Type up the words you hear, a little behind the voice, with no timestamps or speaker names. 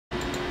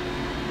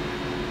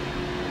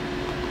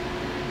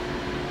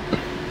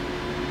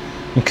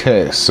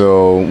Okay,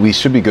 so we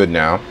should be good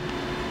now.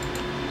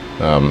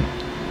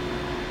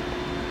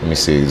 Let me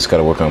see, just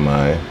gotta work on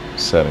my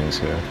settings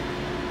here.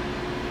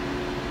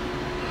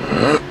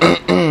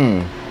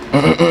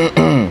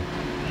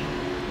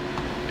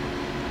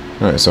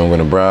 Alright, so I'm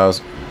gonna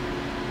browse,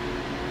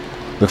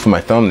 look for my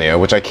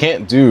thumbnail, which I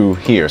can't do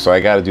here, so I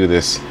gotta do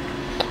this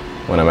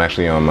when I'm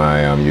actually on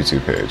my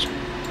YouTube page.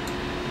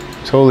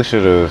 Totally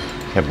should have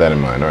kept that in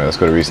mind. Alright, let's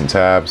go to recent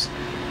tabs.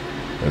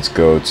 Let's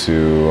go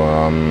to,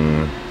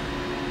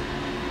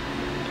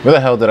 where the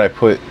hell did I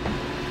put,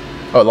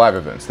 oh, live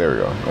events, there we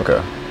go,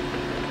 okay.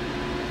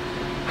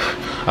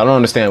 I don't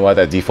understand why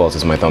that defaults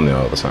as my thumbnail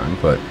all the time,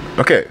 but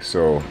okay,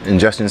 so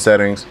ingestion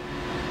settings,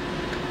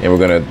 and we're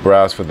gonna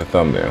browse for the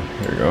thumbnail.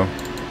 Here we go.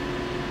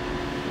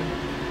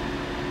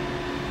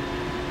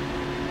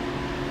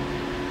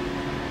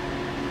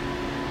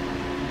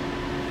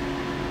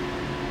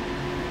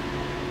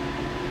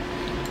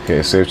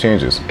 Okay, save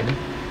changes.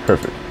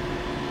 Perfect.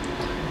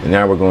 And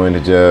now we're going to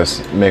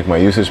just make my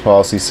usage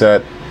policy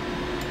set,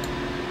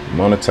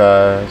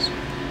 monetize,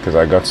 because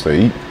I got to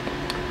eat.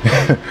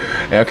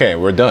 Okay,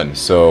 we're done.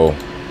 So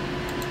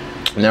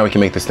now we can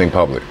make this thing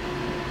public.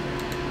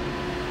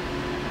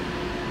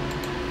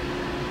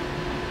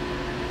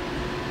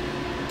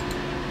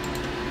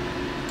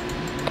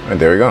 And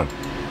there we go.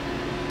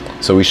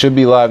 So we should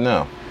be live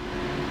now.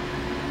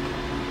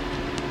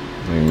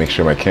 Let me make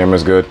sure my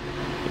camera's good.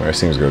 All right,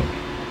 seems good.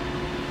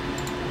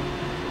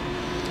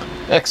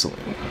 Excellent.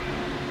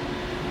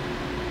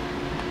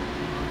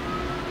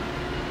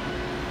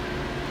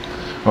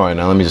 All right,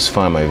 now let me just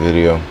find my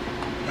video.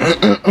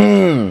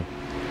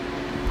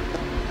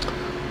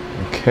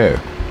 Okay,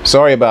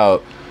 sorry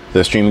about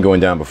the stream going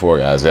down before,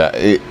 guys.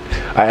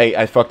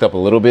 I fucked up a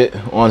little bit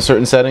on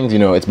certain settings. You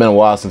know, it's been a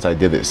while since I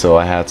did it, so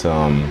I had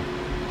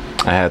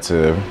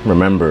to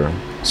remember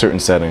certain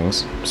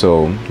settings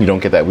so you don't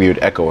get that weird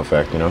echo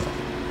effect, you know.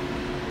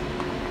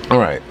 All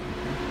right,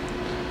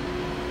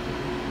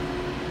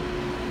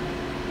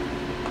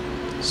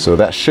 so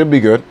that should be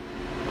good.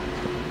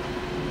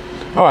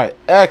 All right,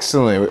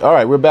 excellent. All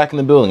right, we're back in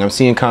the building. I'm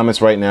seeing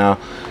comments right now.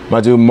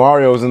 My dude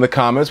Mario's in the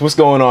comments. What's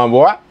going on,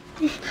 boy?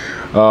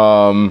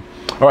 All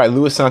right,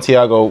 Luis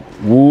Santiago,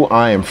 woo,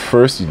 I am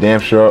first, you damn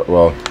sure.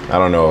 Well, I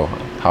don't know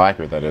how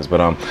accurate that is,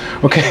 but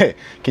okay,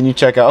 can you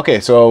check out? Okay,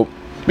 so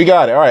we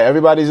got it. All right,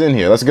 everybody's in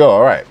here. Let's go.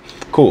 All right,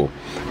 cool.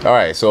 All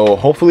right, so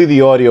hopefully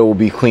the audio will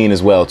be clean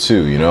as well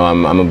too. You know,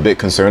 I'm a bit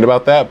concerned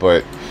about that,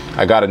 but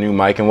I got a new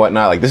mic and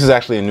whatnot. Like, this is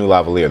actually a new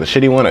lavalier. The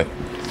shitty one, I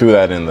threw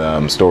that in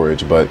the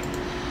storage, but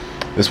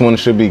this one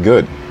should be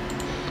good.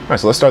 All right,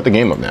 so let's start the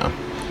game up now.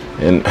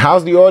 And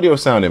how's the audio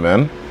sounding,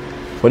 man?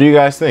 What do you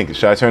guys think?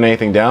 Should I turn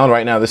anything down?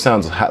 Right now, this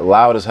sounds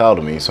loud as hell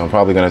to me, so I'm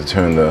probably gonna have to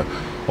turn the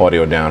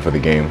audio down for the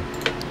game.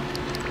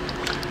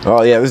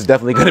 Oh yeah, this is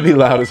definitely gonna be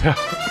loud as hell.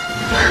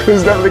 This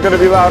is definitely gonna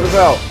be loud as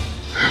hell.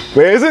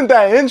 But isn't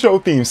that intro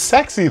theme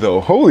sexy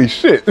though? Holy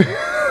shit.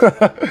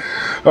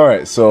 All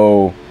right,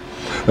 so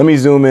let me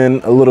zoom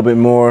in a little bit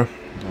more.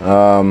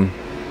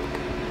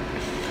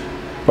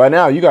 By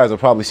now, you guys have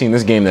probably seen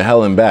this game the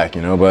hell and back,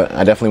 you know, but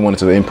I definitely wanted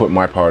to input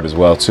my part as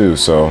well too,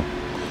 so.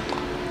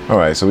 All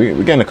right, so we're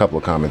getting a couple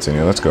of comments in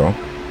here. Let's go.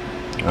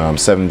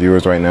 7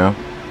 viewers right now.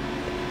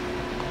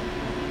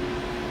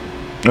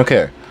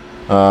 Okay.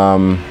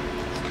 All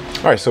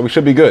right, so we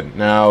should be good.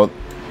 Now,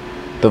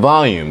 the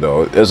volume,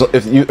 though.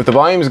 If the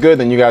volume is good,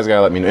 then you guys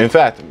gotta let me know. In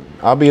fact,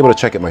 I'll be able to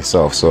check it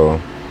myself, so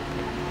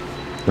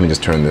let me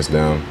just turn this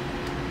down.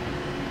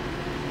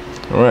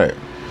 All right.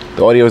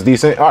 The audio is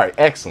decent. All right,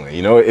 excellent.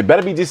 You know, it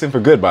better be decent for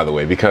good, by the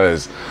way,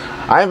 because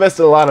I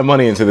invested a lot of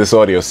money into this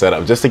audio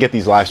setup just to get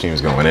these live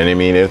streams going. And I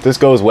mean, if this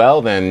goes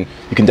well, then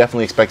you can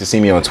definitely expect to see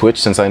me on Twitch,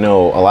 since I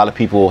know a lot of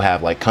people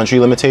have like country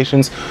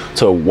limitations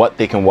to what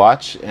they can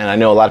watch. And I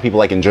know a lot of people,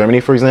 like in Germany,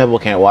 for example,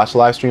 can't watch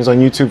live streams on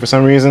YouTube for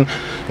some reason.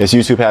 This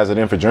YouTube has it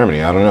in for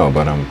Germany. I don't know,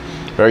 but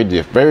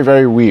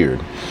very weird.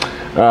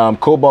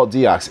 Cobalt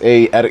Deox,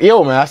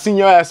 yo man, I seen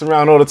your ass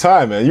around all the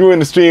time, man. You were in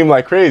the stream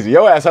like crazy.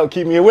 Your ass helped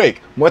keep me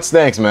awake. Much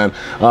thanks, man.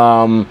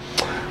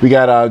 We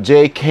got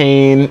Jay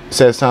Kane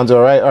says sounds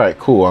all right. All right,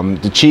 cool.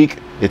 The cheek,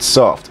 it's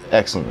soft.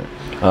 Excellent.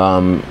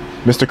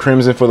 Mr.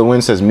 Crimson for the win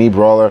says me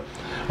brawler.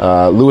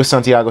 Luis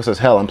Santiago says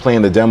hell, I'm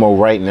playing the demo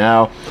right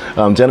now.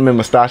 Gentleman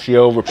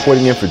Mustachio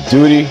reporting in for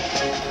duty.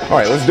 All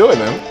right, let's do it,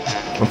 man.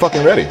 I'm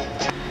fucking ready.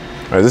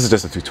 All right, this is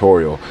just a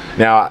tutorial.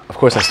 Now, of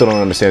course, I still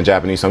don't understand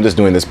Japanese, so I'm just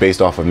doing this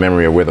based off of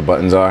memory of where the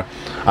buttons are.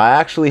 I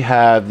actually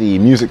have the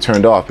music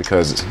turned off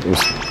because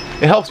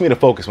it helps me to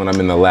focus when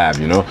I'm in the lab,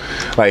 you know?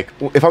 Like,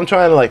 if I'm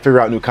trying to like figure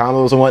out new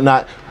combos and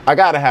whatnot, I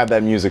gotta have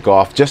that music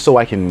off just so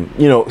I can,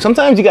 you know,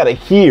 sometimes you gotta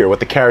hear what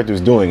the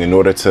character's doing in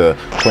order to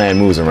plan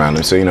moves around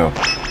them. So, you know,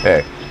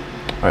 hey.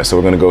 All right, so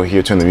we're gonna go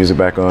here, turn the music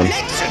back on.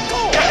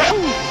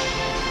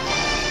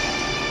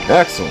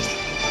 Excellent.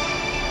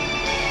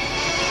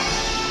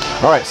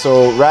 All right,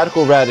 so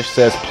Radical Radish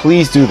says,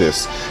 please do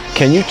this.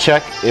 Can you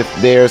check if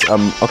there's,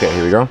 okay,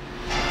 here we go.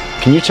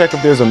 Can you check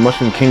if there's a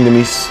Mushroom Kingdom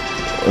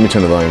let me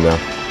turn the volume down.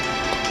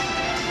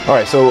 All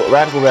right, so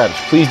Radical Radish,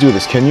 please do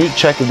this. Can you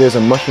check if there's a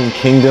Mushroom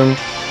Kingdom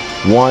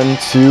 1,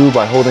 2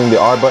 by holding the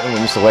R button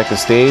when you select the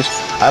stage.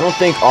 I don't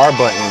think R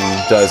button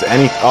does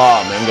any.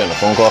 Oh man, I'm getting a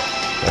phone call.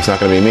 That's not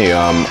gonna be me.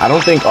 I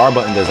don't think R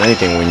button does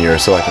anything when you're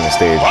selecting the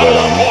stage, but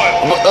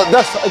it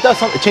does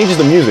something. It changes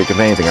the music, if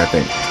anything, I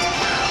think.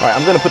 All right,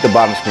 I'm gonna put the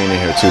bottom screen in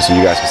here too, so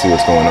you guys can see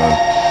what's going on.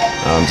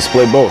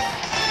 Display both.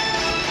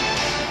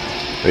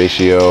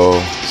 Ratio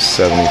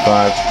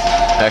 75.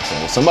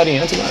 Excellent. Will somebody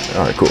answer that?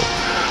 All right, cool.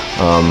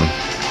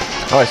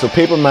 All right, so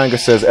Paper Manga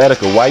says,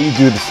 Etika, why you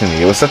do this to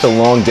me? It was such a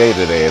long day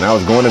today, and I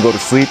was going to go to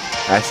sleep.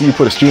 I see you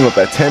put a stream up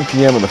at 10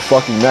 p.m. in the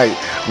fucking night.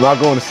 I'm not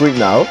going to sleep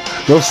now.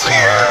 No sleep.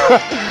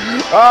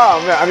 Oh,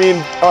 man. I mean,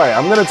 all right,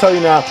 I'm going to tell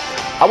you now.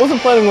 I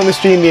wasn't planning on this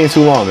stream being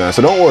too long, man,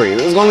 so don't worry.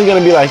 It was only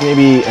going to be like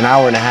maybe an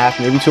hour and a half,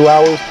 maybe 2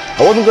 hours.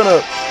 I wasn't going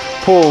to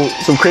pull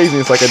some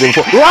craziness like I did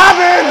before.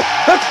 Robin!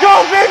 Let's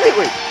go, baby!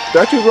 Wait, did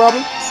I choose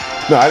Robin?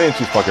 No, I didn't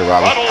choose fucking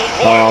Robin.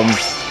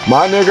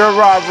 My nigga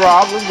Rob,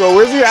 let's go.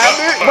 Where's he at?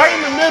 Right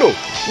in the middle.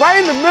 Right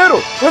in the middle.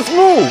 Let's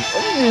move.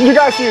 You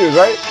guys see this,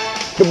 right?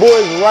 The boy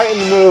is right in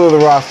the middle of the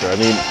roster. I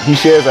mean, he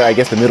shares, I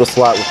guess, the middle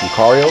slot with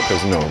Lucario,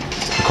 because, you know,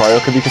 Lucario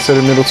could be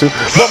considered middle too.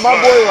 But my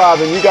boy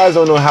Robin, you guys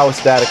don't know how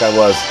ecstatic I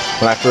was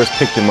when I first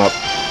picked him up.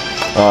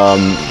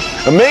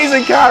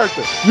 Amazing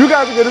character. You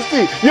guys are going to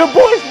see. Your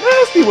boy's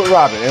nasty with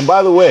Robin. And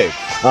by the way,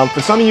 for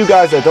some of you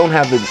guys that don't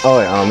have the... Oh,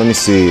 wait, let me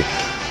see.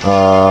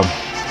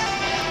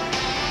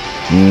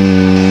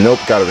 Nope,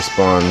 gotta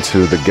respond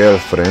to the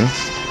girlfriend.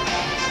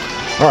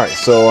 Alright,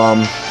 so,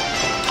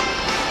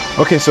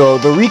 okay, so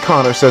the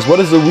Reconner says, what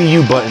does the Wii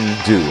U button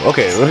do?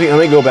 Okay, let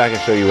me go back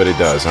and show you what it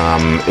does.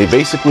 It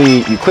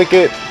basically, you click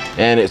it,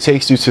 and it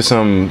takes you to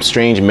some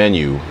strange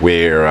menu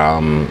where,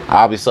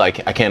 obviously I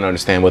can't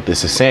understand what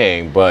this is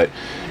saying, but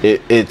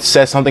it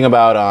says something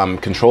about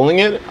controlling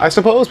it, I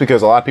suppose,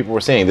 because a lot of people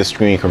were saying this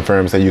screen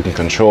confirms that you can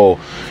control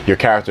your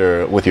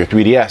character with your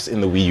 3DS in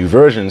the Wii U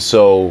version,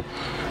 so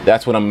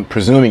that's what I'm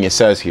presuming it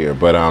says here.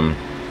 But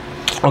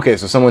okay,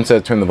 so someone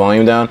said turn the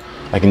volume down.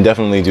 I can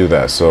definitely do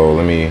that, so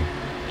let me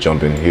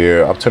jump in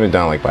here. I'll turn it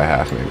down like by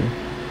half maybe.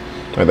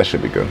 All right, that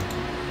should be good.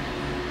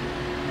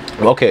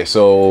 Okay,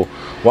 so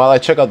while I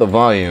check out the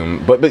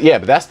volume, but yeah,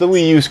 but that's the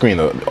Wii U screen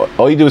though.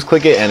 All you do is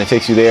click it and it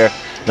takes you there.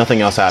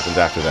 Nothing else happens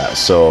after that.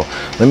 So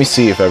let me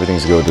see if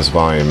everything's good with this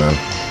volume, man.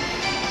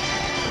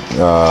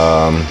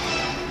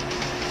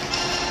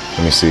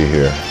 Let me see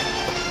here.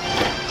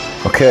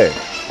 Okay.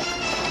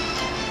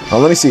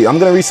 Let me see. I'm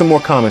gonna read some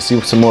more comments,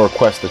 see some more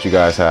requests that you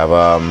guys have.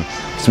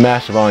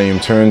 Smash volume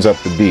turns up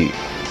the beat.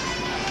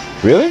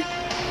 Really?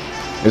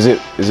 Is it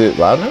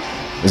loud now?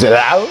 Is it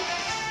loud?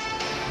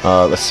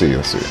 Let's see.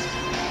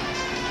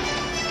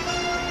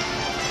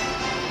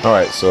 All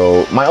right,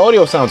 so my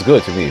audio sounds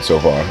good to me so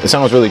far. It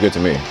sounds really good to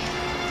me.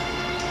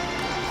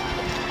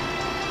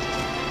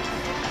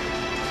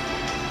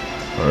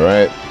 All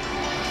right.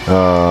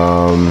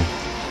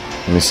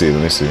 Let me see.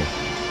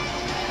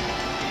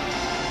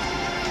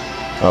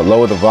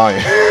 Lower the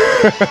volume.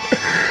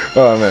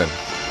 Oh man.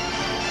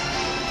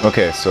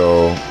 Okay,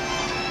 so.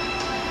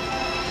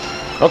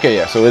 Okay,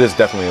 yeah, so it is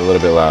definitely a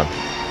little bit loud.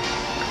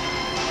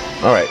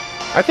 All right,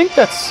 I think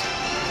that's.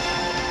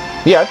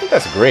 Yeah, I think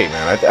that's great,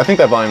 man. I think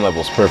that volume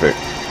level is perfect.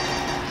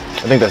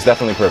 I think that's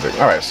definitely perfect.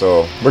 All right,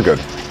 so we're good.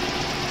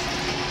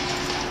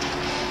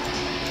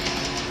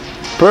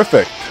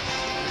 Perfect.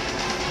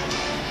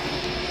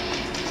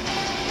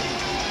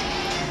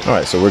 All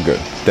right, so we're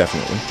good,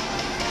 definitely.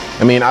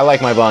 I mean, I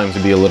like my volume to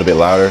be a little bit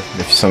louder,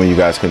 if some of you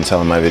guys couldn't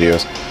tell in my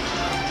videos.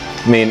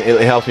 I mean,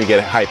 it helps me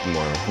get hyped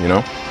more, you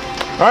know?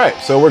 Alright,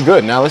 so we're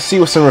good. Now let's see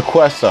what some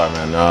requests are,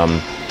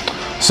 man.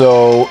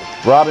 So,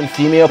 Robin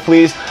female,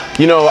 please.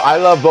 You know, I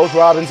love both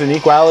Robins in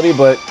equality,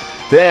 but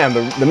damn,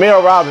 the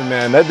male Robin,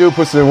 man, that dude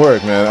puts in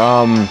work, man.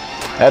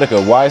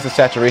 Etika, why is the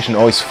saturation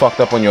always fucked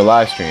up on your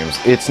live streams?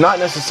 It's not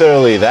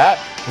necessarily that.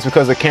 It's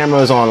because the camera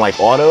is on like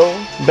auto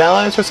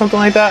balance or something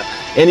like that,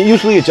 and it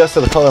usually adjusts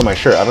to the color of my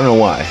shirt. I don't know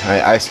why.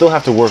 I still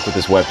have to work with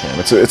this webcam.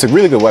 It's a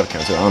really good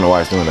webcam, so I don't know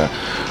why it's doing that.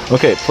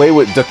 Okay, play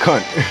with the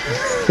cunt.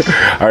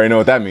 I already know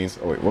what that means.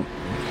 Oh wait, what?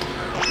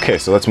 Okay,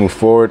 so let's move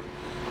forward.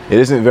 It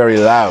isn't very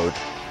loud.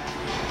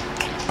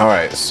 All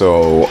right,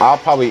 so I'll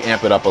probably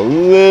amp it up a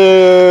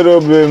little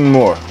bit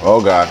more.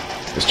 Oh God,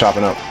 it's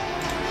chopping up.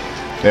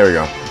 There we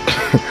go.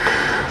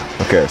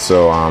 Okay,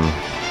 so let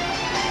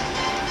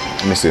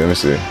me see. You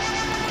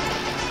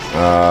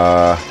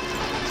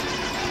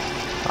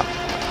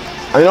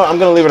know, I'm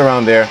gonna leave it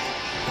around there.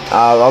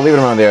 I'll leave it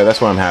around there. That's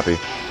where I'm happy.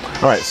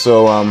 All right,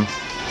 so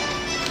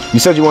you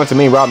said you wanted to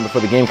main Robin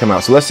before the game come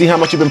out, so let's see how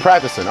much you've been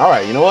practicing. All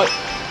right, you know what?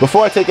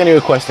 Before I take any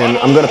requests in,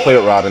 I'm gonna play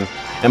with Robin.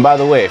 And by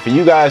the way, for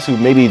you guys who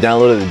maybe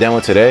downloaded the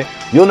demo today,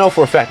 you'll know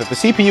for a fact that the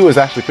CPU is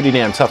actually pretty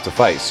damn tough to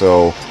fight.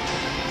 So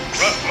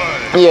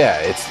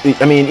yeah,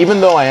 I mean,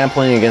 even though I am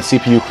playing against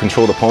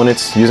CPU-controlled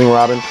opponents using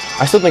Robin,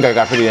 I still think I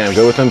got pretty damn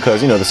good with them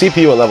because, you know, the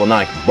CPU at level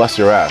 9 can bust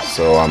your ass.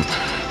 So,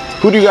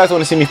 who do you guys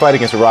want to see me fight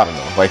against with Robin,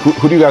 though? Like,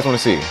 who do you guys want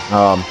to see?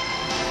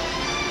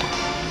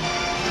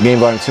 Game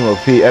Volume 2 OP.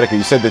 Etika,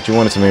 you said that you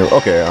wanted to make...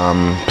 Okay,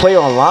 play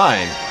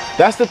online.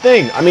 That's the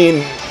thing. I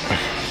mean...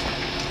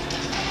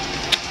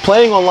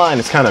 playing online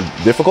is kind of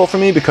difficult for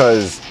me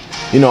because,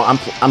 you know,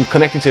 I'm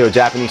connecting to a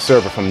Japanese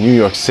server from New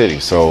York City,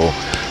 so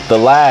the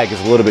lag is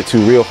a little bit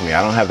too real for me.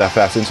 I don't have that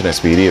fast internet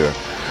speed either.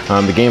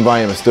 The game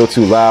volume is still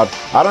too loud.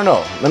 I don't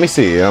know. Let me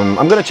see.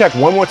 I'm gonna check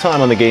one more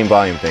time on the game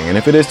volume thing, and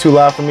if it is too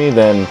loud for me,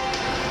 then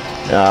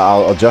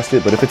I'll adjust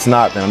it. But if it's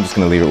not, then I'm just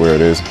gonna leave it where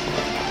it is.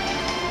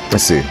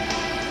 Let's see.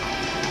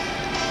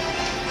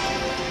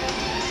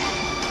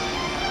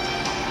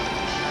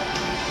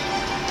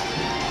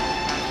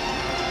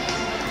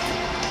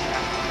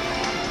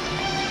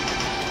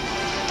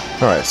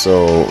 Alright,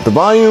 so the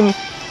volume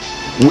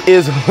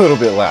is a little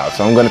bit loud,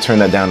 so I'm going to turn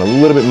that down a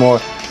little bit more,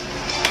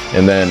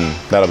 and then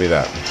that'll be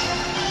that.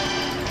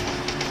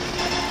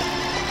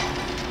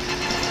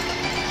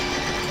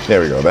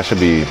 There we go, that should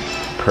be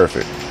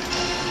perfect.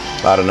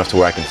 Loud enough to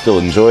where I can still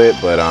enjoy it,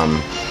 but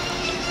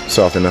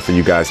soft enough for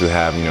you guys to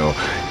have,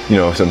 you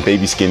know, some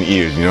baby skin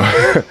ears, you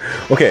know.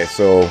 Okay,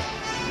 so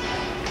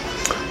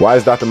why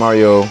is Dr.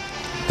 Mario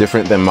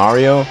different than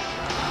Mario?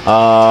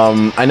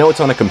 I know it's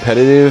on a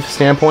competitive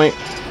standpoint.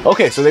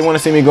 Okay, so they want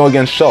to see me go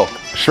against Shulk.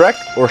 Shrek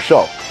or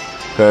Shulk?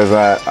 Because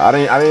I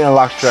didn't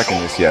unlock Shrek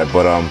in this yet,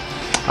 but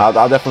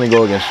I'll definitely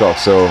go against Shulk.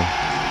 So,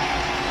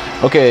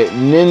 okay,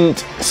 Nint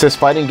says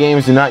fighting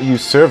games do not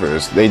use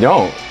servers. They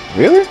don't.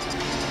 Really?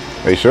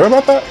 Are you sure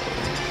about that?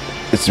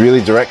 It's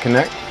really direct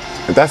connect?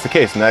 If that's the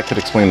case, then that could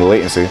explain the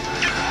latency.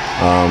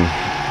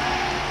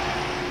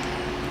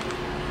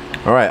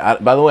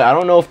 Alright, by the way, I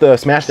don't know if the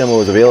Smash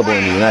demo is available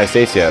in the United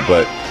States yet,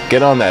 but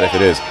get on that if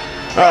it is.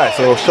 Alright,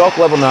 so Shulk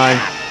level 9.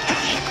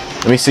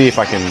 Let me see if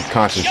I can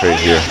concentrate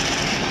here.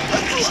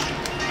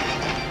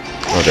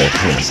 Okay,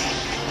 come on.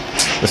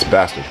 This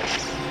bastard.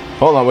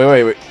 Hold on,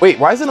 wait,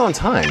 why is it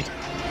untimed?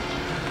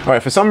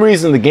 Alright, for some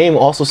reason the game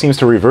also seems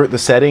to revert the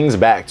settings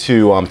back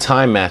to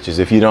time matches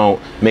if you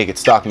don't make it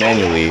stock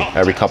manually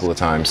every couple of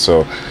times,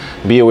 so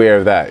be aware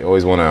of that. You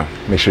always want to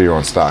make sure you're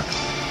on stock.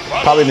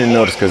 Probably didn't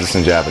notice because it's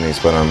in Japanese,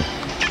 but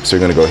so you're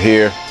going to go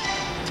here,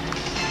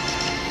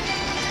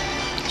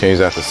 change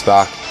that to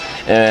stock.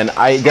 And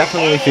I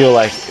definitely feel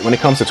like when it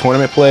comes to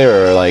tournament play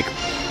or like,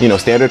 you know,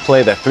 standard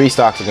play, that 3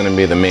 stocks are going to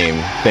be the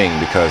main thing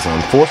because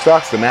 4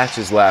 stocks, the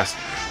matches last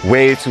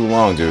way too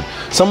long, dude.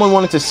 Someone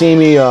wanted to see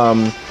me,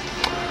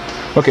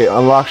 okay,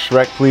 unlock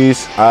Shrek,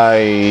 please.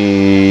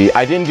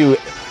 I didn't do,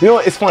 you know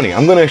what, it's funny.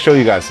 I'm going to show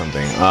you guys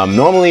something.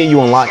 Normally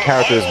you unlock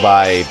characters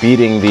by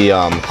beating the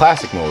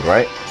classic mode,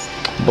 right?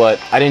 But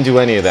I didn't do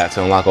any of that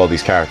to unlock all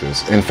these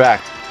characters. In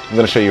fact, I'm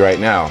going to show you right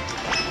now.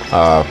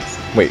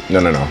 Wait,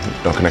 no,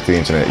 don't connect to the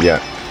internet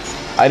yet.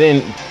 I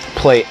didn't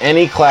play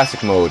any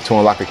classic mode to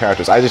unlock the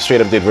characters. I just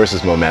straight up did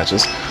versus mode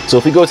matches. So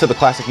if we go to the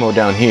classic mode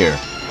down here,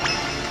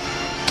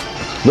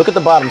 look at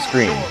the bottom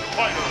screen.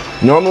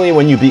 Normally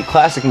when you beat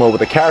classic mode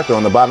with a character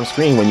on the bottom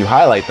screen, when you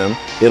highlight them,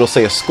 it'll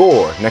say a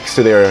score next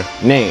to their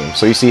name.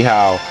 So you see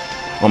how,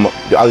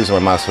 I'll use my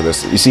mouse for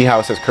this. You see how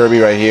it says Kirby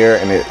right here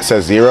and it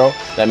says 0?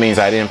 That means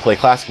I didn't play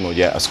classic mode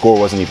yet. A score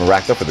wasn't even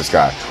racked up for this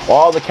guy.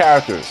 All the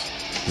characters,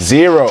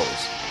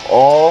 0s.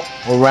 All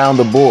around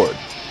the board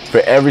for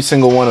every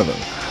single one of them.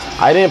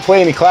 I didn't play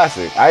any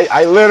classic.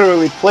 I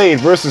literally played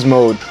versus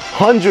mode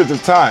hundreds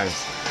of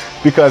times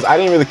because I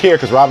didn't really care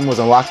because Robin was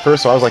unlocked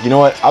first, so I was like, you know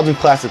what, I'll do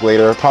classic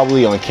later,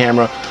 probably on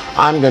camera.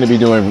 I'm going to be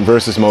doing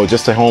versus mode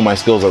just to hone my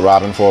skills with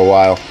Robin for a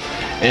while.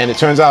 And it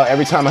turns out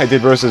every time I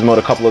did versus mode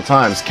a couple of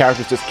times,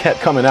 characters just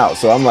kept coming out.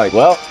 So I'm like,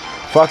 well,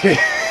 fuck it.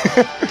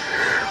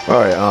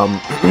 Alright,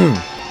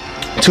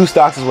 2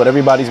 stocks is what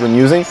everybody's been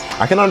using.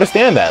 I can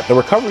understand that. The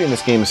recovery in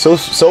this game is so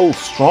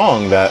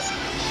strong that,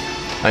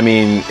 I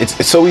mean,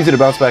 it's so easy to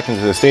bounce back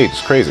into the stage.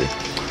 It's crazy.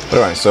 But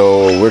alright,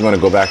 so we're going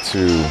to go back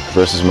to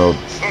versus mode.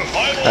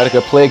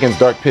 Etika, play against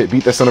Dark Pit.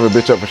 Beat that son of a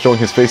bitch up for showing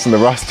his face in the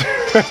roster.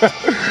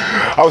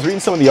 I was reading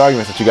some of the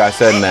arguments that you guys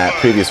said in that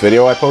previous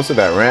video I posted,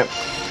 that rant.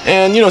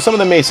 And, you know, some of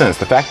them made sense.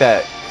 The fact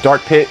that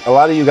Dark Pit, a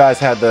lot of you guys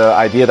had the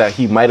idea that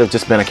he might have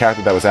just been a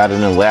character that was added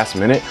in the last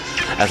minute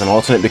as an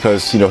alternate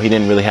because, you know, he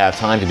didn't really have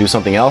time to do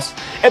something else.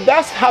 If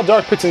that's how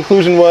Dark Pit's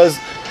inclusion was,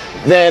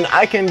 then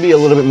I can be a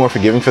little bit more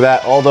forgiving for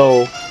that.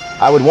 Although,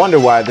 I would wonder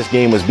why this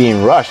game was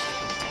being rushed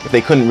if they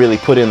couldn't really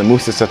put in the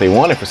movesets that they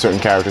wanted for certain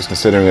characters,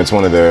 considering it's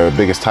one of the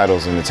biggest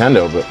titles in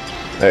Nintendo. But,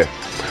 hey.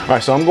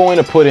 Alright, so I'm going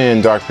to put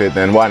in Dark Pit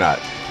then, why not?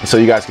 So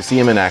you guys can see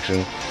him in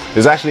action.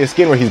 There's actually a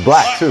skin where he's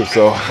black too,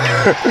 so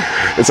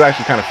it's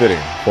actually kind of fitting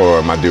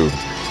for my dude.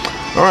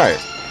 Alright,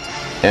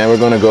 and we're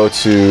going to go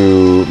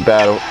to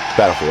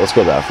Battlefield. Let's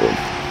go Battlefield.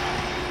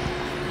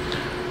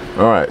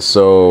 Alright,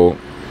 so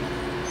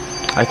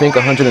I think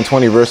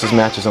 120 versus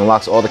matches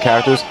unlocks all the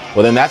characters.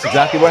 Well, then that's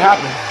exactly what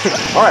happened.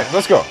 Alright,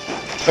 let's go.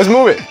 Let's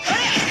move it.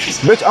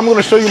 Bitch, I'm going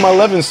to show you my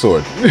Levin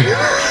sword.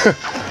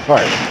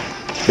 Alright,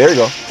 there we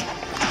go.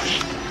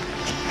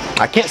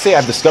 I can't say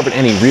I've discovered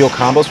any real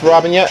combos for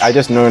Robin yet. I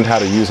just learned how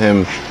to use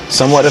him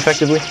somewhat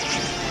effectively.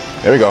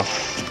 There we go.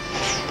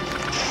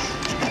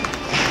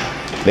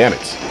 Damn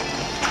it.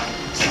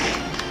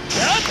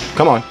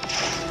 Come on.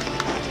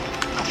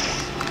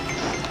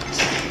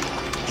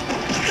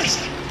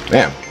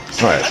 Damn.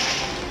 Alright.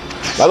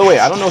 By the way,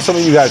 I don't know if some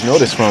of you guys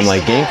noticed from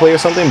like gameplay or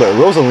something, but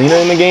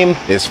Rosalina in the game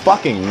is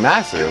fucking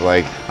massive.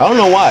 Like, I don't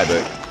know why,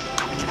 but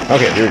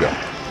okay, here we go.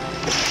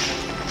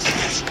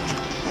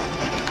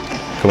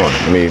 Come on,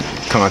 let me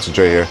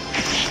concentrate here.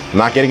 I'm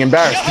not getting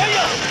embarrassed.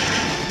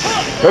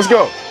 Let's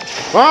go.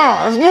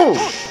 Ah, let's move.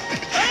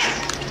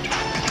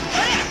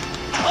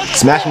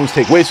 Smash moves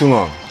take way too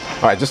long.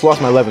 All right, just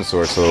lost my 11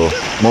 sword, so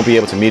won't be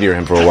able to meteor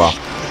him for a while.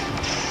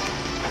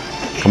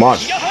 Come on.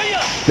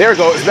 There we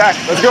go. It's back.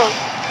 Let's go.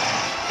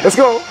 Let's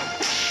go.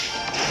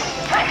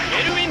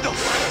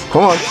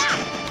 Come on.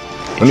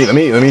 Let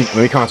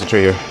me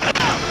concentrate here.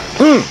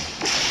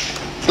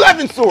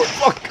 11 sword.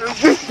 Fuck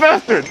this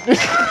bastard.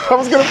 I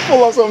was gonna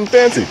pull off something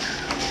fancy.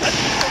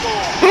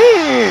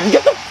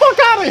 Get the fuck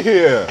out of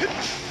here.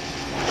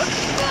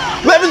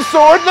 11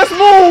 sword. Let's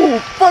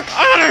move. Fuck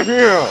out of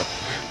here.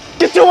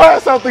 Get your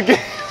ass out the game.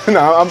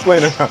 Nah, I'm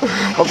playing around.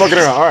 I'm fucking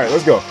around. All right,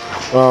 let's go.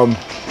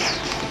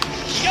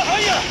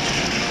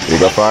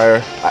 Giga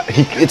Fire.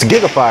 It's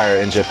Giga Fire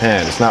in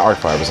Japan. It's not Arc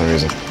Fire for some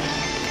reason.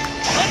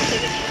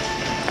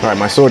 All right,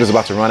 my sword is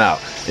about to run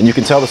out, and you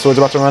can tell the sword's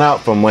about to run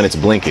out from when it's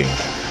blinking.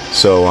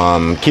 So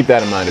keep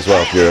that in mind as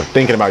well if you're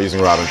thinking about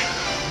using Robin.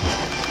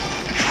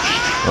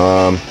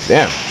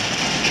 Damn.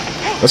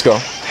 Let's go.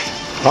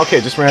 Okay,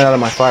 just ran out of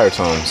my fire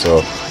tome.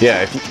 So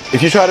yeah,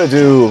 if you try to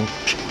do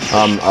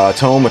a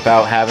tome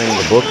without having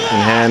the book in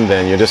hand,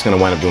 then you're just gonna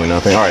wind up doing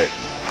nothing. All right.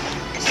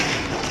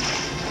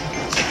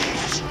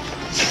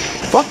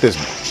 Fuck this.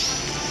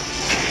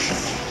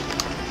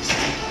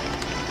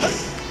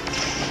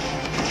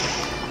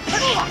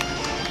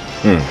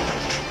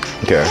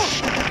 Okay.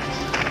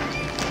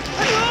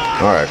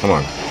 All right, come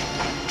on.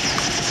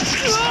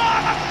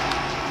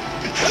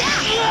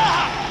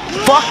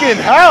 Fucking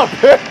hell,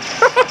 man.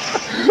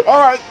 All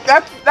right,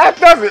 that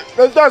does it.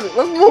 That does it.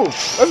 Let's move.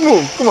 Let's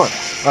move. Come on.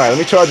 All right, let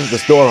me charge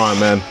this door on,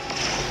 man.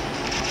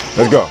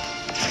 Let's go.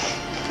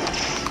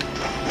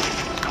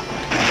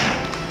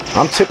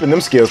 I'm tipping them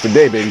scales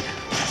today, baby.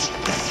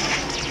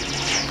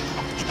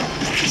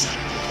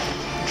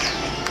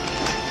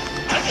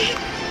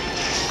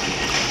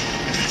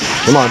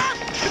 Come on.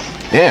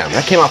 Damn,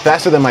 that came out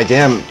faster than my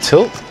damn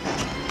tilt.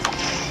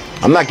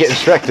 I'm not getting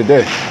Shrek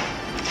today.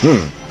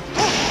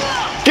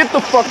 Get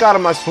the fuck out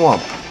of my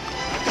swamp.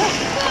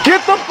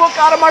 Get the fuck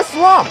out of my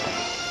swamp.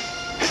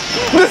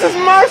 This is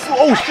my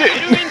swamp. Oh shit.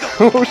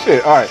 Oh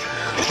shit. All right.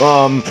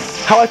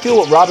 How I feel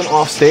with Robin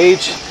off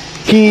stage.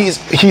 He's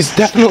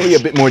definitely a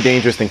bit more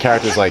dangerous than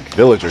characters like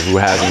Villager, who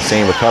has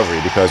insane recovery,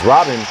 because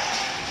Robin,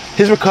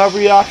 his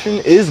recovery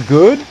option is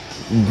good,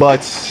 but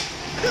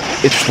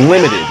it's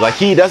limited. Like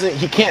he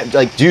can't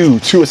like do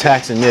 2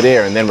 attacks in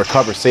midair and then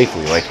recover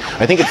safely. Like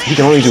I think he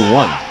can only do 1.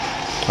 All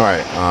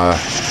right,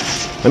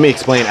 let me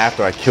explain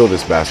after I kill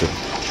this bastard.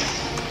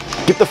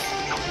 Get the.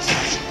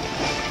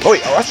 Oh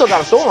wait, I still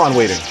got a Thoron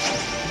waiting.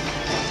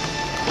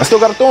 I still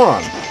got a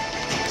Thoron.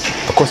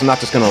 Of course, I'm not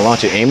just gonna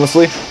launch it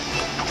aimlessly.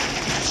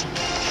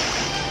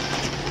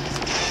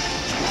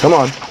 Come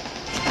on.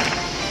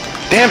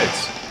 Damn it.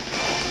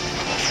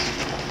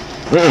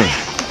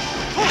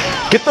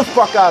 Get the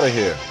fuck out of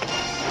here.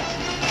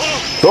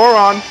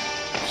 Thoron.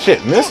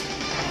 Shit, missed?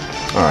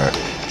 Alright.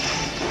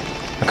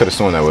 I could have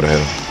sworn that would have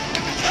hit him.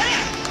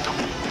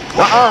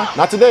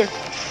 Not today.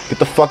 Get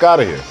the fuck out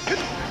of here.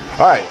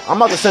 Alright, I'm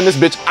about to send this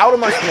bitch out of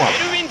my swamp.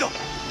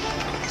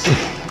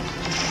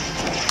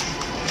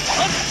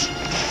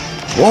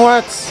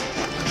 What?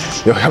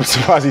 Yo, I'm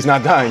surprised he's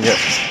not dying yet.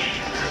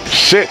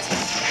 Shit.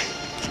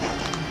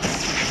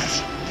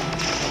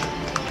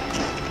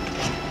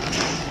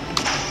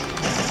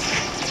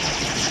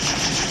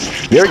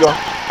 There we go.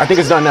 I think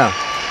it's done now.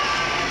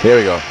 There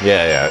we go.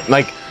 Yeah.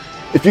 Like,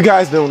 if you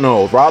guys don't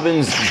know,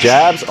 Robin's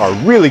jabs are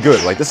really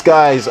good. Like this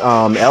guy's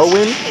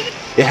Elwyn,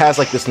 it has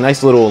like this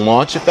nice little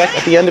launch effect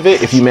at the end of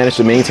it if you manage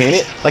to maintain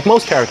it, like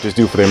most characters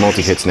do for their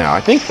multi-hits now.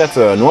 I think that's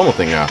a normal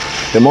thing now.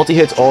 The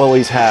multi-hits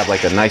always have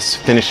like a nice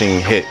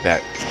finishing hit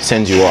that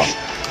sends you off.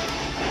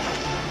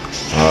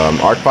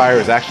 Arc Fire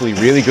is actually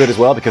really good as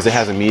well because it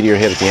has a meteor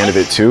hit at the end of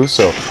it too.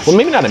 So, well,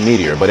 maybe not a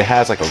meteor, but it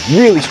has like a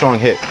really strong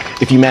hit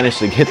if you manage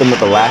to hit them with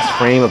the last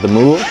frame of the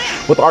move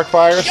with Arc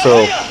Fire.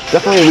 So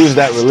definitely use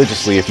that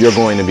religiously if you're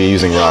going to be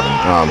using Robin.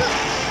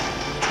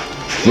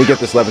 Let me get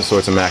this 11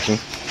 sword some action.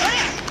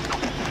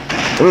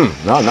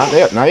 No, not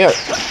yet, not yet.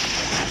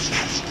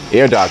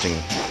 Air dodging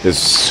is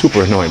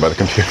super annoying by the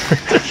computer.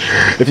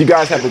 If you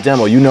guys have the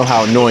demo, you know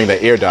how annoying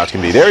that air dodge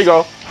can be. There you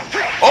go.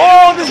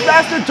 Oh, this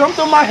bastard jumped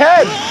on my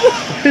head.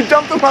 He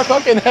jumped on my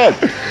fucking head.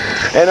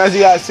 And as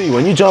you guys see,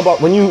 when you jump up,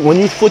 when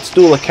you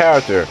footstool a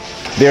character,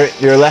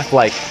 they're left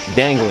like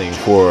dangling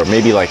for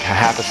maybe like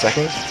half a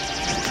second.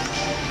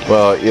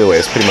 Well, either way,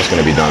 it's pretty much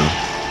gonna be done.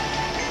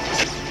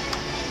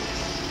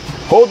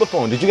 Hold the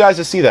phone. Did you guys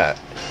just see that?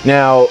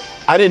 Now,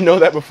 I didn't know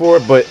that before,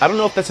 but I don't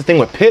know if that's the thing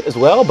with Pit as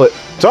well, but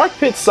Dark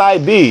Pit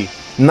Side B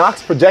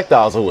knocks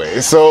projectiles away.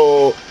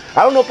 So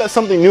I don't know if that's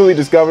something newly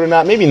discovered or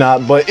not. Maybe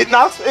not, but it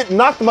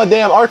knocked my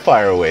damn Arc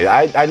Fire away.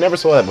 I never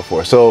saw that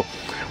before. So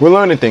we're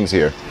learning things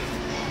here.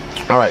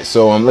 All right,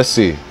 so let's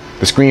see.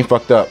 The screen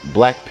fucked up.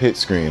 Black Pit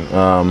screen.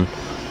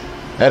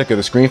 Etika,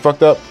 the screen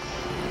fucked up?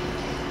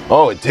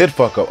 Oh, it did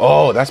fuck up.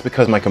 Oh, that's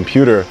because my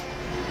computer,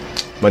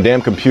 my damn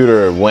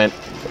computer went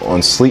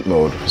on sleep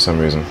mode for some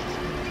reason.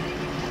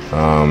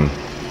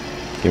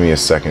 Give me a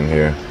second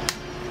here.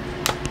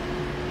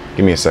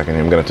 Give me a second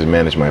here. I'm gonna have to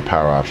manage my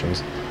power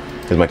options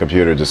because my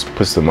computer just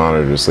puts the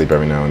monitor to sleep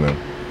every now and then.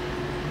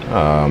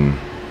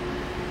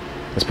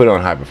 Let's put it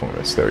on high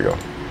performance. There we go. All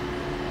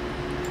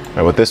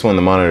right, with this one,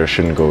 the monitor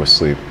shouldn't go to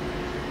sleep.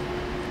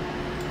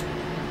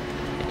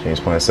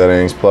 Change plant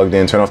settings, plugged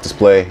in, turn off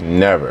display,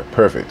 never.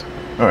 Perfect.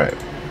 All right.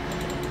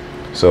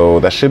 So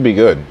that should be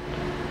good.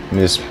 Let me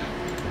just,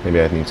 maybe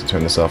I need to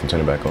turn this off and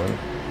turn it back on.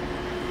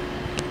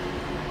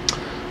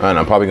 And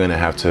I'm probably gonna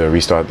have to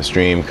restart the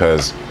stream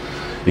because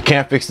you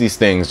can't fix these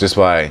things just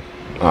by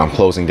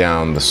closing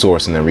down the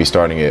source and then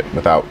restarting it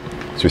without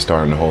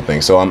restarting the whole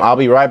thing. So I'll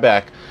be right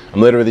back. I'm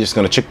literally just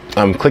gonna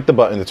click the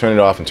button to turn it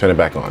off and turn it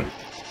back on.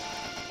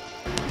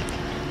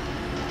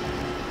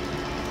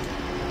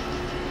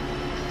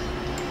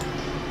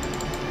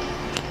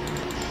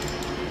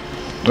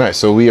 All right,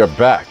 so we are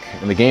back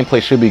and the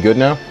gameplay should be good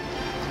now.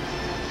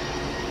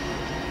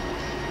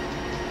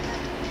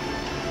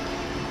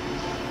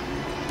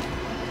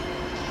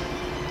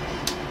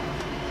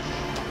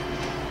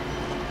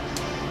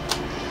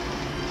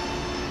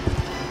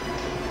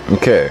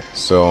 Okay,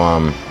 so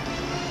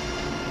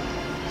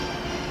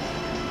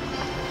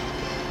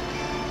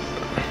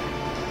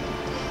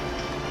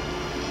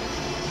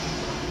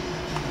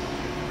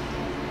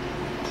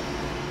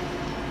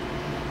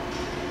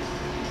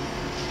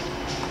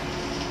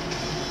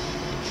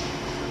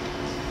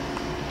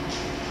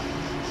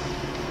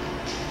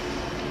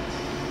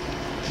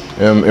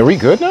are we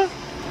good now?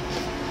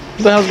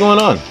 What the hell's going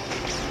on?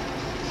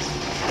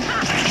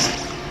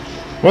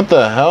 What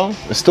the hell?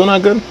 It's still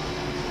not good?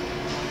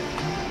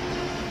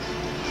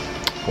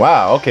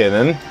 Wow, okay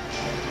then.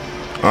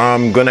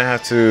 I'm gonna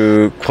have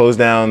to close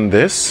down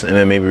this and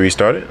then maybe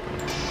restart it.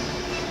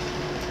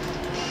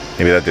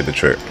 Maybe that did the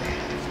trick.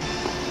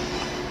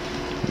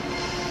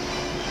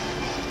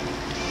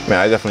 Man,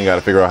 I definitely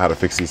gotta figure out how to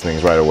fix these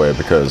things right away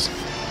because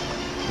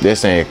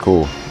this ain't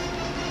cool.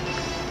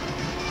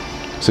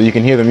 So you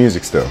can hear the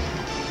music still,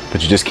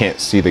 but you just can't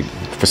see the,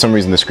 for some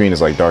reason the screen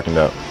is like darkened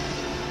out.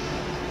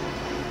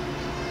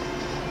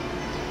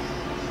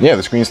 Yeah,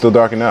 the screen's still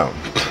darkened out.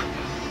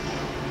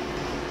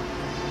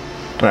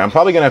 All right, I'm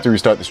probably gonna have to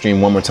restart the stream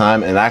one more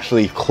time and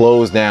actually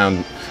close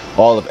down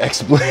all of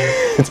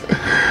X-Blades.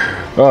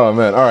 Oh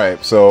man, all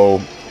right,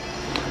 so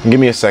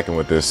give me a second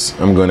with this.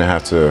 I'm gonna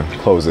have to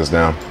close this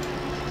down.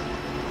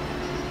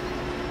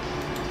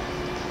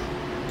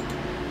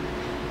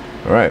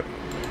 All right,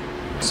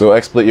 so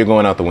X-Split, you're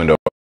going out the window.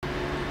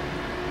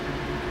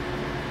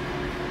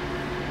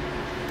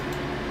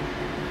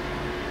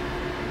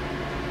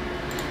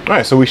 All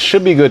right, so we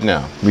should be good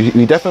now.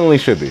 We definitely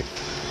should be.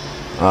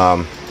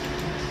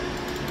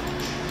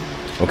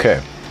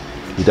 Okay,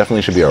 he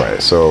definitely should be all right.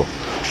 So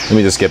let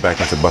me just get back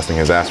into busting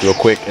his ass real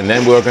quick, and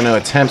then we're gonna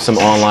attempt some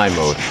online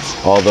mode.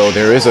 Although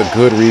there is a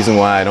good reason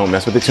why I don't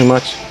mess with it too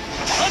much.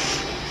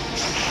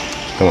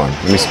 Come on,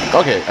 let me see.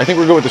 Okay, I think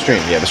we're good with the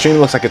stream. Yeah, the stream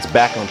looks like it's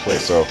back on play,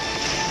 so.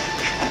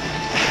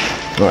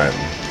 All right,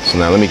 so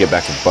now let me get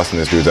back to busting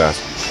this dude's ass.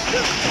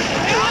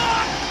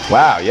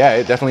 Wow, yeah,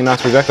 it definitely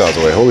knocks projectiles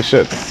away. Holy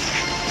shit.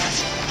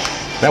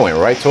 That went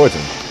right towards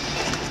him.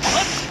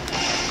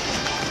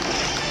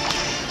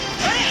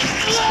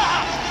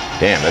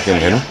 Damn, that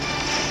didn't hit him.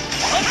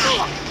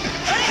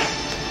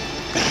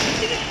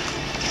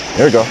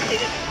 There we go.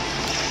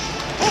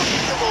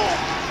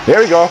 There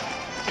we go.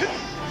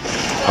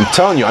 I'm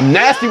telling you, I'm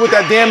nasty with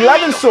that damn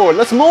 11 sword.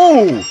 Let's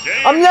move.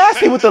 I'm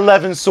nasty with the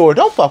 11 sword.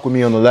 Don't fuck with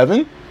me on the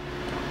 11.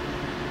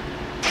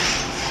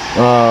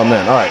 Oh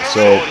man, all right,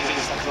 so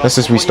let's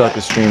just restart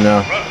the stream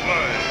now.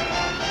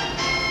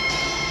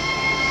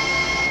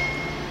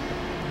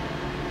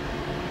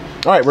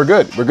 All right, we're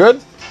good. We're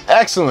good?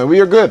 Excellent, we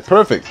are good,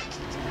 perfect.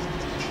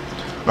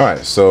 All right,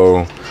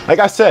 so like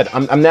I said,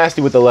 I'm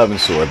nasty with the 11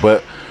 sword,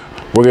 but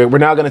we're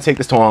now gonna take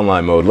this to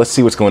online mode. Let's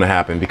see what's going to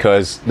happen,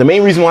 because the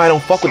main reason why I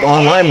don't fuck with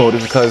online mode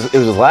is because it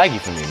was laggy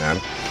for me,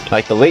 man.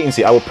 Like the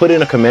latency, I would put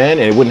in a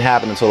command and it wouldn't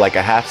happen until like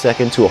a half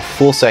second to a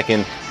full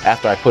second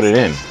after I put it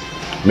in.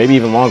 Maybe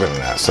even longer than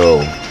that. So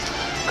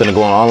gonna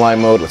go on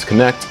online mode, let's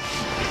connect.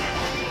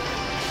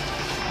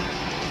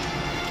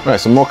 All right,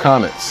 some more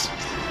comments.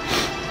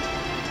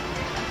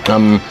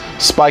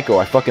 Spyco,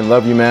 I fucking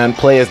love you, man.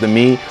 Play as the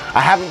me. I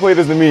haven't played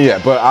as the me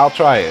yet, but I'll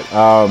try it.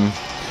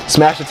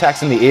 Smash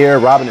attacks in the air.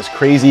 Robin is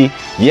crazy.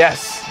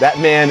 Yes, that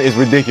man is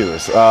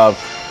ridiculous.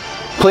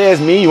 Play as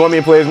me. You want me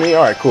to play as me?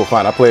 All right, cool,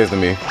 fine. I'll play as the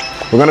me.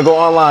 We're gonna go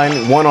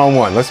online,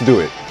 one-on-one. Let's do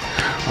it.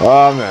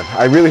 Oh man,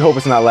 I really hope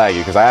it's not laggy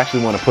because I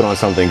actually want to put on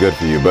something good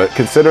for you. But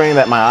considering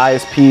that my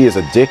ISP is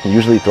a dick and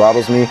usually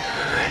throttles me,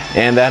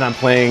 and that I'm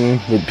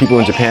playing with people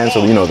in Japan,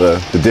 so you know the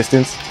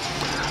distance,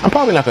 I'm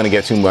probably not going to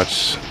get too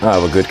much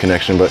of a good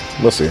connection, but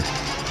we'll see.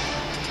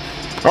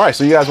 All right,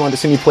 so you guys wanted to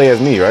see me play as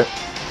me, right?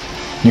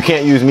 You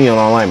can't use me on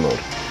online mode.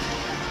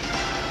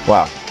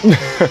 Wow.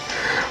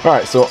 All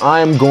right, so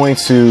I'm going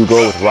to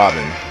go with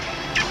Robin.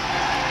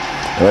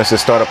 Let's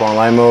just start up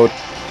online mode.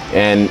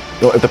 And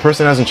if the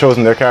person hasn't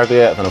chosen their character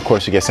yet, then of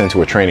course you get sent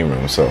to a training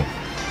room. So,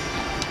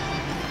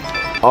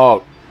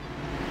 oh,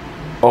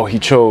 he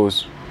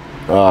chose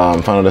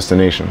Final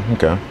Destination.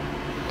 Okay.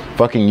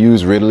 Fucking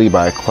use Ridley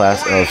by a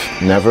class of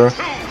never.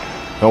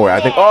 Don't worry.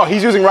 I think. Oh,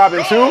 he's using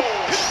Robin too.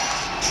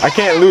 I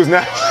can't lose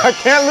now. I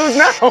can't lose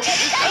now.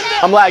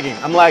 I'm lagging.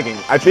 I'm lagging.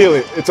 I feel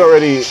it. It's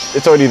already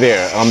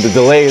there. The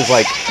delay is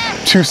like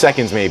 2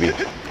 seconds maybe.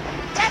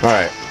 All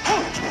right.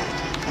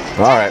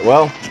 All right.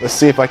 Well, let's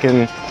see if I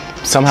can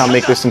somehow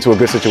make this into a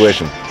good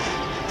situation.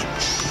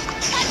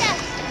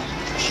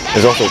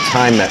 There's also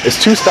time that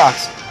it's 2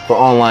 stocks for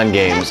online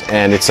games,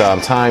 and it's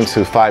timed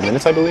to 5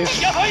 minutes, I believe.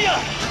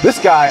 This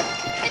guy's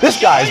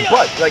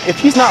butt. Like, if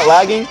he's not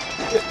lagging,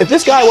 if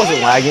this guy wasn't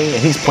lagging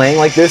and he's playing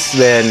like this,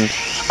 then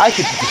I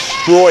could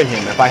destroy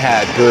him if I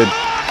had good.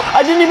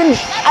 I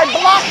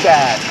blocked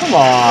that. Come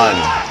on.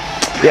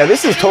 Yeah,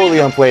 this is totally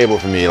unplayable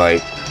for me.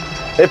 Like,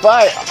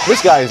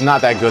 this guy is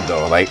not that good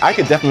though. Like, I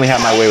could definitely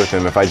have my way with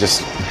him if I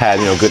just had,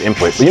 good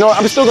input. But you know what?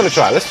 I'm still gonna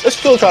try. Let's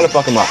still try to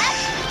fuck him up.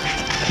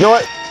 You know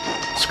what?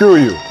 Screw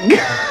you.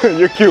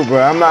 You're cute,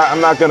 but I'm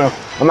not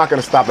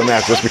gonna stop the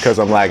match just because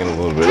I'm lagging a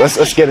little bit.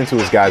 Let's get into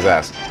this guy's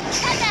ass.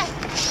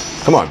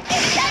 Come on.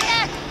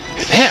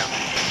 Damn.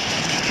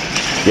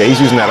 Yeah,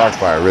 he's using that arc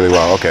fire really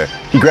well. Okay.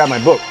 He grabbed my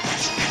book.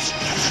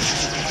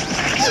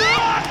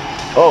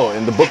 Oh,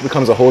 and the book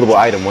becomes a holdable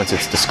item once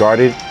it's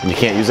discarded and you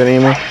can't use it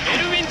anymore.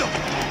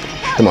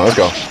 Come on, let's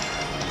go.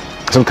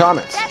 Some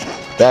comments.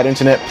 Bad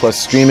internet plus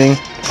streaming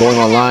going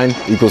online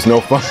equals no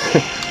fun.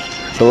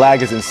 The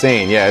lag is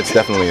insane. Yeah, it's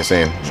definitely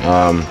insane.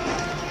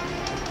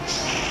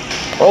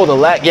 Oh, the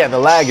lag. Yeah, the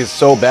lag is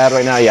so bad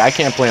right now. Yeah, I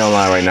can't play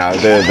online right now.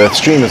 The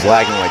stream is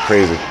lagging like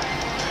crazy.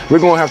 We're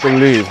gonna have to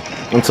leave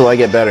until I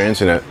get better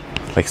internet.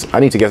 Like, I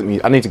need to get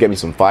me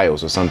some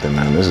files or something,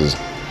 man. This is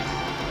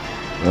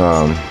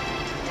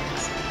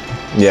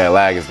yeah,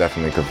 lag is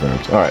definitely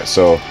confirmed. All right,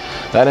 so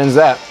that ends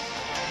that.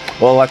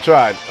 Well, I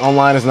tried.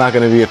 Online is not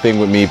going to be a thing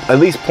with me. At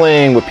least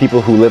playing with people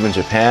who live in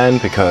Japan,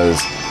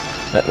 because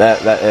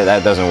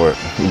that doesn't work.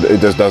 It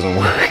just doesn't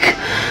work.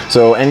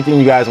 So anything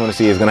you guys want to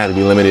see is going to have to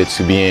be limited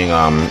to being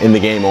in the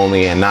game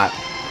only and not,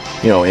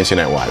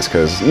 internet-wise,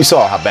 because you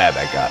saw how bad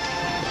that got.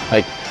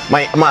 Like,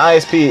 my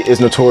ISP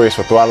is notorious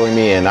for throttling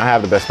me, and I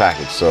have the best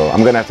package, so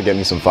I'm going to have to get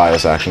me some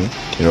Fios action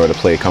in order to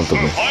play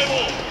comfortably.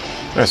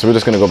 Alright, so we're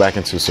just going to go back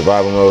into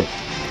survival mode.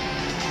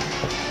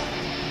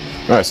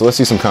 Alright, so let's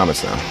see some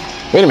comments now.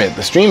 Wait a minute,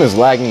 the stream is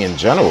lagging in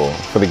general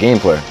for the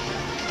gameplay.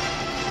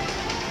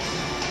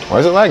 Why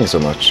is it lagging so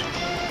much?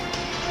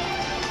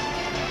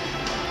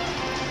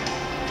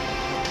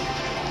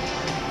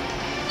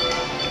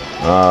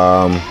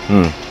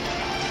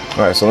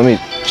 Alright, so let me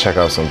check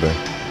out something.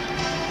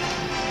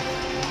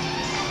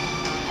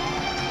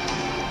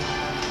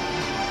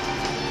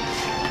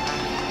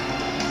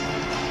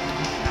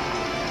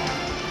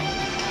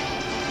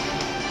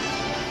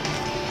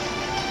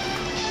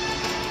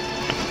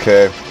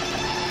 Okay.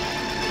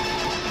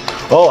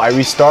 Oh, I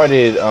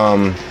restarted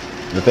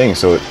the thing,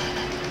 so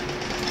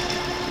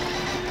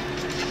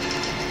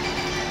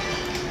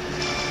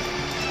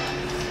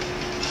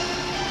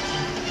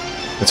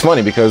it's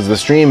funny because the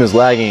stream is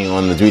lagging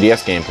on the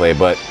 3DS gameplay,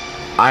 but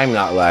I'm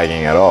not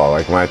lagging at all.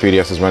 Like, my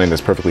 3DS is running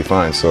this perfectly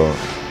fine, so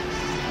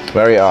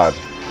very odd.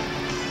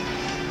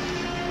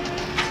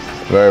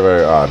 Very,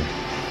 very odd.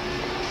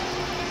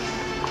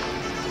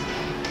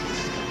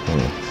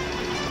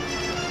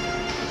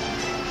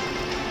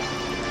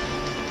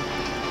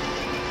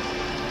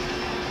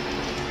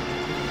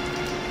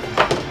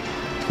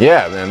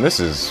 Yeah, man,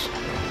 this is...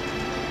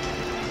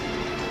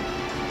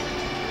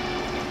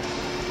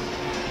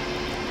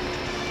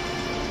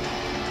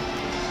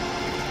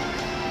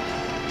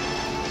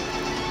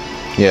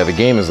 Yeah, the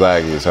game is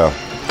laggy as hell.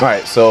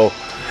 Alright, so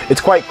it's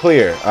quite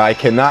clear. I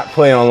cannot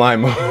play online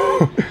mode.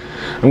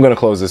 I'm gonna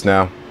close this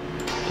now.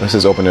 Let's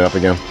just open it up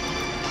again.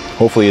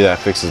 Hopefully that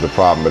fixes the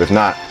problem, but if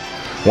not,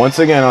 once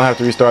again I'll have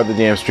to restart the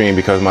damn stream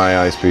because my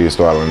ISP is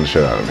throttling the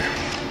shit out of me.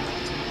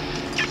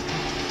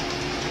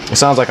 It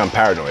sounds like I'm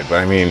paranoid, but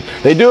I mean,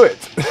 they do it.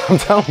 I'm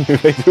telling you,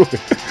 they do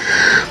it.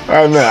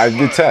 Alright, man, I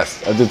did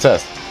test.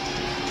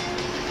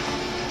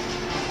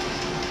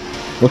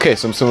 Okay,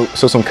 so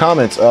some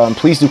comments.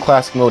 Please do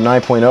classic mode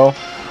 9.0.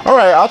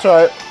 Alright, I'll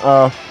try it.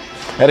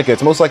 Etika,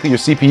 it's most likely your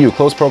CPU.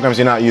 Close programs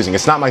you're not using.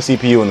 It's not my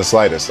CPU in the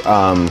slightest.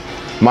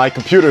 My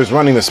computer is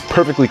running this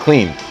perfectly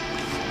clean.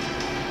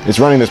 It's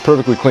running this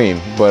perfectly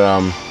clean, but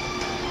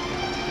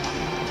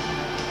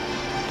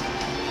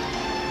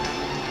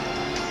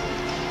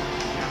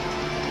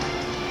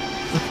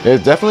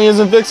it definitely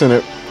isn't fixing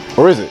it.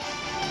 Or is it?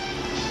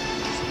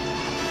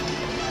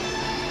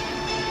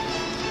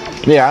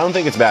 Yeah, I don't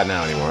think it's bad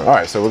now anymore.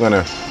 Alright, so we're gonna...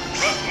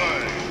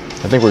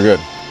 I think we're good.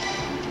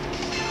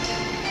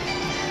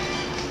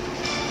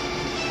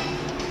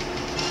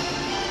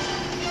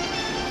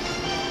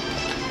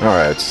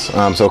 Alright,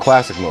 so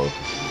classic mode.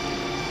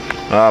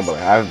 But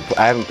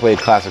I haven't played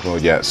classic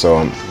mode yet,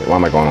 so why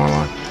am I going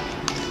online?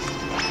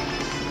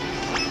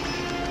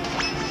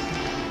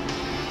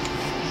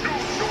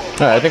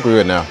 Alright, I think we're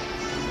good now.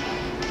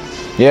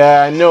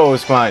 Yeah, I know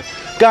it's fine.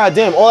 God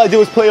damn, all I do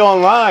is play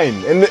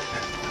online. And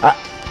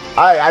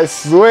I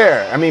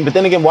swear. I mean, but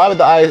then again, why would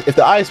if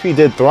the ISP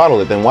did throttle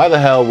it, then why the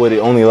hell would it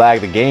only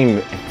lag the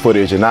game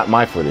footage and not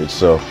my footage?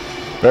 So,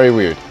 very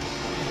weird.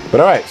 But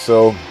alright,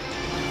 so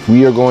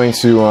we are going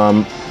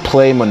to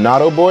play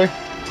Monado Boy.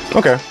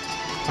 Okay.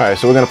 Alright,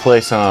 so we're going to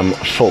play some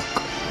Shulk.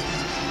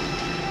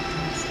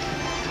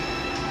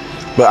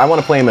 But I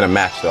want to play him in a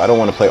match, though. I don't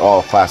want to play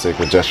all classic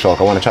with just Shulk.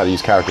 I want to try to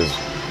use characters,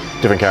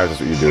 different characters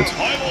with you dudes.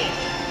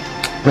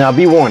 Now,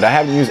 be warned, I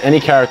haven't used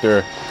any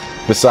character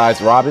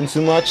besides Robin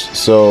too much,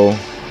 so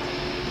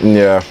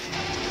yeah.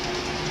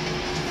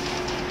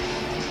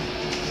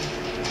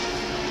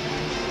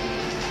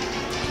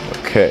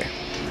 Okay.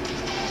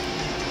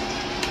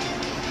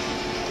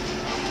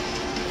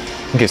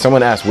 Okay,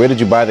 someone asked, where did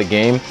you buy the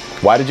game?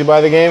 Why did you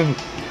buy the game?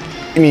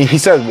 I mean, he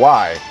said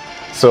why.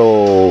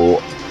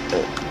 So,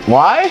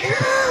 why?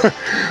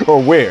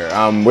 Or where?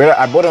 Where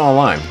I bought it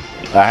online.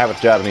 I have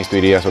a Japanese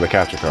 3DS with a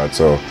capture card,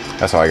 so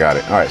that's how I got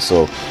it. All right,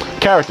 so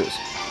characters.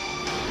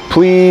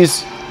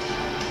 Please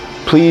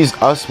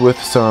us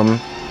with some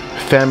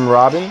Femme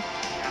Robin.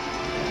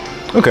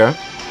 Okay.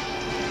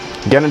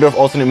 Ganondorf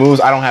alternate moves,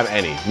 I don't have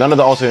any. None of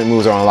the alternate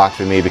moves are unlocked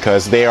for me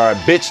because they are a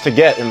bitch to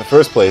get in the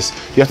first place.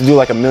 You have to do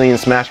like a million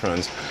smash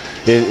runs.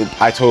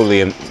 I totally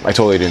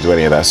didn't do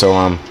any of that. So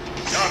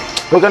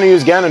we're gonna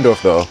use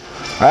Ganondorf though.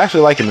 I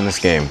actually like him in this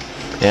game.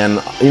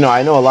 And you know,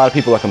 I know a lot of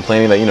people are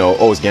complaining that, you know,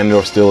 oh, is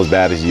Ganondorf still as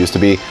bad as he used to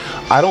be?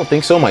 I don't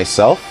think so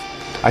myself.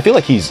 I feel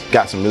like he's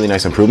got some really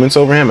nice improvements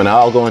over him, and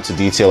I'll go into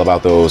detail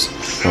about those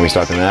when we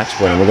start the match.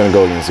 But we're gonna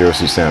go against Zero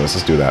Suit Samus.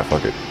 Let's do that.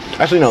 Fuck it.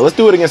 Actually, no. Let's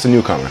do it against a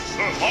newcomer.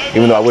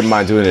 Even though I wouldn't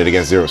mind doing it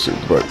against Zero Suit,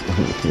 but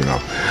you know.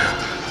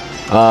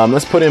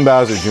 Let's put in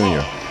Bowser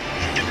Jr.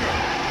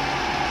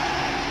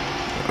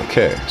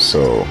 Okay,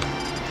 so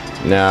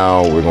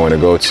now we're going to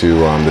go to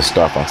the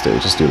Star Fox stage.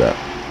 Let's do that.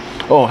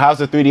 Oh, how's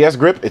the 3DS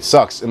grip? It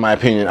sucks, in my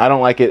opinion. I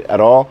don't like it at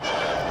all.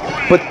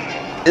 But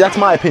that's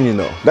my opinion,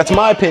 though. That's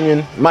my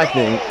opinion, my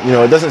thing. You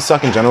know, it doesn't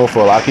suck in general for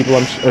a lot of people,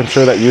 I'm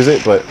sure, that use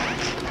it, but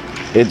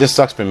it just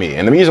sucks for me.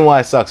 And the reason why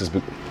it sucks is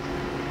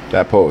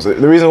that pose.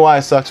 The reason why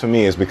it sucks for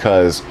me is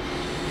because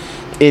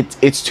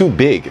it's too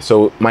big,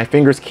 so my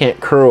fingers can't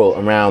curl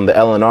around the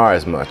L and R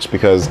as much.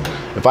 Because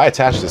if I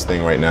attach this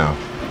thing right now,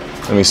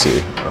 let me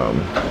see.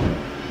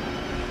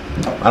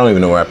 I don't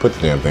even know where I put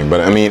the damn thing,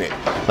 but I mean,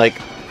 like,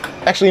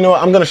 actually, you know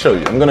what? I'm gonna show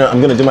you. I'm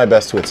gonna do my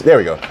best to it. There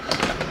we go.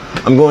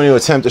 I'm going to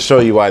attempt to show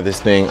you why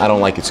this thing, I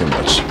don't like it too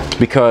much.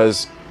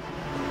 Because,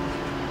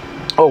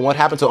 oh, what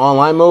happened to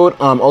online mode?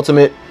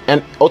 Ultimate,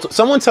 and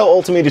someone tell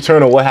Ultimate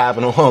Eternal what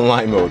happened on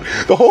online mode.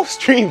 The whole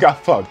stream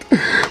got fucked.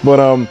 But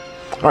all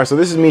right, so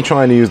this is me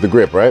trying to use the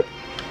grip, right?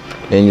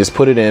 And you just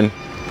put it in.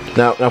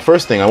 Now,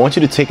 first thing, I want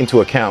you to take into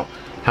account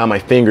how my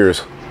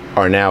fingers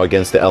are now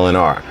against the L and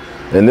R.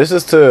 And this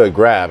is to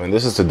grab, and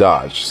this is to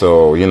dodge.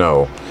 So, you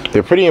know,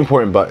 they're pretty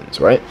important buttons,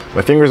 right?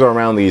 My fingers are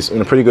around these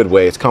in a pretty good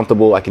way. It's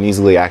comfortable, I can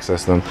easily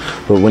access them.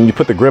 But when you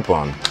put the grip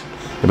on,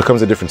 it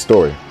becomes a different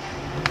story.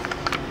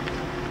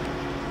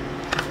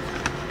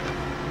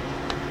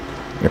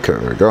 Okay,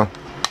 there we go. All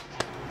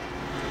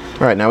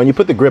right, now when you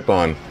put the grip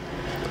on,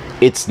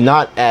 it's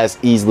not as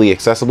easily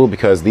accessible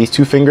because these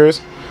two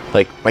fingers,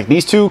 like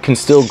these two can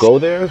still go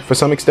there for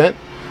some extent,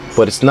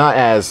 but it's not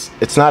as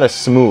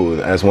smooth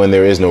as when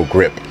there is no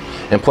grip.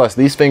 And plus,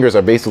 these fingers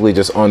are basically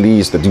just on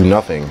these to do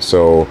nothing,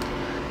 so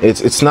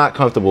it's not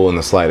comfortable in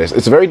the slightest.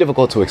 It's very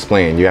difficult to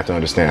explain, you have to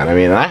understand. I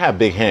mean, I have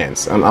big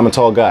hands. I'm a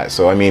tall guy,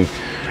 so I mean,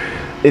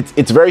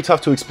 it's very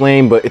tough to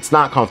explain, but it's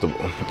not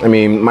comfortable. I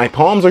mean, my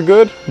palms are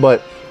good,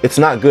 but it's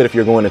not good if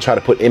you're going to try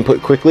to put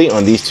input quickly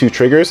on these two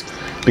triggers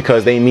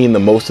because they mean the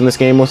most in this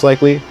game, most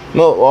likely.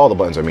 Well, all the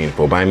buttons are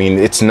meaningful, but I mean,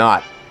 it's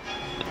not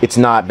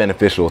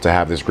beneficial to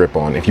have this grip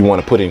on if you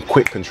want to put in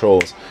quick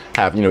controls,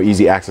 have, you know,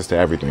 easy access to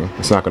everything.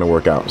 It's not going to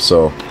work out.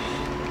 So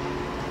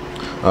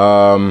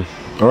all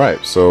right,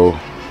 so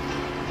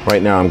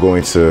right now I'm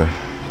going to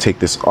take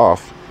this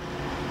off,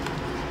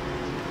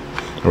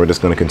 and we're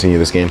just going to continue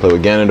this gameplay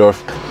with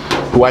Ganondorf,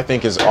 who I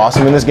think is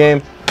awesome in this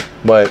game,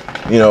 but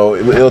you know,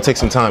 it'll take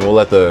some time. We'll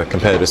let the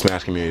competitive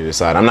Smash community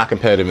decide. I'm not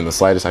competitive in the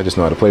slightest, I just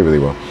know how to play really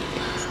well.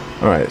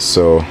 All right,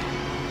 so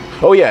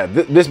oh yeah,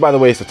 this by the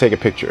way is to take a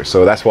picture,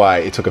 so that's why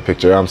it took a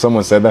picture.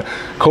 Someone said that.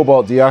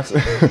 Cobalt Deox,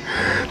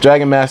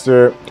 Dragon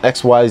Master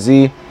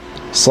XYZ,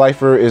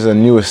 Slifer is a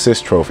new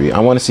assist trophy. I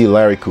want to see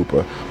Larry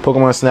Koopa.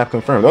 Pokemon Snap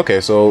confirmed.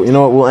 Okay, so you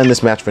know what? We'll end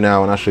this match for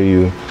now, and I'll show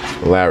you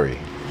Larry,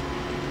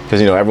 because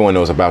you know everyone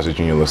knows what Bowser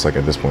Jr. looks like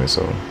at this point.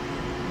 So.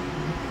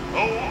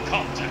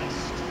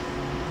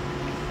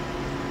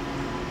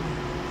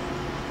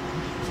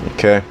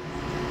 Okay.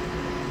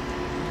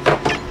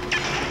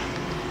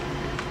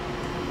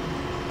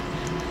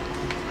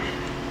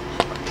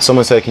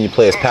 Someone said, can you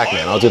play as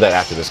Pac-Man? I'll do that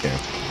after this game.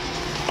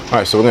 All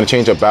right, so we're going to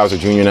change up Bowser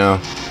Jr.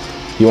 now.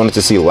 You wanted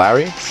to see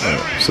Larry?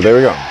 Right, so there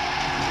we go.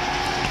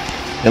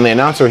 And the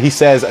announcer, he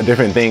says a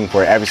different thing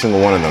for every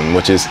single one of them,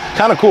 which is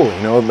kind of cool.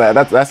 You know,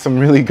 that's some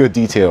really good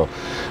detail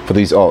for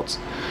these alts.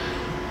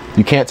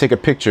 You can't take a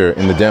picture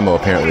in the demo,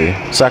 apparently.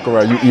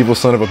 Sakurai, you evil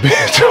son of a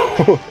bitch.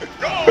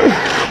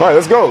 All right,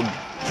 let's go.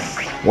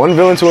 One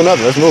villain to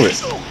another. Let's move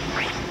it.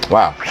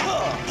 Wow.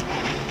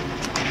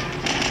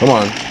 Come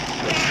on.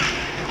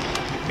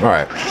 All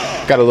right.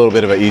 Got a little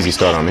bit of an easy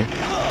start on me.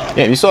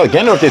 Yeah, you saw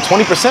Gendorf did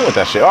 20% with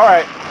that shit. All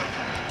right.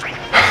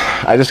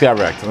 I just got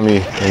wrecked. Let me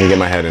get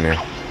my head in here.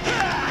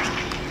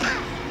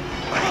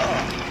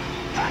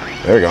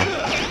 There we go.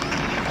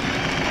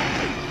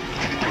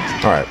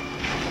 All right.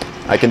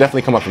 I can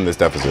definitely come up from this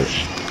deficit.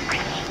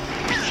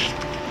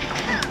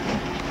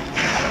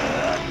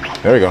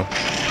 There we go.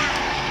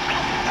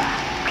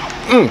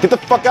 Get the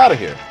fuck out of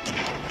here.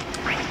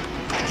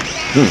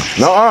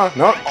 No,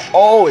 no.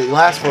 Oh, it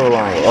lasts for a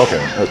long.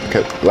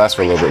 Okay, lasts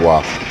for a little bit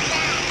while.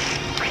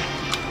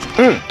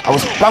 I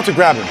was about to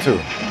grab him too.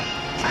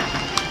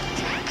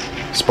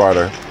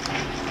 Sparta.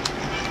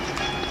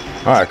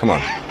 All right, come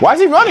on. Why is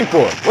he running for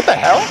it? What the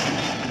hell?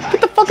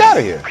 Get the fuck out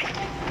of here.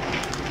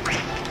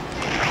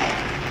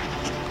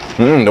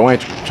 Don't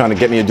want you trying to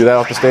get me to do that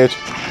off the stage.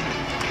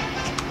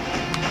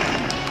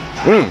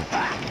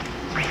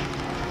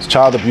 It's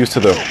child abuse to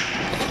the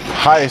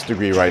highest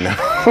degree right now.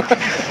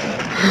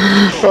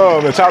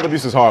 Oh man, child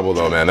abuse is horrible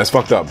though, man. That's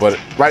fucked up. But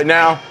right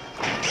now,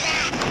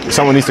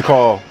 someone needs to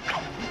call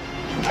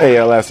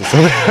ALS or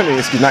something. I mean,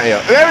 excuse, not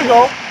ALS. There we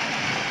go.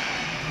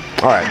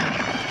 All right.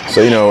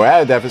 So, you know, we're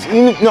at a deficit.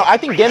 No, I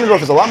think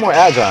Ganondorf is a lot more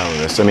agile in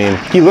this. I mean,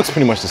 he looks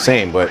pretty much the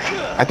same, but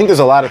I think there's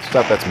a lot of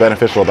stuff that's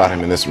beneficial about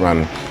him in this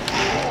run.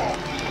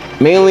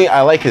 Mainly,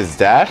 I like his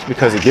dash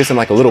because it gives him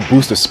like a little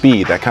boost of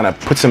speed that kind of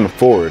puts him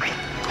forward.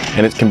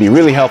 And it can be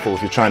really helpful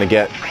if you're trying to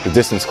get the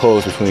distance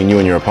closed between you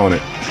and your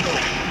opponent.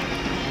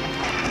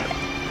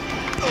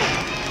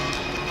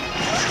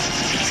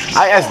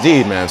 I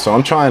SD'd, man, so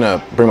I'm trying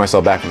to bring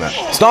myself back from that.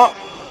 Stomp!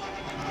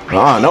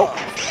 Nope.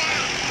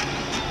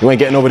 You ain't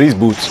getting over these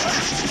boots.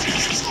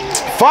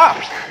 Fuck!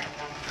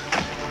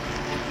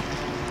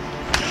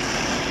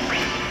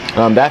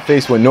 That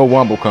face with no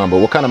wombo combo.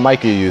 What kind of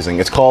mic are you using?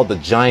 It's called the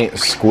Giant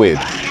Squid.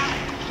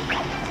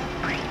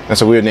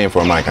 That's a weird name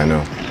for a mic, I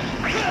know.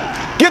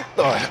 Get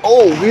the...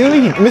 Oh,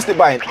 really? He missed it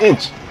by an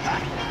inch.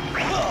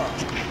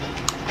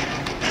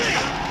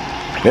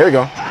 There we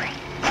go.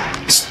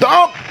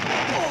 Stomp!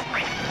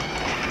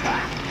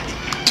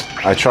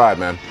 I tried,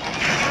 man.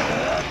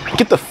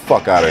 Get the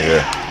fuck out of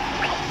here.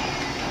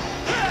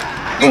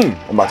 I'm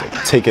about to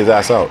take his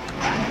ass out.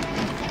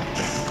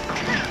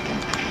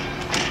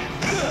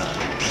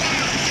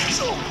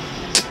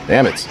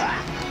 Damn it.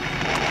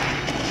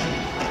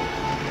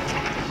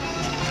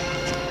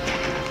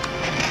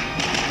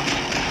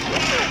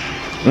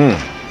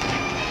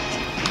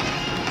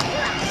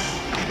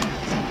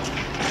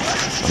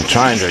 I'm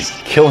trying to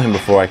kill him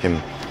before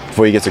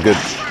he gets a good...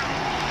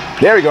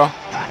 There we go.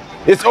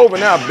 It's over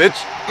now,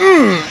 bitch.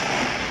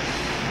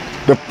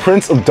 The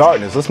Prince of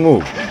Darkness. Let's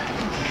move.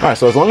 All right,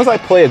 so as long as I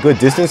play a good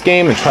distance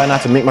game and try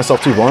not to make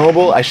myself too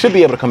vulnerable, I should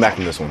be able to come back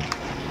from this one.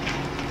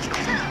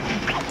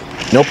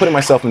 No putting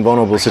myself in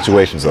vulnerable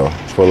situations, though,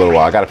 for a little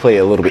while. I got to play it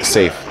a little bit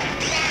safe.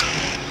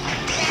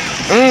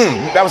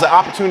 That was an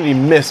opportunity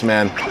missed,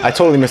 man. I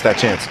totally missed that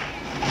chance.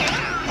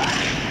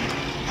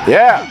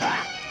 Yeah.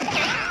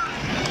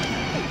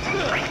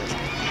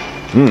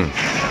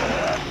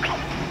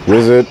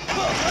 Wizard.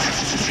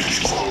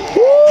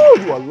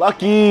 Woo, you are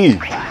lucky.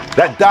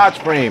 That dodge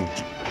frame.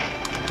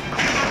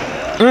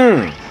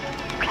 I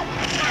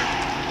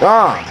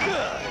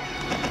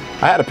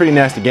had a pretty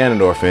nasty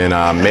Ganondorf in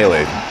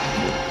Melee.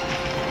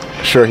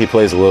 Sure, he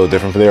plays a little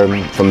different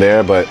from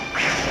there, but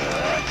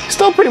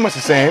still pretty much the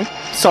same,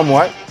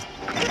 somewhat.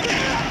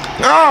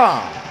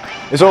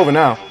 It's over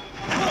now.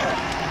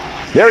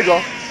 There we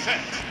go.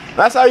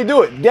 That's how you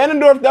do it.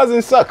 Ganondorf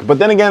doesn't suck, but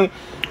then again,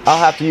 I'll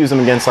have to use him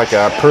against like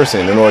a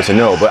person in order to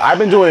know. But I've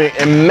been doing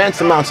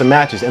immense amounts of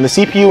matches, and the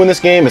CPU in this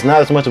game is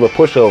not as much of a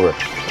pushover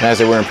as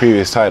they were in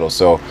previous titles,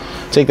 so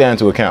take that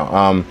into account.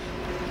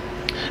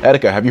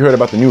 Etika, have you heard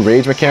about the new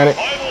rage mechanic?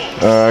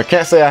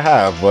 Can't say I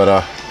have,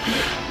 but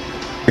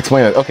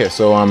explain it. Okay,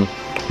 so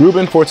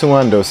Ruben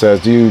Fortunando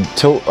says, do you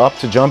tilt up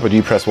to jump or do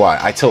you press Y?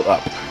 I tilt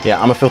up. Yeah,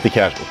 I'm a filthy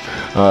casual.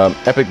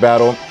 Epic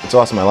battle. It's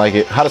awesome. I like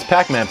it. How does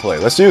Pac-Man play?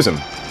 Let's use him.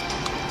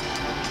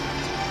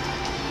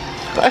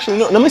 Actually,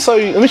 no, let me show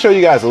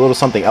you guys a little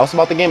something else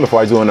about the game before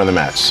I do another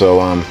match. So,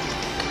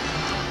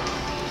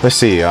 let's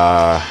see.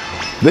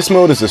 This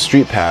mode is a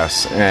street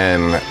pass,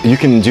 and you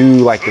can do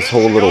like this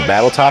whole little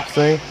battle top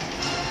thing.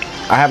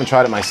 I haven't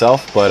tried it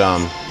myself, but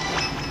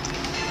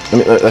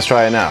let's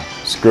try it now.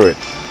 Screw it.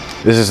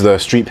 This is the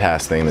street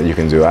pass thing that you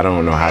can do. I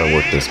don't know how to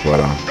work this, but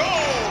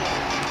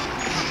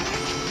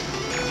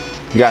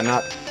you got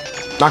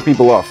knock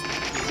people off.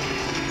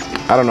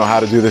 I don't know how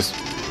to do this.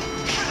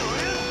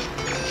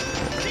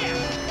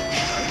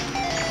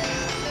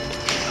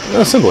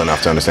 Simple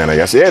enough to understand, I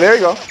guess. Yeah, there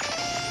you go.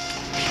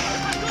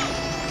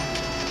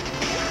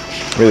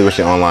 Really wish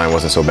the online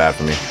wasn't so bad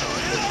for me.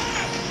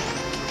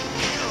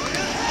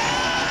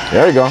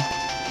 There you go.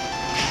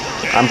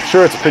 I'm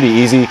sure it's pretty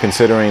easy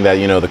considering that,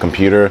 you know, the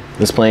computer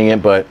is playing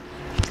it, but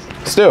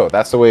still,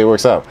 that's the way it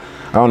works out.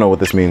 I don't know what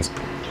this means.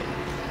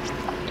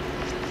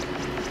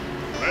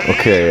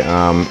 Okay,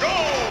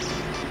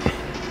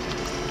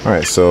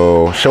 alright,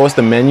 so show us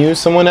the menus,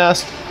 someone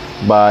asked.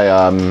 By,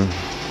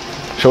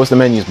 show us the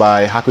menus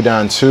by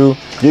Hakudan 2.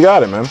 You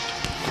got it, man.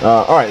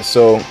 Alright,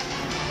 so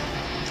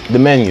the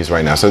menus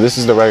right now. So this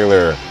is the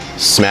regular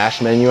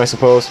Smash menu, I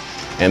suppose.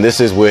 And this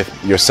is with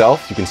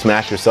yourself. You can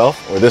smash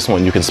yourself. Or this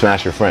one, you can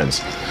smash your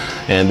friends.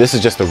 And this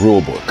is just the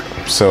rule book.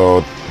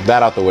 So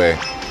that out the way.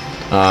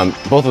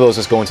 Both of those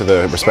just go into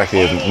the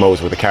respective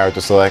modes with the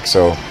character select.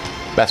 So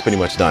that's pretty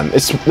much done.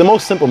 It's the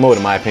most simple mode,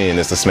 in my opinion,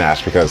 is the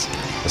Smash, because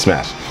the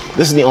Smash.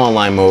 This is the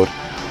online mode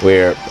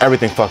where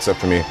everything fucks up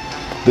for me.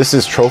 This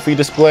is trophy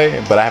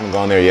display, but I haven't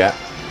gone there yet.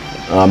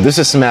 This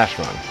is Smash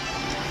Run.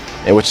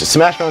 And which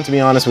Smash Run, to be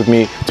honest with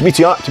me, to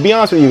be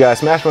honest with you guys,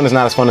 Smash Run is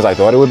not as fun as I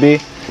thought it would be.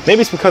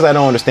 Maybe it's because I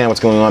don't understand what's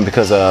going on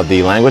because of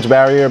the language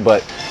barrier,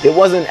 but it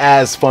wasn't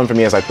as fun for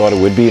me as I thought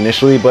it would be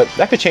initially, but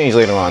that could change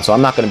later on, so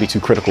I'm not going to be too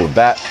critical of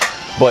that.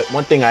 But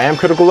one thing I am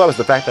critical of is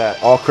the fact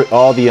that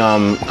all the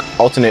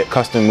alternate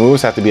custom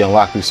moves have to be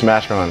unlocked through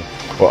Smash Run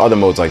or other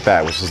modes like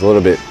that, which is a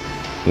little bit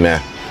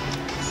meh.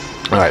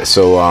 Alright,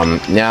 so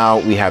now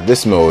we have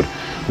this mode,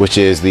 which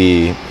is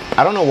the...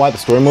 I don't know why the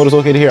story mode is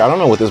located here. I don't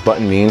know what this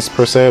button means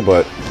per se,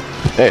 but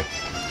hey.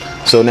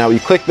 So now you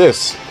click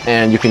this,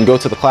 and you can go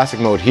to the classic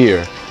mode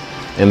here,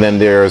 and then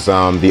there's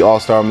the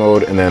all-star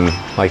mode, and then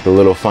like the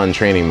little fun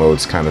training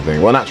modes kind of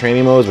thing. Well, not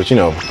training modes, but you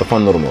know, the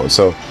fun little modes.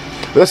 So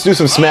let's do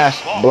some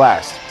Smash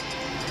Blast.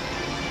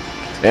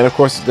 And of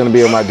course, it's gonna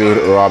be with my dude,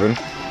 Robin.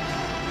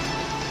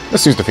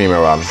 Let's use the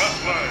female Robin.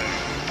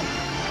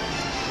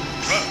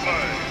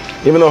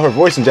 Even though her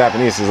voice in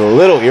Japanese is a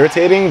little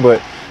irritating,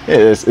 but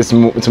it's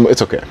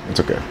okay. It's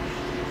okay.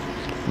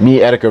 Me,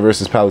 Etika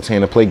versus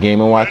Palutena. Play Game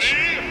 & Watch.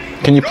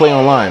 Can you play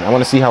online? I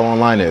want to see how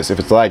online is, if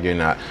it's laggy or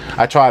not.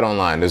 I tried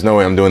online. There's no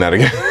way I'm doing that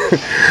again.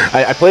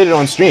 I played it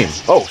on stream.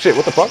 Oh shit!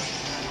 What the fuck?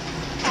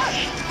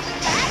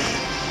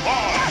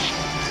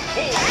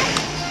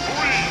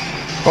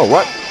 Oh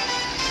what?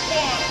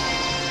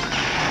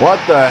 What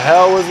the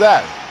hell was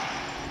that?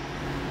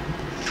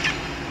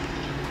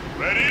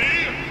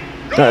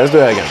 All right, let's do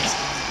that again.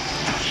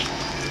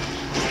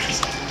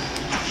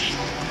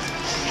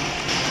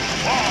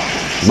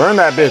 Burn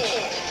that bitch.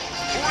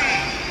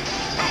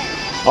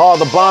 Oh,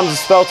 the bomb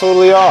just fell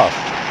totally off.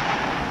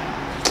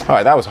 All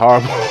right, that was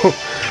horrible.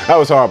 That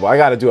was horrible. I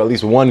got to do at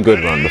least one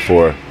good run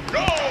before.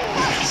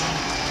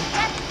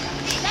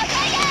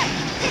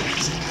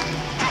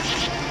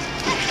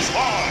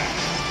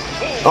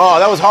 Oh,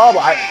 that was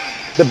horrible.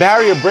 The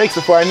barrier breaks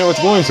before I know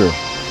it's going to.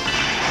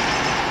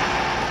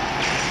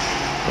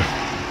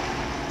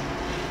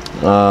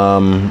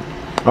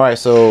 All right,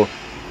 so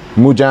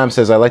Mujam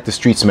says, I like the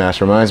Street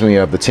Smash. Reminds me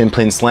of the Tin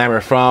Pin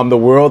Slammer from The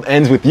World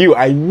Ends With You.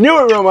 I knew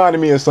it reminded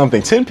me of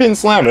something. Tin Pin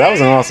Slammer. That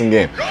was an awesome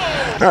game.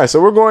 All right, so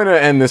we're going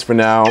to end this for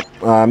now.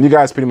 You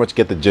guys pretty much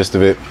get the gist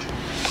of it.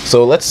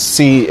 So let's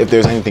see if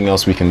there's anything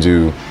else we can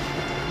do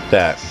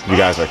that you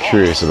guys are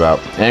curious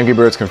about. Angry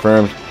Birds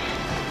confirmed.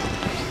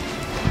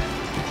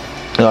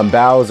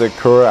 Bowser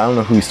Kura. I don't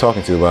know who he's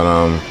talking to, but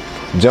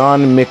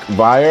John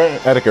McVire.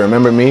 Etika,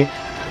 remember me?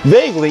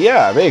 Vaguely,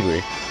 yeah,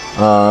 vaguely.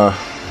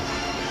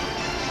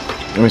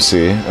 Let me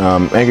see.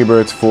 Angry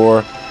Birds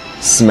 4,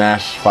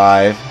 Smash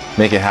 5,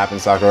 Make It Happen,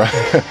 Sakura.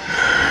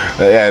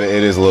 Yeah,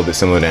 it is a little bit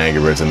similar to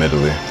Angry Birds,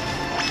 admittedly.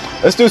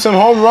 Let's do some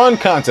home run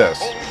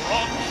contests.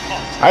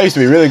 I used to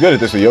be really good at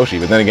this with Yoshi,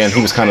 but then again,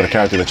 he was kind of the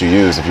character that you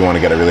use if you want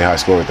to get a really high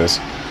score with this.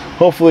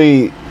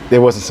 Hopefully,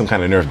 there wasn't some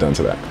kind of nerf done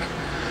to that.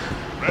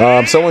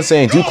 Someone's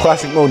saying, do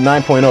Classic Mode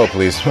 9.0,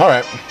 please.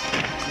 Alright.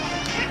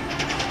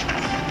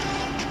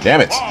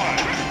 Damn it.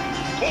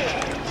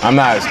 I'm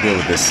not as good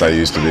with this as I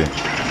used to be.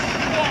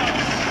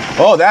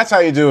 Oh, that's how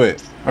you do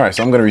it. All right,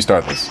 so I'm going to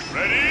restart this.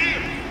 Ready,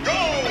 go!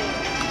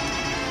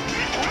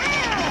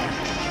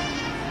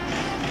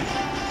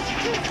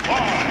 5,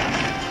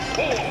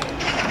 4, 3,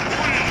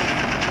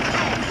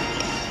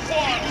 2,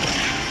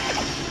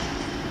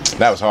 1.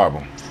 That was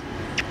horrible.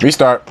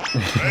 Restart.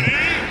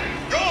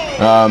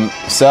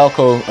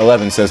 Celco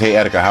 11 says, hey,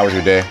 Etika, how was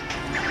your day?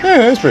 Yeah,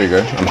 that's pretty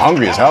good. I'm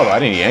hungry as hell, though. I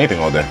didn't eat anything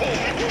all day.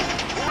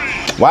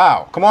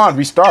 Wow, come on,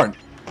 restart.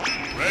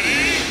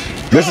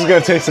 This is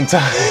going to take some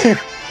time.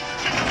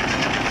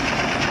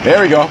 There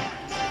we go.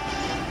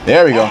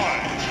 There we go.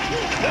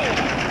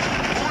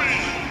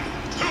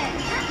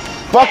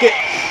 Fuck it.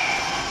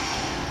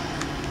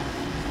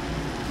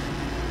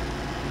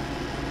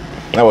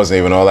 That wasn't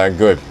even all that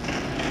good.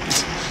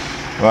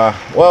 Well,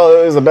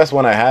 it was the best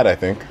one I had, I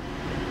think.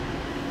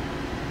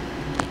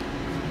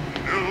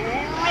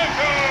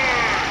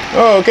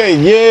 Oh, okay,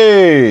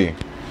 yay.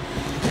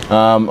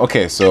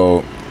 Okay,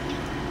 so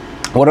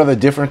what are the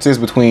differences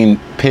between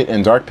Pit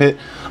and Dark Pit?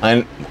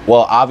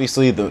 Well,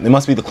 obviously, there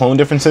must be the clone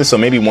differences, so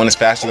maybe one is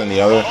faster than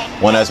the other,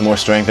 one has more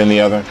strength than the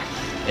other,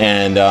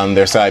 and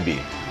they're side B.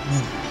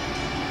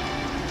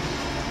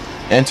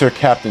 Enter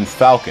Captain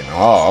Falcon.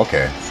 Oh,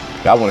 okay.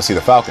 I want to see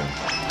the Falcon.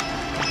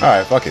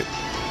 Alright, fuck it.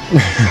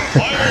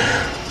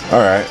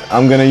 Alright,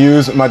 I'm gonna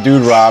use my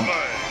dude Rob.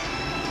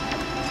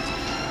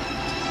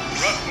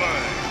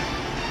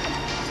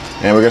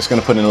 And we're just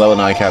gonna put in level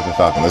 9 Captain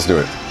Falcon. Let's do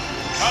it.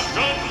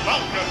 Captain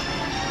Falcon.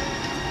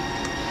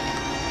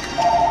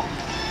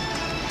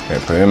 Okay,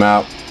 put him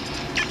out.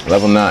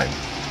 Level 9.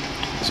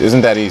 Which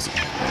isn't that easy.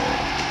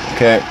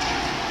 Okay.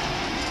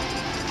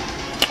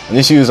 And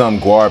just use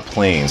Guar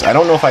Plains. I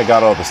don't know if I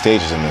got all the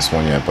stages in this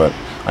one yet, but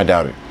I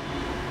doubt it.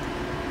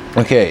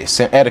 Okay,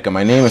 Etika,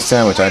 my name is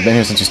Sandwich. I've been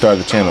here since you started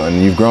the channel,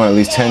 and you've grown at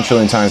least 10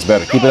 trillion times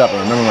better. Keep it up and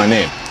remember my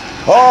name.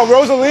 Oh,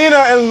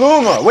 Rosalina and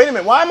Luma. Wait a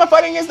minute, why am I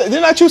fighting against that?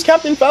 Didn't I choose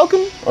Captain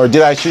Falcon? Or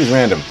did I choose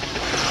random?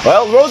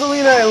 Well,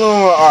 Rosalina and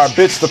Luma are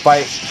bitch to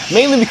fight,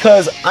 mainly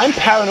because I'm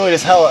paranoid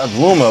as hell of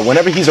Luma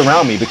whenever he's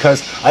around me,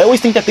 because I always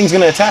think that thing's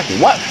gonna attack me.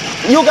 What?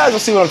 You guys will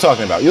see what I'm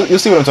talking about. You'll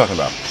see what I'm talking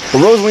about. But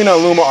Rosalina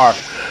and Luma are...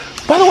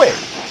 By the way,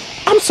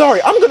 I'm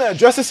sorry, I'm gonna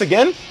address this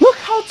again. Look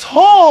how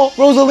tall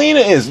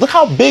Rosalina is. Look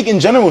how big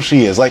in general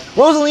she is. Like,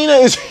 Rosalina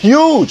is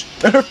huge,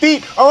 and her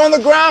feet are on the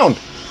ground.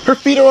 Her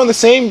feet are on the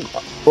same...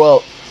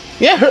 Well...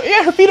 Yeah,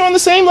 her feet are on the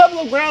same level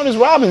of ground as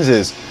Robin's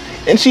is,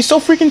 and she's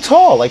so freaking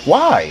tall. Like,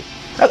 why?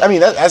 I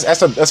mean,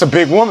 that's a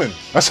big woman.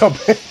 That's a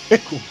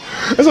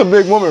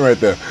big woman right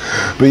there.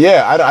 But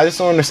yeah, I just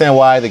don't understand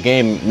why the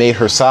game made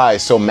her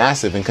size so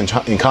massive in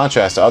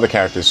contrast to other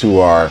characters who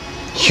are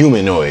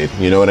humanoid.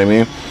 You know what I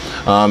mean?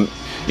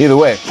 Either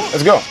way,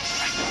 let's go.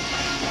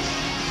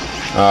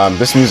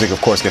 This music, of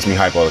course, gets me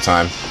hype all the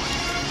time.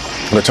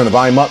 I'm gonna turn the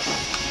volume up.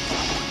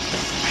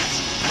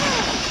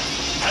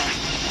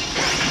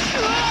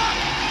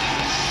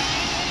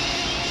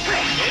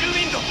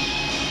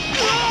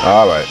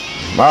 All right.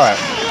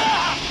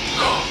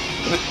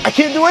 I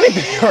can't do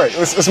anything. All right,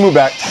 let's move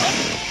back.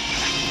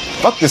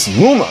 Fuck this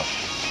Luma.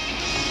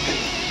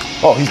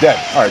 Oh, he's dead.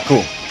 All right,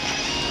 cool.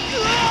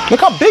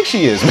 Look how big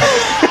she is.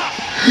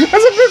 That's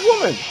a big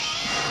woman.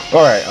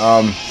 All right.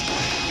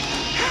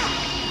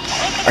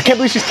 I can't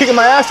believe she's kicking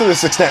my ass to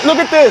this extent. Look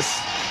at this.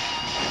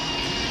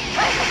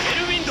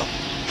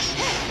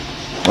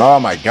 Oh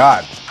my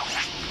God.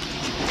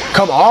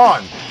 Come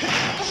on.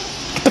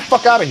 Get the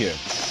fuck out of here.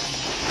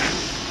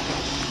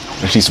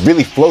 And she's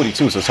really floaty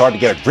too, so it's hard to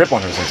get a grip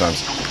on her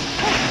sometimes.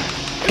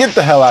 Get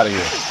the hell out of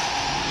here.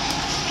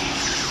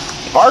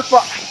 Go!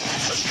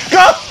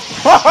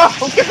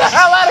 Get the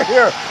hell out of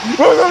here!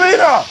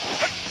 Rosalina!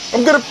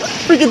 I'm gonna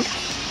freaking...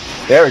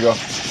 There we go.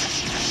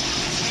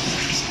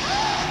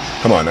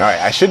 Come on, alright.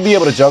 I should be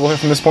able to juggle her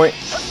from this point.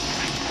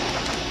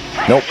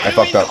 Nope, I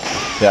fucked up.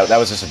 Yeah, that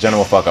was just a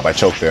general fuck up. I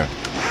choked there.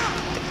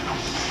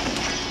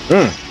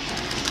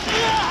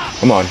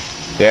 Come on.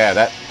 Yeah,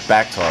 that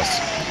back toss.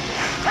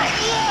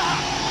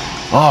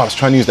 Oh, I was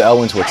trying to use the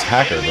L1 to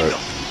attack her, but...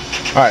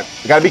 Alright,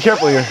 I gotta be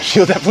careful here.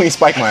 She'll definitely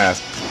spike my ass.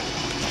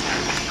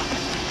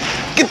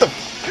 Get the...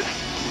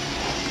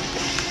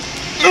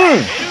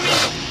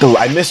 Dude,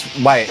 I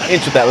missed by an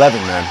inch with that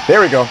levin, man. There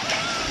we go.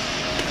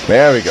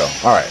 There we go.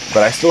 Alright,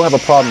 but I still have a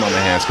problem on my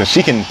hands, because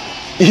she can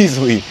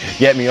easily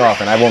get me off,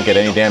 and I won't get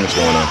any damage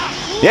going on.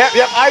 Yep,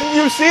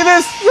 you see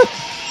this?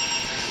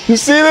 You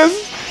see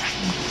this?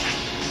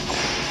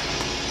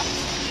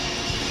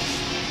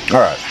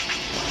 Alright.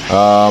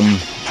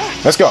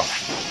 Let's go.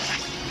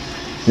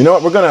 You know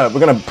what? We're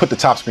gonna put the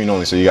top screen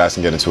only so you guys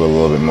can get into it a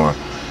little bit more.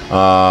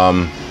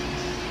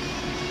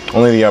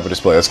 Only the upper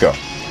display. Let's go.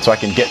 So I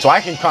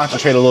can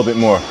concentrate a little bit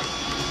more.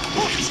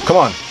 Come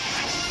on.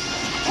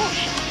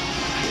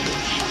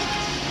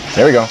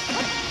 There we go.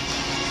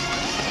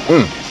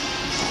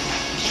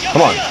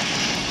 Come on.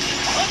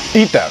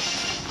 Eat that.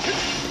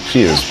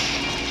 She is.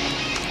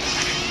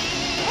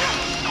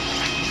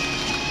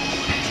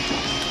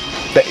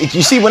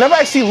 You see, whenever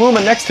I see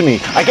Luma next to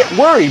me, I get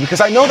worried because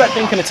I know that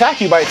thing can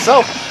attack you by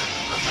itself.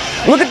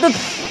 Look at the...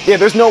 Yeah,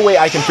 there's no way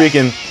I can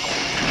freaking...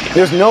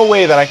 There's no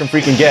way that I can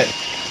freaking get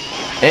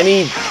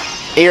any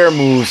air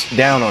moves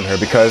down on her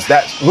because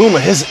that Luma,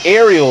 his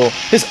aerial,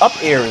 his up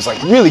air is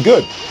like really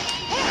good.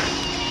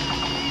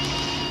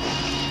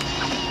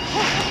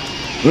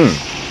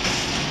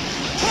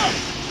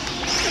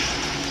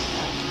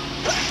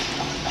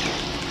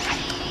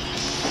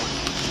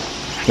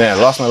 Man,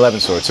 I lost my 11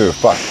 sword too.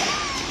 Fuck.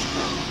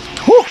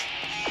 Whew.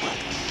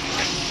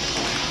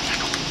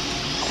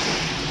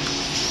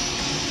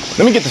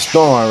 Let me get the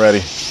storm on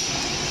ready.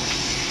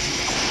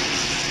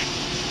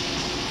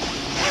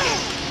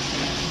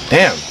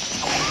 Damn.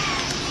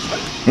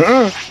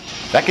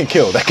 That can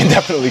kill. That can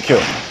definitely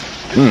kill.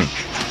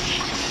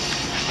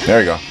 There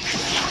we go.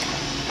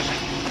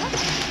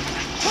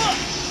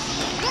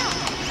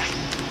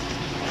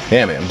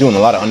 Damn it, I'm doing a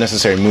lot of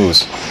unnecessary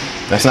moves.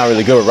 That's not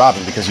really good with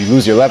Robin because you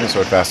lose your 11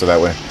 sword faster that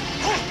way.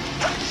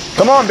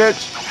 Come on,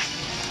 bitch.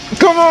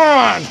 Come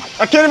on.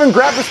 I can't even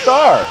grab the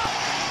star.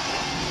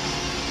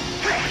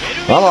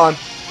 Come on.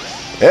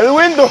 El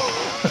window.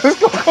 Let's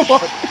go. Come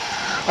on.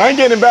 I ain't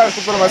getting embarrassed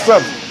in front of my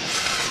subs.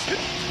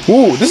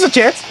 Ooh, this is a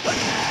chance.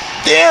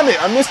 Damn it.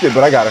 I missed it,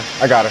 but I got her.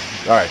 I got her.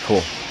 All right,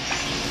 cool.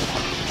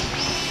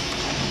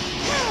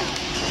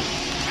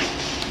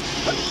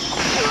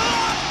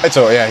 It's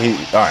all, yeah, he,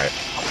 all right.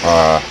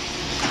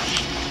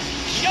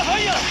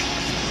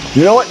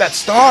 You know what? That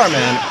star,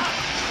 man.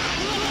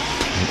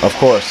 Of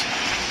course.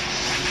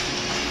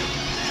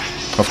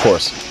 Of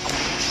course.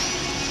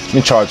 Let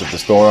me charge up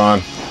this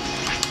Thoron.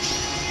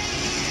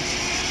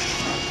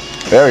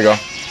 There we go.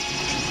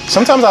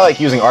 Sometimes I like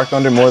using Arc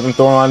Thunder more than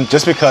Thoron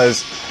just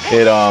because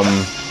it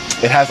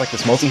has like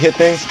this multi-hit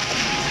thing.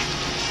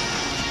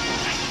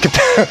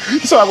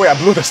 So wait, I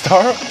blew the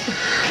star up?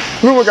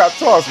 Luma got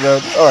tossed,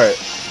 man. Alright.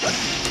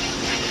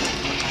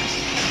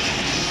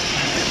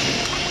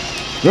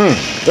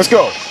 Let's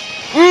go.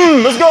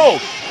 Let's go.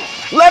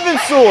 Levin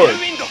sword.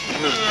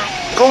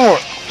 Come on.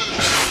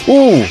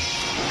 Ooh.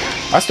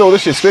 I stole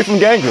this shit straight from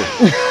Gangu.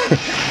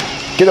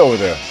 Get over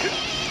there.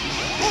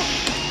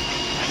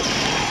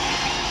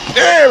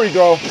 There we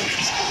go.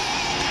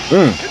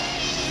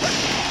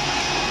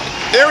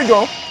 There we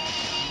go.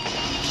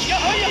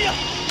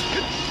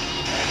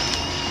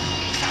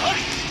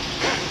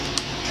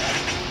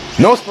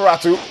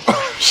 Nosferatu.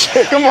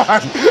 Shit, come on.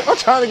 I'm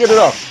trying to get it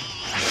up.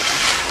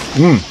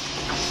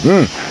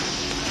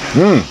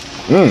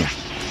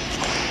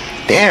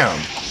 Damn.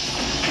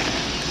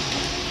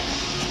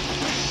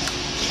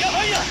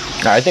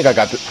 I think I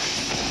got the...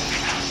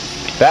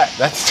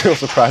 That still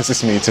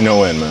surprises me to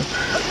no end, man.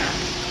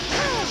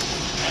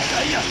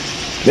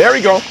 There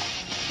we go.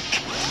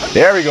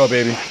 There we go,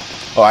 baby.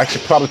 Oh, I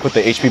should probably put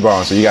the HP bar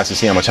on so you guys can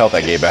see how much health I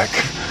gave back.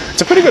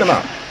 It's a pretty good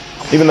amount,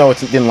 even though it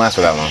didn't last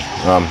for that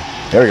long.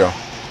 There we go.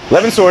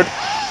 Levin sword.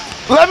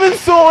 Levin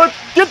sword!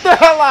 Get the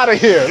hell out of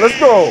here. Let's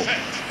go.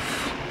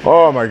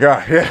 Oh my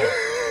god, yeah.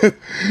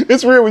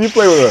 It's real when you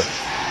play with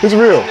her. It's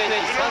real.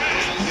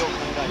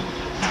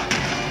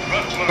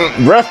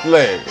 Ref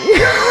leg.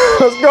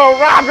 Let's go,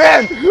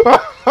 Robin!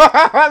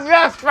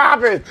 Yes,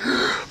 Robin!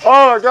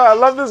 Oh my god, I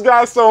love this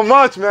guy so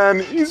much, man.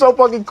 He's so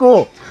fucking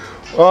cool.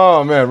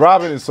 Oh man,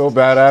 Robin is so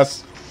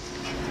badass.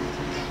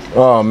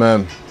 Oh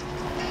man.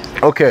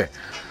 Okay.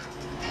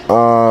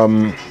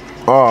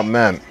 Oh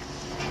man.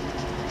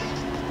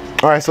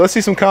 Alright, so let's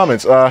see some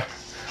comments. That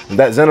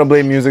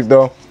Xenoblade music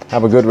though.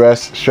 Have a good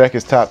rest. Shrek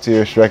is top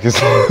tier. Shrek is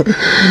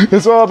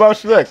it's all about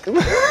Shrek.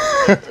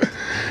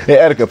 Hey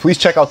Etika, please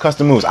check out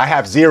custom moves. I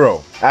have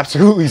 0.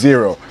 Absolutely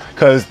 0.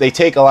 Because they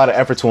take a lot of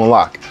effort to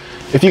unlock.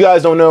 If you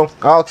guys don't know,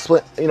 I'll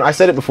explain. You know, I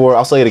said it before,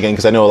 I'll say it again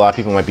because I know a lot of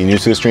people might be new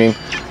to the stream.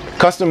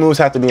 Custom moves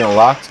have to be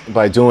unlocked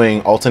by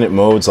doing alternate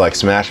modes like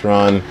Smash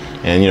Run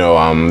and, you know,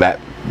 that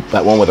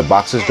one where the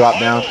boxes drop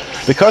down.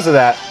 Because of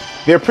that,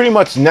 they're pretty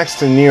much next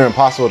to near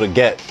impossible to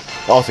get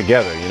all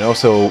together, you know?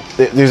 So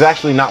there's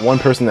actually not one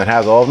person that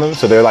has all of them.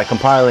 So they're like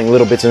compiling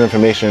little bits of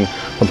information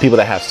from people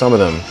that have some of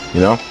them,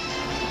 you know?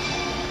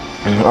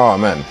 Oh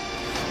man.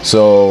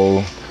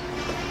 So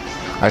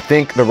I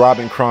think the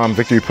Robin Crom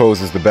victory pose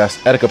is the best.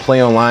 Etika,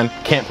 play online.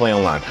 Can't play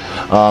online.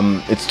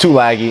 It's too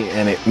laggy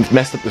and it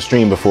messed up the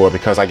stream before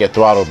because I get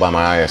throttled by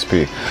my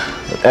ISP.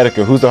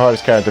 Etika, who's the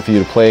hardest character for you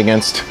to play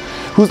against?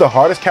 Who's the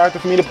hardest character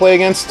for me to play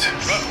against?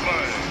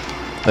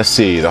 Let's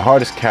see, the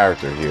hardest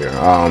character here.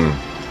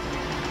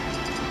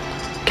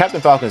 Captain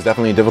Falcon is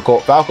definitely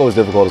difficult. Falco is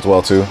difficult as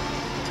well too.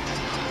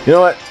 You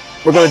know what?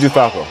 We're gonna do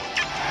Falco.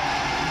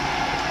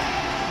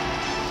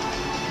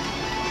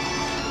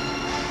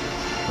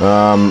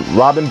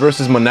 Robin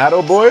versus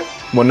Monado Boy?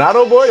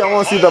 Monado Boy? Y'all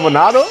wanna see the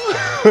Monado?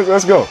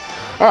 Let's go.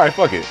 Alright,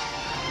 fuck it.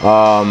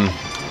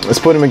 Let's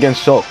put him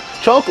against Shulk.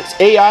 Shulk's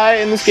AI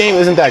in this game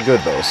isn't that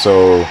good though,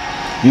 so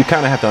you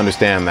kinda have to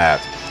understand that.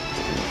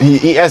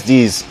 He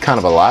SDs kind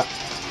of a lot.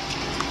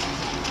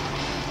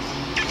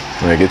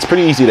 Like, it's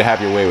pretty easy to have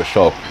your way with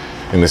Shulk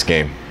in this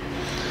game.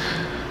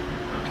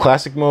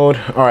 Classic mode.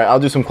 Alright, I'll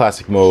do some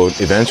classic mode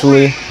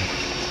eventually.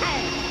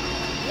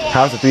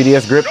 How's the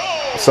 3DS grip?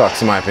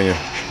 Sucks in my opinion.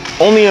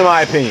 Only in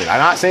my opinion. I'm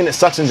not saying it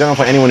sucks in general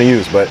for anyone to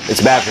use, but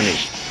it's bad for me.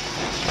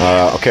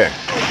 Okay.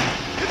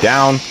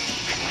 Down.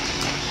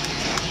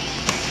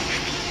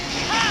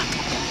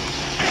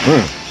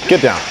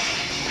 Get down.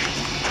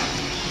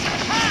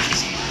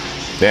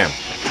 Damn.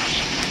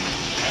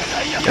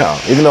 Yeah,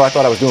 even though I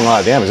thought I was doing a lot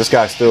of damage, this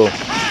guy's still...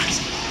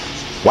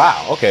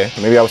 Wow, okay.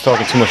 Maybe I was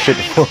talking too much shit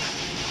before.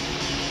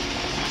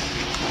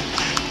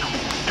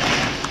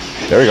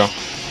 There we go.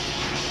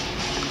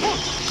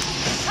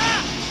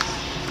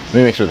 Let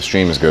me make sure the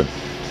stream is good.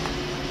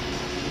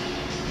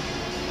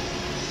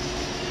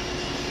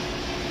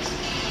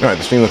 Alright,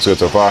 the stream looks good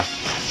so far.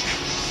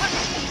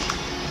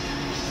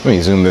 Let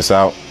me zoom this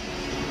out.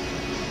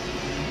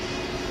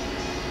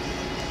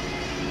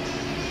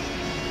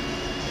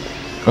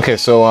 Okay,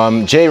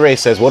 so J Ray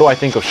says, what do I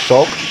think of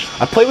Shulk?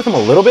 I played with him a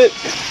little bit,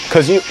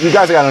 because you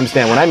guys gotta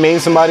understand, when I main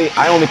somebody,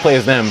 I only play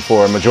as them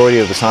for a majority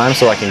of the time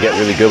so I can get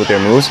really good with their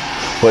moves.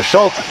 But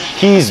Shulk,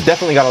 he's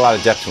definitely got a lot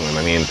of depth to him.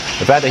 I mean,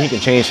 the fact that he can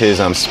change his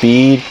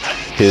speed,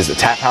 his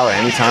attack power at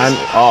any time,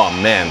 oh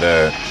man,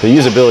 the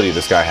usability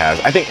this guy has.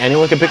 I think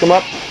anyone can pick him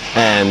up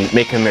and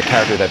make him a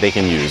character that they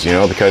can use, you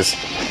know, because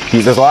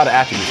there's a lot of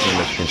attributes to him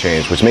that you can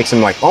change, which makes him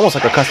like almost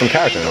like a custom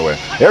character in a way.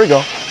 There we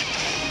go.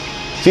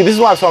 See, this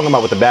is what I was talking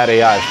about with the bad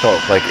AI of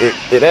Shulk. Like,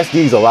 it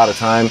SDs a lot of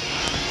time,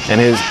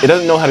 and it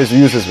doesn't know how to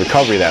use his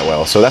recovery that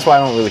well. So that's why I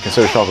don't really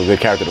consider Shulk a good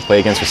character to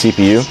play against for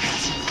CPU.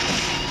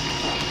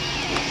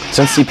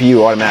 since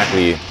CPU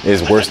automatically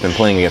is worse than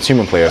playing against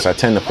human players, I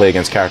tend to play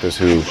against characters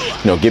who, you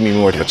know, give me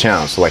more of a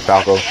challenge. So like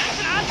Falco.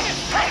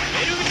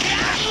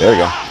 There we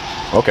go.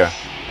 Okay.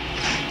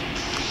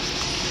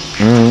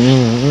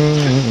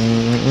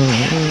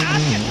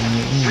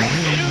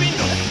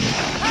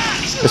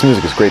 This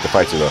music is great to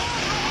fight to, though.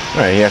 All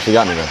right, he actually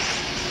got me there.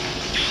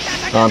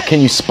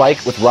 Can you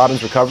spike with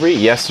Robin's recovery?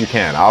 Yes, you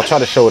can. I'll try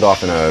to show it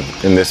off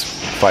in this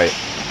fight.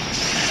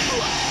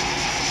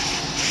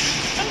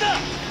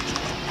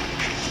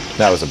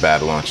 That was a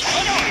bad launch.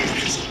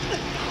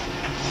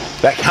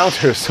 That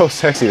counter is so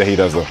sexy that he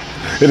does, though.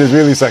 It is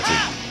really sexy.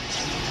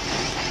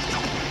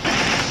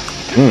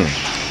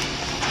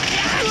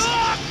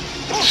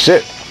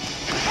 Shit.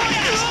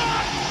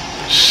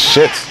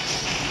 Shit.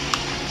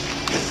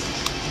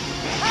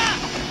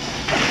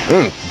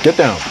 Get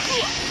down.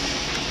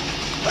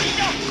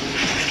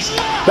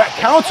 That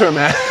counter,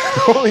 man.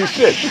 Holy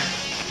shit.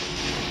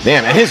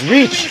 Damn, and his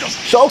reach.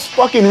 Shulk's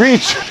fucking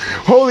reach.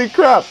 Holy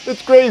crap.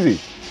 It's crazy.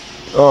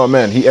 Oh,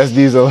 man. He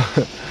SD's a...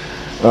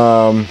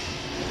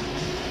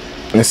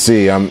 let's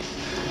see. Hi,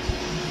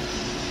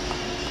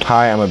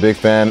 I'm a big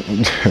fan.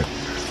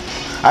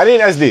 I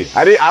didn't SD.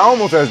 I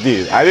almost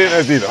SD'd. I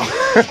didn't SD, though.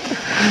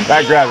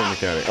 That grabbing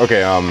mechanic.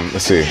 Okay,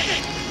 let's see.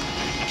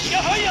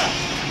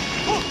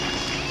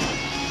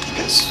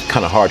 It's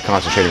kind of hard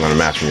concentrating on a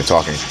match when you're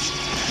talking.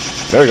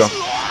 There we go.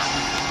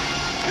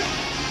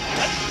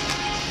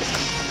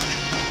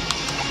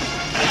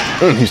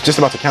 He's just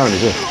about to counter me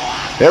too.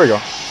 There we go.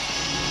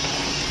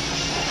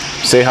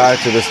 Say hi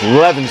to this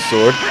Levin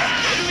sword.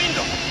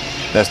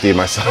 That's the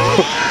myself.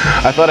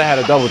 I thought I had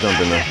a double jump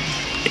in there.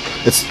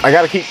 I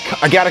gotta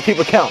keep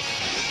a count.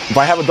 If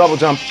I have a double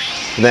jump,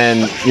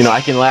 then you know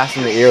I can last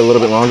in the air a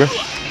little bit longer.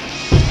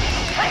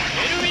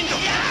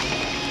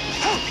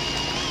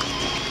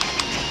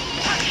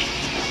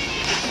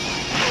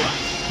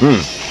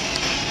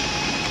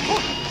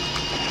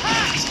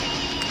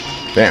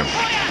 Damn.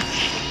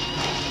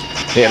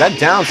 Yeah, that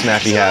down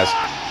smash he has.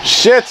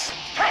 Shit!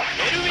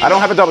 I don't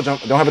have a double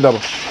jump. I don't have a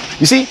double.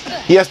 You see?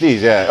 He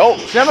SDs, yeah. Oh,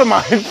 never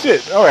mind.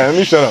 Shit. Alright, let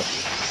me shut up.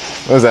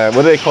 What is that?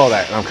 What do they call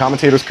that?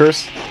 Commentator's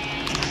curse?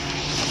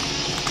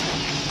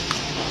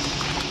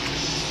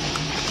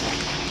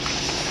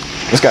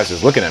 This guy's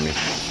just looking at me.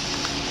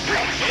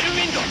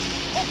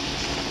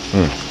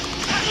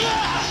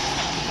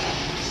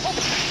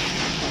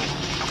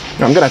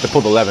 I'm gonna have to pull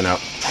the Levin out.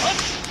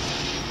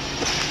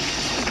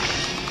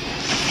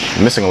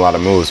 I'm missing a lot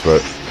of moves,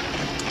 but...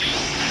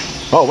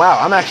 Oh, wow,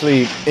 I'm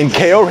actually in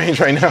KO range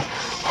right now.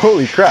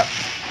 Holy crap.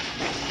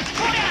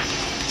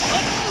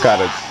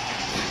 Gotta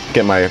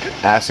get my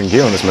ass in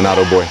gear on this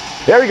Minato boy.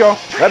 There we go.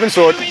 Levin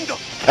sword.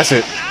 That's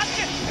it.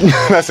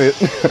 That's it.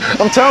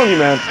 I'm telling you,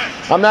 man.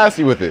 I'm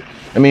nasty with it.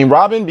 I mean,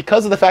 Robin,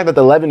 because of the fact that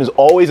the Levin is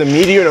always a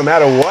meteor no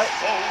matter what,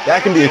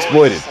 that can be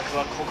exploited.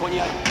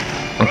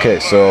 Okay,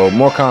 so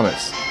more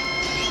comments.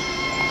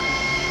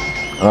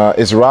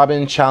 Is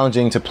Robin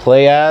challenging to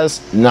play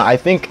as? No, I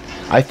think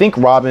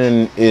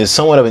Robin is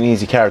somewhat of an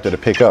easy character to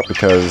pick up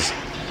because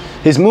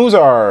his moves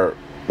are,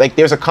 like,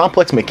 there's a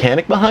complex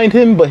mechanic behind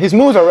him, but his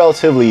moves are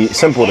relatively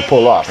simple to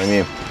pull off. I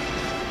mean,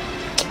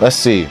 let's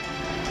see.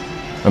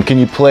 Can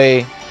you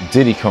play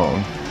Diddy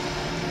Kong?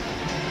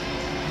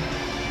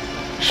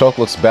 Shulk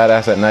looks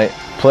badass at night.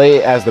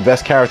 Play as the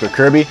best character,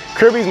 Kirby.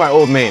 Kirby's my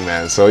old main,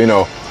 man, so, you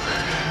know,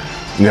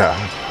 yeah.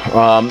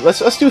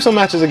 Let's do some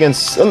matches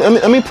against.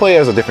 Let me play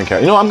as a different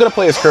character. You know, I'm gonna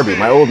play as Kirby,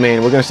 my old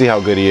main. We're gonna see how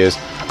good he is.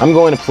 I'm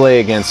going to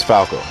play against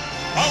Falco. All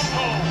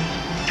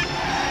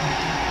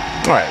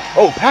right.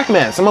 Oh,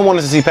 Pac-Man. Someone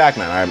wanted to see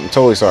Pac-Man. I'm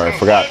totally sorry. I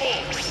forgot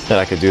that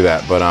I could do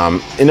that. But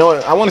you know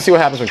what? I want to see what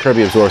happens when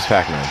Kirby absorbs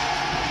Pac-Man.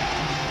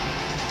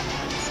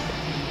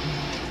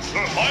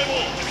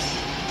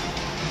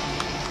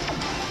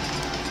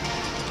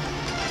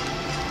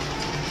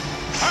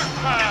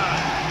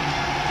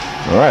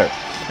 All right.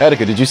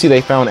 Etika, did you see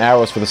they found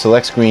arrows for the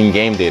select screen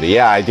game data?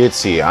 Yeah, I did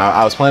see.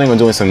 I was planning on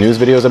doing some news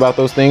videos about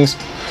those things.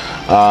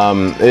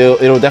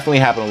 It'll definitely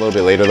happen a little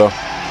bit later though,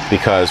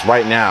 because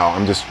right now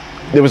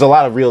there was a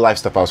lot of real life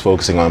stuff I was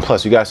focusing on.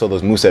 Plus, you guys saw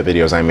those moveset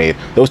videos I made.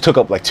 Those took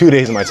up like 2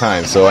 days of my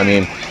time. So I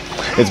mean,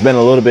 it's been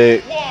a little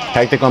bit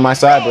hectic on my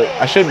side, but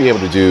I should be able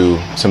to do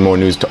some more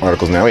news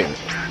articles now. Wait,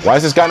 why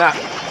is this guy not?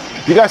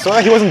 You guys saw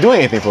that? He wasn't doing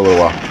anything for a little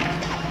while.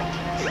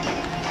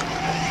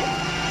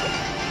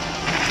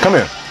 Come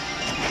here.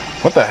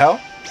 What the hell?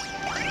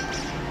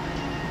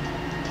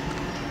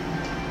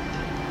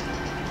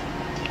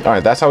 All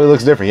right, that's how he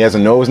looks different. He has a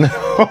nose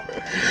now,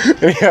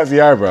 and he has the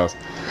eyebrows.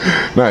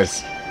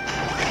 Nice.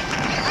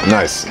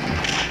 Nice.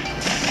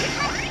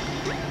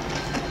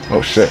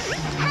 Oh, shit.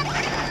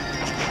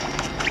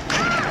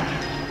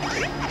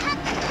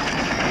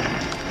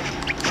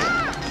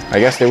 I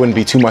guess there wouldn't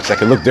be too much that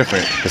could look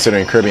different,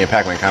 considering Kirby and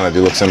Pac-Man kind of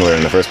do look similar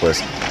in the first place.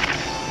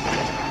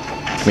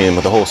 I mean,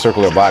 with the whole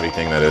circular body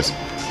thing, that is.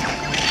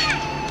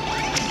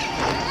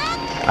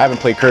 I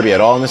haven't played Kirby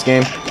at all in this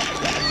game.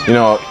 You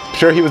know,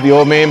 sure he was the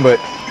old main, but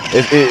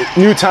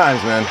new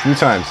times, man, new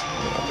times.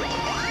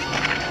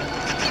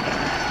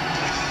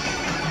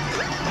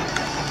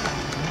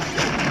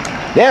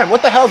 Damn,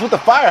 what the hell's with the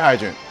fire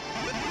hydrant?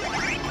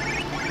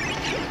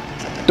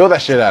 Throw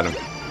that shit at him.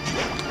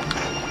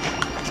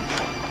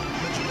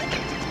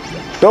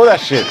 Throw that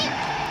shit.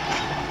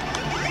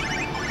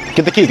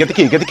 Get the key, get the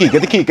key, get the key,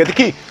 get the key, get the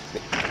key.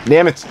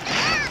 Damn it.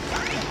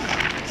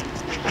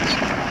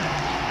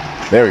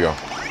 There we go.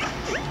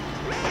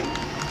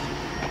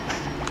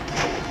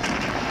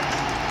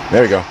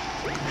 There we go.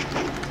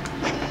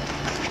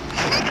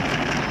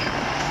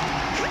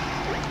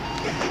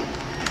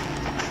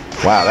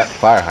 Wow, that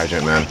fire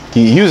hydrant, man.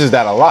 He uses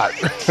that a lot.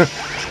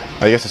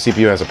 I guess the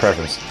CPU has a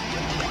preference.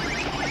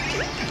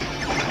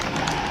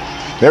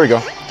 There we go.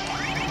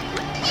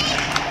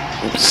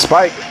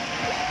 Spike.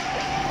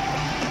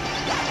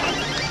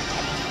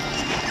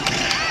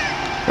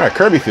 Alright,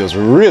 Kirby feels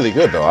really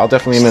good, though. I'll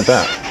definitely admit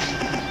that.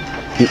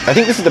 I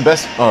think this is the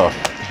best... Oh,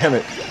 damn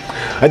it.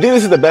 I think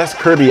this is the best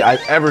Kirby I've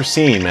ever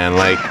seen, man.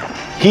 Like,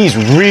 he's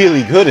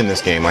really good in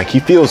this game. Like, he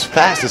feels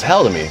fast as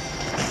hell to me.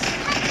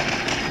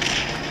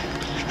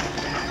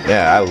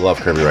 Yeah, I love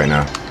Kirby right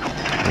now.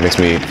 It makes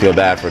me feel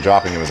bad for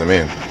dropping him as a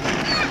main.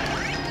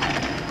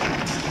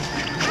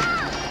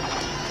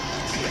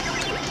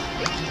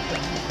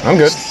 I'm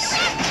good.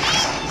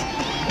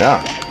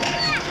 Yeah.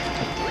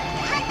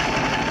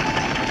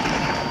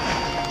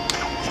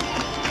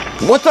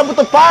 What's up with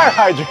the fire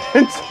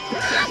hydrant?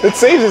 It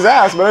saves his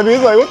ass, but I mean,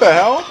 it's like, what the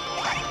hell?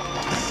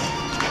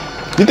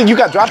 You think you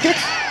got drop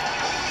kicks?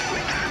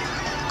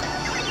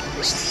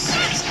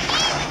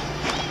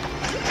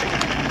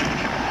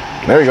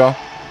 There we go.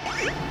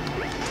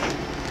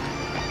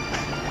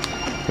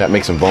 That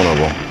makes him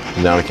vulnerable.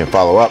 Now we can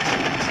follow up.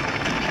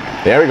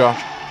 There we go.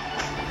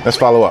 Let's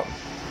follow up.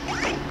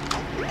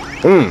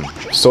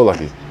 So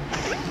lucky.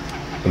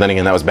 But then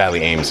again, that was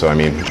badly aimed, so I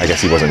mean, I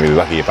guess he wasn't really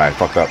lucky if I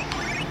fucked up.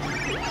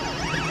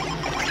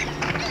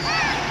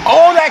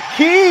 Oh, that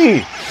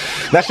key!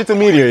 That shit's a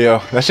meteor,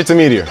 yo. That shit's a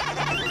meteor.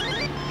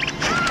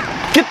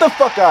 Get the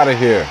fuck out of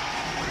here.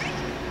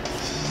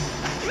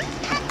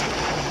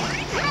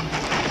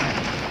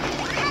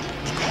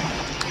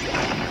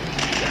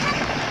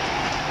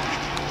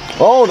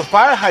 Oh, the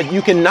fire hydrant,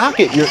 you can knock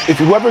it. If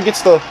whoever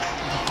gets the...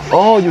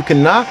 Oh, you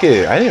can knock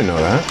it. I didn't know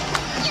that.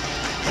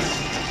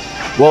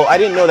 Well, I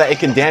didn't know that it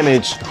can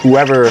damage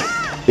whoever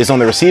is on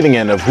the receiving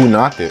end of who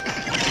knocked it.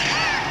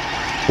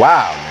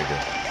 Wow, nigga.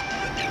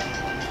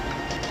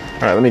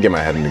 Alright, let me get my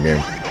head in the game.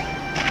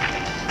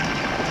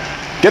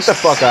 Get the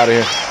fuck out of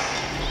here.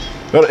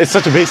 It's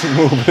such a basic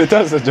move, but it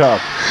does the job.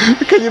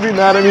 Can you be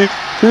mad at me?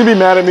 Can you be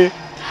mad at me?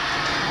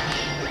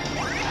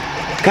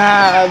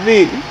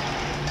 Gavi.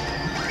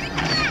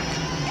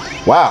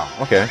 Wow,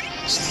 okay.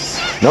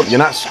 Nope, you're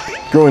not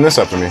screwing this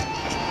up for me.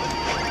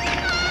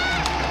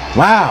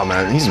 Wow,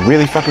 man, he's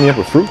really fucking me up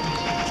with fruit.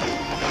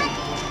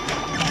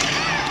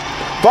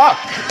 Fuck!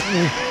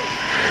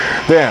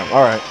 Damn,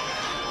 alright.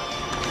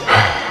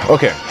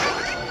 Okay.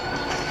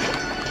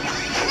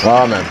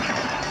 Oh, man.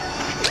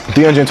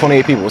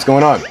 328 people, what's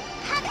going on?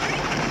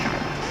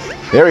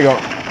 There we go.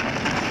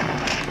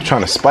 I'm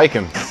trying to spike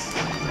him.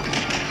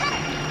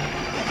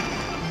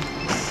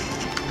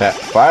 That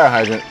fire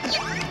hydrant.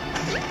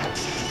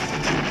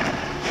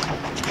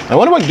 I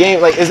wonder what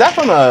game, like, is that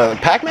from a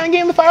Pac-Man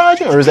game, the fire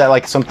hydrant? Or is that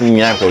like something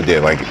Namco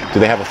did? Like, do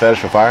they have a fetish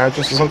for fire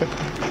hydrants or something?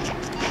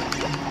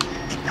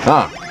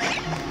 Huh.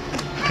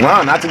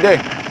 No, not today.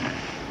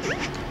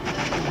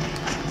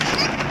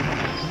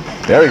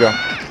 There we go.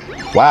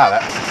 Wow,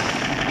 that.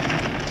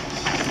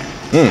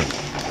 Woo.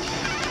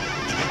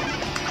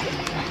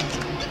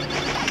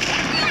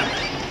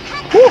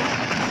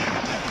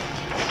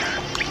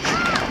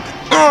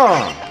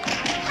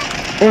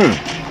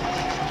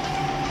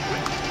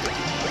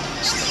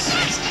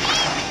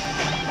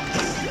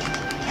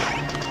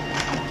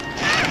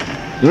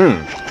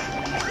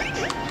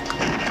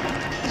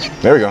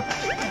 There we go.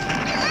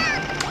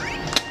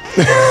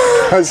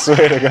 I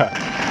swear to God.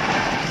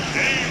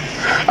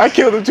 I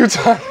killed him 2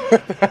 times.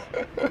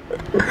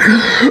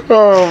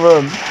 Oh,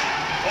 man.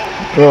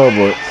 Oh,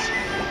 boy.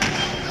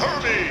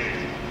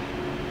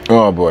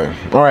 Oh, boy.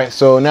 All right,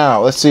 so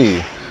now, let's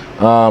see.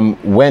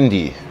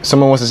 Wendy.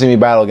 Someone wants to see me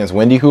battle against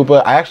Wendy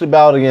Koopa. I actually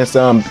battled against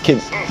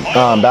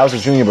Bowser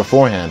Jr.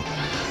 beforehand.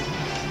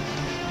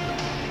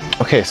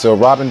 Okay, so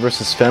Robin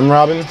versus Fem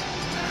Robin.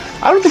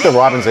 I don't think the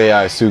Robin's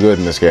AI is too good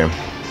in this game.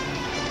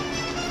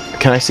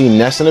 Can I see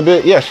Ness in a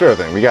bit? Yeah, sure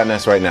thing. We got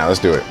Ness right now. Let's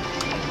do it.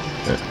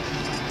 Yeah.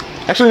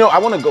 Actually, no, I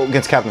want to go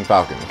against Captain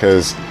Falcon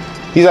because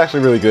he's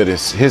actually really good.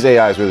 His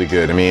AI is really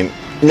good. I mean,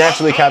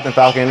 naturally, Captain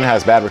Falcon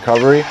has bad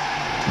recovery,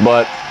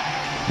 but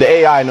the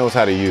AI knows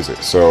how to use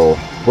it. So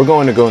we're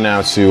going to go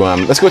now to,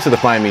 let's go to the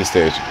Find Me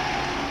stage.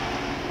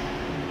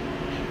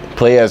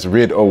 Play as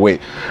Rid. Oh, wait.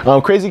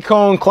 Crazy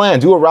Cone Clan.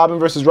 Do a Robin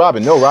versus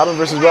Robin. No, Robin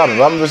versus Robin.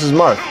 Robin versus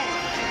Marth.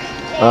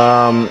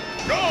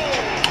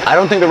 I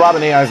don't think the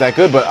Robin AI is that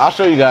good, but I'll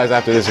show you guys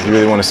after this if you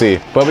really want to see.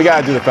 But we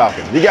gotta do the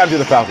Falcon. You gotta do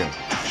the Falcon.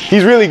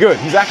 He's really good.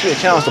 He's actually a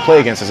challenge to play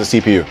against as a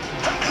CPU.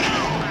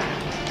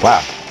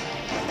 Wow.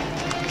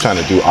 I'm trying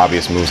to do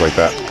obvious moves like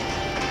that.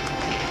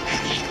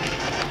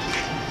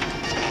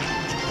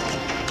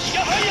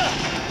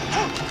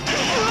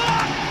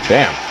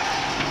 Damn.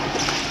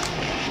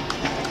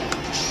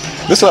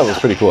 This level is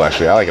pretty cool,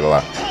 actually. I like it a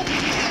lot.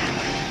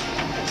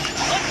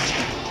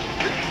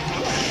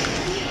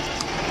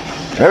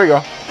 There we go.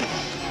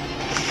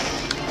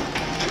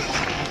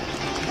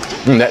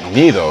 That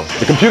knee, though.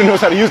 The computer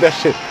knows how to use that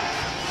shit.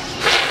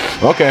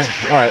 Okay,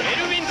 all right.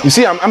 You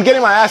see, I'm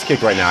getting my ass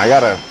kicked right now. I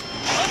gotta...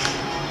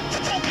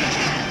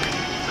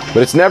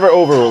 But it's never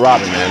over with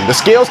Robin, man. The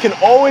scales can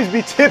always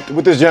be tipped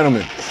with this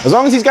gentleman. As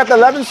long as he's got the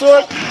 11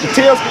 sword,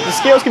 the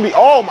scales can be...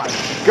 Oh, my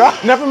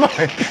God. Never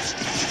mind.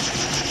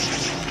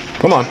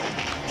 Come on.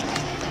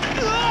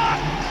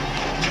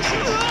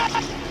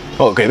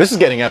 Okay, this is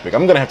getting epic.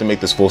 I'm gonna have to make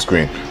this full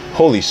screen.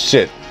 Holy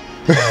shit.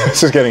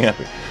 This is getting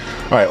epic.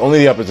 All right, only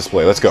the upper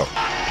display. Let's go.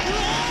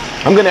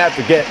 I'm gonna have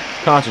to get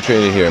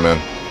concentrated here, man.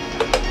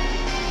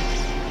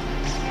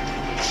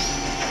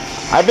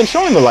 I've been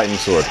showing the lightning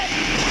sword.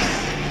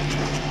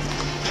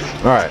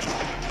 All right.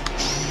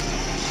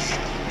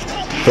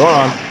 Throw it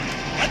on.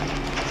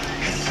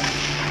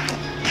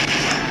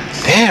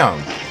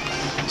 Damn.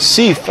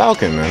 Sea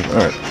Falcon, man. All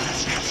right.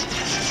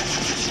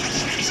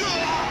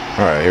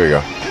 All right, here we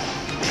go.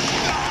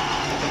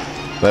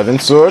 11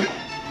 sword.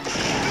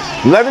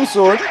 11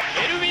 sword.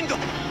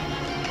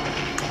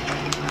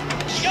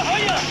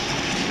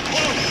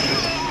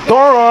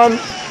 Thoron.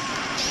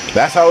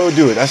 That's how it would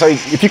do it. That's how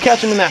if you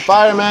catch him in that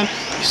fire, man,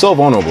 he's so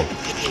vulnerable.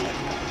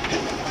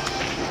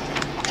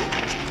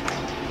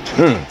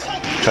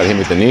 Try to hit me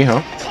with the knee,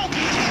 huh?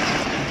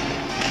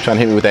 Trying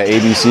to hit me with that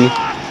ABC.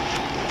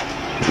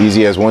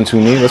 Easy as 1-2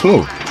 knee. Let's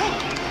move.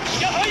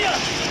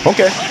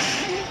 Okay.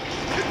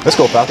 Let's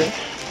go, Falcon.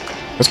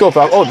 Let's go,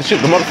 Falcon. Oh, the shit,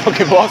 the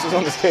motherfucking boss is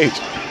on the stage.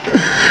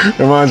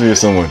 Reminds me of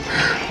someone.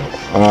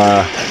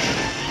 Yeah,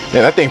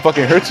 that thing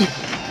fucking hurts you.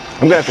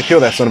 I'm gonna have to kill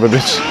that son of a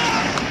bitch.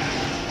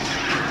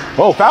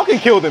 Oh, Falcon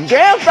killed him.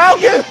 Damn,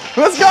 Falcon!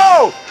 Let's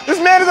go! This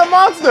man is a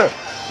monster!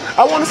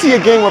 I want to see a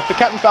game where the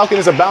Captain Falcon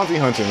is a bounty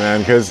hunter,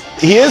 man, because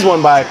he is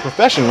one by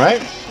profession,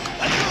 right?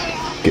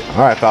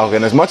 Alright,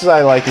 Falcon, as much as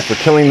I like you for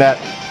killing that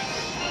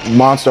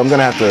monster, I'm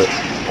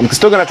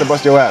still gonna have to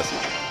bust your ass.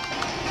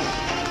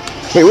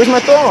 Wait, where's my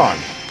Thoron?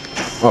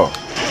 Oh.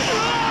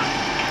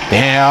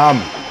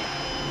 Damn!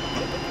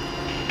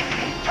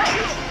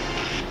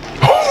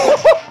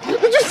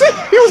 Did you see?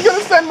 He was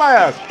gonna send my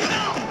ass!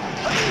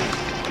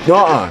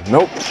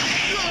 Nope.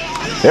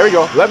 There we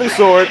go. 11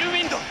 sword.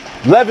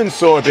 11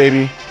 sword,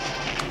 baby.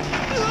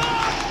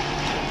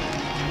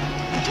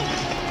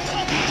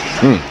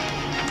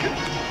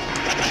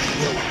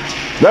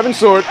 11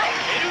 sword.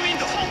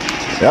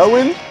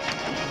 Elwin.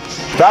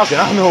 Falcon,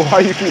 I don't know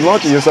why you keep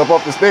launching yourself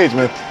off the stage,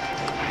 man.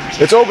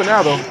 It's over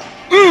now, though.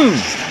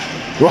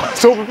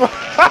 It's over.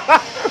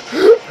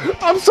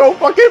 I'm so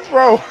fucking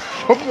pro.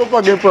 I'm so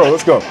fucking pro.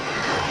 Let's go.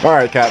 All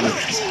right, Captain.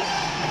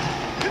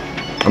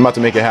 I'm about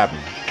to make it happen.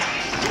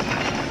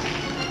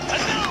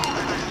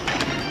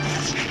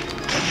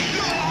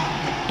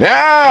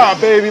 Yeah,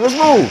 baby, let's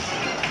move.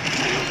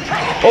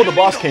 Oh, the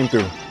boss came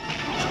through.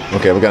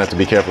 Okay, we're gonna have to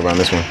be careful around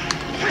this one.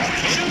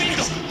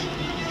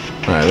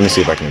 All right, let me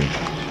see if I can.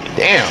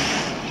 Damn.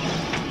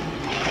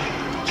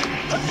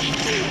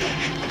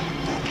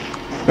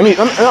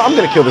 I'm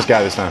gonna kill this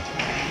guy this time.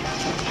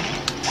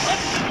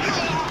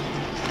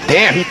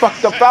 Damn, he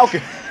fucked up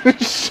Falcon.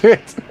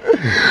 Shit.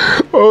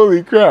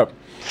 Holy crap.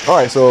 All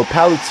right, so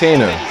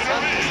Palutena.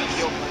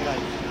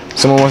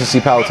 Someone wants to see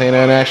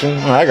Palutena in action?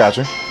 All right, I got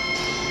you.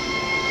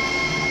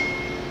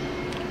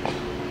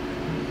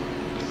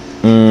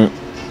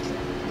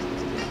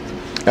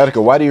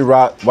 Etika, why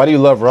do you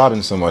love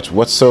Robin so much?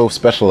 What's so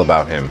special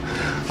about him?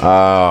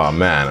 Oh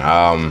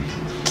man,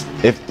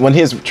 when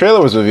his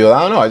trailer was revealed,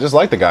 I don't know. I just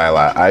like the guy a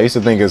lot. I used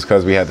to think it's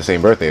because we had the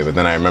same birthday, but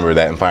then I remember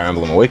that in Fire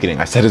Emblem Awakening,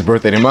 I said his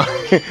birthday to mine.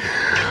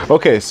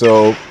 Okay,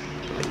 so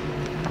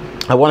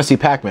I want to see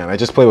Pac-Man. I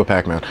just played with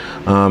Pac-Man.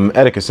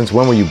 Etika, since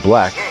when were you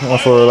black?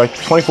 For like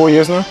 24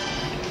 years now.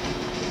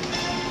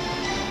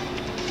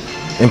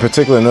 In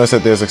particular, notice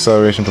that there's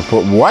acceleration.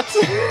 What?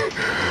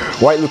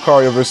 White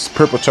Lucario versus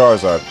Purple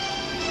Charizard.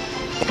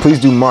 Please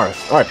do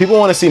Marth. All right, people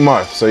want to see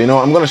Marth, so you know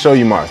I'm gonna show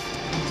you Marth.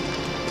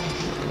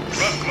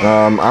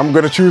 I'm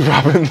gonna choose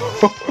Robin.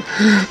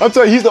 I'll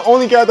tell you, he's the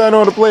only character I know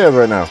how to play as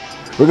right now.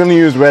 We're gonna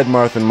use Red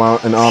Marth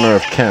in honor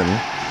of Ken.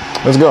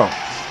 Let's go.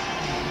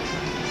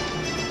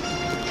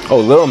 Oh,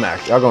 Lil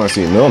Mac. Y'all gonna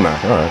see Lil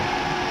Mac. All right.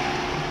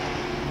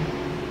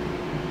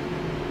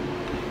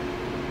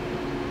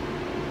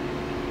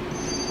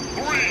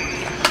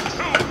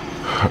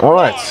 All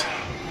right.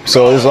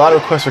 So there's a lot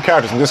of requests for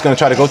characters. I'm just going to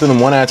try to go through them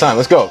one at a time.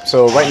 Let's go.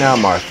 So right now,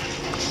 Marth.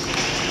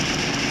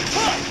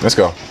 Let's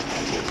go.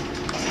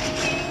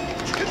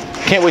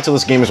 Can't wait till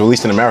this game is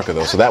released in America,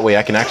 though, so that way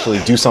I can actually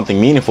do something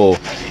meaningful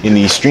in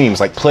these streams,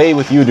 like play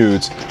with you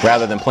dudes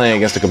rather than playing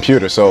against a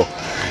computer. So,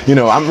 you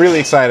know, I'm really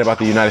excited about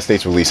the United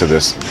States release of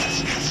this.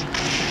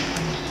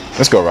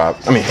 Let's go, Rob.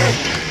 I mean,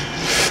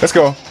 let's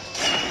go.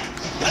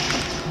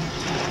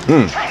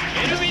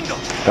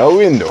 El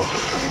Window.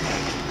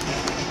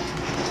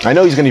 I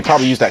know he's going to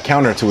probably use that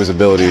counter to his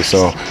ability,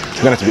 so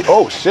I'm going to have to be...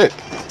 Oh, shit.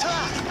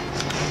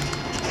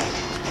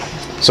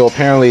 So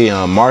apparently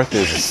Marth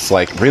is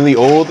like really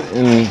old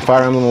in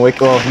Fire Emblem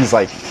Awakening. Well, he's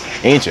like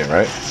ancient,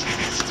 right?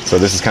 So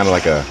this is kind of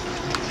like a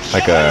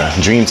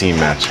Dream Team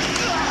match.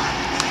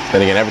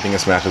 Then again, everything in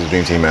Smash is a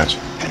Dream Team match.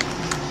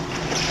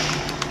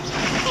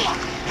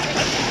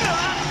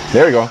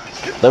 There we go.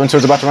 11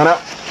 Swords about to run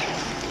out.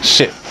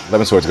 Shit,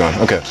 11 Swords gone.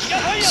 Okay,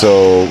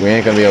 so we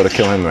ain't gonna be able to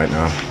kill him right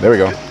now. There we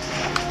go.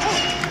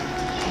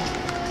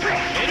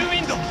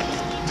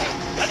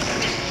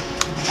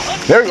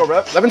 There we go,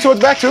 bro. 11 Swords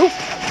back too.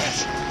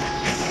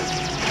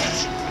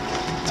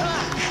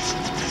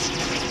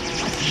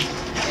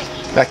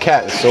 That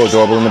cat is so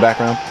adorable in the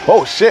background.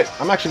 Oh shit,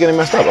 I'm actually getting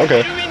messed up.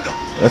 Okay,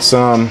 let's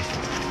well,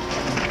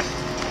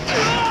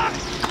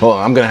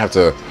 I'm gonna have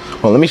to.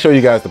 Well, let me show you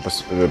guys the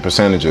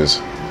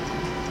percentages.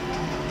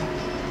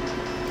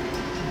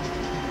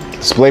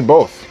 Display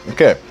both.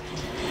 Okay.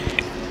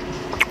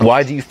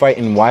 Why do you fight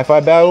in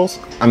Wi-Fi battles?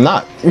 I'm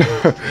not.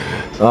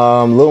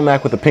 Lil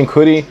Mac with the pink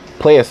hoodie.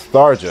 Play as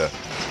Tharja.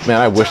 Man,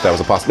 I wish that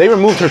was a possibility. They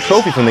removed her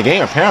trophy from the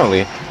game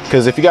apparently,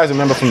 because if you guys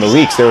remember from the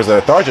leaks, there was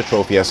a Tharja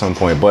trophy at some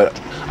point, but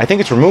I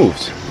think it's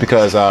removed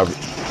because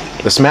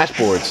the Smash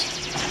boards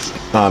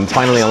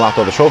finally unlocked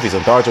all the trophies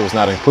and Tharja was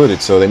not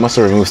included, so they must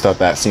have removed stuff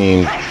that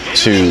seemed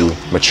too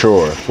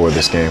mature for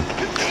this game.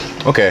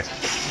 Okay.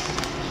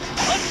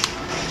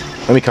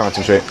 Let me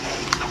concentrate.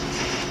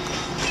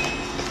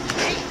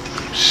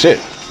 Shit.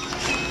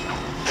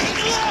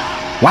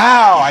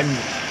 Wow,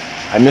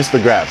 I missed the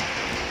grab.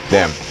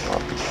 Damn.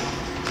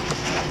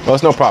 Well,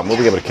 it's no problem. We'll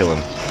be able to kill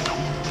him.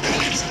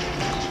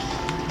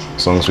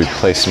 As long as we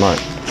play smart.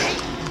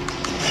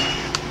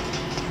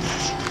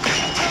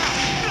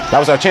 That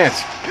was our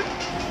chance.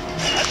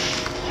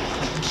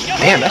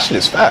 Damn, that shit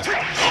is fast.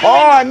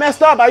 Oh, I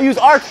messed up. I used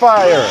Arc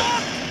Fire.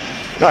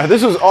 No,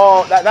 this was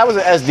all, that was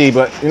an SD,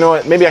 but you know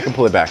what? Maybe I can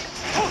pull it back.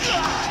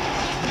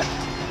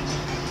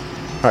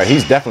 All right,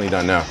 he's definitely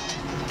done now.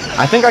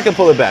 I think I can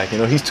pull it back. You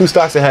know, he's 2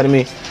 stocks ahead of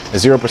me,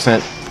 at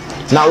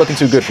 0%. Not looking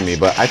too good for me,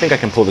 but I think I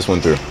can pull this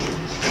one through.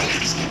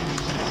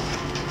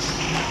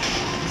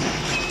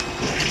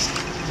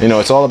 You know,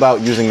 it's all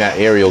about using that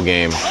aerial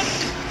game.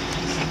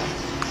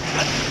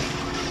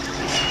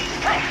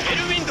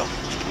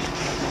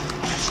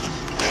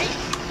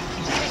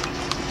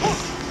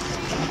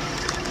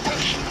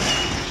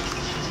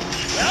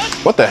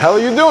 What the hell are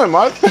you doing,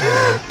 Mark?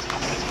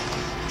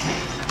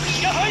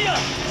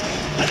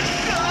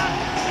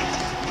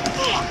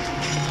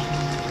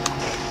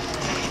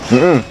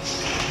 No,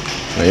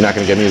 you're not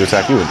gonna get me to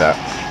attack you with that.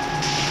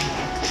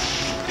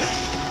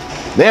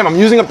 Damn, I'm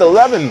using up the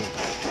 11.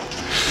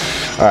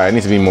 All right, I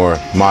need to be more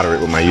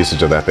moderate with my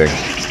usage of that thing.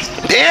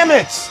 Damn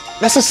it!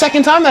 That's the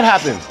second time that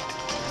happened.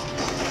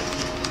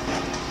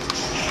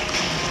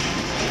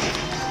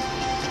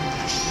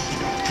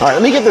 All right,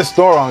 let me get this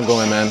store on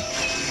going, man.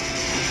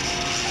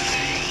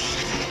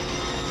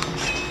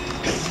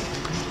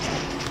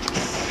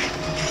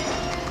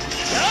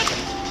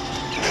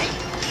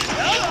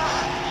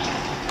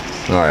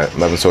 All right,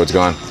 11 swords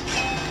gone.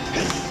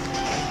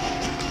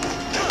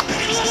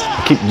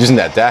 I keep using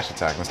that dash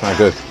attack. That's not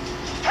good.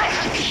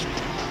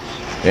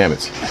 Damn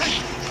it.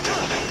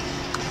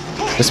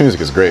 This music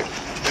is great.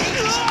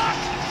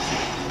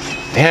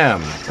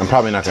 Damn, I'm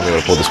probably not gonna be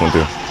able to pull this one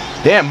through.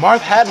 Damn, Marth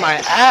had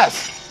my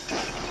ass.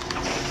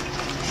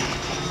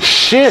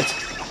 Shit.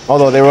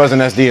 Although there was an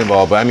SD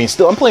involved, but I mean,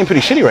 still, I'm playing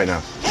pretty shitty right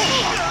now.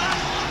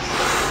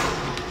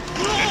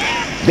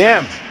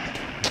 Damn.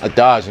 A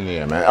dodge in the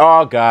air, man.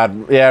 Oh,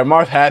 God. Yeah,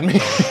 Marth had me.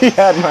 He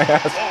had my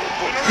ass.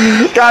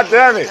 God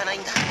damn it.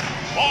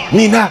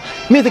 Nina,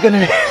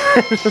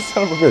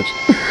 son of a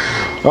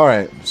bitch. All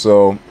right,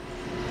 so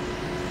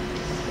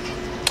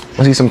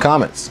let's see some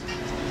comments.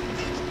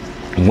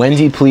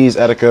 Wendy, please,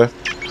 Etika.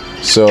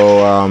 So,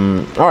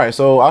 all right,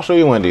 so I'll show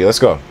you Wendy. Let's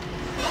go.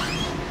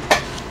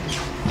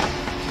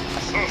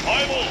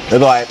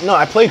 No,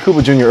 I played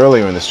Koopa Jr.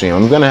 earlier in the stream.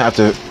 I'm gonna have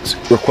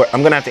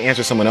to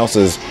answer someone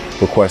else's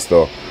request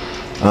though.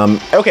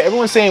 Okay,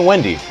 everyone's saying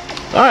Wendy.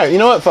 All right, you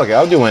know what? Fuck it,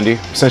 I'll do Wendy.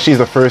 Since she's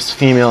the first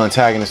female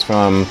antagonist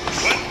from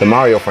the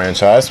Mario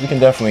franchise, we can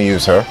definitely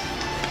use her.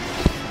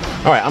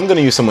 All right, I'm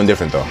gonna use someone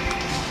different though.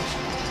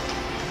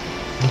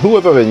 Who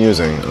have I been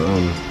using?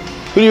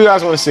 Who do you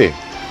guys want to see?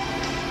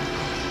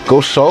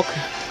 Go Shulk?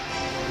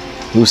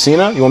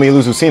 Lucina? You want me to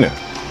lose Lucina?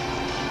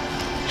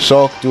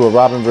 Shulk, do a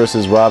Robin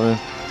versus Robin.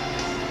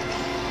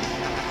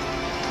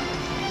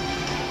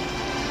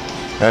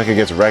 Etika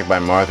gets wrecked by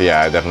Martha.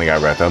 Yeah, I definitely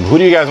got wrecked. Who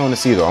do you guys want to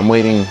see though? I'm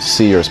waiting to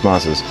see your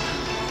responses.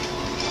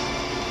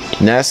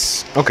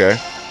 Ness, okay.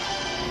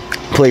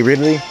 Play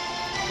Ridley.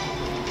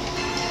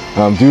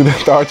 Do the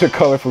Tharja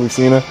color for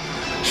Lucina.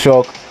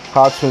 Shulk,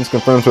 Hot Twins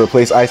confirmed to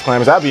replace Ice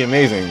Climbers. That'd be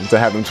amazing to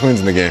have them twins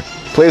in the game.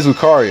 Plays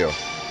Lucario.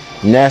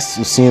 Ness,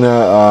 Lucina,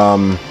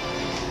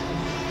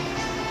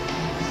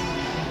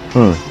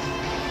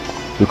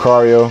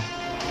 Lucario.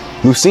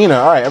 Lucina,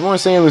 alright,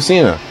 everyone's saying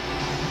Lucina.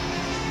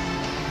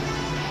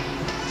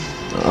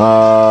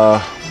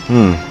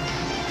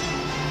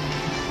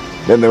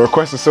 Then the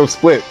request is so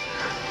split.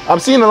 I'm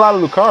seeing a lot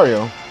of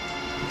Lucario.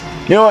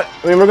 You know what?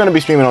 I mean, we're gonna be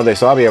streaming all day,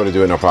 so I'll be able to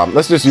do it, no problem.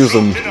 Let's just use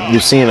some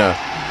Lucina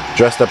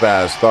dressed up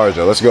as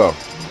Tharja. Let's go.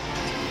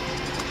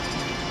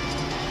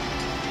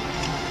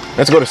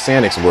 Let's go to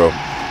Sanik's world.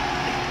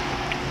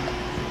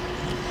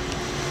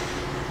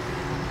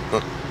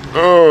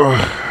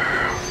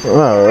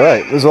 All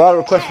right. There's a lot of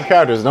requests for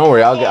characters. Don't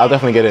worry, I'll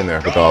definitely get in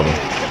there with all of them.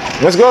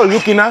 Let's go,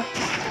 Yukina.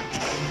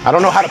 I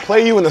don't know how to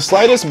play you in the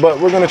slightest, but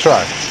we're gonna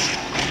try.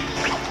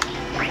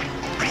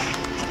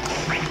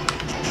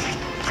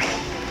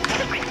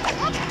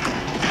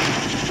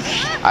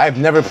 I've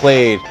never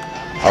played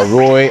a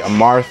Roy, a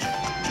Marth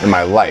in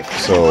my life,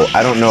 so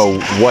I don't know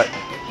what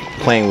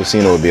playing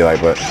Lucina would be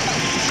like, but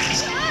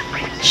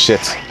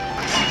shit.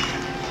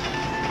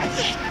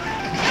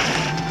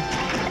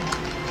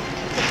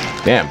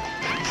 Damn.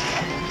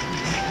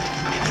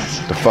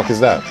 The fuck is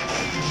that?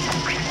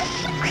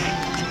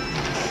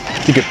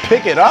 You could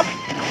pick it up?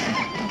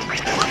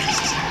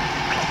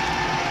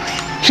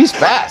 She's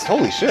fast,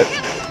 holy shit.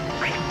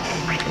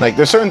 Like,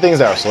 there's certain things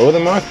that are slower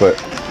than Marth, but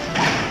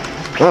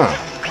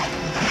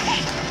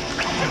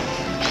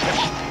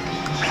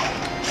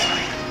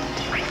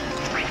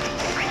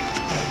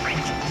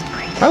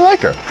I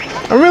like her.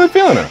 I'm really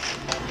feeling her.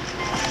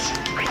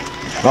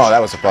 Oh, that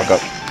was a fuck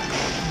up.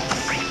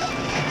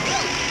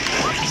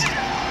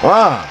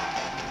 Ah.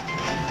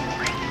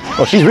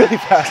 Oh, she's really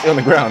fast on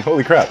the ground.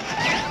 Holy crap.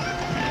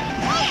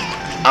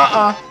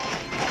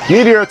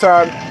 Meteor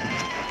time.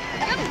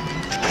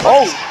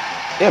 Oh.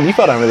 Damn, you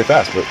fell down really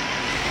fast, but...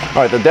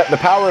 Alright, the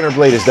power in her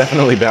blade is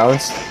definitely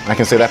balanced. I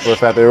can say that for a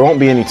fact. There won't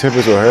be any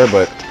tippers with her,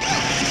 but...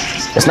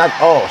 It's not...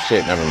 Oh,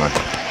 shit. Never mind.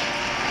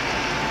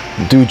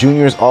 Do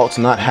Junior's alts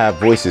not have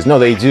voices? No,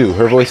 they do.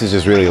 Her voice is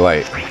just really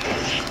light.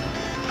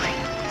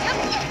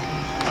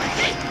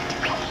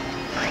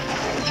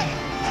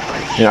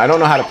 You know, I don't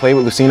know how to play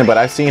with Lucina, but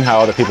I've seen how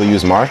other people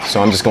use Marth,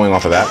 so I'm just going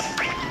off of that.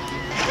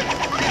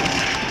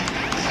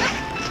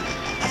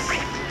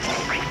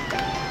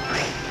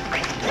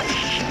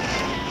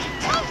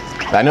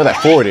 I know that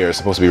forward air is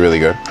supposed to be really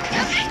good.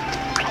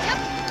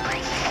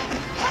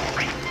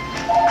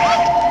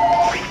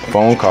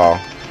 Phone call.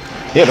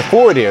 Yeah, the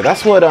forward air.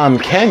 That's what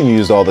Ken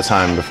used all the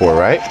time before,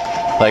 right?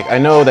 Like, I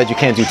know that you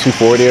can't do 2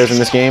 forward airs in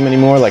this game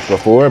anymore like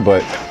before,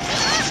 but...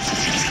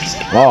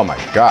 Oh my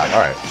god,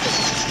 alright.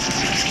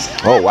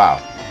 Oh, wow.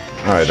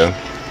 Alright, then.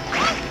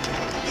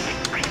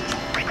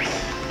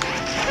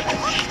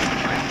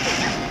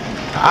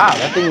 Ah,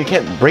 that thing, you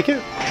can't break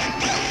it?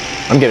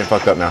 I'm getting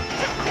fucked up now.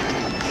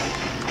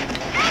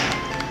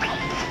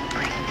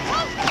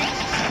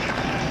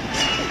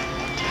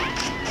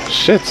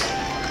 Shit.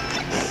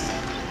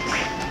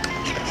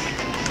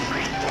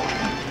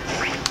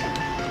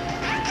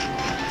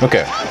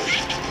 Okay.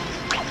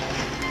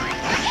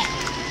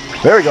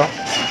 There we go.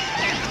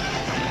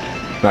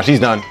 Now she's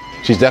done.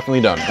 She's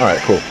definitely done. Alright,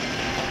 cool.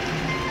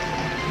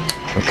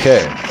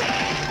 Okay.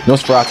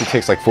 Nosferatu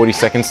takes like 40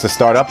 seconds to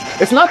start up.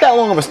 It's not that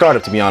long of a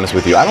startup, to be honest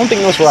with you. I don't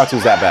think Nosferatu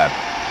is that bad.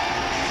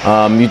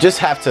 You just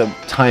have to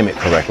time it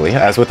correctly,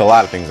 as with a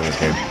lot of things in this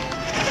game.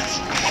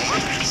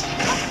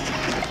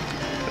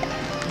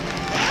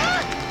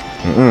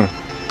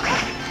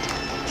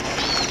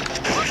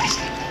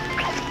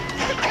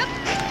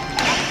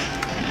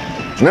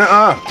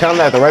 Nuh-uh. Tell him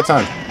that at the right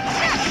time.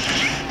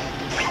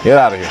 Get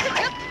out of here.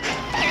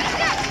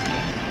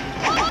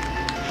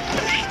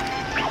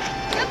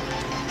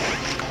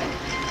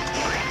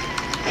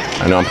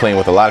 I know I'm playing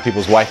with a lot of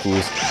people's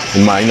waifus.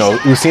 In my, you know,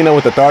 Lucina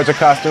with the Tharja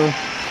costume.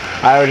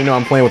 I already know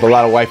I'm playing with a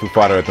lot of waifu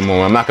fodder at the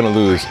moment. I'm not gonna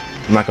lose.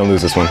 I'm not gonna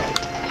lose this one.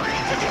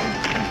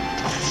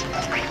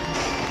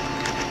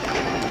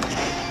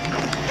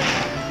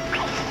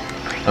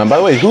 By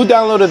the way, who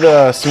downloaded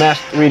the Smash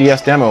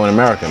 3DS demo in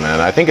America,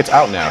 man? I think it's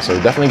out now, so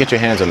definitely get your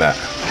hands on that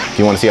if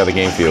you want to see how the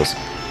game feels.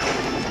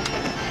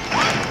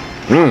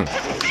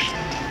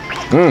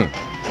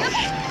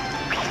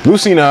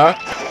 Lucina.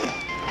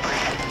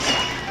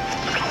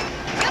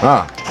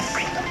 Ah.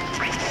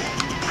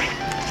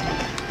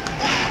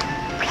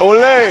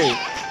 Olay!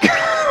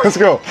 Let's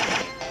go.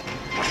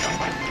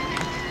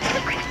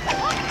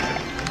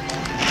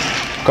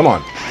 Come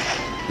on.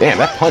 Damn,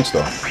 that punch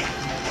though.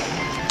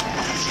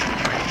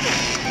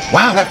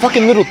 Wow, that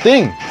fucking little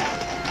thing.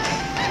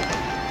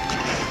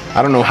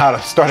 I don't know how to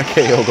start a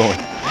KO going.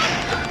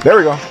 There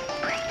we go.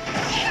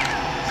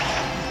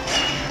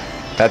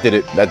 That did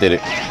it. That did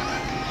it.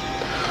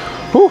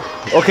 Whew.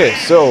 Okay,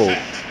 so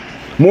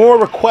more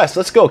requests.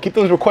 Let's go. Keep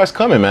those requests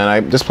coming, man. I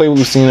just played with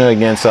Lucina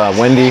against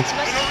Wendy.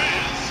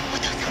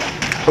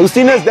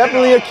 Lucina is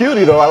definitely a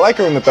cutie, though. I like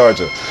her in the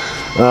Tharja.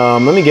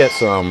 Let me get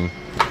some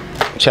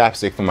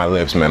chapstick for my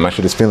lips, man. My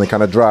shit is feeling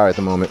kind of dry at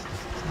the moment.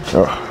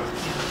 Oh.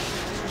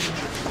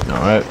 All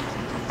right.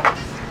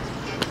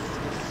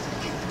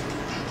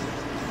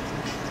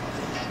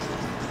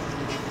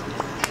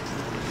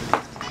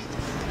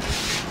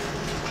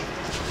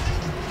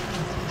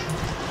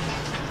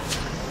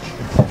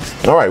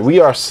 All right, we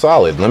are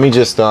solid. Let me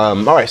just, all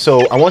right,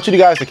 so I want you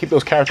guys to keep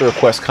those character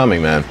requests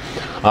coming, man.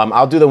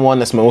 I'll do the one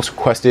that's most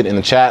requested in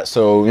the chat.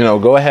 So, you know,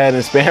 go ahead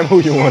and spam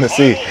who you want to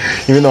see,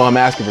 even though I'm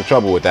asking for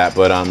trouble with that.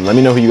 But let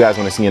me know who you guys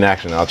want to see in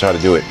action. I'll try to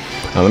do it.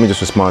 Let me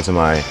just respond to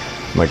my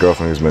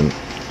girlfriend who's been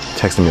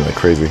texting me like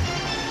crazy.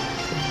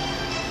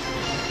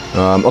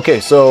 Okay,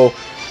 so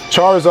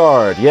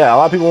Charizard. Yeah, a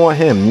lot of people want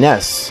him.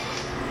 Ness.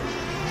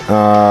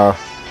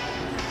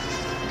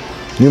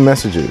 New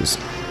messages.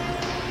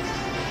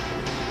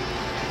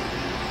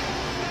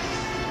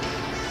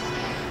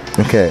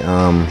 Okay,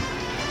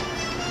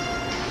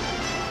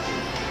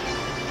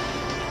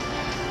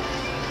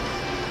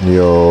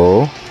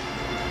 yo.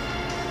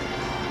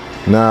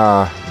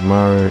 Nah,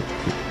 my.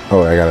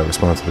 Oh, I gotta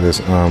respond to this.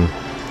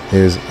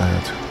 Is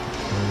at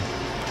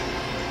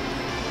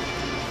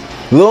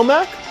Lil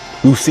Mac?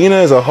 Lucina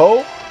is a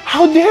hoe?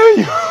 How dare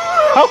you?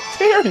 How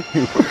dare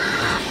you?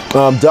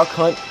 Duck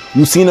Hunt.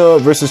 Lucina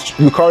versus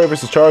Lucario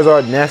versus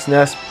Charizard. Ness.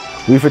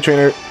 Leafer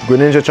Trainer.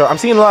 Greninja. I'm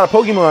seeing a lot of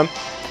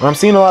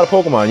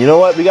Pokemon. You know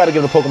what? We gotta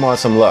give the Pokemon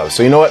some love.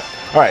 So you know what?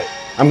 Alright.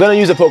 I'm gonna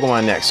use a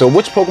Pokemon next. So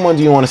which Pokemon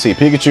do you want to see?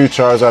 Pikachu,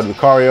 Charizard,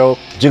 Lucario,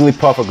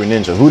 Jigglypuff, or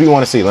Greninja? Who do you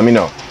want to see? Let me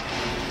know.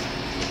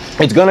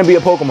 It's gonna be a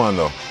Pokemon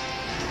though.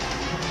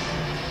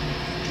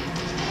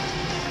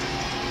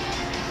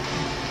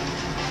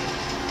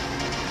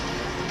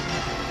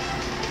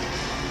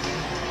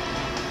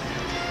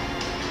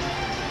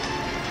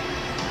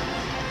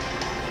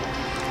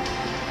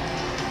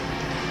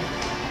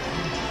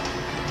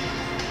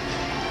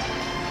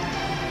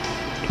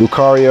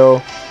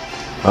 Lucario,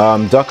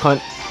 Duck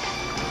Hunt.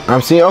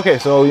 I'm seeing, okay,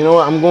 so you know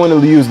what? I'm going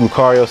to use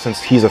Lucario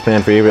since he's a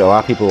fan favorite. A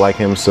lot of people like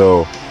him,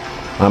 so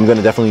I'm going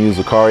to definitely use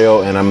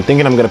Lucario, and I'm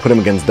thinking I'm going to put him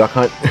against Duck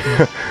Hunt.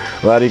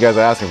 A lot of you guys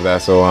are asking for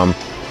that, so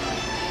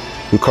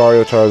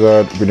Lucario,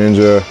 Charizard,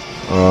 Greninja,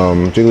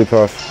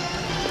 Jigglypuff.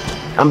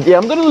 Yeah,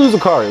 I'm going to lose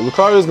Lucario.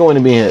 Lucario is going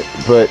to be hit,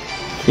 but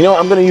you know,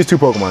 I'm going to use two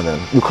Pokemon then.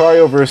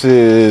 Lucario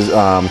versus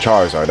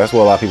Charizard. That's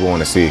what a lot of people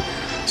want to see.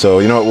 So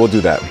you know what? We'll do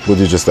that. We'll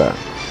do just that.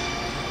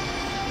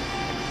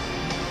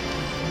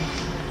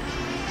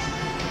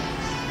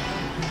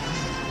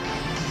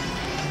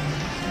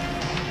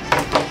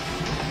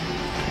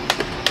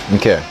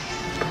 Okay.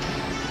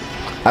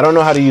 I don't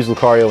know how to use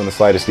Lucario in the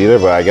slightest either,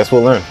 but I guess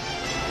we'll learn.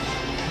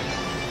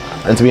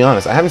 And to be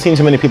honest, I haven't seen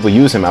too many people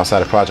use him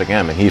outside of Project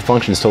M, and he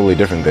functions totally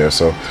different there,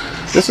 so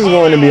this is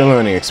going to be a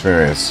learning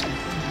experience.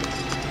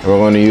 We're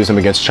going to use him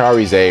against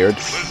Charizard.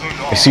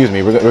 Excuse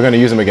me, we're going to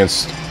use him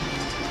against...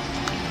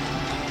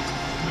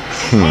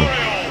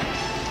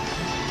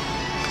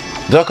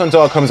 Duck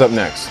Hunt comes up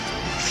next.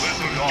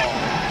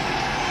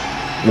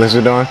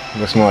 Lizardon?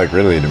 Looks more like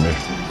Ridley to me.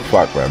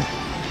 Fuck, man.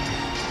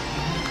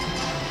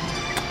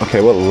 Okay,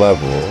 what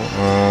level?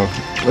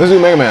 Let's do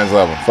Mega Man's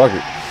level. Fuck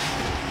it.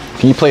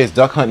 Can you play as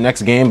Duck Hunt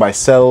next game by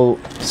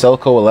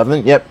Cellco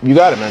 11? Yep, you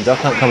got it, man. Duck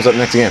Hunt comes up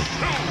next game.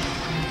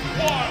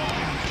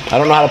 I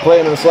don't know how to play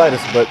him in the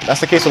slightest, but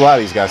that's the case with a lot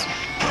of these guys.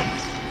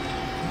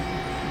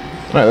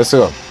 All right, let's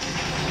go.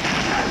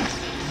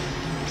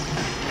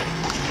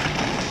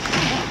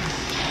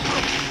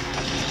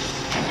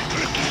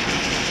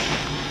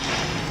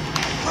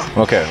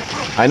 Okay,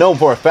 I know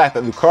for a fact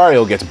that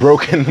Lucario gets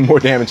broken the more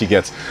damage he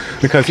gets,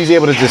 because he's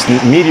able to just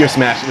Meteor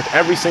Smash with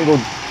every single...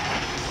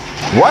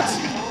 What?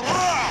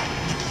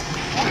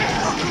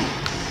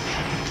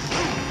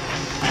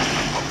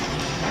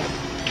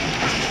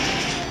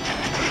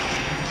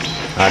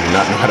 I do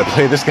not know how to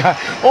play this guy.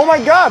 Oh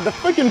my god, the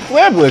freaking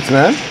Flare Blitz,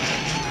 man.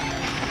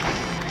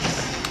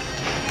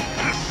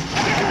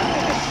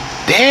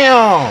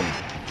 Damn.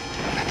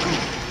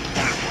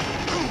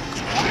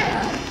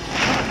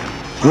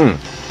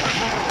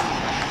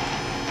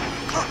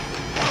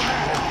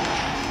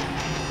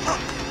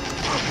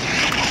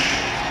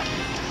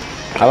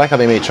 I like how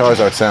they made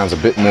Charizard sounds a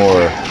bit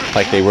more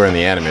like they were in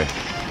the anime.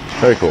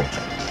 Very cool.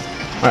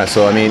 Alright,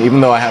 so I mean, even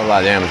though I have a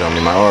lot of damage on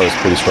me, my aura is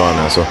pretty strong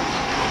now, so...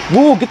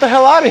 Woo, get the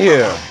hell out of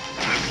here!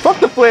 Fuck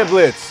the Flare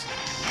Blitz!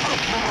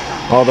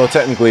 Although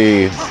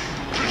technically,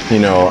 you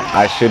know,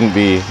 I shouldn't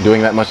be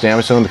doing that much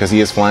damage to him because he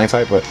is flying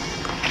type, but...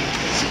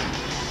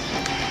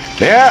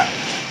 Yeah!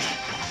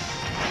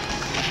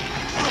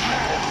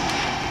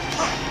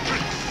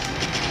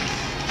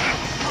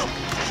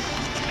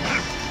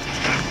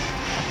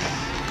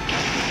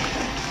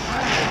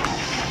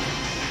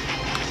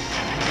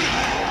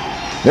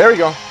 There we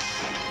go.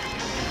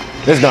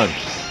 It's done.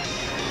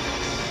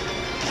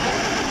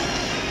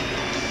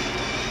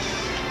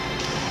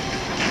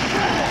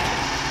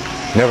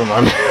 Never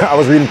mind. I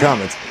was reading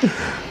comments.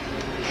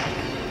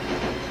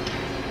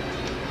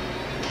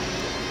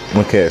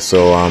 Okay,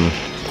 so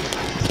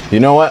you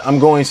know what? I'm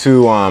going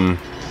to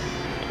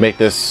make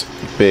this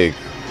big.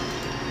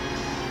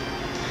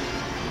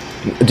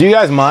 Do you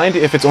guys mind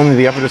if it's only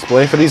the upper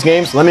display for these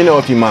games? Let me know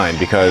if you mind,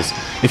 because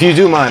if you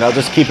do mind, I'll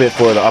just keep it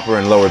for the upper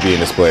and lower being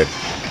displayed.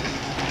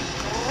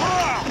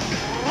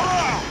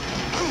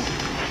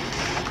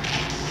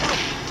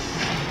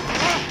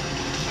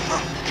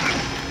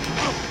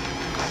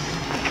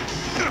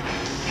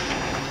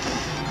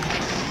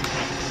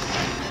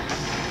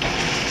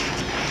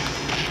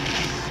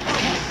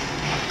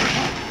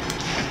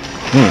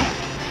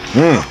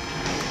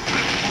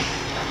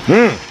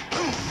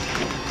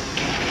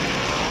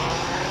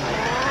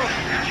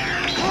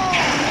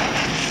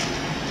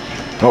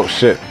 Oh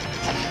shit.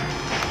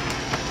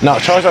 No,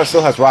 Charizard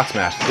still has Rock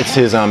Smash. It's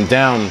his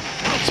down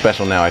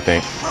special now, I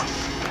think.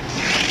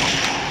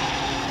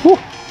 Woo.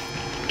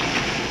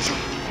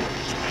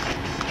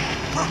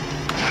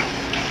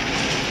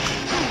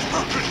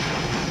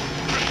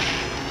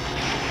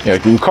 Yeah,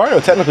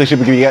 Lucario technically should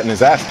be getting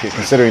his ass kicked,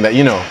 considering that,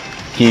 you know,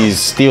 he's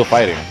steel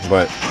fighting,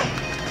 but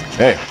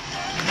hey,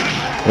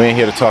 we ain't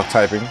here to talk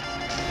typing.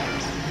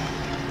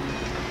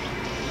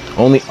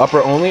 Only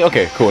upper only?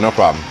 Okay, cool, no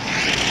problem.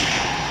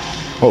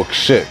 Oh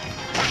shit.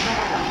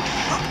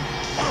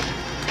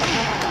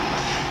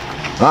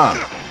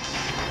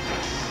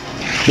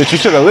 Bitch, you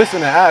should have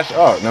listened to Ash.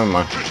 Oh, never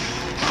mind.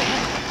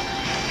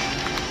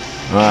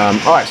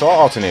 Alright, so I'll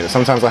alternate it.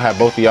 Sometimes I'll have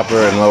both the upper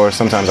and lower,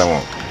 sometimes I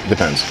won't.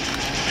 Depends.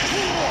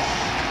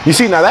 You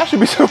see, now that should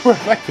be super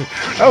effective.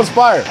 That was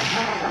fire.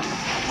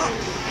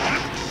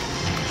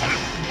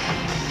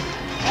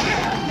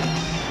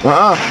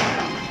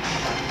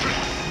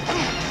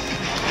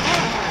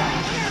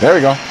 There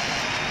we go.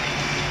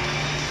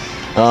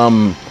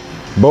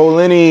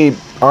 Bolini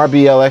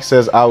RBLX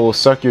says, I will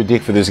suck your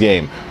dick for this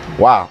game.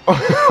 Wow.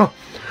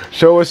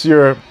 Show us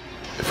your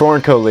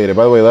foreign code later.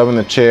 By the way, loving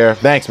the chair.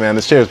 Thanks, man.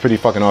 This chair is pretty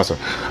fucking awesome.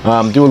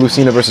 Do a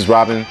Lucina versus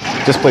Robin.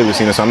 Just play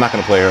Lucina, so I'm not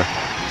going to play her.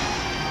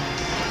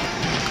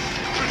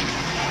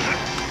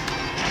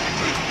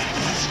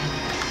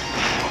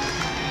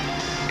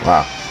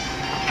 Wow.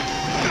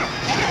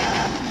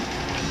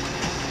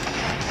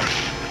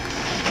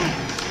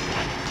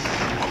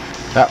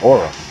 That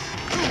aura.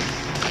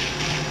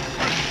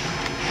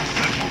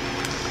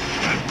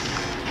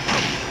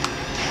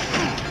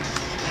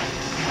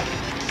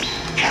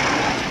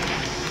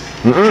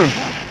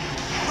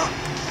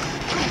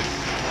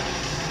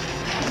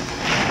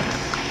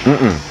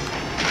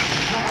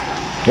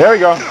 There we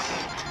go.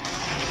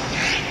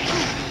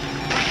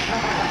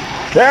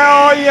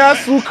 Oh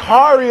yes,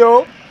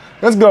 Lucario.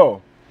 Let's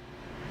go.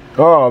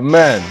 Oh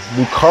man,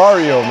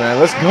 Lucario, man.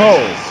 Let's go.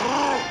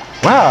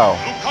 Wow.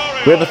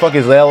 Where the fuck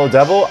is Lalo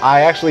Devil?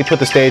 I actually put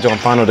the stage on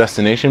Final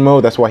Destination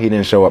mode. That's why he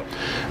didn't show up.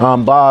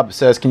 Bob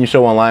says, can you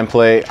show online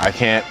play? I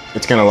can't.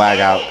 It's gonna lag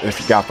out. It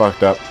got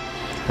fucked up.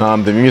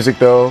 The music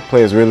though,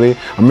 plays really.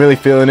 I'm really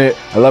feeling it.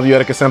 I love you,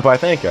 Etika Senpai.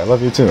 Thank you. I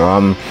love you too.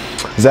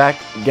 Zach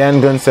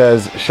Gangun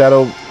says,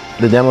 Shadow,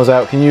 the demo's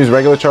out. Can you use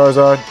regular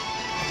Charizard?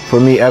 For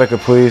me, Etika,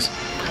 please.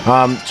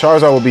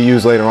 Charizard will be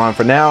used later on.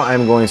 For now,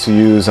 I'm going to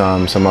use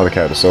some other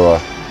characters. So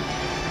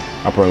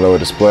upper and lower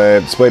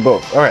display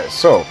both. All right,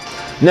 so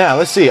now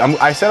let's see.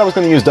 I said I was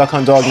going to use Duck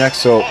Hunt Dog next,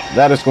 so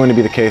that is going to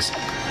be the case.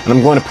 And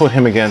I'm going to put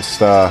him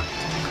against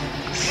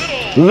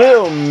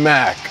Lil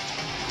Mac.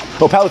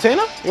 Oh,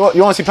 Palutena? You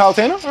want to see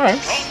Palutena? All right.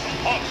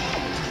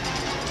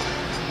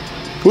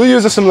 We'll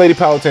use some Lady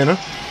Palutena.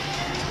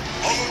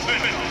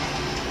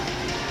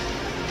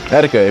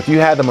 Etika, if you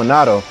had the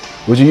Monado,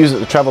 would you use it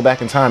to travel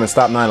back in time and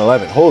stop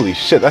 9/11? Holy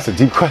shit, that's a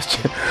deep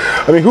question.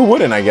 I mean, who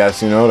wouldn't, I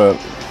guess, you know,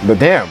 the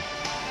damn.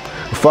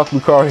 Fuck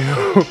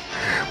Lucario.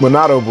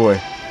 Monado boy.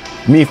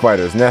 Mii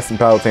fighters, Ness and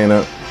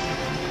Palutena.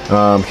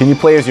 Can you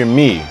play as your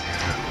Mii?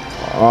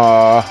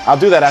 I'll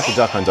do that after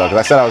Duck Hunt Dog,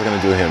 because I said I was going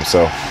to do him,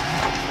 so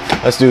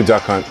let's do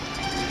Duck Hunt.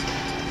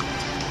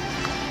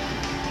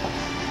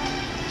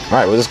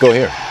 Alright, we'll just go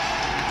here.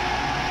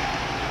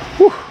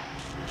 Whew.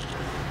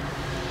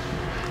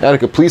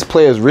 Etika, please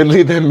play as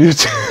Ridley then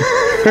Mewtwo.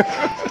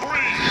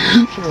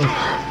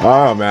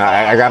 Oh man,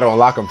 I gotta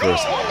unlock him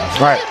first.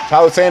 Alright,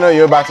 Palutena,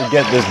 you're about to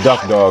get this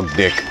Duck Dog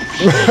dick.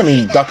 I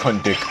mean, Duck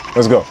Hunt dick.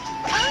 Let's go.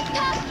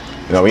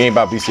 You know, we ain't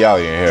about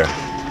bestiality in here.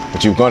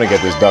 But you're gonna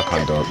get this Duck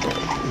Hunt Dog.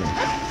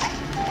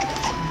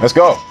 Let's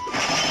go.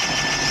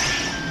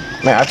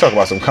 Man, I talk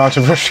about some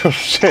controversial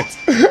shit.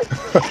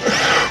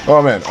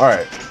 Oh man,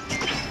 alright.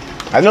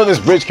 I know this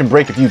bridge can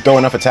break if you throw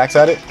enough attacks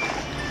at it.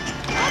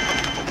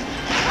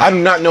 I do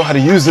not know how to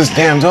use this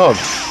damn dog.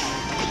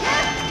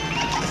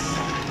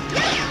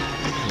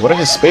 What are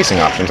his spacing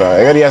options?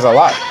 I bet he has a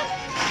lot.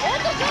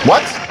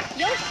 What?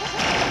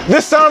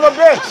 This son of a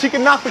bitch! She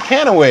can knock the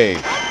can away.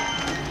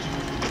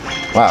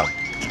 Wow.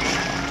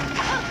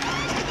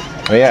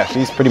 Oh yeah,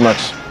 she's pretty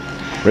much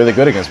really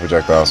good against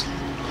projectiles.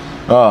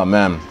 Oh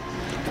man.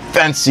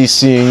 Fancy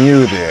seeing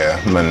you there,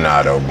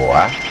 Monado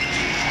boy.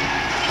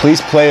 Please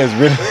play as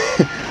Ridley.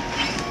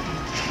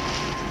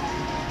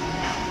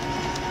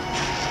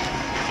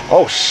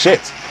 Oh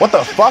shit! What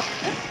the fuck?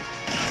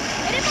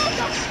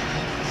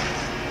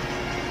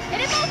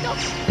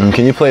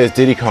 Can you play as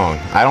Diddy Kong?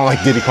 I don't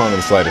like Diddy Kong in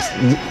the slightest.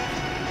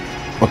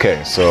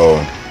 Okay, so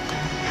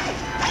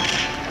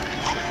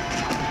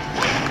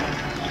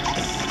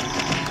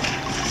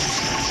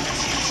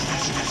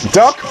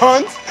Duck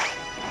Hunt.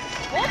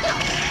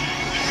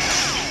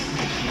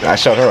 I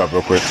shut her up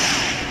real quick.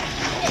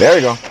 There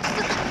we go.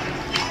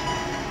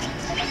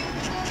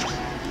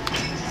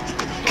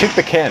 Kick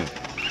the can.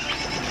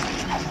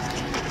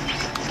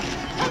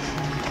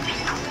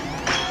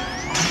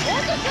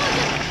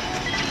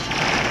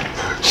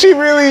 She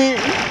really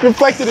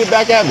reflected it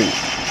back at me.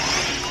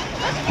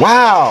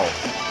 Wow.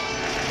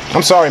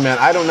 I'm sorry, man.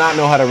 I do not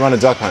know how to run a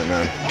duck hunt,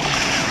 man.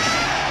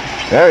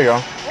 There you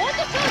go.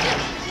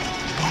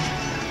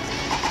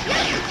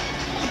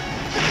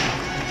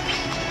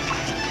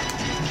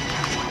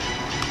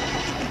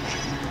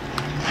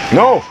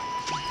 No.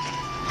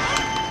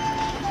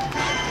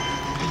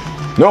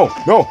 No,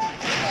 no.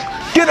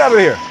 Get out of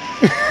here.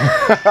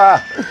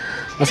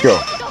 Let's go.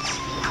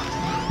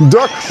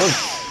 Duck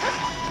hunt.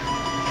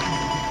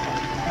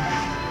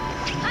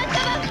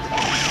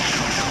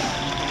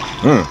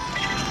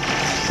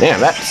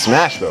 Damn, that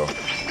smash though.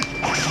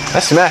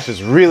 That smash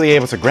is really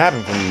able to grab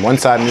him from one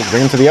side and just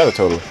bring him to the other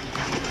totally.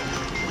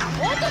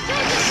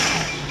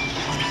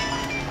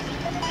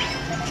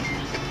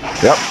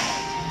 Yep.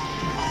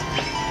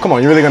 Come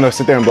on, you really gonna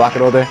sit there and block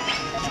it all day?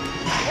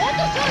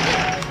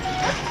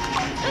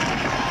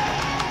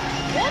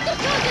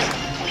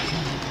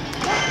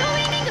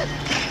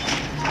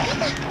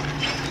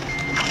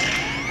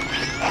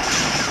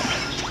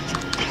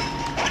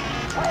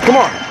 Come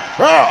on.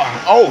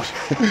 Oh,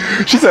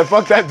 she said,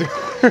 fuck that dude.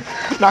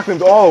 Knocked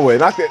him all away.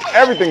 Knocked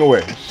everything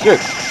away. Shit.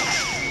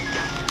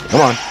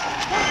 Come on.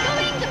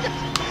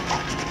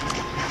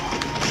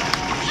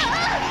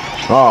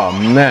 Oh,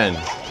 man.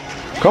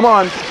 Come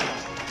on.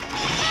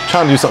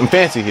 Trying to do something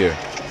fancy here.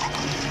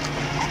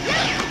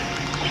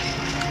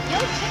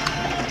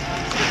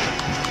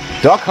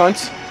 Duck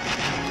hunts.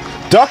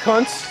 Duck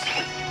hunts.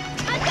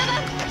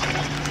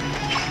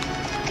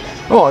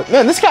 Oh,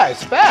 man, this guy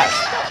is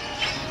fast.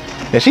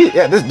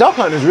 Yeah, this duck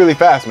hunt is really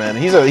fast, man.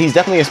 He's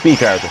definitely a speed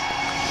character.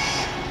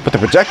 But the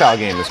projectile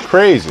game is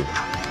crazy.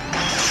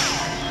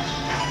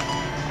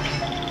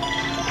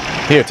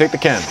 Here, take the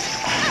can.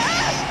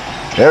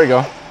 There we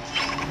go.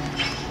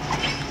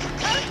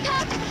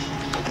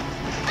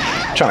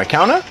 Trying to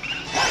counter?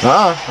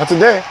 That's a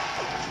day.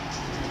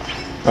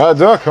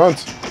 Duck hunt.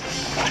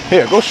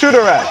 Here, go shoot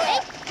her ass.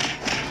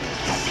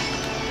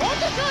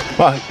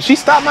 Wow, she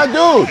stopped my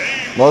dude.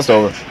 Well, it's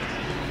over.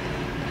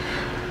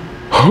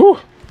 Whew.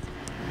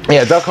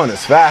 Yeah, duck hunt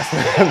is fast,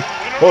 man.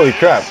 Holy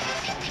crap.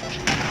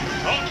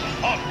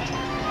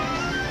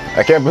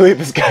 I can't believe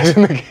this guy's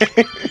in the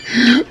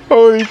game.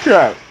 Holy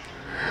crap.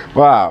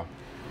 Wow.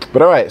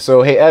 But all right,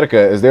 so hey,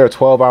 Etika, is this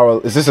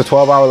a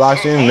 12-hour live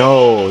stream?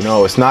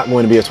 No, it's not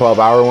going to be a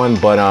 12-hour one,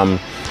 but I'm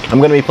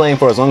going to be playing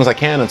for as long as I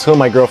can until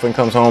my girlfriend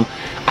comes home.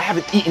 I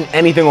haven't eaten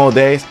anything all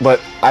day, but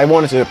I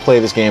wanted to play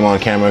this game on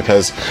camera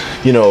because,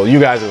 you know, you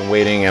guys have been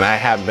waiting and I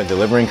haven't been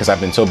delivering because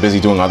I've been so busy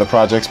doing other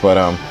projects, but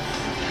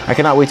I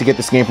cannot wait to get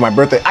this game for my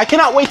birthday. I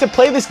cannot wait to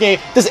play this game.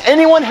 Does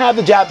anyone have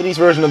the Japanese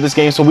version of this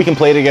game so we can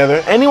play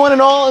together? Anyone at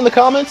all in the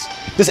comments?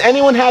 Does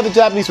anyone have the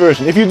Japanese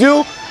version? If you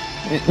do,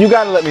 you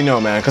gotta let me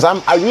know, man, because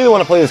I really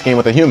want to play this game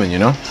with a human, you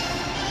know?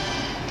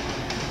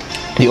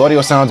 The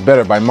audio sounds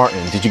better by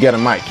Martin. Did you get a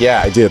mic?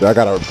 Yeah, I did. I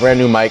got a brand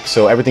new mic,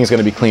 so everything's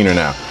gonna be cleaner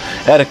now.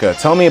 Etika,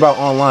 tell me about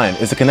online.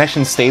 Is the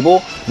connection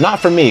stable? Not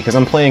for me, because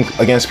I'm playing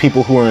against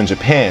people who are in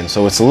Japan,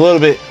 so it's a little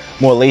bit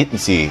more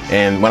latency,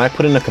 and when I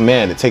put in a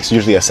command it takes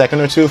usually a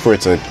second or two for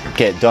it to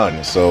get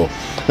done, so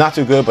not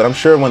too good, but I'm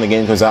sure when the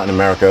game comes out in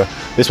America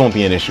this won't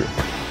be an issue.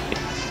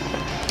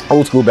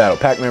 Old school battle,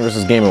 Pac-Man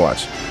versus Game &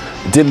 Watch.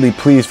 Diddley,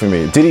 please for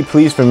me. Diddy,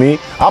 please for me.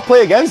 I'll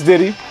play against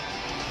Diddy.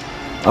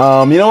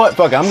 You know what,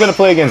 fuck it, I'm gonna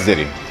play against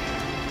Diddy.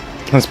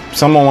 Since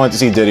someone wanted to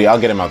see Diddy, I'll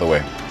get him out of the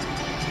way.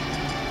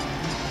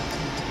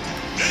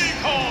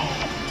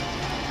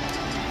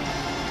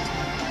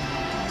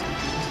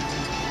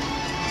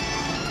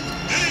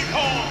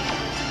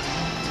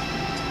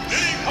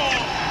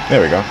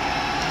 There we go.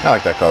 I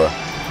like that color.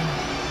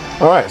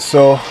 Alright,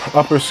 so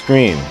upper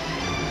screen.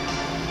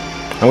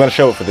 I'm gonna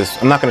show it for this.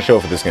 I'm not gonna show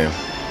it for this game.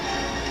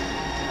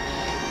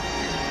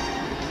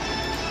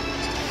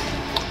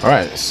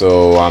 Alright,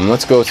 so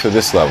let's go to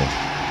this level.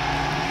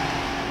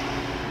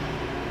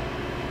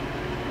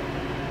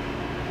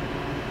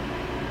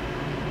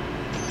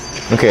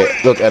 Okay,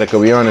 look, Etika,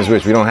 we aren't as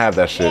rich. We don't have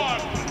that shit.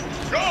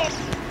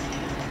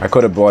 I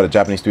could have bought a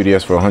Japanese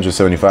 3DS for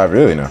 175,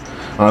 really now.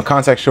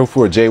 Contact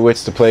Chauffeur J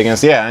Wits to play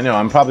against. Yeah, I know.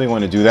 I'm probably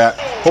going to do that.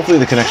 Hopefully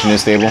the connection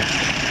is stable.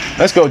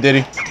 Let's go,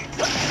 Diddy.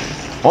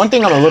 One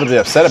thing I'm a little bit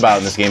upset about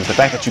in this game is the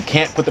fact that you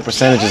can't put the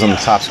percentages on the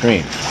top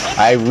screen.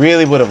 I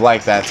really would have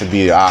liked that to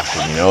be the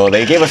option, you know?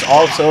 They gave us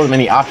all so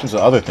many options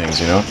with other things,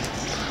 you know?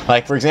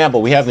 Like, for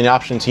example, we have the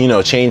option to, you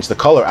know, change the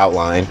color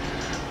outline.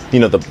 You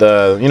know,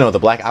 the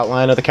black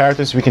outline of the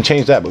characters. We can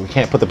change that, but we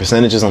can't put the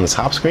percentages on the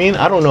top screen.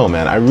 I don't know,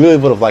 man. I really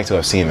would have liked to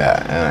have seen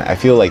that. And I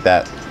feel like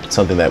that's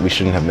something that we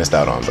shouldn't have missed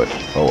out on, but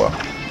oh well.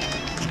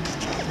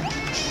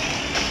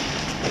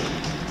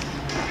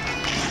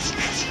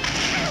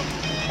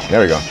 There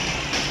we go.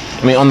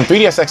 I mean, on the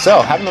 3DS XL,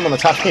 having them on the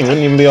top screen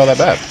wouldn't even be all that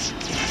bad.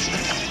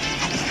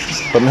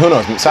 But who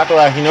knows?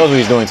 Sakurai, he knows what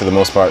he's doing to the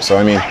most part, so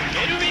I mean.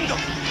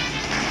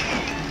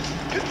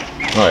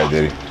 Alright,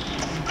 Diddy.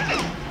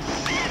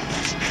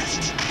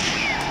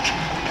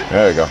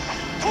 There we go.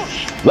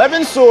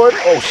 Levin sword!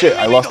 Oh shit,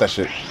 I lost that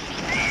shit.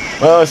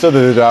 Well, I still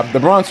did the job. The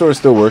bronze sword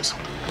still works.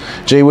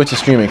 Jay Witch is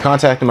streaming.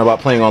 Contact him about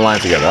playing online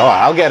together. Oh,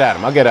 I'll get at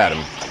him. I'll get at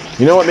him.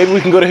 You know what? Maybe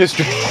we can go to his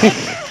stream.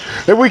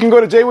 Maybe we can go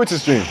to Jay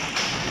Witch's stream.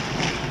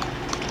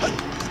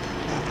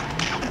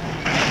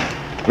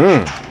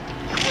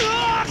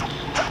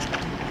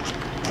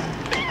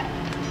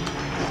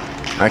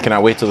 I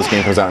cannot wait till this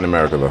game comes out in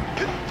America, though.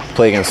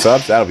 Play against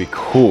subs? That'll be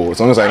cool. As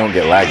long as I don't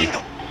get laggy.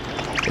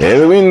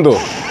 El window.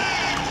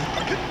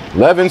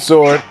 Levin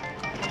sword.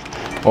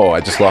 Oh,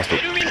 I just lost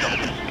it.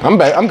 I'm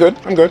back. I'm good.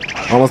 I'm good.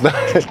 Almost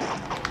died.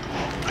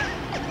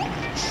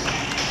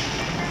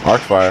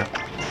 Arc fire.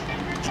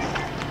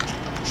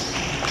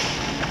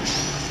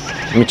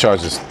 Let me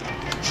charge this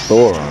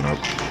Thor on up.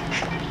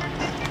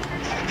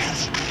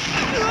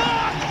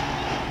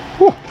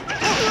 Whew.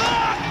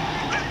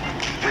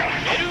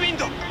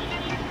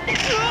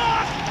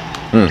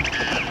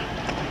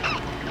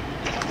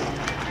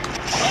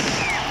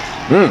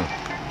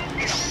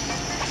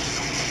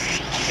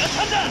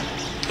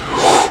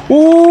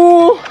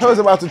 Ooh, I was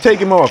about to take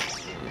him off.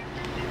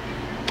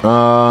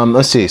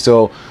 Let's see.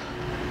 So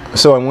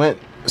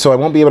I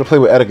won't be able to play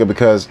with Etika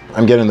because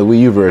I'm getting the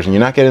Wii U version.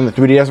 You're not getting the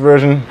 3DS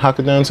version,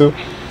 Hakudansu?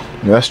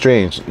 That's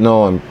strange.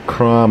 No, I'm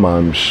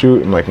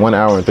like 1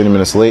 hour and 30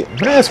 minutes late.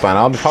 That's fine.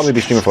 I'll probably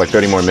be streaming for like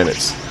 30 more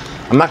minutes.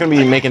 I'm not gonna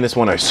be making this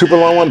one a super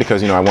long one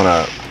because, you know, I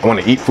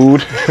wanna eat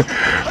food.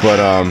 But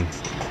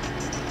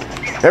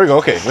there we go.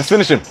 Okay, let's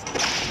finish him.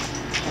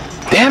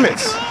 Damn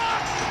it!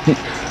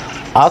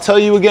 I'll tell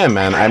you again,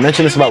 man. I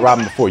mentioned this about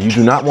Robin before. You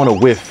do not want to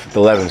whiff the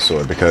Levin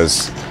sword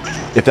because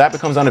if that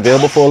becomes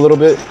unavailable for a little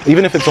bit,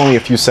 even if it's only a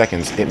few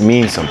seconds, it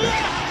means something.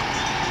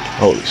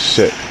 Holy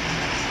shit.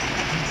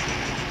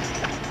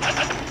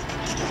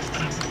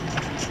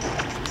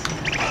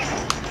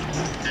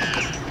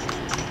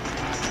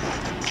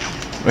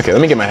 Okay,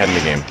 let me get my head in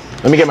the game.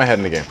 Let me get my head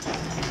in the game.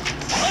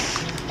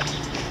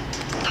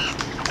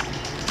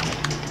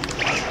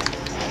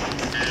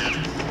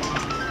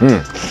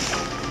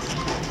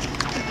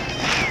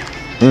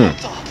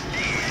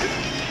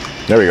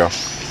 There we go.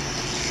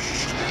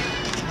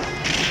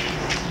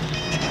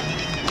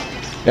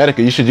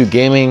 Etika, you should do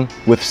gaming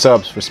with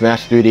subs for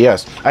Smash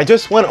 3DS. I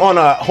just went on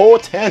a whole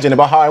tangent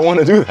about how I want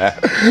to do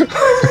that.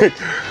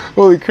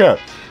 Holy crap.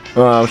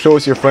 Show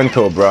us your friend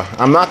code, bro.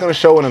 I'm not going to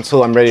show it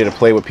until I'm ready to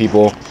play with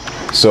people.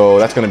 So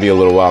that's going to be a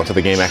little while until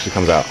the game actually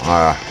comes out.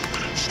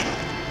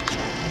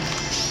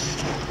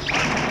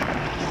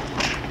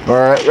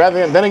 Alright,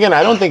 then again,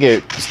 I don't think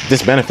it's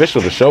this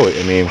beneficial to show it.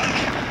 I mean,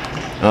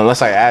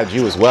 unless I add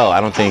you as well, I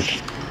don't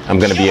think I'm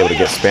going to be able to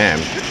get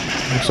spammed.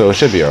 So it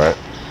should be alright.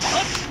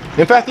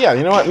 In fact, yeah,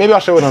 you know what? Maybe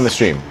I'll show it on the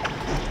stream.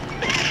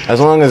 As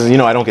long as, you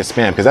know, I don't get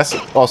spammed, because that's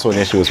also an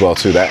issue as well,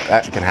 too.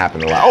 That can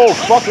happen a lot. Oh,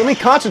 fuck, let me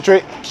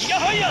concentrate.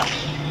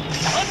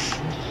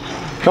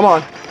 Come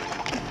on.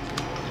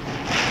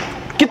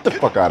 Get the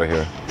fuck out of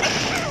here.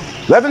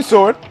 Levin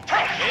sword.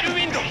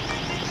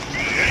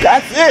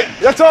 That's it.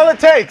 That's all it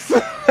takes.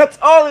 That's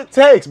all it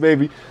takes,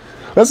 baby.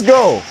 Let's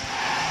go.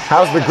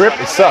 How's the grip?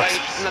 It sucks.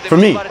 For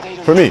me.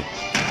 For me.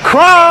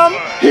 Crom!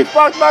 He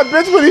fucked my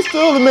bitch, but he's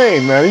still the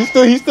main, man.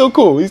 He's still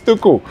cool. He's still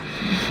cool.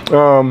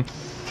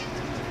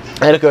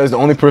 Etika is the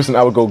only person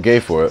I would go gay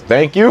for.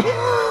 Thank you.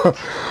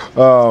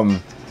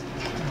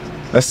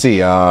 Let's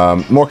see.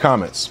 More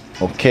comments.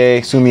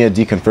 Okay, Sumia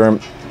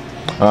deconfirmed.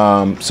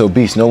 So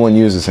Beast, no one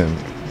uses him.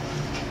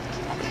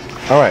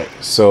 Alright,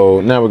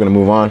 so now we're gonna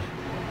move on.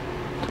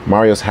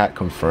 Mario's hat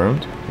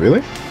confirmed.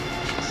 Really?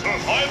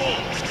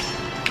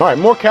 Alright,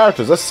 more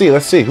characters. Let's see.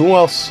 Who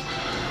else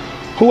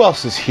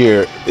is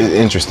here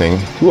interesting?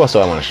 Who else do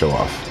I want to show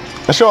off?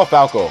 Let's show off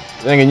Falco.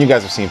 Then again, you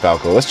guys have seen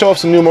Falco. Let's show off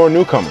some more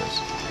newcomers.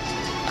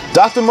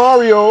 Dr.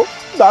 Mario.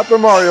 Dr.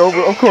 Mario,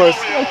 of course,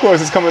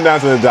 it's coming down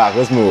to the doc.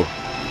 Let's move.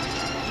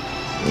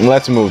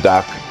 Let's move,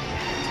 Doc.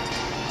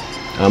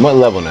 I'm at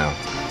level now.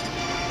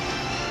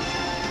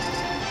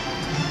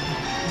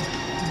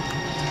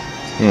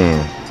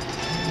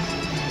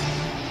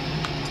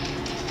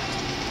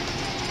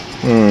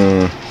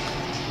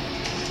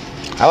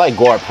 I like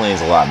Gourd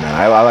Plains a lot, man.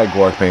 I like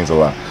Gourd Plains a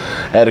lot.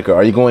 Etika,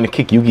 are you going to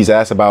kick Yuki's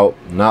ass about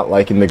not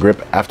liking the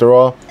grip after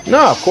all?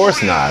 No, of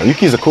course not.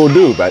 Yuki's a cool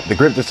dude, but the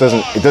grip just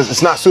doesn't,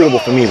 it's not suitable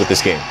for me with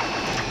this game.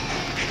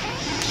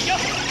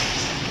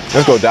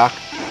 Let's go, Doc.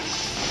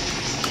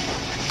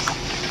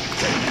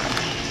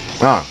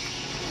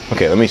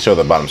 Okay, let me show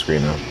the bottom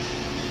screen now.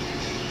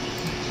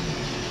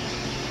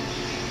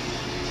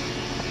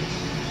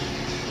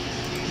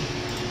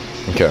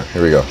 Okay,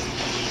 here we go.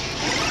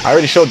 I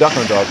already showed Duck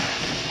Hunt Dog.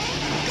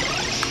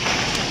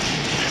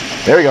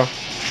 There we go.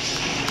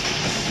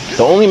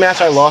 The only match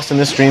I lost in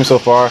this stream so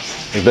far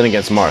has been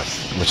against Marth,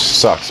 which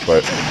sucks,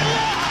 but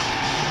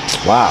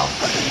wow.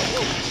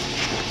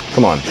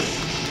 Come on.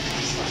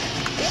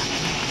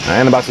 I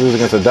am about to lose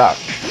against a Doc.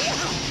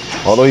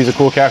 Although he's a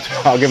cool character,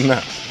 I'll give him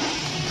that.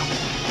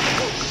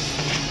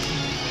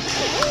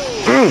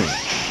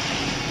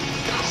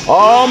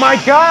 Oh my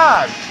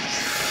god!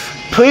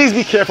 Please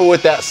be careful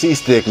with that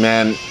C-stick,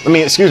 man. I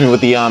mean, excuse me,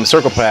 with the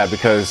circle pad,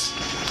 because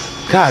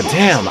god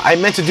damn, I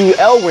meant to do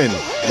Elwin.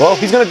 Well,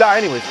 he's gonna die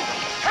anyways.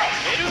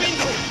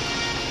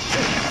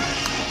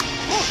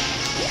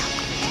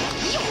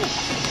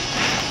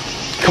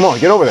 Come on,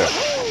 get over there.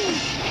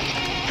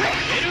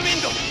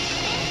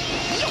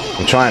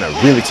 I'm trying to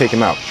really take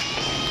him out.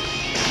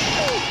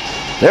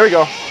 There we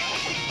go.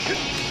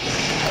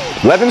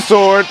 11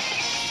 sword.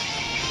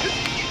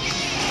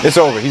 It's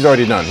over. He's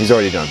already done. He's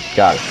already done.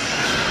 Got it.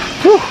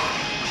 Whew.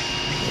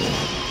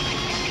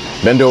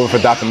 Bend over for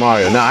Dr.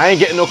 Mario. Nah, I ain't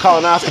getting no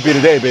colonoscopy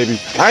today, baby.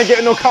 I ain't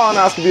getting no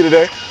colonoscopy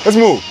today. Let's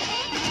move.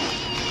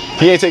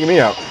 He ain't taking me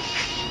out.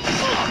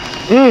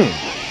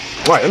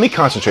 All right, let me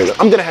concentrate.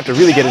 I'm going to have to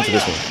really get into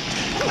this one.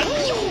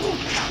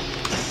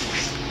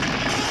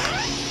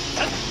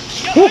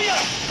 Woo.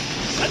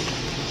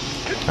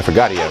 I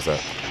forgot he has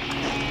that.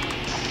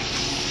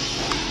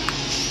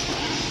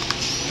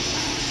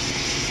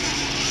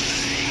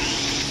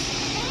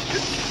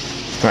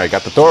 All right,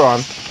 got the Thor on.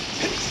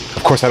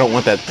 Of course, I don't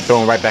want that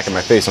thrown right back in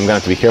my face. So I'm gonna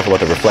have to be careful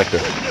with the reflector.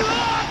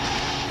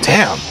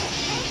 Damn.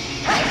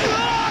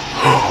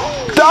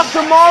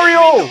 Dr.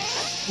 Mario!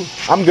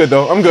 I'm good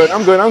though. I'm good.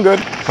 I'm good. I'm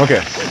good.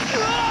 Okay.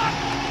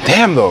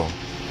 Damn though.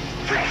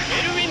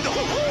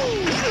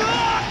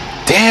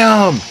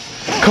 Damn.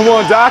 Come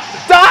on, Doc.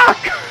 Doc!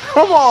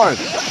 Come on.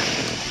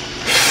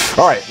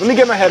 All right, let me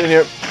get my head in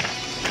here.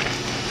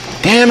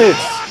 Damn it.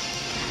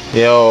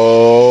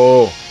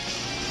 Yo.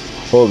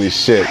 Holy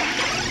shit.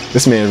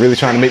 This man is really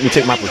trying to make me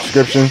take my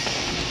prescription.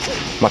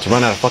 I'm about to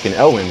run out of fucking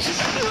Elwins.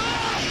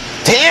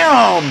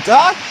 Damn,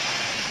 Doc!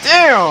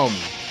 Damn!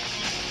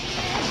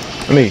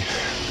 Let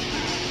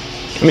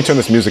me turn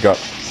this music up.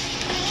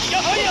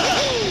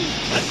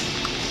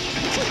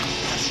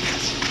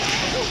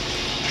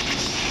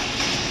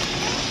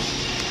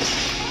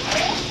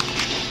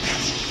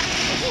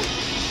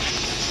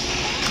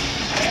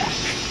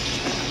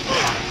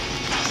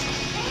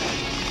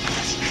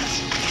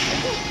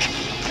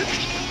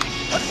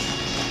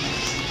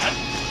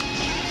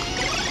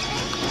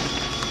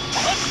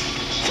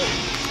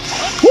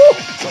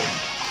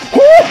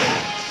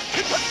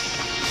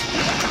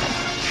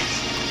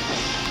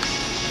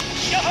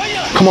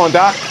 Come on,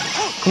 Doc.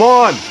 Come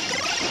on.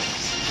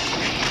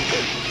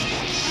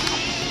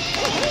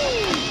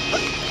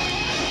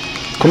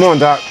 Come on,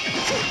 Doc.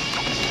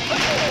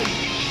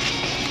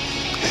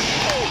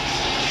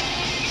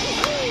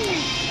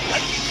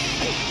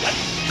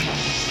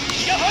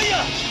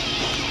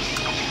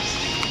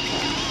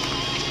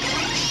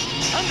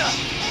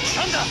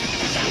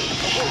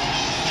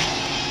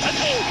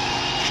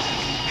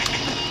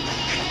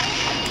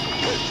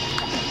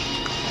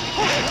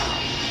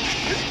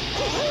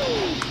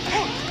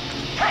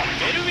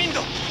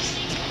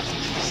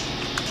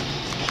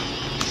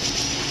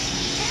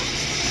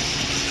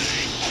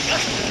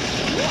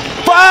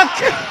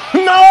 Fuck!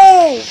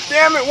 No!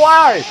 Damn it,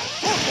 why?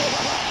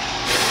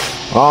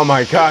 Oh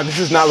my god, this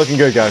is not looking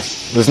good,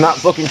 guys. This is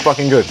not looking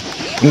fucking good.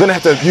 I'm gonna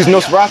have to use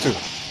Nosferatu.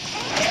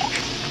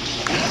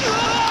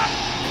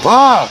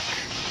 Fuck!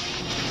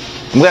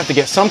 I'm gonna have to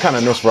get some kind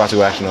of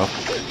Nosferatu action off.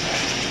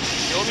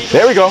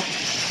 There we go.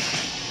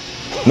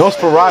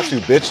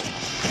 Nosferatu, bitch.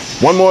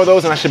 One more of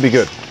those and I should be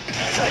good.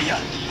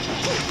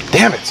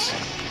 Damn it.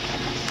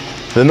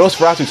 The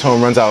Nosferatu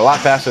tone runs out a lot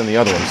faster than the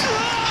other ones.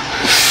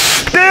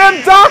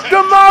 Damn,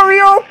 Dr.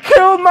 Mario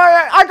killed my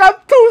ass. I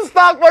got 2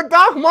 stock by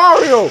Doc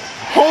Mario.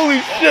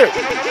 Holy shit.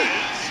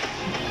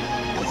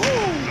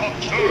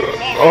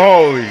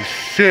 Holy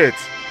shit.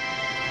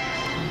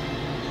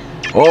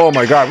 Oh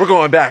my god, we're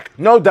going back.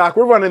 No, Doc,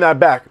 we're running that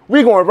back.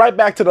 We're going right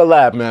back to the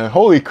lab, man.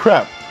 Holy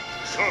crap.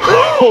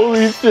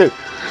 Holy shit.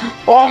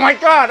 Oh my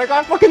god, I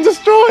got fucking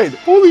destroyed.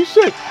 Holy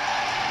shit.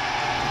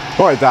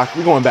 All right, Doc,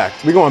 we're going back.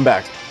 We're going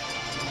back.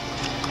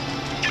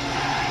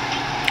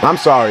 I'm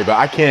sorry, but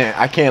I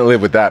can't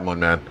live with that one,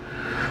 man.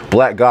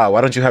 Black God, why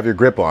don't you have your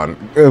grip on?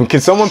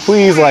 Can someone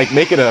please like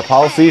make it a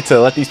policy to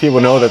let these people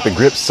know that the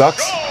grip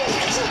sucks?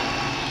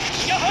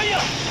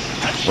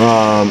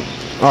 All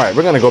right,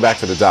 we're gonna go back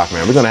to the dock,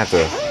 man. We're gonna have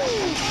to.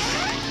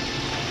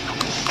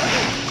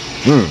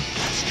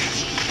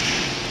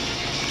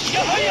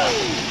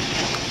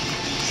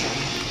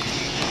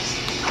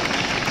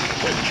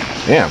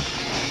 Damn.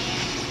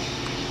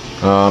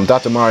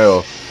 Dr.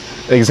 Mario,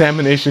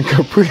 examination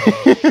complete.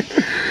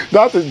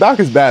 Doc is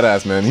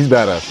badass, man. He's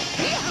badass.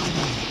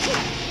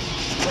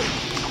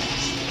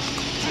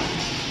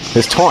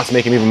 His taunts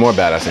make him even more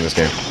badass in this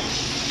game.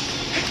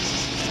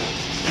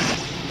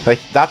 Like,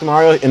 Dr.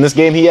 Mario, in this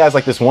game, he has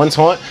like this one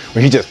taunt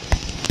where he just,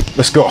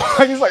 let's go.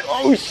 He's like,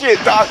 oh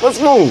shit, Doc, let's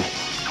move.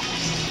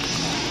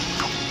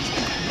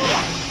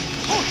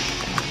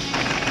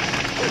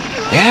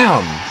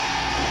 Damn.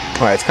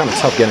 All right, it's kind of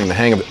tough getting the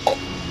hang of it. Oh.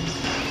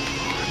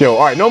 Yo,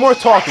 all right, no more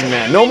talking,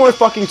 man. No more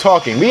fucking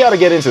talking. We gotta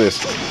get into this.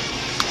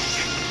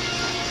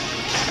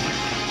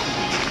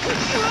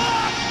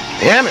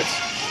 Damn it.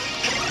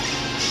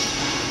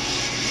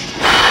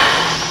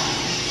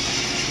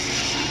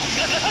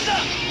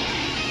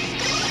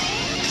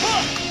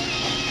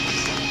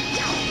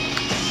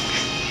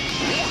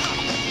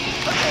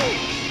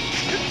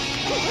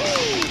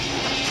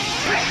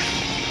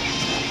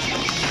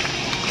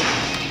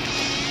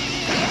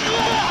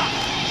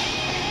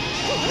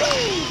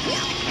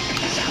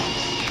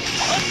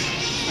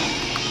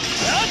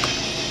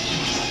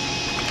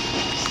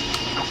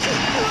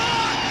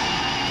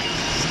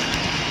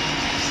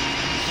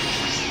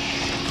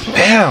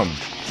 Damn.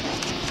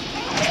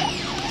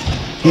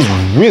 He's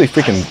really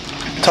freaking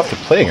tough to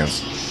play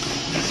against.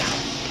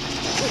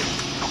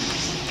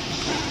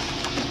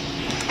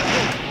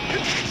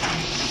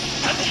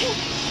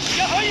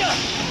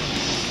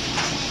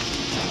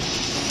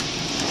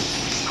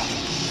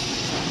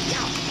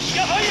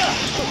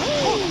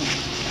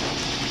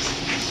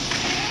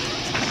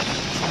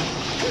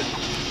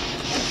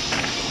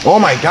 Oh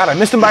my god, I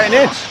missed him by an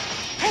inch.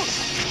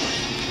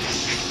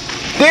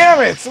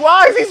 Damn it!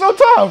 Why is he so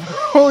tough?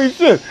 Holy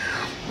shit.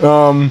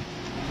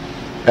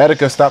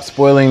 Etika, stop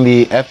spoiling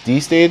the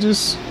FD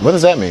stages? What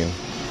does that mean?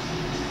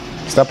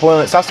 Stop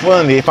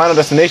spoiling the Final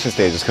Destination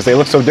stages because they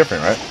look so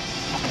different, right?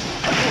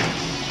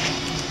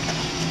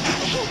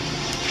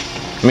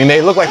 I mean,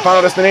 they look like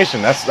Final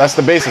Destination. That's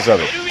the basis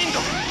of it.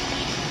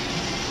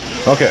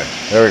 Okay,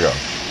 there we go.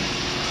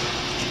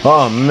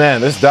 Oh man,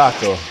 this Doc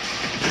though.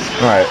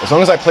 Alright, as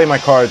long as I play my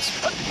cards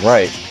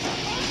right.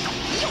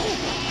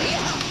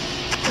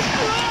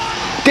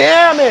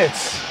 Damn it!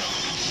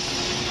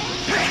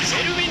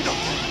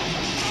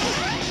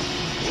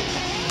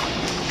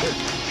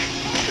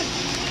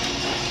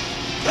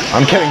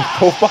 I'm getting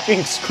so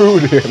fucking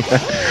screwed here,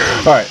 man.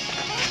 Alright.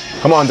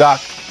 Come on,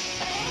 Doc.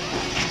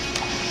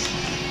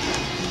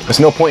 There's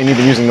no point in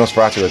even using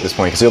Nosferatu at this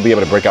point, because he'll be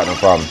able to break out no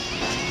problem.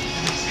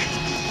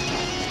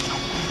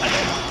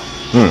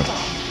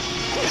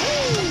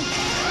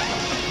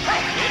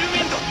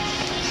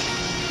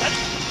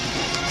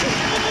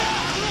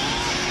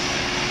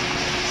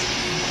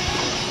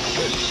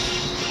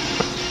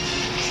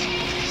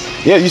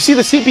 Yeah, you see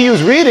the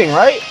CPU's reading,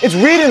 right? It's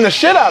reading the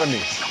shit out of me.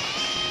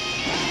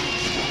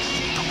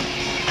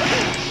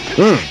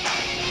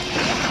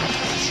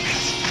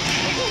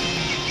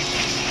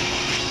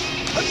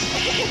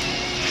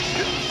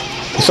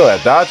 You saw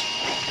that dodge?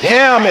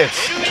 Damn it!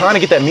 I'm trying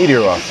to get that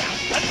meteor off.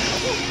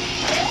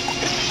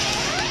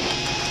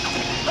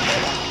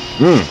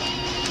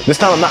 This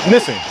time I'm not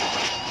missing.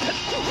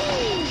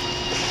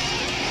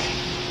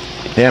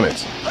 Damn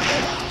it.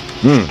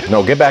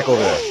 No, get back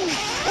over there.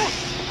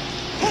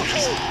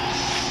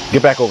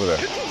 Get back over there.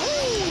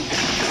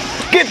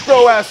 Get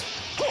your ass!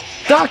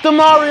 Dr.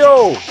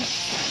 Mario!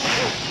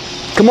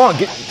 Come on,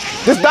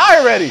 just die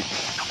already!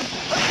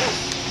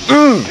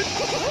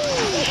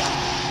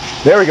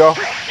 There we go.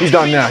 He's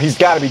done now. He's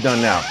got to be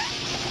done now.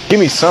 Give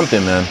me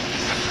something, man.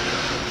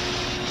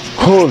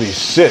 Holy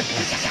shit.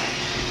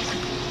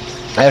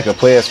 I could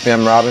play as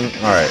Spam Robin.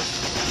 All right.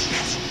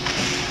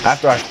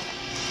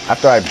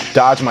 After I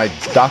dodge my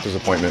doctor's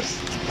appointment,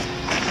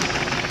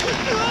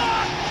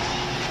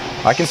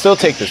 I can still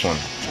take this one.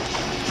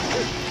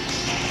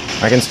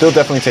 I can still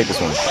definitely take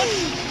this one.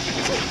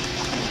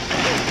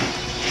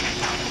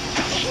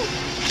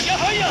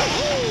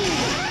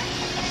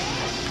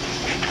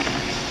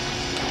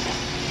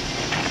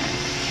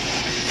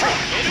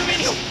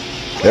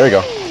 There we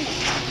go.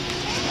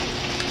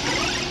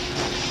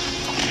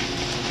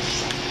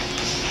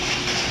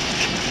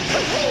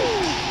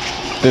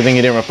 Good thing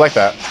you didn't reflect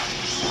that.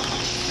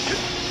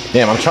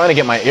 Damn, I'm trying to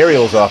get my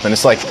aerials off and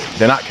it's like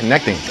they're not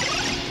connecting.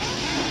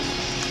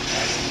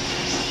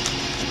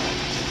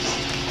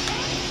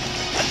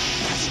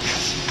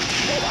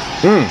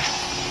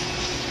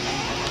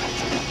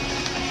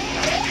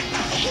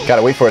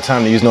 Gotta wait for a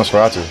time to use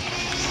Nosferatu.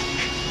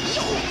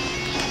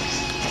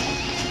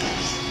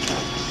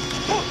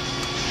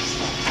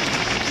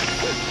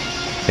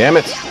 Damn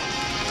it.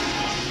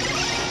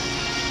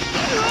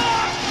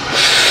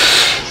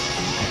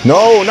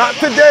 No, not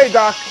today,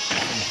 Doc.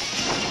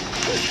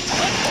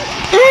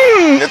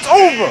 It's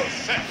over.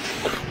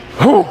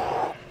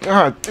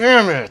 God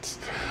damn it.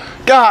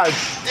 God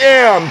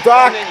damn,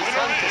 Doc.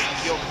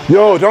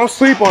 Yo, don't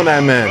sleep on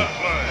that man.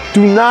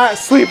 Do not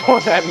sleep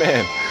on that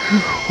man.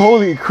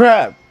 Holy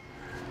crap.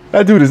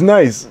 That dude is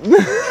nice.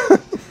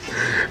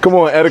 Come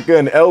on, Etika,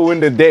 and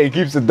Elwin today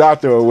keeps the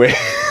doctor away.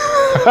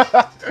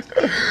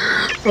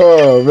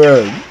 Oh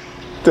man,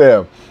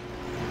 damn.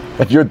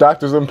 If your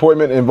doctor's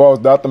appointment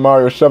involves Dr.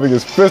 Mario shoving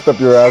his fist up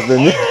your ass,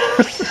 then you...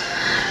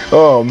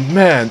 Oh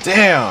man,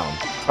 damn.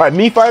 All right,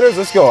 me fighters,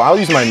 let's go. I'll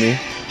use my me.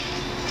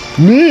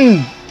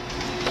 Me.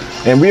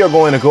 And we are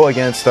going to go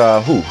against,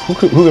 who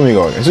can we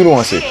go against? Who do you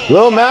want to see?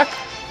 Lil Mac?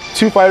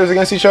 2 fighters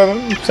against each other?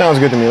 Sounds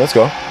good to me, let's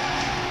go.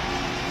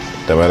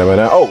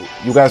 Oh,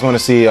 you guys want to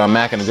see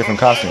Mac in a different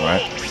costume,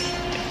 right?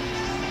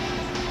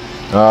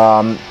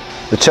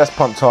 The chest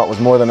pump talk was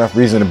more than enough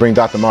reason to bring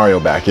Dr. Mario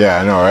back. Yeah,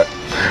 I know, right?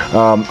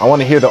 I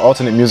want to hear the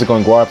alternate music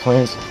on Guar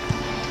Plains.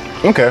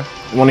 Okay,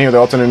 you want to hear the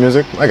alternate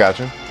music? I got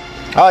you.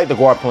 I like the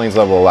Guar Plains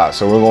level a lot,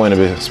 so we're going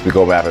to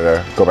go back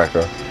there. Go back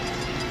there.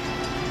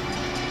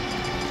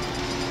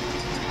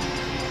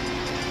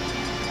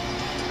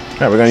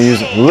 All right, we're going to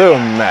use Lil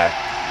Mac.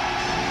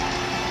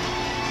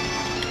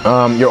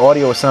 Your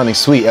audio is sounding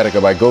sweet,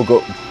 Etika, by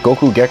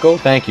Goku Gecko.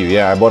 Thank you.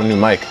 Yeah, I bought a new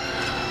mic.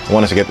 I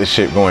wanted to get this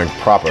shit going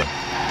proper.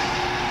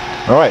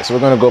 All right, so we're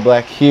going to go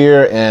back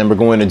here and we're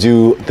going to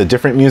do the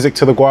different music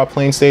to the Guar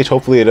Plains stage.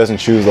 Hopefully it doesn't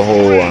choose the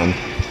whole,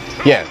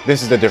 yeah,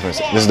 this is the difference.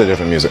 This is the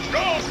different music.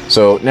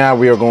 So now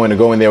we are going to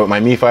go in there with my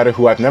Mii fighter,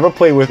 who I've never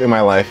played with in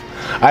my life.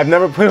 I've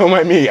never played on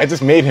my Mii. I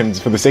just made him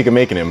for the sake of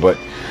making him, but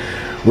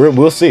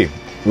we'll see.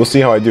 We'll see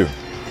how I do.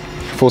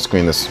 Full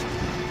screen this.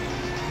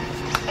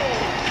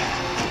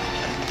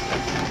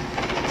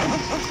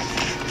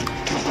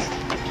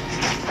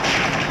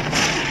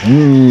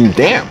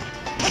 Damn.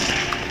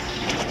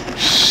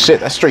 Shit,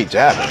 that's straight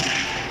jab.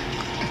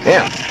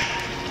 Damn.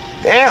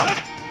 Damn.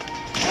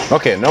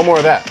 Okay, no more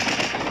of that.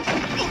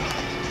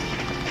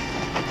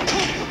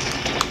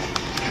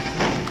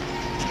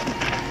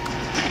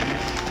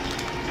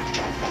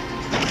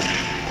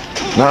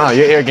 Nah,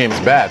 your air game is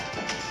bad.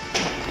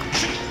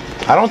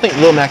 I don't think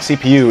Lil Mac's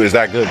CPU is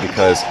that good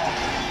because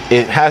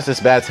it has this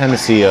bad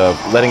tendency of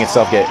letting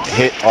itself get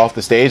hit off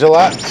the stage a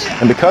lot.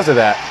 And because of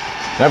that,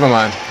 never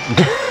mind.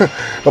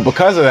 But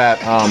because of that,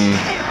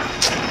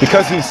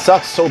 because he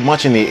sucks so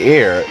much in the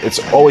air, it's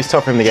always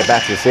tough for him to get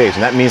back to the stage.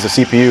 And that means the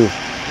CPU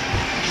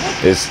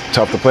is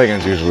tough to play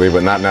against usually,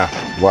 but not now.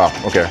 Wow,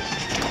 okay.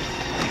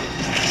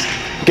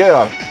 Get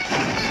off.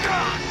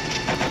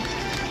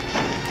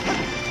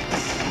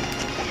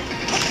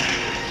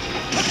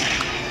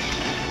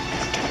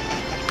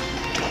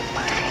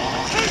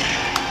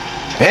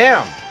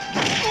 Damn!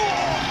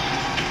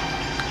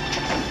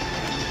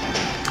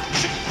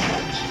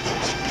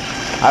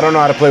 I don't know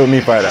how to play with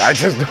Mii Fighter. I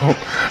just don't.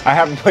 I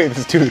haven't played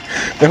this dude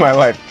in my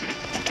life.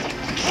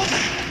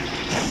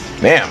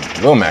 Damn,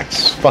 Lil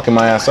Mac's fucking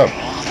my ass up.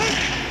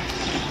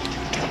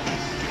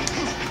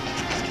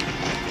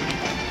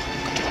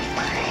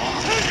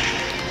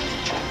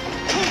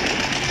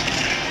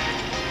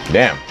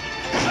 Damn.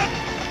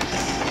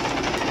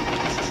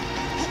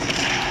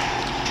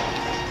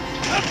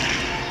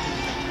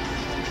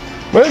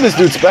 What are this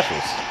dude's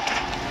specials?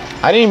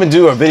 I didn't even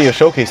do a video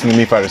showcasing the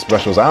Mii Fighter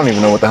specials. I don't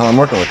even know what the hell I'm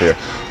working with here.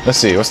 Let's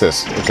see, what's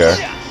this? Okay.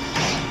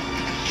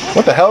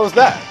 What the hell is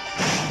that?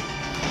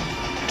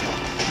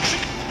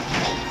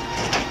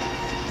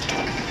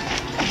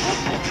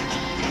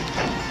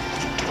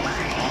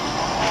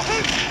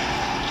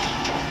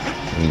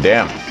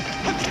 Damn.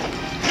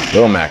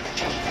 Lil Mac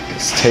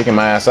is taking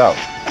my ass out.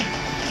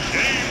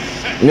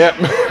 Yep,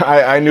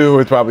 I knew it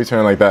would probably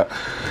turn like that.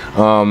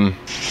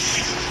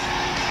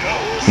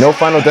 No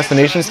Final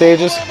Destination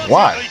stages?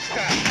 Why?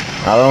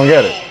 I don't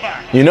get it.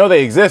 You know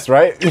they exist,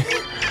 right?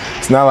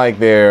 It's not like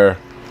they're...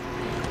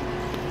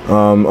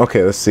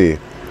 okay, let's see.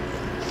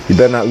 You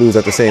better not lose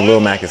after saying Lil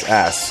Mac is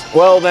ass.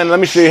 Well, then let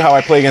me show you how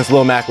I play against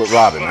Lil Mac with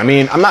Robin. I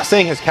mean, I'm not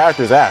saying his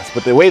character is ass,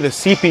 but the way the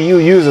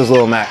CPU uses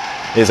Lil Mac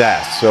is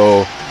ass.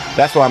 So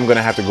that's why I'm going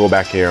to have to go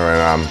back here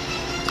and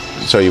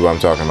show you what I'm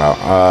talking about.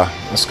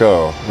 Let's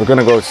go. We're going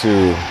to go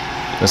to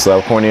this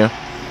level cornea.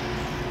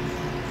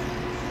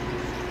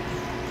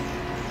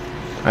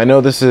 I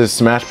know this is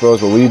Smash Bros,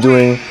 but were you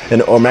doing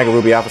an Omega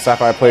Ruby Alpha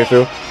Sapphire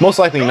playthrough? Most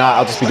likely not.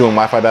 I'll just be doing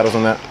Wi-Fi battles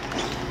on that.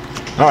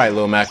 All right,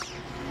 Lil Mac.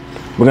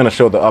 We're gonna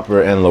show the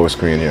upper and lower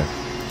screen here.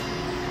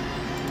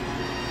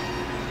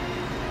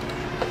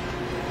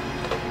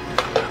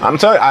 I'm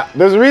telling you,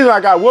 there's a reason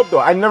I got whooped though.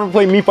 I never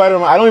played Mii Fighter.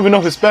 I don't even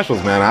know his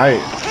specials, man.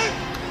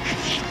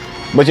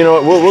 But you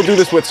know what? We'll do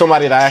this with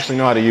somebody that I actually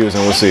know how to use,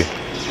 and we'll see.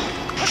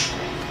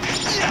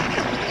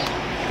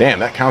 Damn,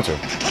 that counter.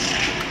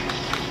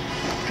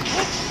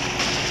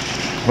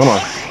 Come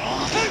on.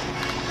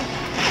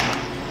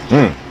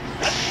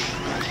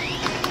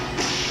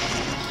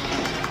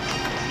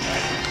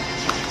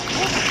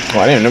 Oh,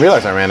 I didn't even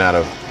realize I ran out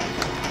of.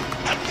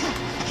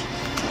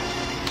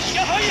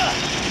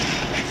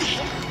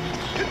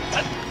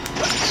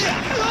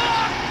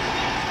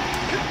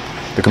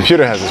 The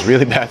computer has this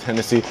really bad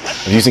tendency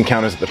of using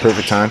counters at the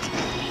perfect time.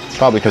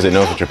 Probably because it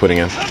knows what you're putting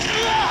in.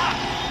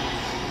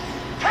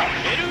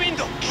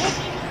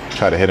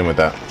 Try to hit him with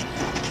that.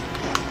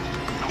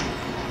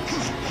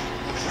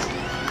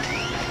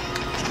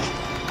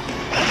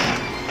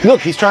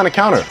 Look, he's trying to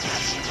counter.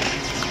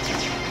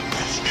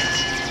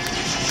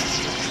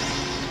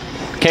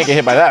 Can't get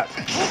hit by that.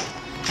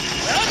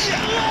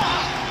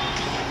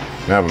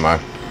 Never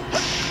mind.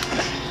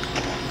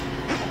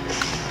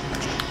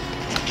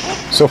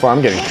 So far,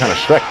 I'm getting kind of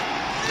Shrek.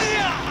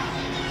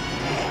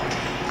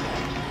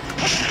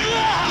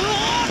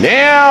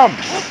 Damn!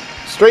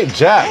 Straight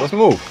jab. Let's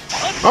move.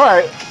 All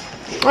right.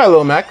 All right,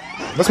 Lil Mac.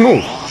 Let's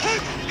move.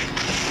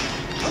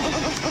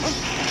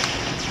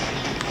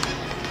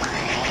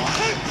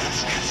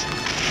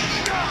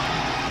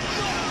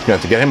 You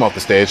have to get him off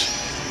the stage.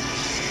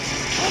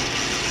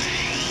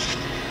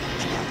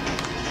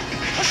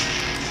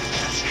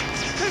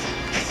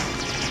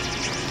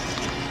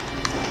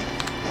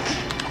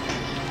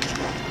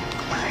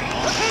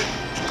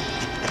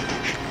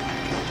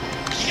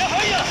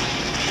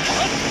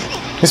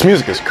 This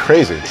music is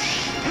crazy.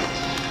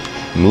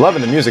 I'm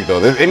loving the music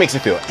though. It makes it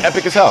feel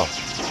epic as hell.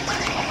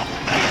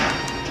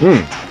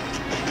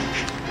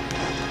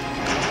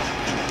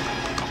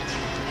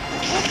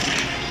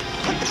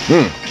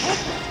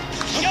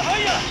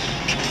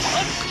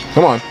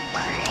 Come on.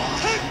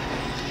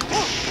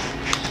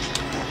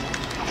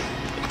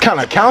 Kind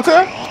of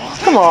counter?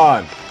 Come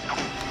on.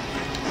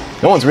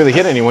 No one's really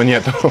hit anyone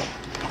yet though.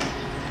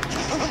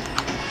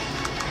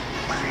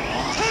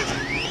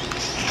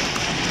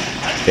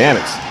 Damn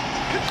it.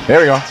 There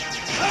we go.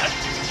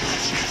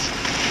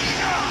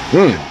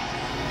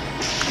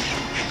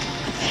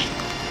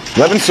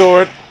 Levin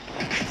sword.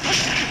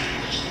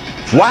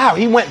 Wow,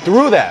 he went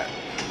through that.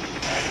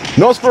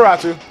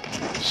 Nosferatu.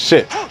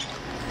 Shit.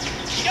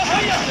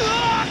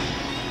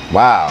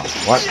 Wow.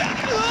 What?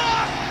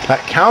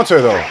 That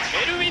counter though.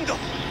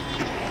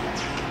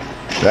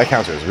 That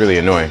counter is really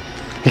annoying.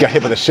 He got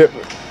hit by the ship.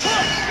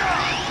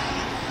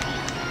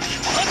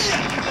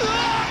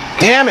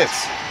 Damn it!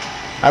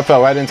 I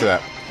fell right into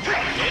that.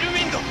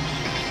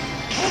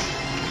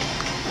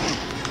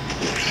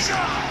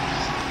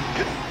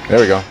 There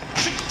we go.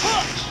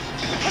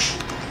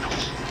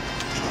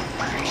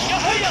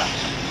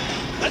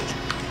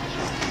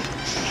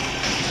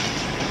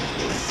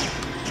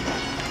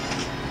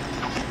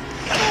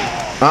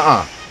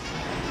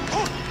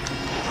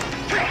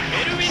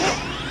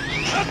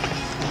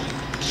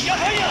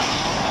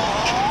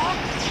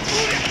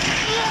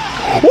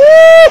 Woo!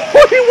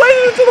 He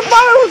waited until the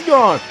fire was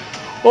gone.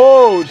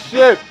 Oh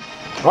shit!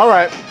 All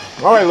right,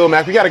 Lil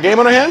Mac, we got a game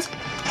on our hands.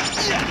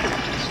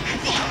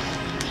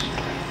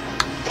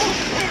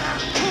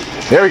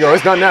 There we go.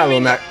 It's done now, Lil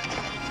Mac.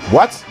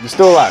 What? You're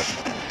still alive.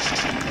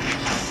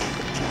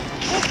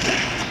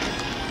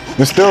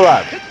 You're still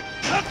alive.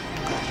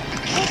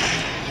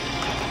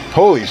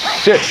 Holy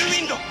shit!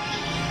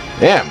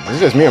 Damn, this is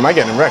just me. Or am I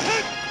getting wrecked?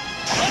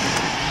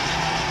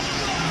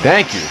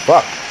 Thank you.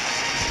 Fuck.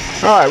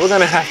 All right, we're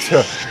gonna have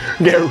to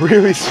get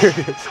really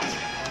serious.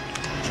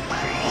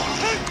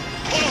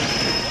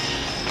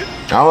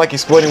 I don't like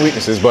exploiting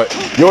weaknesses, but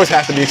yours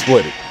has to be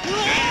exploited.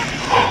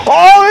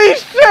 Holy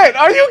shit!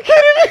 Are you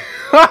kidding me?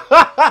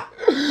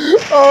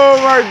 Oh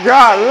my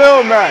god,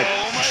 Lil Mac.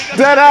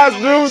 Dead ass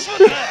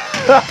dude.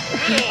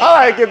 I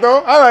like it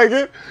though. I like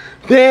it.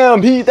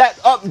 Damn, that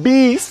up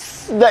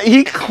beast. That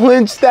he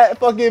clinched that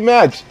fucking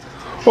match.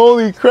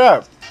 Holy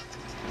crap.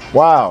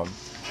 Wow.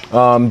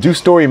 Do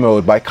story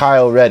mode by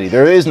Kyle Reddy.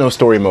 There is no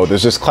story mode.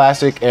 There's just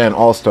classic and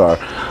all-star.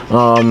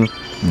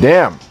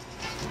 Damn.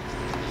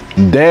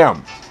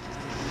 Damn.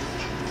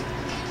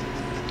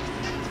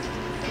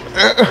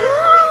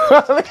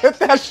 Look at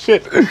that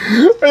shit.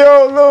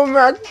 Yo, Lil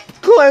Mac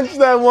clenched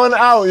that one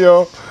out,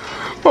 yo.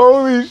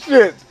 Holy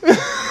shit.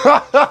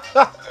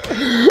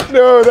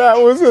 No, that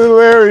was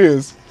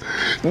hilarious.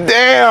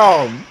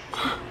 Damn.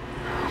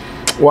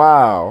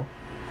 Wow.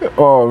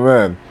 Oh,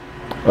 man.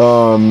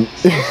 Oh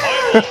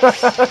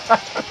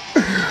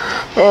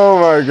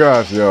my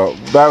gosh, yo.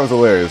 That was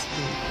hilarious.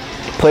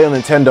 Play on the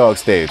 10-dog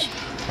stage.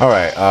 All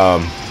right,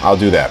 I'll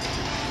do that.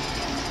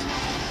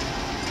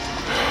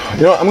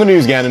 You know, I'm gonna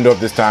use Ganondorf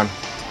this time.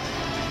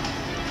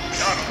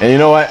 And you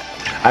know what?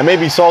 I may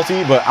be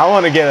salty, but I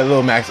want to get a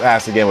Lil Mac's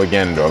ass again with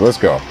Ganondorf. Let's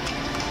go.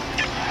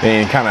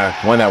 And kind of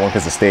won that one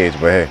because of stage,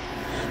 but hey.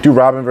 Do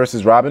Robin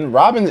versus Robin.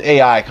 Robin's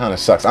AI kind of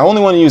sucks. I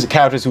only want to use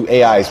characters who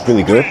AI is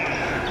really good.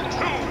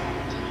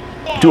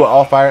 Do an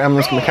all Fire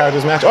Emblem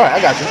characters match. All right, I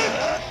got you.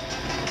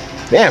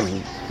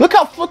 Damn, look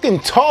how fucking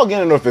tall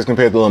Ganondorf is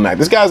compared to Lil Mac.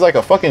 This guy's like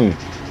a fucking,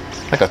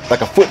 like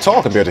a foot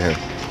tall compared to him.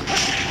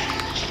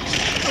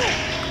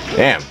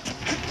 Damn.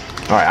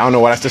 All right, I don't know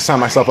what I just signed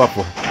myself up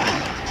for.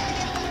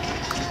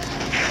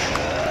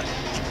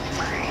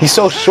 He's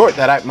so short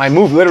that my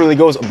move literally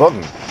goes above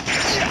him.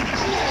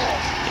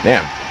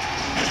 Damn.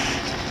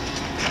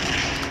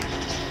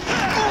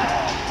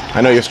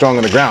 I know you're strong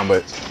on the ground,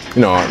 but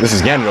you know this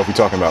is Ganondorf we're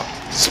talking about.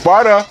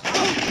 Sparta.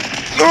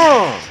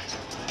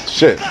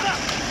 Shit.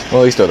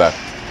 Well, he still died.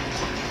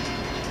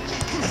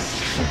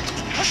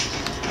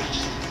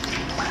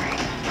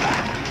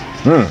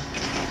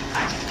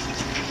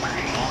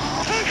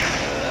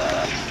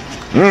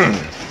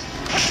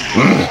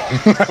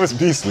 That was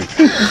beastly.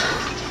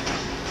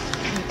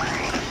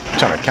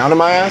 Trying to counter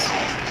my ass?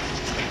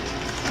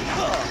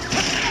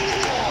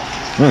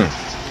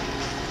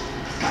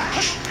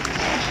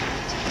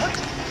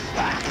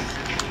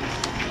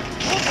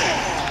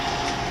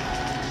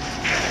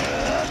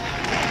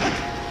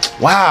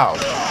 Wow.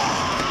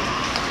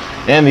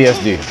 And the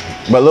SD.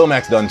 But Lil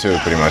Mac's done too,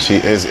 pretty much.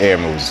 His air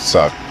moves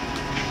suck.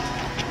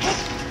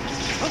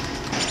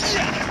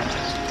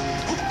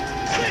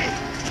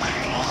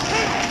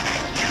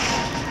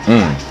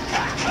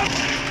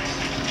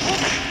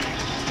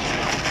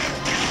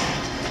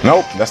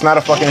 Nope, that's not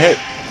a fucking hit.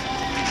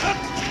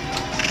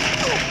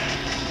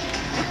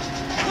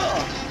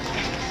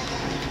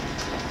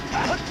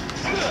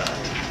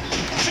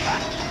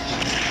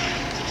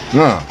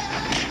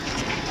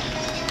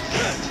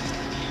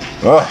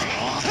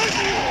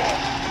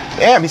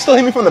 Damn, he still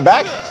hit me from the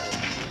back?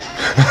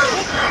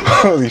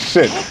 Holy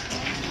shit.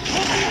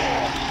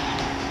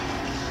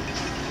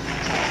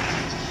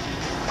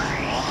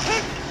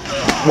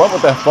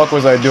 What the fuck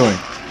was I doing?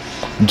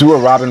 Do a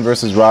Robin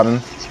versus Robin.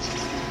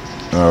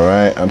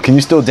 Alright, can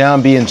you still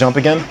down B and jump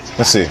again?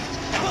 Let's see.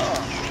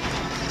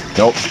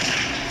 Nope.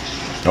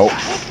 Nope.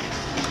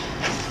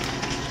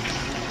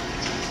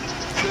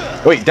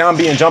 Wait, down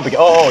B and jump again.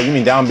 Oh, you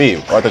mean down B.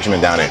 Oh, I thought you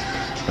meant down A.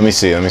 Let me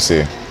see, let me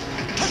see.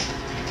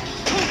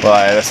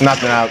 Well, that's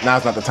not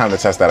now's not the time to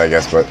test that, I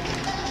guess, but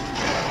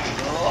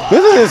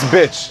Look at this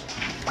bitch.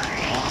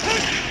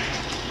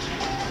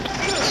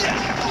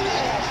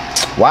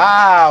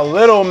 Wow,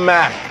 Little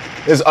Mac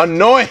is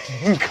annoying.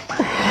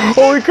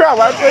 Holy crap,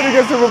 I played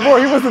against him before.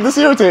 He wasn't this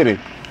irritating.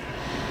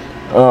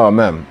 Oh,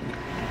 man.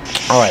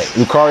 All right,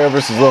 Lucario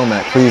versus Little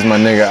Mac, please, my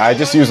nigga. I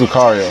just used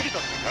Lucario.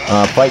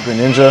 Fight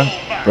Greninja,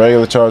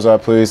 regular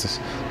Charizard, please. This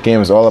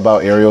game is all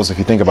about aerials, if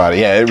you think about it.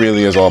 Yeah, it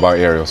really is all about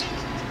aerials.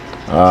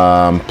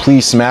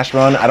 Please Smash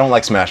Run. I don't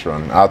like Smash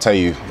Run. I'll tell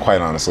you quite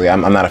honestly.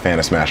 I'm not a fan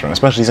of Smash Run,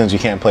 especially since you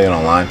can't play it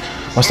online.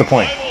 What's the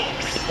point?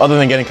 Other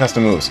than getting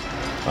custom moves.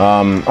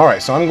 All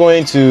right, so I'm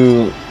going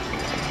to...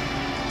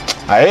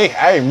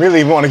 I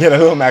really want to get a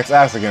Little Mac's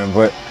ass again,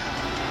 but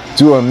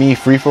do a me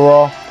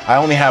free-for-all. I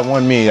only have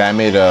one me that I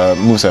made a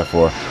moveset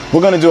for.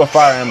 We're going to do a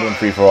Fire Emblem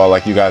free-for-all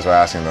like you guys were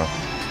asking, though.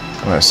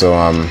 All right, so,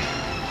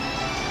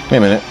 wait a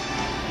minute.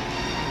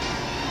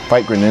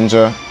 Fight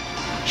Greninja.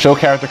 Show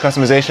character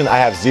customization. I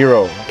have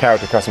 0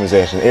 character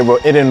customization.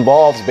 It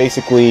involves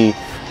basically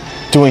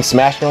doing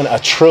Smash Run a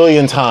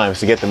trillion times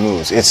to get the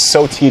moves. It's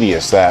so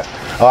tedious that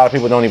a lot of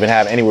people don't even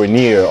have anywhere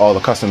near all the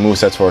custom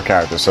movesets for a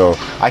character, so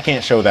I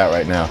can't show that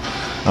right now.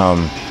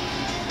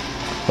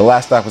 The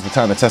last stop was the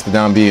time to test the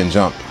down B and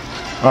jump.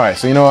 Alright,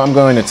 so you know what? I'm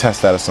going to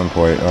test that at some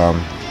point.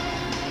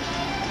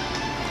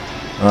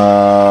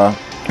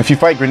 If you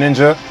fight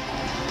Greninja,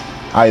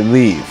 I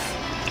leave.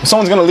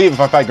 Someone's going to leave if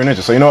I fight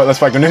Greninja, so you know what? Let's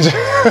fight Greninja.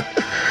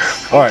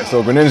 Alright,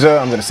 so Greninja,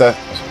 I'm going to set...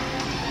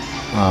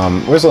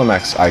 where's Little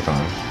Mac's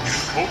icon?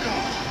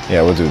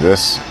 Yeah, we'll do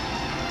this.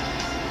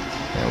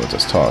 And we'll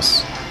just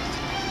toss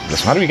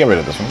this one. How do we get rid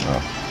of this one?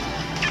 Oh.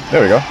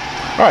 There we go.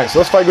 Alright, so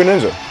let's fight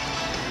Greninja.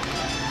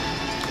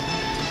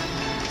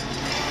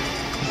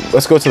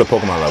 Let's go to the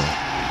Pokemon level.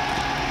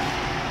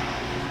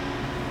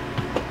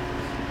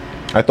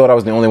 I thought I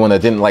was the only one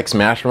that didn't like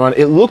Smash Run.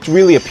 It looked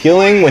really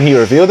appealing when he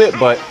revealed it,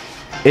 but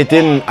it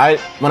didn't.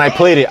 When I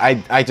played it,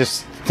 I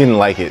just didn't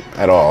like it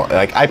at all.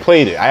 Like, I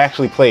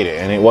actually played it,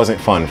 and it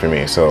wasn't fun for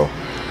me. So,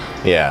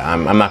 yeah,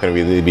 I'm not going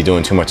to really be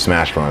doing too much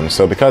Smash Run.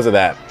 So because of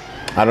that,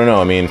 I don't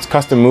know. I mean, it's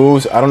custom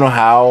moves. I don't know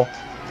how.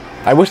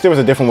 I wish there was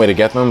a different way to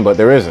get them, but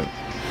there isn't.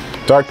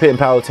 Dark Pit and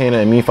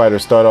Palutena and Mii Fighter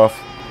start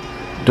off.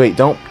 Wait,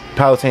 don't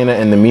Palutena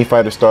and the Mii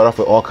Fighter start off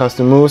with all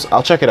custom moves?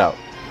 I'll check it out.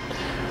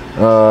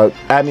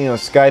 Add me on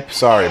Skype.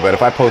 Sorry, but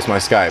if I post my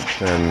Skype,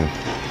 then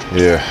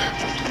yeah.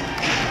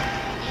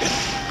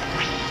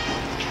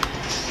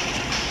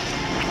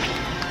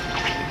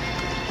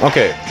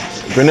 Okay,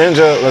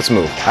 Greninja, let's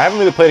move. I haven't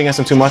really played against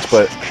him too much,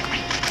 but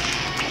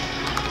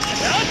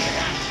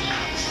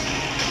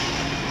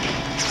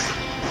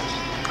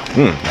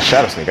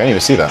Shadow Sneak. I didn't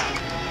even see that.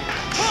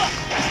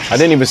 I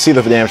didn't even see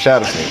the damn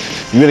Shadow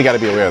Sneak. You really got to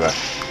be aware of that.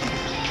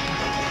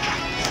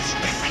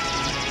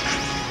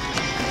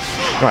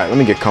 All right, let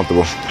me get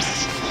comfortable.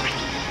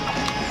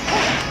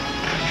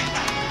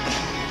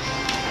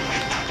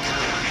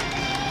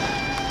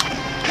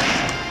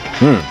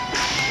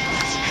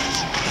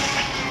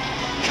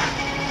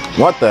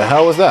 What the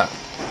hell was that?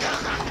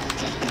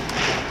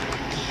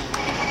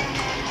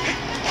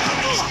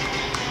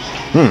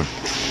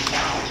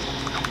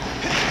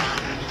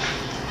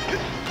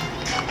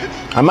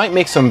 I might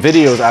make some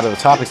videos out of the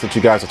topics that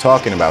you guys are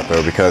talking about,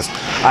 though, because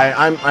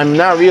I'm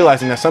now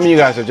realizing that some of you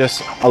guys are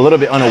just a little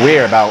bit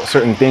unaware about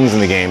certain things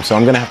in the game, so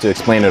I'm going to have to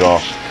explain it all.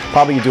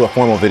 Probably do a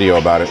formal video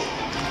about it.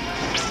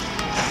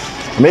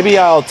 Maybe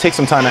I'll take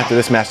some time after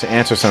this match to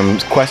answer some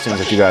questions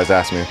that you guys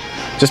ask me,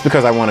 just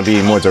because I want to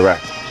be more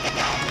direct.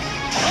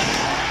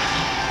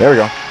 There we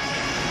go.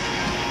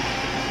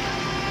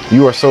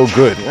 You are so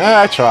good.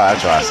 I try.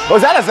 Oh,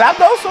 is that a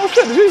Zapdos? Oh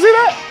shit, did you see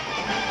that?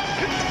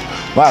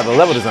 Wow, the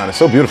level design is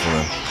so beautiful,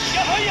 man.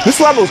 This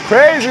level is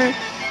crazy.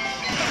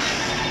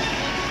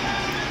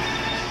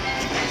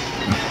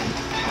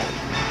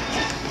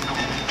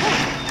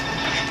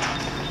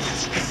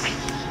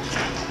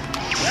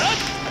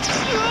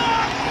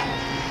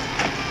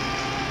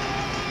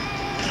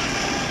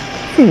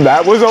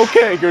 That was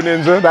okay,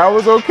 Greninja. That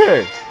was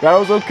okay. That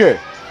was okay.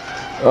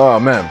 Oh,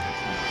 man.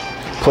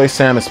 Play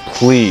Samus,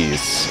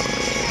 please.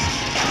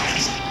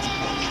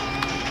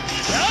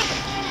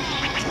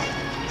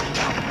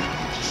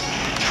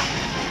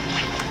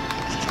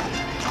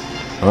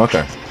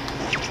 Okay.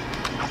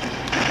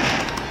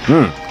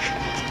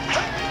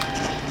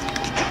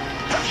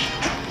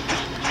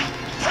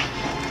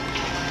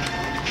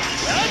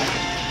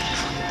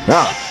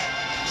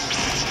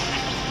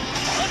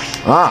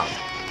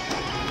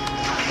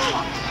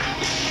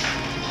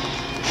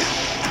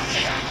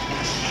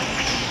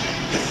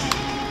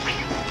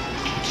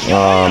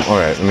 All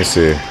right, let me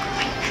see.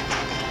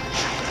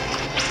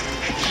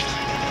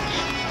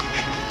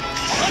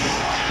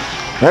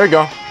 There we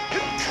go.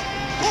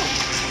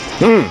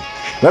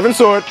 Levin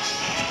Sword.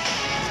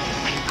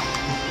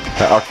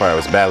 That Arcfire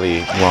was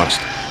badly launched.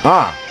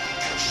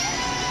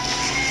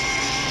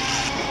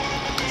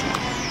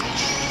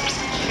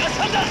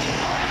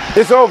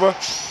 It's over.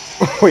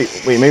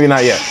 wait, maybe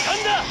not yet.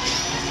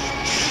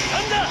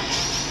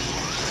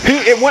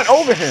 It went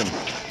over him.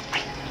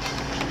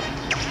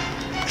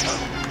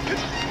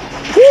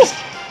 Woo!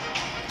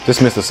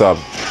 Just missed the sub.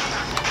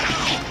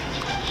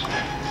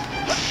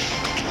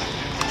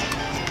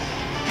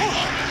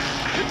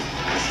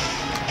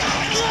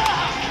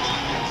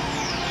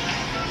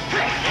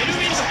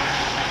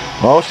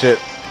 Oh shit.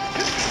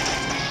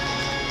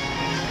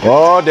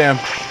 Oh damn.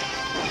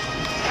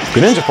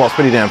 Greninja falls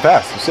pretty damn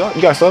fast.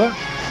 You guys saw that?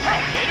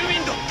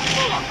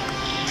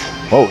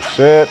 Oh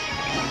shit.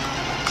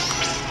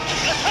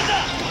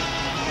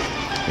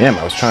 Damn,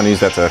 I was trying to use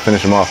that to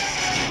finish him off.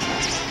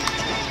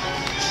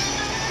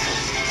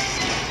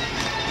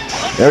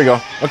 There we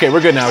go. Okay,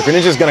 we're good now.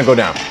 Greninja's gonna go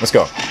down. Let's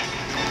go.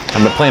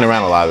 I've been playing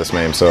around a lot of this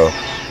game, so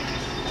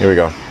here we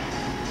go.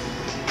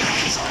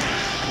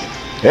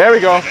 There we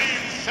go.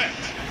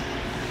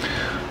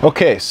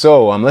 Okay,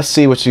 so let's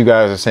see what you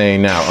guys are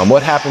saying now.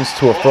 What happens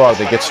to a frog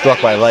that gets struck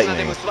by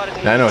lightning?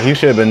 Now, I know he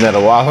should have been dead a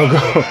while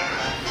ago.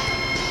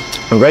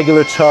 A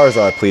regular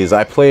Charizard, please.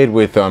 I played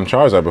with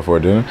Charizard before,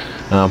 didn't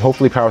I?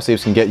 Hopefully Power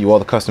Saves can get you all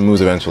the custom moves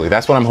eventually.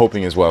 That's what I'm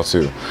hoping as well,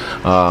 too.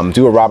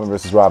 Do a Robin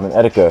versus Robin.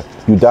 Etika,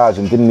 you dodged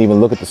and didn't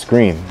even look at the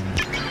screen.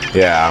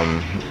 Yeah,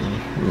 I'm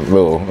a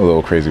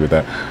little crazy with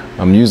that.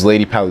 Use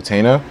Lady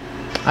Palutena.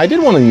 I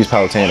did want to use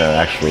Palutena,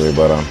 actually,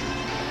 but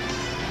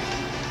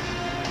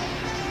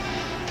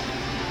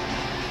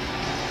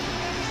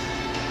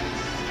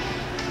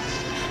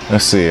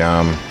let's see.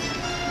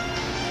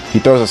 He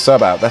throws a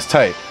sub out. That's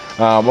tight.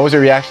 What was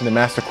your reaction to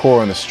Master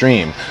Core on the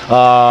stream?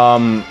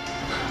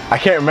 I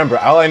can't remember.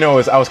 All I know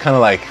is I was kind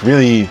of like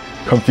really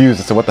confused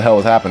as to what the hell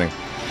was happening.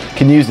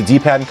 Can you use the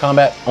D-pad in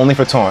combat? Only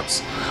for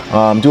taunts.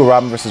 Do a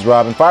Robin versus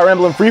Robin. Fire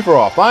Emblem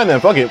free-for-all. Fine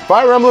then. Fuck it.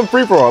 Fire Emblem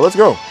free-for-all. Let's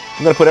go.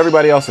 I'm going to put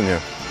everybody else in here.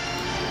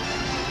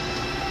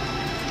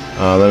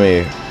 Let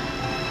me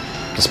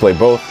display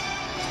both.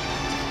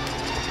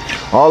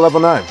 All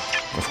level 9,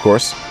 of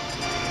course.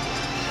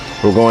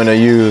 We're going to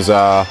use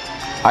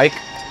Ike,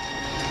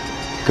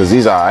 because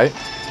he's alright.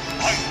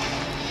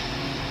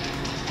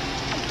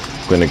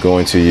 We're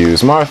going to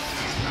use Marth.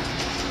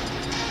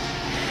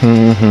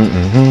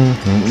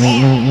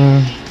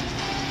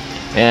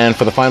 And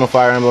for the final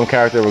Fire Emblem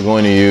character, we're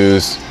going to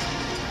use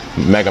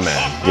Mega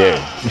Man. Yeah.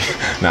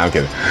 Nah, I'm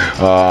kidding.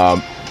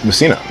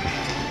 Lucina.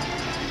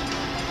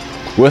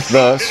 With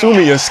the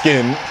Sumia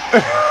skin.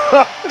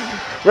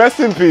 Rest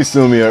in peace,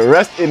 Sumia.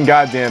 Rest in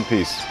goddamn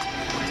peace.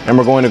 And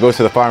we're going to go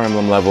to the Fire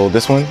Emblem level.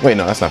 This one? Wait,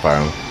 no, that's not Fire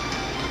Emblem.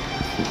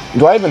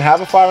 Do I even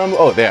have a Fire Emblem?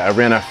 Oh, there,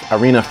 Arena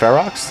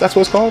Ferox? That's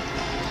what it's called?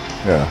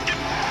 Yeah.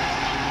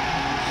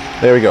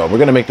 There we go. We're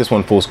going to make this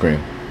one full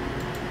screen.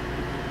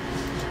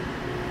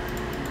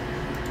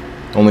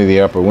 Only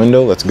the upper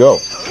window. Let's go.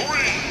 3, 2,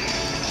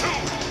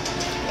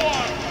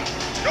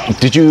 1, go.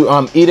 Did you,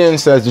 Eden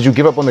says, did you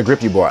give up on the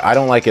grip you bought? I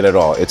don't like it at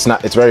all. It's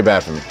very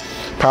bad for me.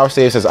 Power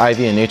Save says IV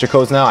and nature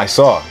codes now. I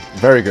saw.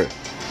 Very good.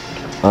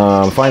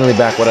 Finally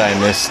back. What did I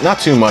miss? Not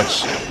too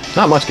much.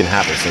 Not much can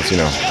happen since, you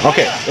know.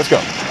 Okay, let's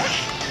go.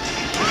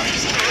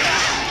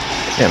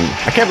 Damn,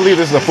 I can't believe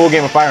this is a full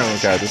game of Fire Emblem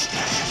characters.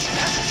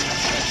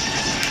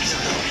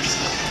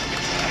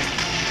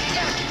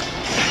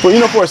 Well, you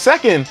know, for a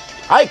second,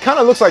 it kind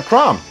of looks like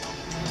Chrom.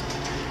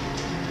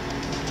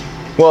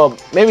 Well,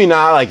 maybe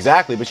not like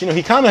exactly, but you know,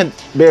 he kind of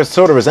bears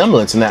sort of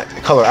resemblance in that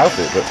color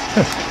outfit. But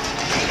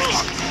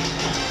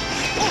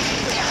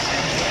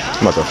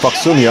I'm about to fuck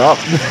Sumia up.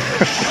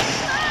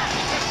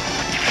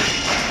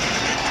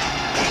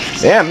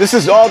 Damn, this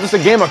is all just a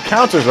game of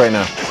counters right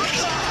now.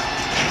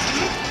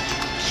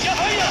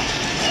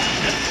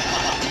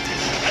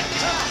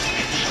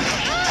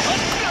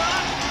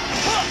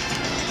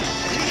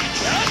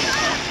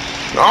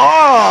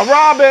 Oh,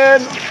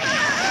 Robin!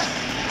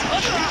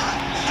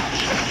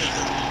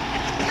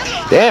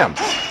 Damn.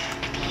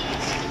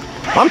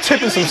 I'm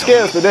tipping some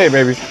scales today,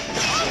 baby.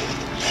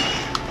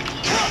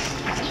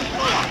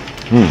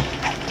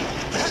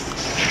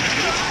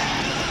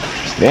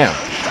 Damn.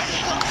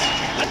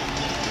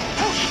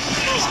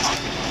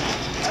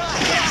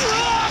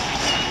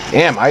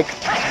 Damn, Ike.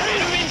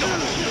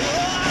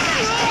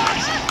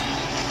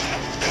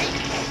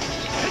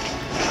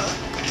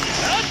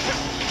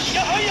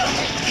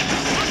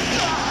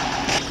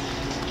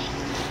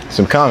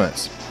 Some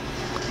comments.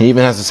 He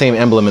even has the same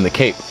emblem in the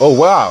cape. Oh,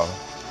 wow.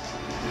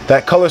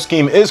 That color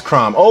scheme is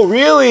Chrom. Oh,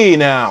 really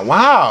now?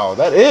 Wow,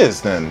 that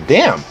is then.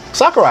 Damn.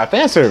 Sakurai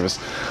fan service.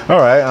 All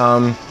right,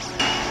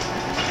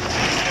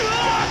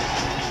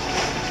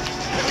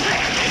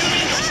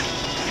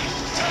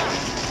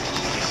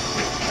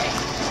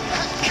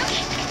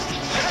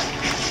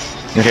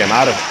 okay, I'm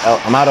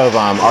out of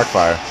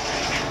Arcfire.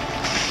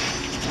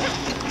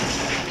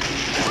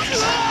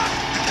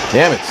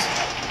 Damn it.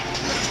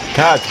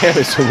 God damn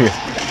it, Sumia.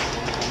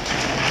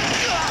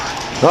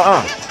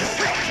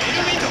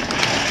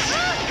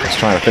 Just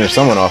trying to finish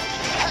someone off.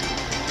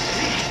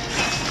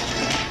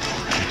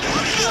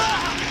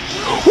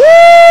 Woo!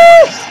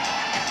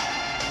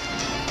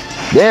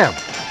 Damn.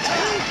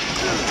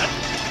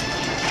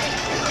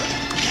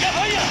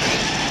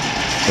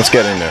 Let's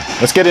get in there.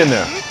 Let's get in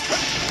there.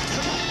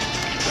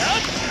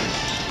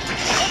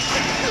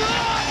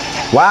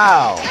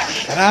 Wow.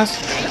 That ass.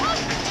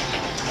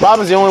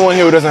 Robin's the only one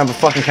here who doesn't have a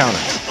fucking counter.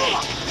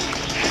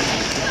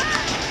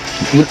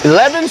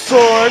 11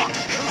 sword.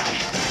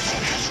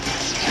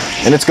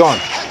 And it's gone.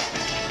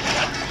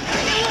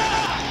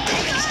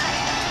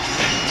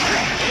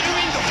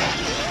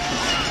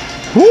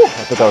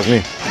 thought that was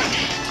me.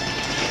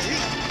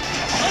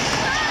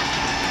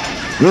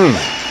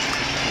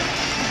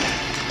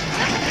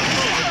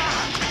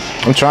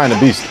 I'm trying to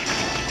beast.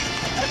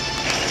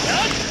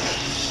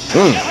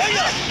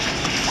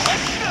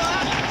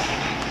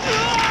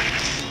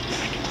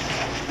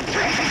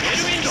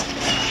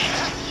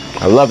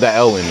 I love that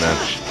Elwin, man.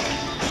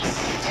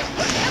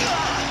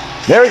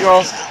 There we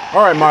go.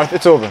 All right, Marth,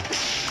 it's over.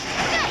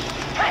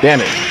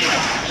 Damn it.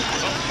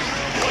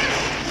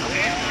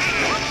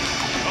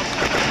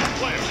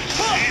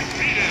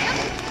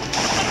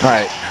 All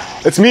right,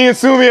 it's me and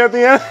Sumiya at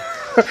the end.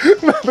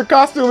 The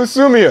costume is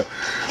Sumiya.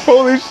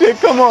 Holy shit,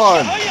 come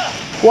on.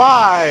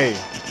 Why?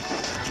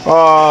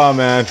 Oh,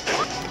 man.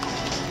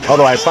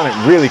 Although I find it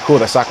really cool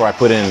that Sakurai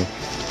put in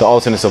the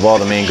alternates of all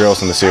the main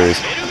girls in the series.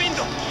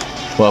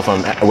 Well,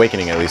 from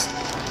Awakening at least.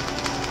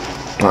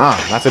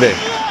 Not today.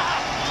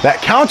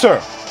 That counter!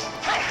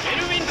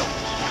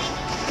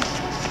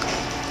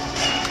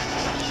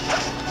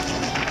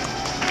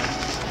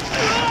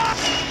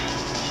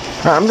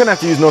 Alright, I'm gonna have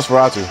to use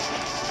Nosferatu.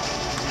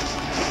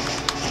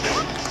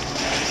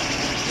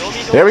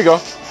 There we go.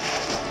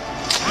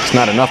 It's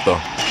not enough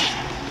though.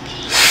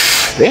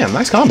 Damn,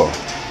 nice combo.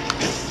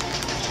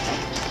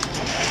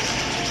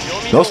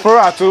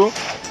 Nosferatu.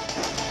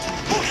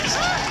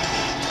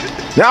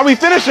 Now we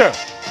finish her.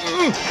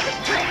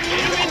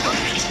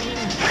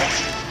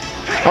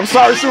 I'm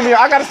sorry, Sumiya.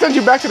 I gotta send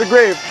you back to the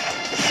grave.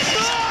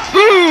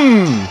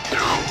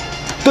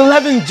 The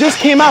 11 just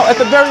came out at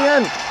the very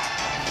end.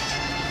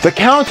 The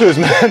counters,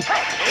 man.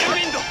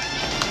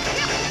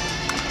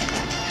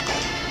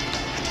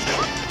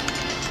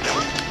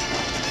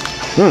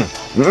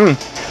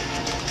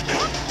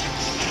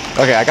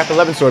 Okay, I got the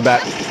 11 sword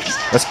back.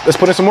 Let's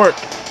put in some work.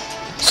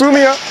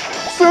 Sumiya!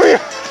 Sumiya!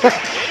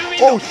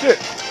 Oh shit!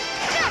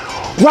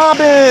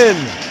 Robin!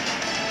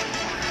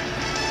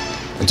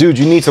 Dude,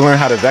 you need to learn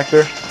how to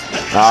vector.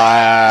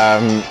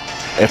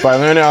 If I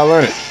learn it, I'll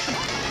learn it.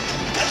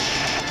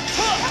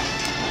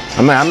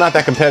 I'm not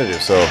that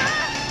competitive, so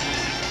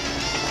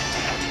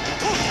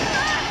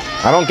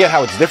I don't get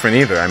how it's different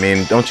either. I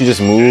mean, don't you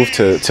just move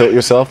to tilt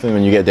yourself and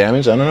when you get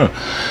damaged? I don't know.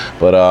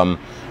 But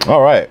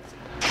all right.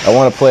 I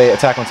want to play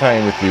Attack on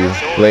Titan with you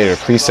later.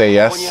 Please say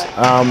yes.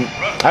 I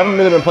haven't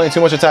really been playing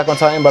too much Attack on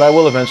Titan, but I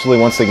will eventually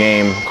once the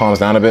game calms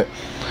down a bit.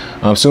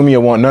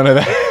 Sumiya want none of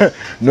that.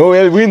 No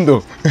el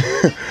window.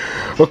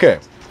 Okay,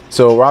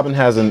 so Robin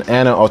has an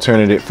Anna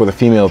alternative for the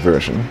female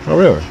version. Oh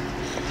really?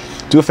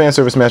 Do a fan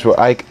service match with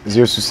Ike,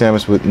 Zero Suit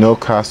Samus with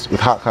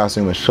hot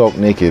costume and Shulk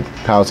naked,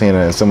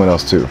 Palutena, and someone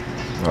else too.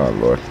 Oh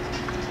lord.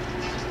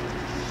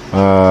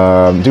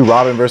 Do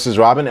Robin versus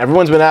Robin.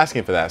 Everyone's been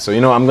asking for that, so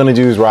you know I'm gonna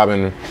do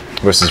Robin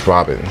versus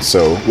Robin.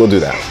 So we'll do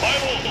that.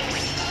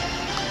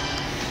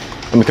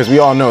 And because we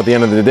all know at the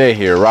end of the day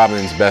here,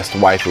 Robin's best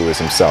waifu is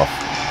himself.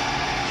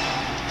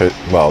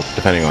 Well,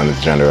 depending on his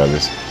gender, at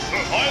least.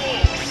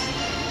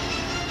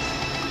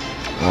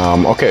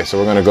 Okay, so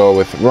we're gonna go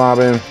with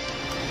Robin.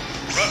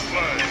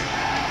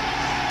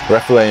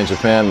 Reflay in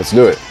Japan. Let's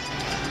do it.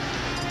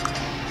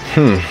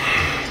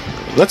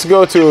 Let's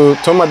go to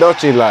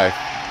Tomodachi Life.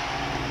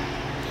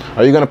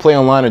 Are you gonna play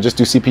online or just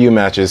do CPU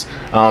matches?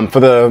 I'm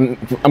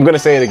gonna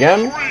say it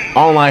again.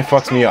 Online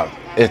fucks me up.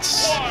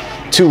 It's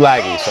too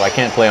laggy, so I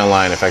can't play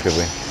online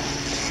effectively.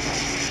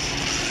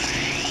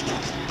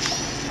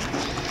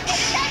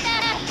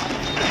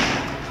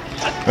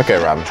 Okay,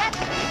 Robin.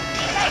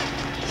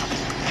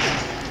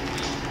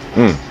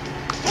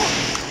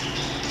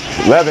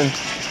 11.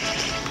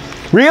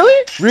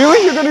 Really?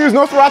 Really? You're gonna use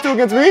Nosferatu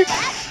against me?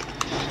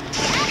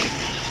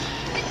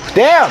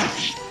 Damn!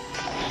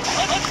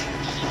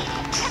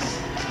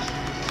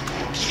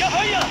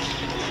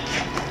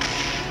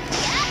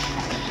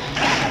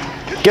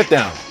 Get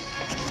down.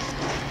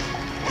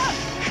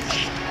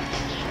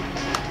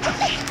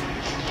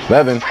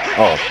 11.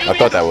 Oh, I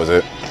thought that was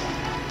it.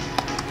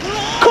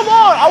 Come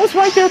on, I was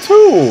right there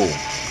too.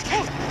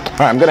 All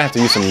right, I'm gonna have to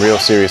use some real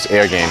serious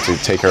air game to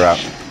take her out.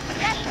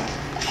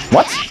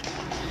 What?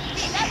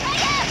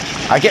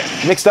 I get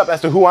mixed up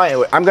as to who I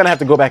am. I'm gonna have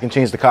to go back and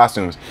change the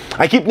costumes.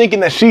 I keep thinking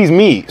that she's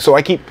me, so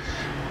I keep.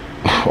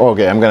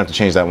 Okay, I'm gonna have to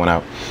change that one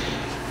out.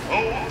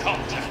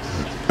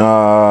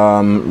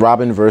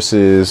 Robin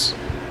versus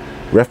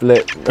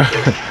Reflet.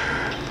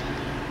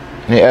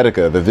 Hey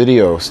Etika, the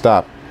video,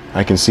 stop.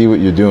 I can see what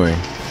you're doing.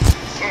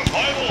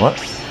 What?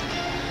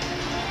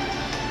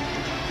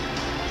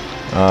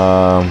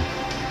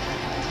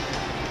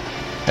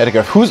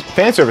 Etika, who's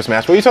fan service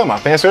match? What are you talking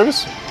about? Fan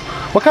service?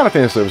 What kind of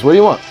fan service? What do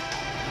you want?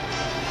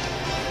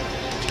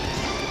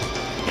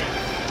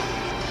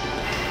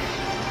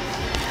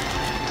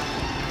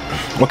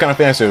 What kind of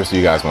fan service do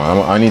you guys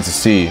want? I need to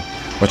see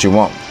what you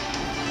want.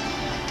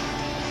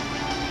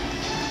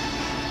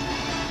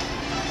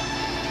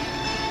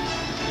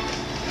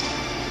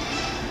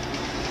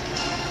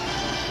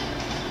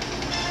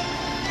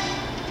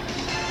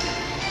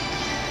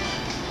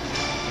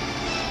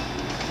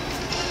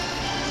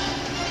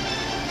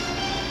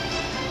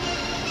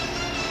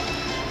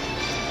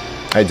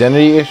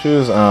 Identity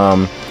issues?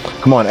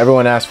 Come on,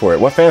 everyone asked for it.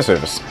 What fan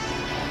service?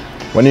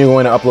 When are you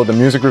going to upload the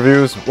music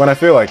reviews? When I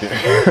feel like it.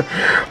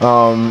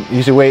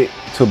 You should wait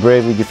till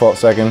Bravely default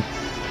second.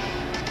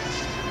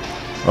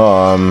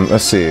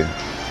 Let's see.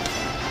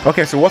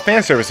 Okay, so what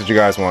fan service did you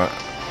guys want?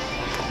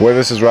 Where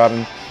this is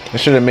Robin? I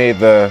should have made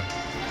the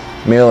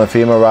male and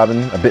female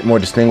Robin a bit more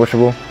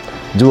distinguishable.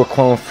 Do a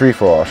clone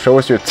free-for-all. Show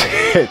us your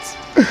tits.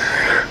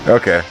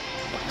 Okay.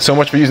 So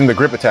much for using the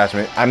grip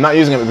attachment. I'm not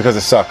using it because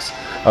it sucks.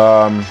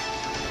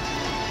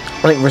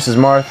 Link versus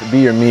Marth,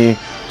 B or me.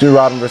 Do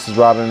Robin versus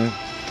Robin.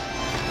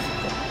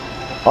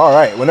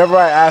 Alright, whenever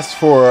I ask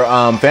for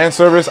fan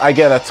service, I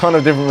get a ton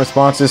of different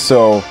responses,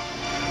 so...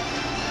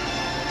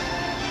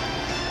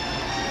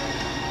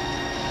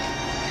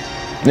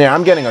 Yeah,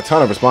 I'm getting a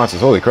ton of responses.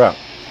 Holy crap.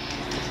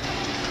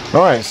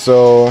 Alright,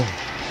 so...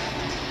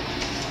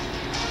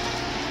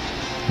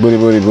 Booty.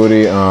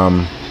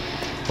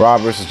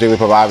 Rob versus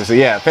Jigglypuff, obviously.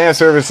 Yeah, fan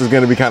service is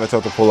going to be kind of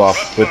tough to pull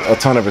off with a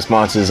ton of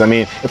responses. I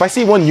mean, if I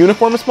see one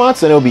uniform response,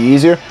 then it'll be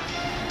easier.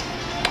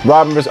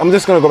 Robin versus... I'm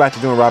just going to go back to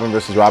doing Robin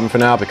versus Robin for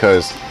now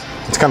because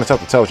it's kind of tough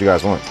to tell what you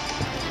guys want.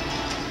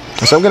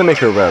 So I'm going to make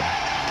her red.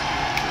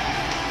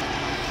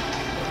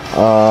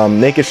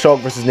 Naked Shulk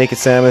versus Naked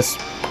Samus.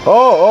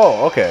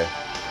 Oh, okay.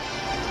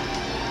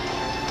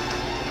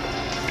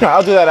 No,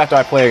 I'll do that after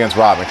I play against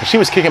Robin, because she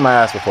was kicking my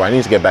ass before. I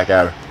need to get back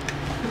at her.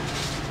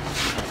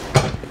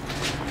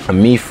 A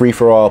me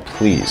free-for-all,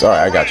 please. Alright,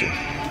 I got you. 2,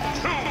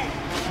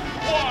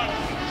 1,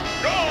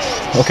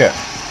 go! Okay.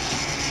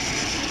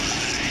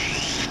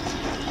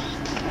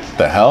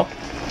 The hell?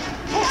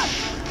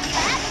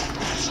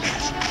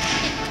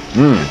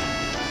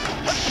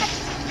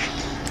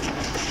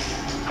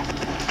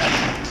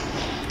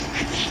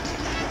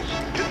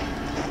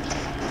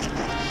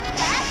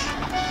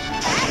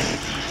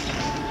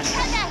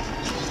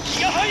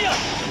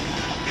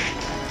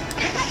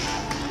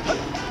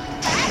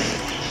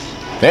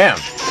 Damn.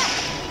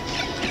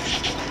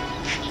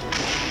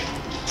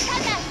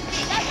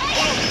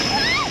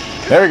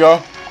 There we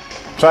go.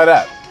 Try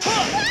that.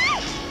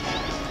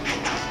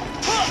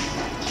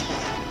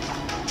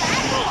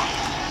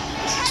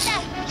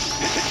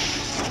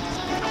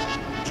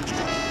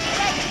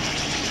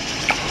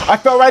 I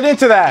fell right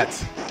into that.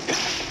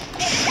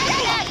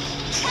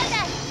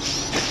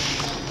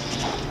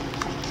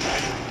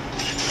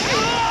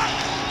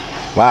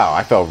 Wow,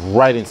 I fell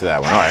right into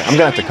that one. All right, I'm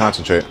gonna have to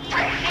concentrate.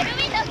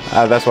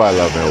 That's why I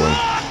love Erwin.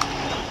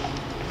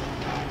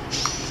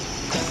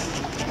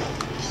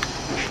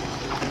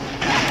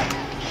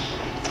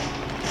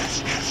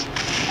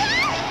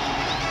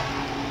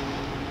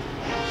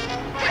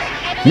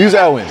 Use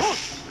Elwin.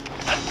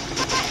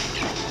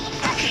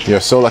 You're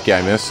so lucky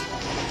I missed.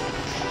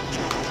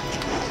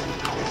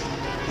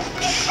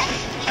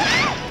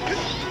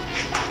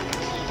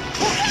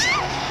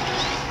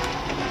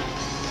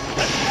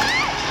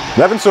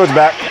 Eleven swords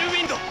back.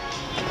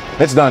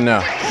 It's done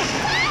now.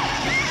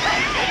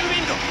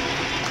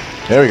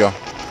 There we go.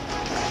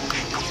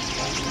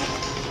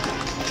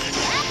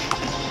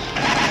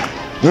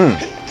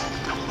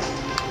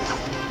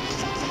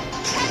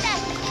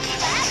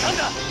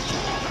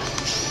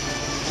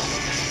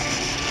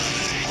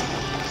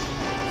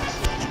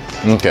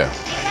 Okay.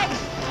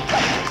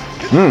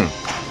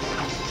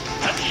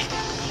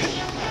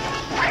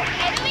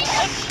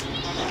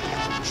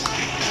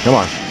 Come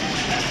on.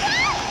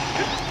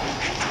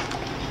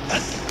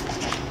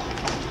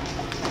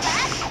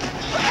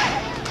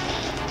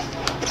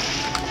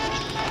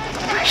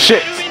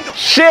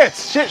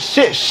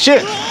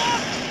 Shit.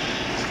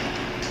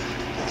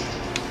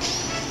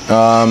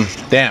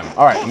 Damn.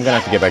 All right, I'm gonna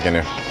have to get back in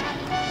there.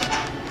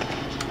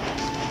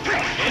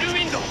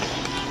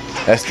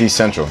 SD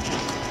Central.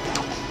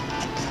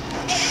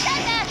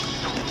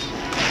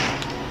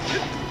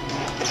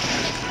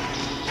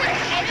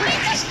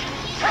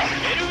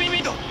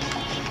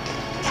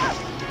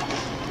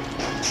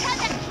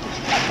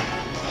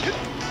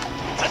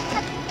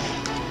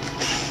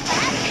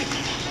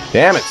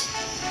 Damn it.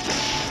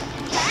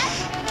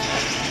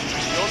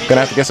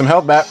 Gonna have to get some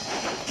health back.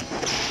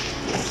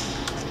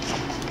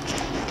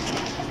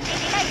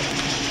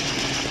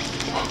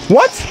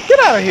 What? Get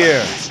out of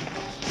here.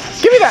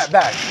 Give me that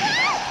back.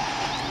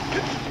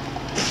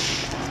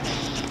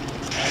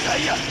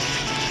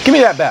 Give me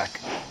that back.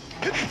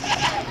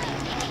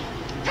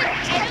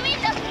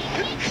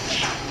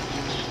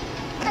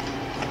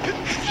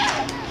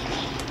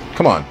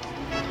 Come on.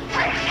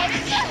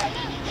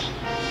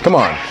 Come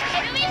on.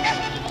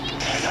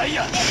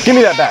 Give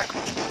me that back.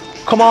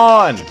 Come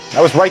on.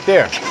 That was right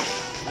there.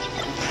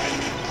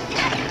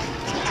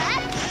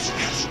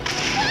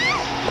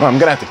 Oh, I'm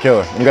gonna have to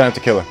kill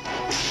her.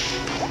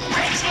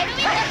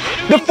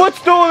 The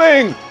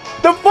footstooling!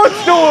 The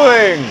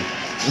footstooling!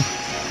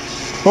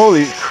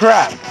 Holy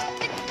crap.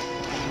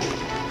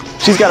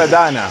 She's gotta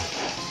die now.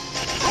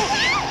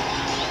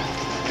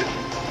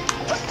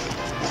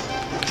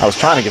 I was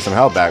trying to get some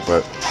health back,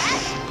 but...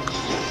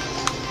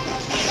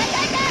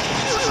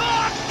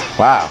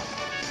 Wow.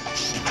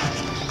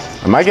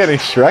 Am I getting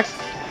Shrek?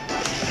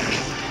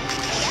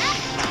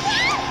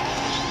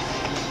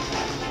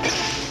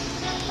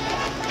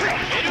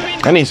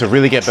 I need to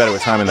really get better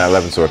with timing that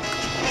 11 sword.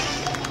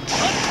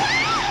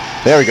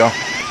 There we go.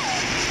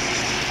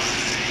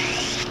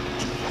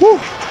 Whew.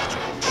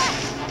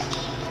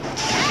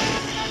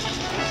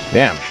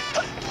 Damn.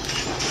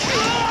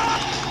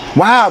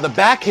 Wow, the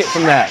back hit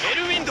from that.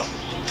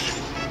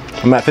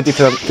 I'm at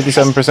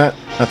 57%.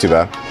 Not too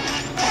bad.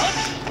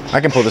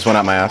 I can pull this one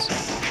out my ass.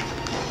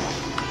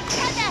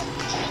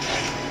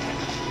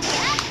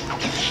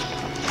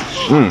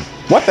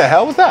 What the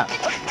hell was that?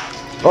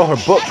 Oh, her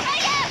book.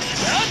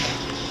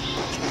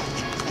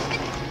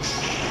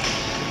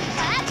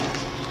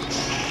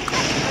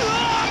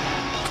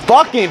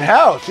 Fucking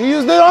hell, she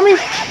used it on me?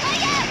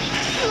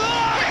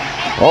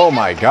 Oh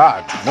my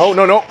god. No,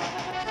 no, no.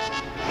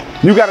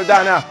 You gotta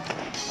die now.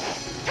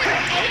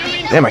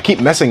 Damn, I keep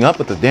messing up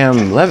with the damn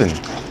 11.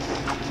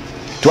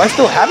 Do I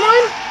still have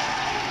mine?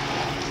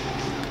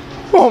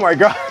 Oh my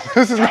god,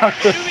 this is not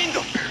good.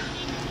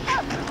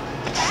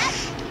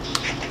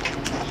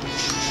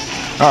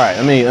 Alright,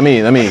 let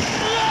me.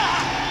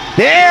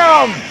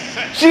 Damn!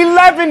 She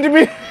 11'd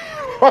me!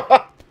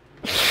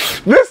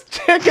 This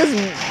chick is...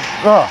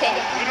 Oh.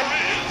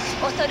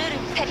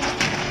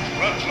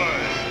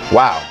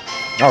 Wow.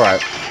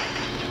 Alright.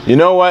 You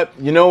know what?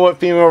 You know what,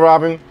 female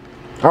Robin?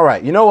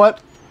 Alright, you know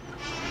what?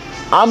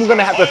 I'm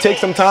gonna have to take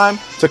some time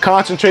to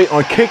concentrate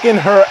on kicking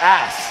her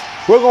ass.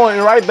 We're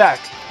going right back.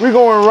 We're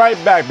going right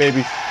back,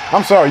 baby.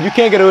 I'm sorry, you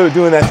can't get away with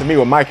doing that to me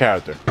with my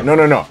character. No,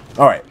 no, no.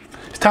 Alright.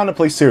 It's time to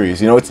play serious.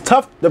 You know, it's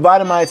tough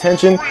dividing my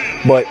attention,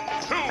 but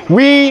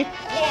we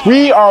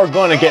are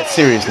gonna get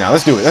serious now.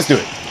 Let's do it. Let's do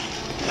it.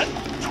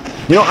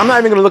 You know, I'm not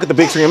even gonna look at the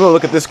big screen. I'm gonna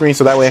look at this screen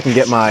so that way I can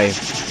get my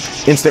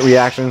instant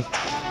reaction.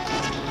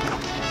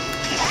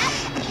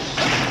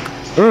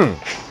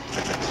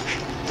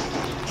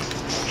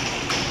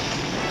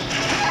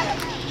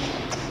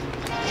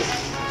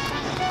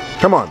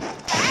 Come on.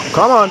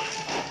 Come on.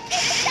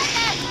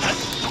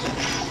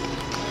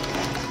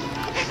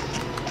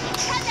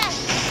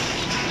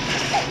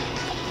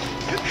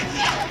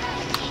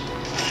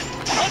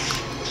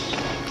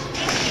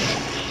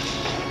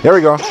 There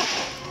we go.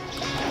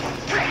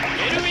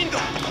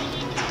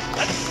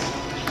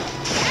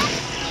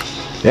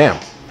 Damn.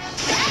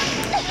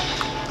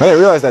 I didn't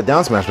realize that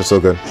down smash was so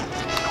good.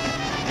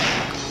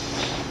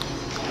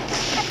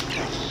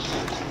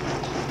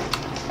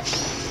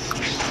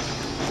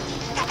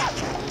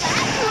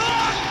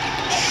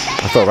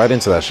 I fell right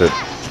into that shit.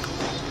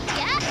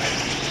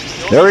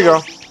 There we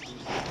go.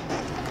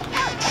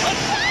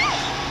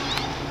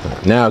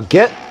 Now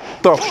get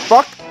the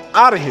fuck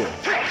out of here.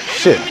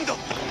 Shit.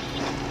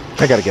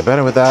 I gotta get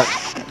better with that.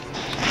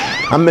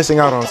 I'm missing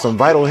out on some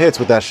vital hits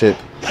with that shit.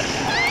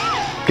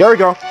 There we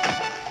go.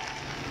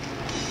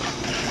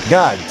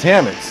 God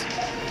damn it.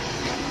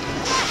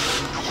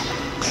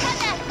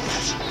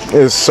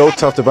 It is so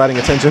tough dividing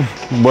attention,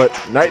 but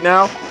right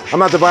now, I'm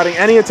not dividing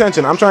any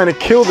attention. I'm trying to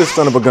kill this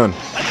son of a gun.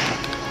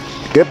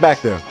 Get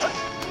back there.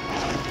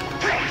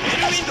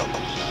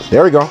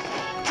 There we go.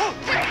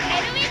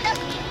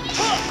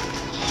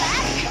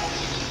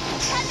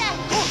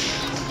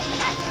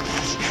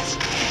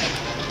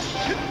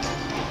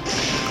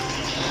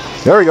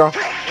 There we go.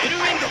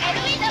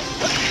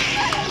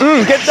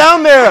 Get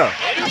down there!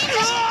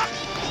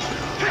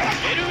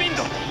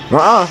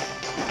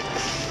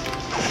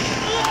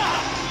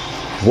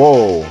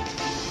 Whoa.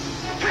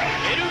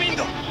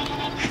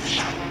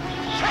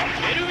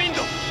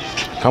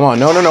 Come on,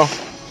 no, no, no.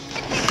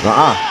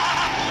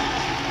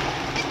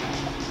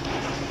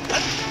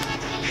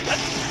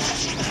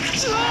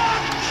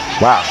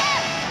 Wow.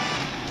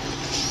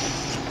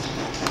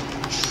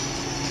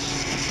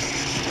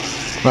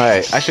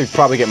 Alright, I should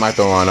probably get my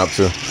throw on up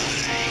too.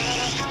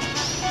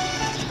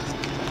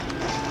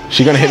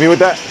 She gonna hit me with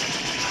that?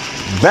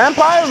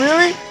 Vampire,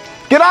 really?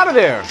 Get out of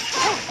there!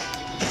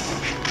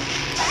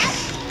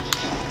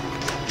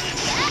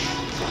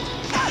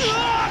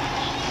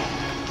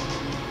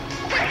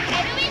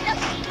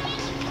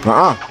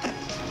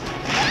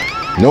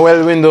 No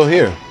El Window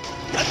here.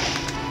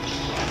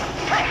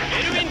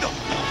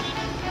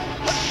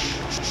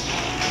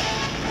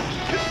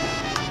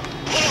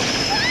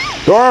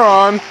 Door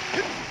on.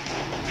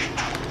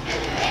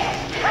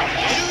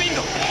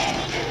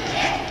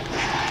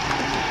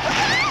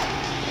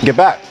 Get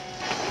back.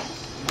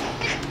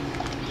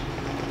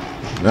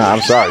 Nah, I'm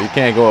sorry. You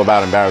can't go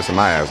about embarrassing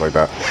my ass like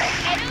that.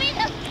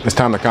 It's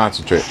time to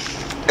concentrate.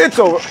 It's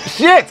over.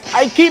 Shit!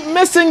 I keep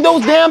missing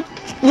those damn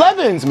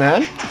 11s,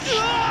 man.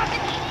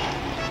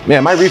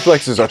 Man, my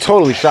reflexes are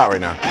totally shot right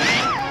now.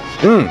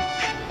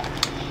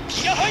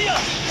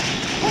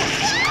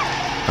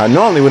 I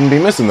normally wouldn't be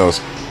missing those.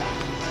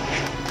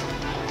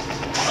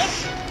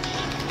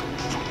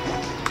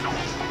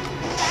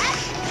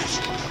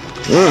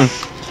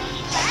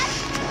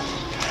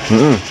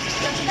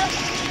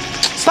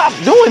 Stop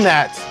doing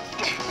that!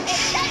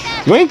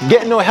 You ain't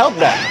getting no help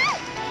back.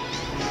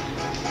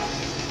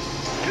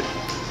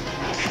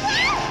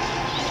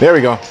 There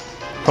we go.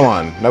 Come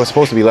on, that was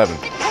supposed to be 11.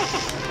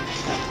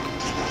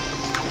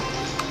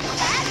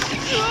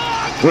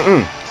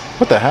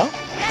 What the hell?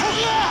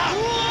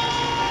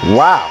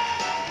 Wow.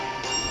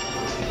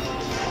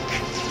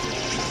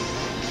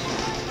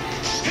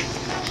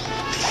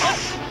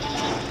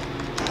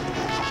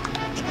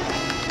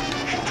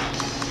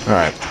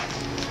 right.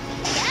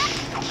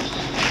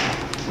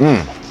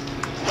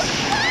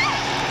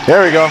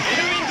 There we go.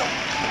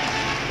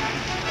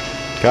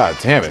 God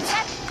damn it.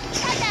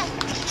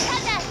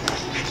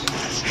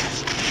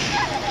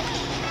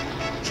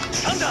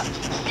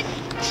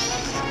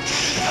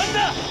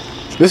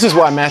 This is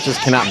why matches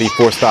cannot be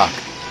 4 stock,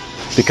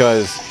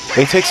 because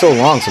they take so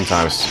long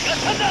sometimes.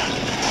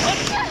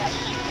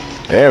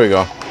 There we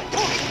go.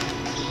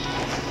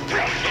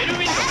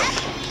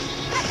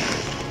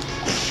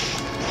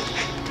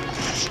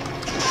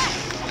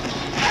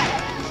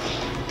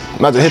 I'm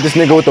about to hit this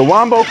nigga with the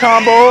wombo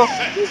combo.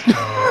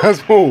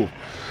 Let's move.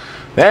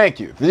 Thank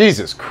you.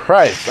 Jesus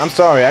Christ. I'm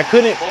sorry. I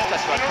couldn't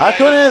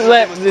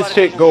let this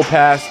shit go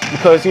past,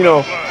 because, you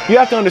know, you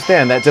have to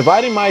understand that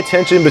dividing my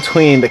attention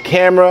between the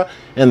camera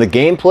and the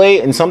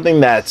gameplay and something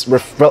that's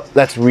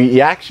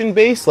reaction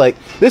based, like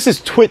this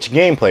is Twitch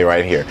gameplay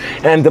right here,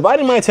 and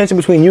dividing my attention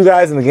between you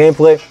guys and the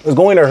gameplay is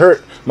going to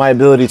hurt my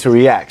ability to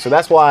react. So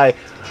that's why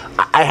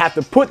I have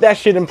to put that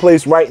shit in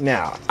place right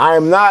now. I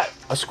am not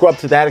a scrub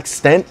to that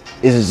extent.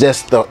 It's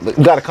just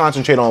you got to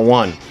concentrate on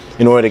one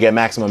in order to get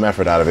maximum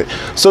effort out of it.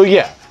 So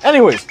yeah.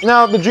 Anyways,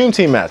 now the Dream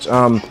Team match.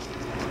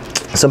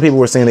 Some people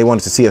were saying they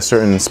wanted to see a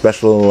certain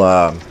special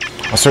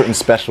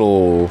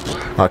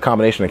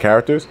combination of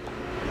characters.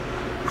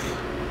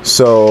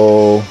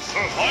 So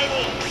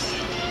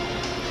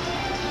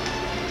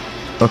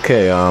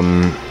okay,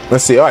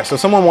 let's see. All right, so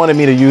someone wanted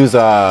me to use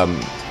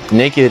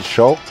Naked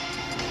Shulk,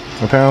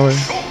 apparently,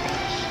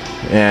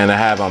 and I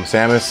have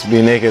Samus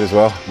be naked as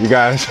well. You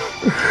guys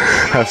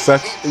have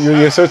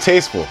you're so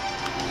tasteful,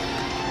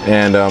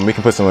 and we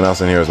can put someone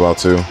else in here as well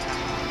too.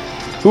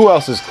 Who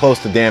else is close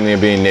to damn near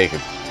being naked?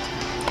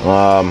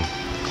 Aren't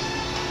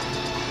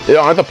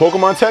the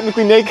Pokemon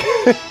technically naked?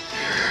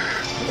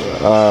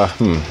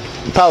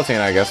 Palutena,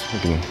 I guess. We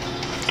can,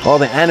 all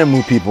the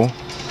Animu people.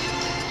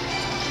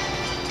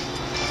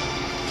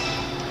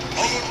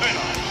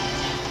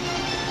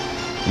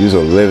 Use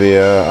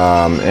Olivia,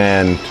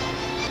 and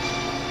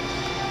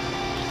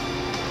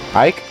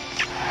Ike?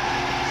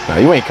 Nah,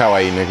 you ain't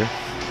kawaii, nigga.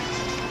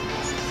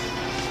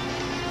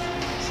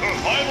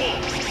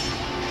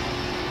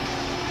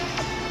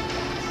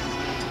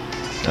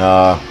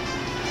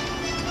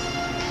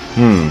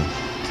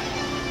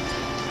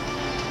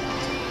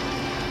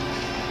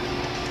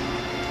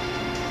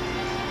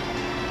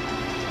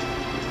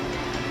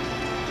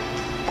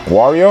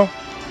 Wario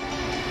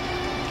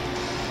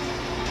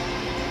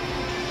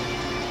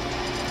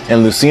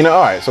and Lucina.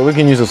 All right, so we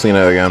can use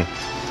Lucina again.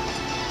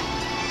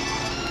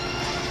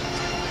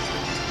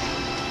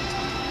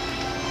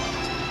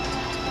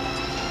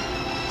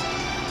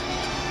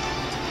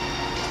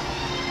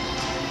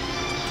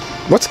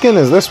 What skin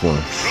is this one?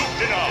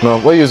 No,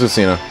 we'll use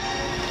Lucina.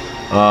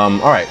 All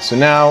right, so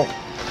now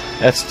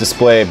let's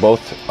display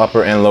both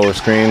upper and lower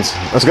screens.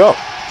 Let's go.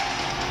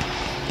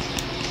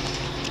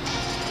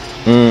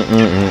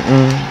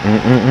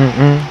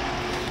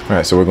 All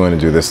right, so we're going to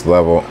do this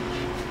level.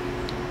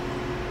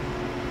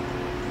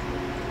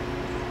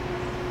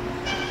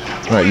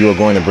 All right, you are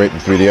going to break the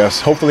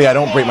 3DS. Hopefully I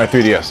don't break my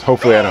 3DS.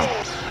 Hopefully I don't.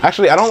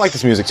 Actually, I don't like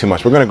this music too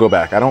much. We're going to go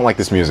back. I don't like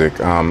this music.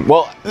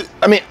 Well,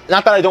 I mean,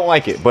 not that I don't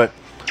like it, but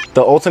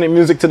the alternate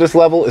music to this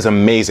level is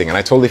amazing, and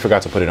I totally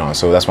forgot to put it on,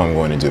 so that's what I'm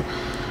going to do.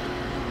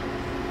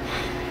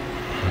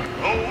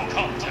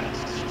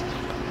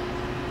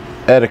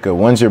 Etika,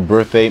 when's your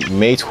birthday?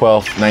 May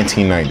 12th,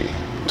 1990.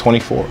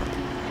 24.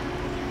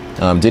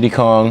 Diddy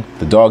Kong,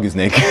 the dog is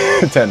naked,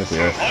 technically,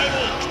 right?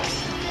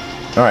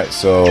 All right,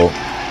 so...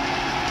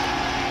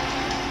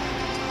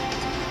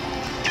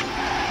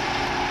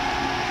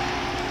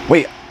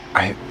 Wait,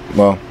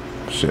 well,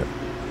 shit.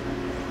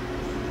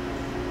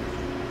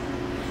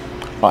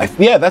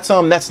 Yeah, that's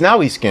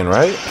Naoi's skin,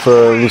 right?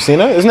 For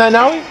Lucina, isn't that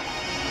Naoi?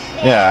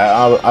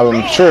 Yeah,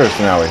 I'm sure it's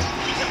Naoi.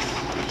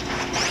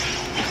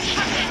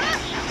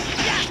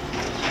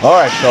 All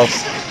right,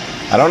 folks.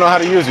 I don't know how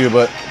to use you,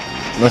 but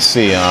let's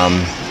see.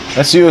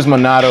 Let's use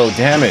Monado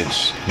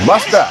damage.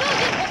 Buster.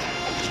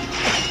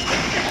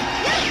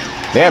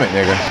 Damn it,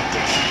 nigga.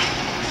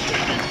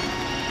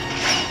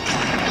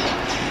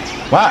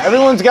 Wow,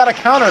 everyone's got a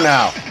counter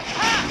now.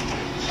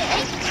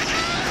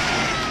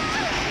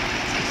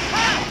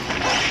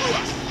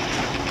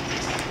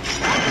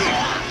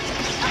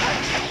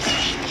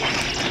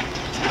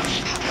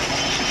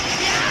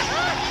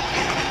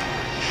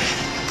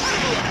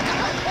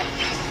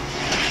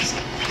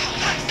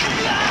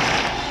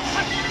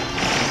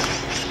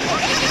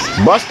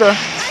 Buster.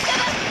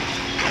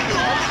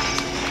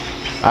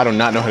 I do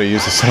not know how to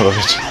use this son of a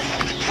bitch.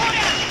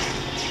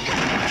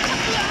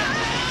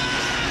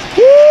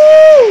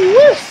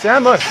 Woo!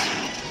 Samus.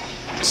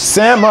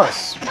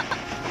 Samus.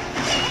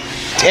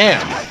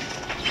 Damn.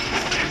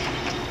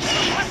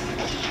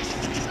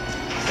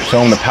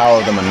 Show him the power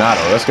of the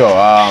Monado. Let's go.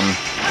 I'm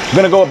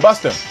gonna go with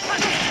Buster.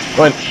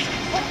 Go ahead.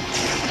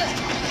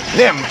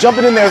 Damn,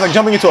 jumping in there is like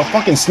jumping into a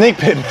fucking snake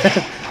pit,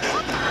 man.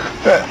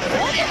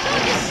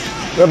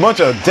 There are a bunch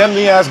of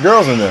deadly ass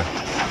girls in there.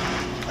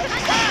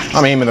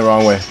 I'm aiming the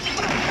wrong way.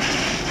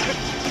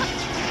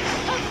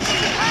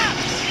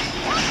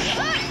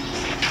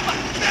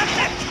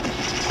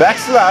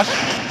 Backslash.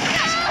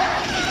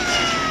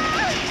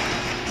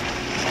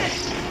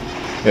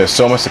 There's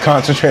so much to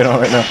concentrate on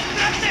right now.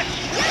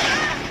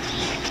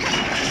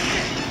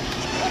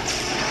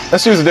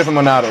 Let's use a different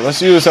Monado.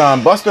 Let's use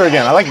Buster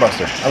again. I like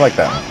Buster. I like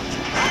that one.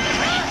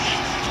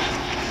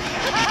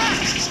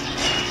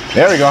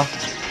 There we go.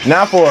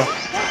 Now for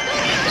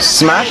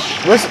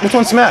Smash. Which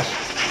one's Smash?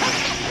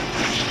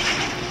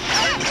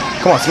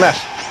 Come on,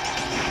 Smash.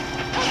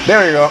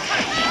 There we go.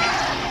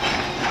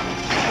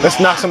 Let's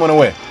knock someone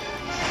away.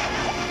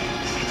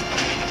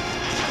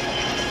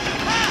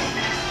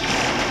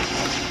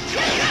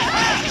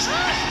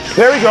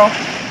 There we go.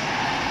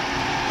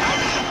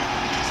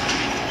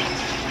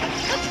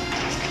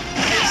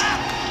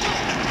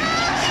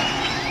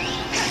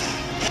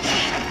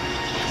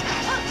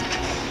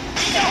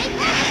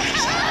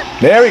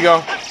 There we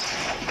go.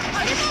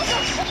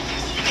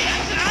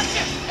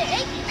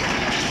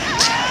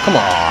 Come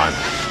on.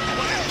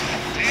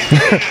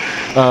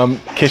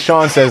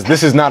 Kishan says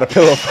this is not a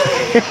pillow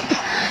fight.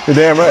 You're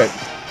damn right.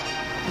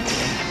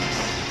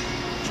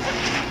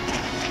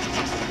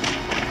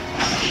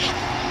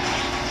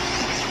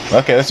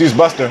 Okay, let's use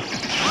Buster.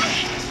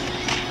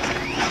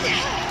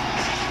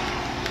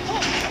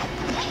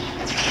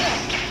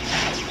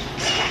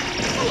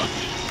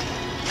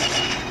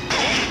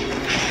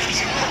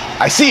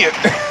 I see it.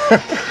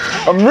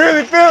 I'm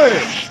really feeling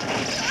it.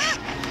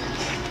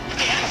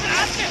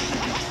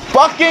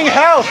 Fucking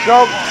hell,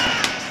 Shulk.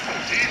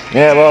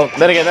 Yeah, well,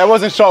 then again, that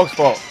wasn't Shulk's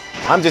fault.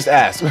 I'm just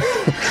ass.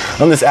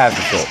 I'm just ass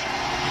for Shulk.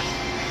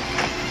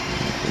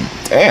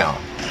 Damn.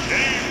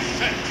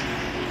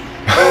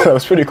 That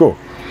was pretty cool.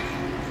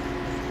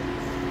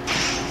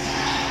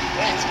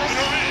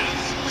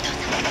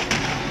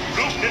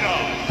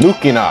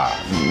 Lukina.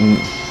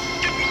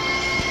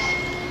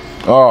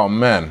 Oh,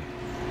 man.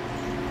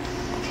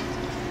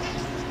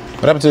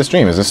 What happened to the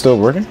stream? Is it still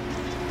working?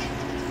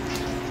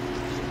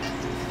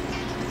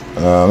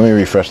 Let me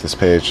refresh this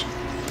page.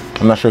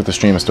 I'm not sure if the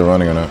stream is still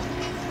running or not.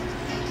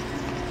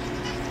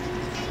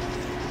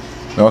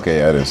 Okay,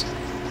 yeah, it is.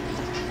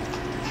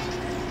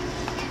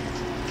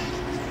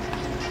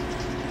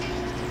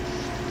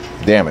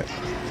 Damn it.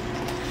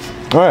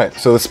 Alright,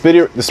 so the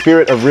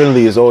spirit of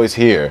Ridley is always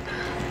here.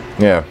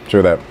 Yeah,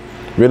 true that.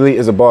 Ridley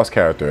is a boss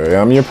character.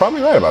 You're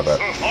probably right about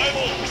that.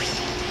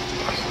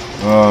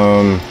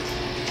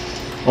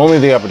 Only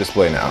the upper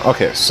display now.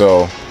 Okay,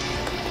 so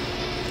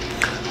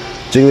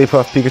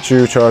Jigglypuff,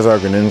 Pikachu, Charizard,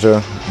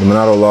 Greninja, the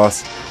Monado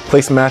lost.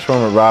 Play Smash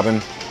Bros with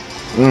Robin.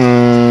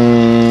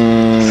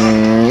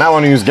 I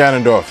want to use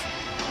Ganondorf.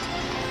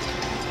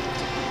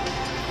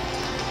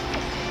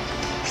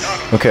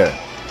 Okay.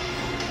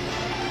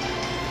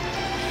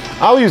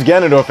 I'll use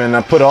Ganondorf and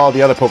I put all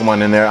the other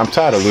Pokemon in there. I'm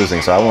tired of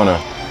losing, so I want to...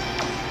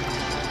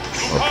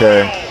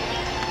 Okay.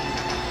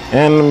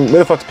 And where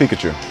the fuck's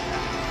Pikachu?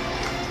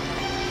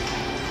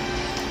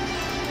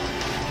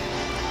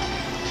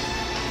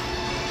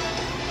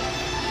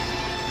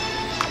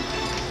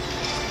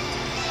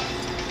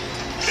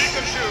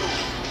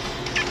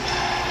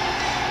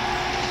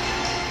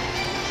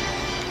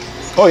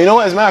 Oh, you know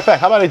what? As a matter of fact,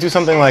 how about I do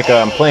something like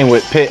playing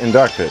with Pit and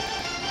Dark Pit?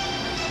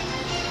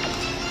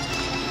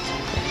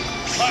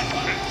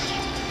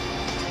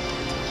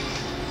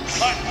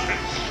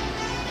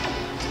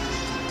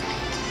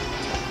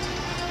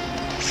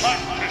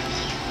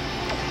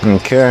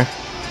 Okay.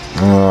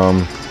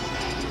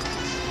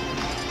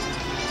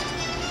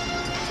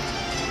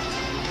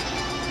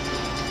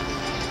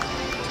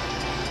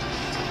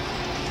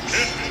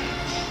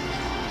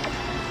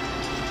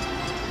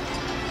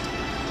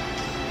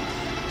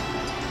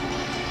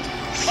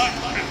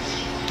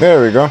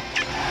 There we go.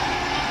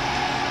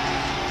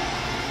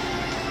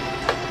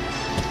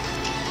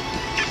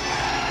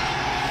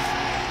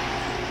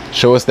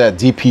 Show us that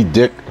DP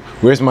dick.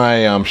 Where's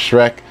my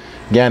Shrek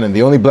Ganon?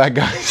 The only black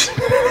guy.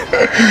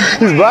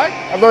 He's black?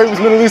 I thought he was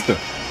Middle Eastern.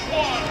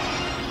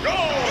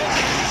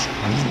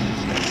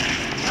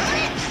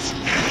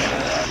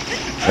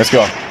 Let's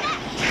go.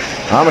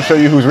 I'm gonna show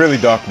you who's really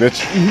dark,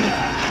 bitch.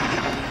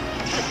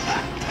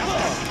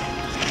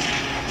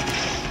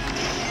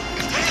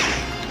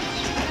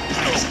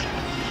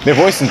 Their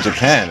voice in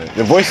Japan,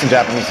 their voice in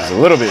Japanese is a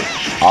little bit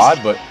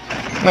odd, but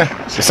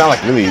they sound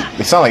like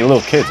little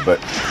kids, but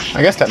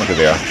I guess technically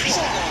they are.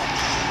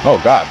 Oh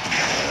God.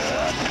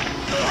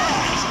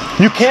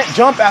 You can't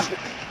jump after.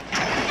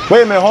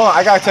 Wait a minute, hold on.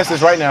 I gotta test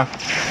this right now.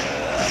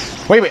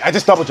 Wait, I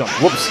just double jumped.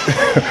 Whoops.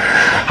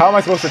 How am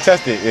I supposed to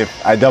test it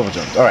if I double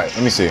jumped? All right,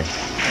 let me see.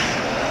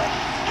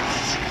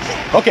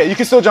 Okay, you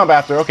can still jump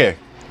after. Okay,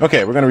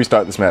 we're gonna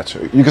restart this match.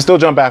 You can still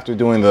jump after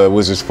doing the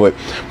wizard's foot,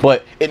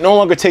 but it no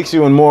longer takes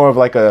you in more of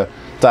like a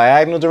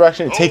diagonal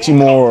direction. It takes you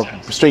more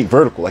straight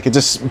vertical. Like it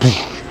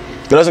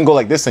doesn't go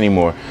like this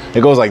anymore.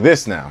 It goes like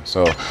this now.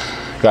 So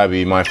gotta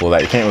be mindful of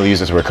that. You can't really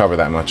use it to recover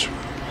that much.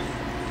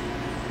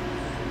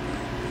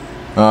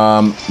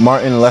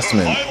 Martin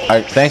Lessman,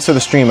 thanks for the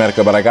stream,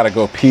 Etika, but I gotta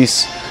go.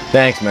 Peace.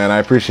 Thanks, man. I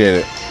appreciate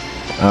it.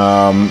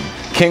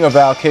 King of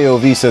Val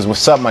KOV says,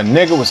 "What's up, my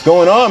nigga? What's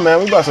going on, man?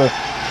 We about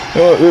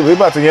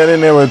to get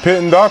in there with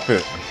Pit and Dark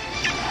Pit."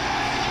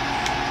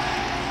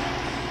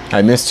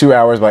 I missed 2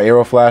 hours by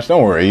Aero Flash.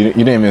 Don't worry, you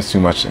didn't miss too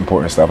much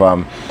important stuff.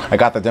 I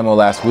got the demo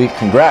last week.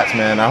 Congrats,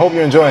 man. I hope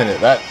you're enjoying it.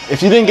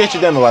 If you didn't get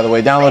your demo, by the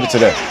way, download it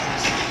today.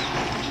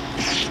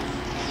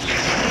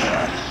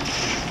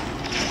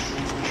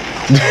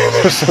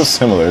 They're so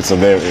similar. It's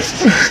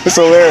hilarious. It's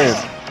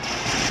hilarious.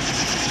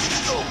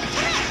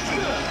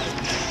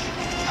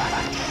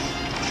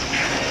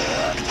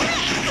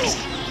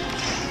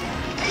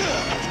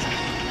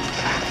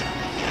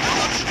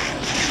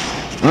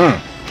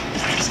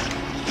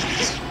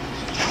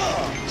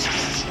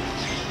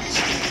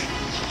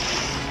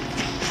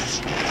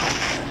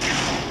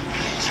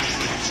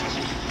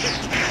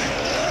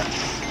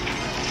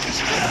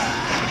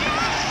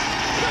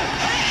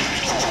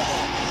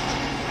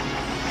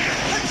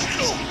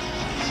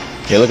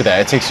 Yeah, look at that.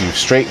 It takes you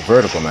straight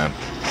vertical, man.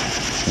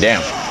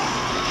 Damn.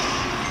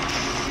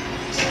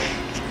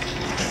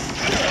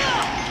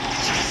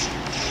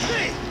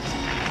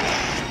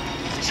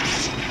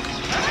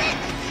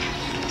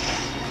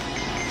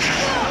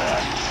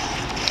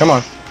 Come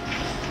on.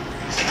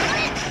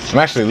 I'm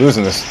actually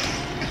losing this.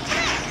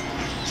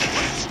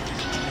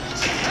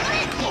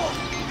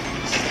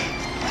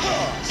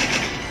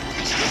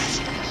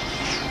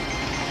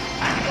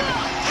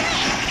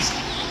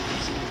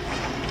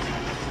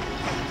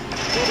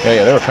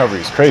 Yeah, their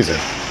recovery is crazy.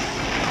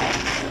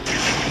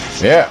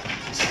 Yeah.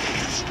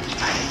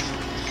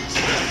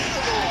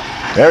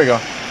 There we go.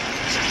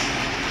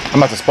 I'm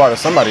about to Sparta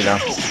somebody now.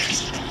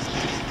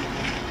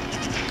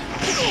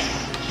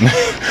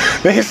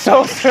 They're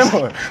so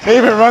similar. They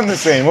even run the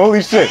same.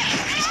 Holy shit.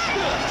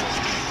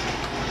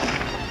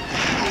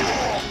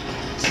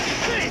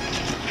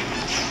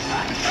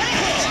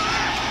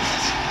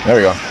 There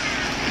we go.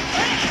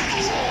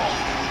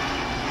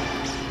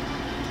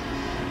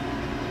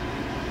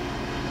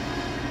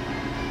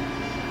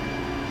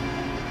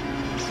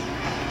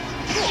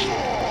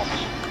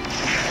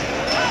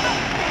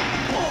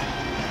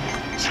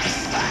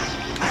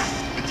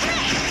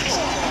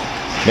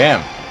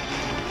 Damn.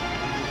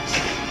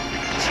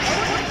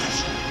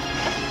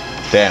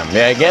 Damn.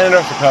 Yeah,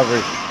 Ganondorf's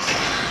recovery.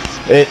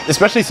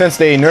 Especially since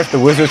they nerfed the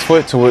Wizard's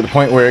Foot to the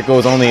point where it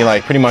goes only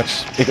like pretty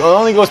much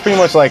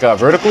like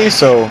vertically.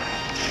 So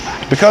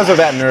because of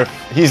that nerf,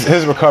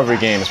 his recovery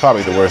game is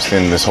probably the worst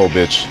in this whole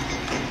bitch.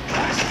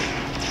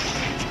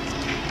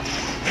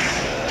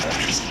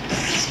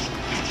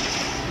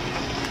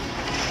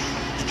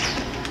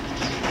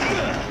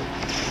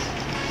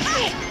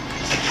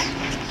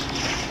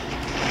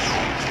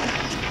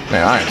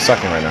 Man, I am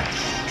sucking right now.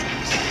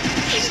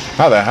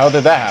 How the hell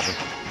did that happen?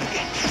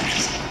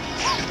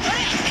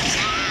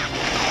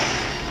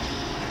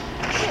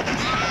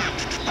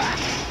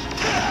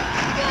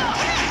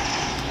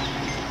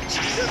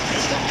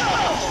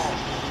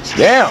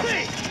 Damn!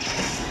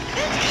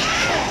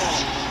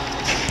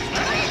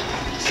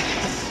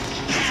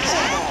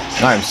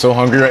 I am so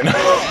hungry right now.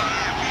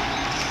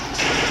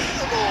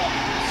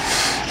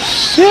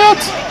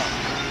 Shit!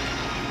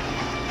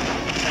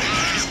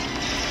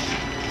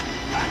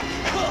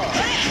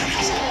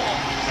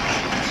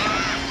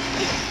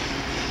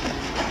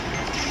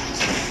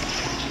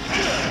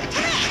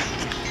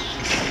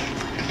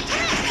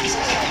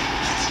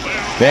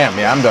 Damn,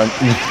 yeah, I'm done.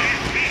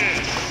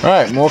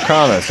 Alright, more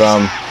comments.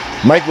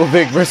 Michael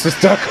Vick versus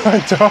Duck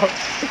Hunt Dog.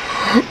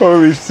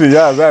 Holy shit,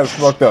 yeah, that's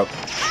fucked up.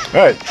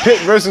 Alright, Pit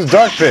versus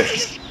Dark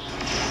Pit.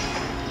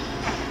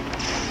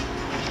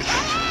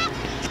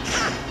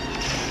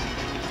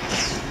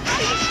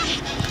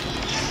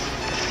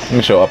 Let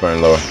me show upper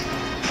and lower.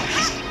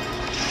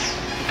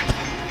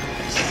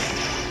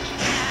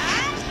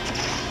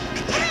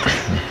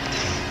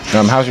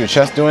 How's your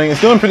chest doing?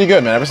 It's doing pretty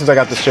good, man. Ever since I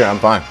got this chair, I'm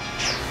fine.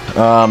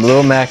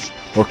 Lil Mac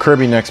or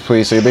Kirby next,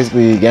 please. So you're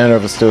basically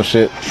Ganondorf is still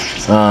shit.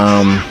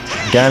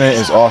 Ganon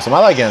is awesome. I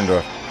like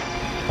Ganondorf.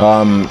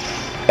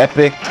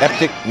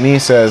 Epic Me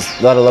says,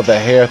 "Gotta love that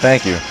hair."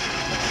 Thank you.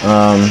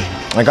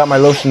 I got my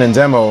lotion and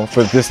demo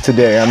for this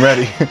today. I'm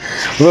ready.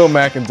 Lil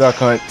Mac and Duck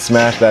Hunt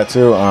smash that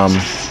too.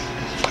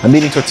 I'm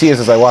eating tortillas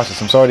as I watch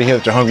this. I'm sorry to hear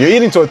that you're hungry. You're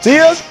eating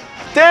tortillas?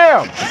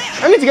 Damn!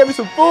 I need to get me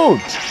some food.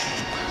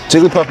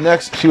 Jigglypuff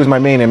next. She was my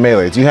main in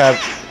Melee. Do you have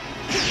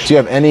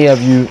any of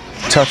you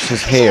touched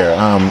his hair?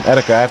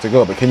 Etika, I have to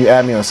go, but can you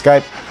add me on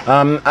Skype?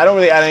 I don't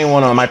really add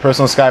anyone on my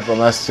personal Skype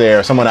unless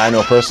they're someone I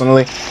know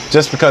personally.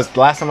 Just because the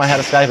last time I had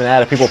a Skype and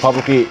added people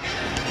publicly,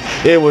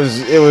 it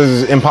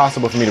was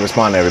impossible for me to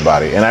respond to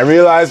everybody. And I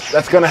realized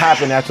that's gonna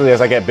happen naturally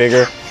as I get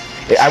bigger.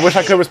 I wish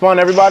I could respond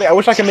to everybody. I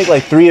wish I could make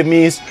like 3 of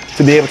me's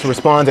to be able to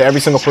respond to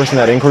every single person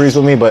that inquiries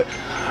with me, but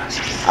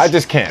I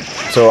just can't.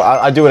 So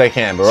I do what I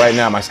can, but right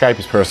now my Skype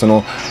is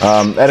personal.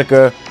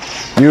 Etika,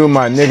 you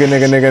my nigga.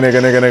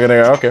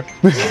 Okay.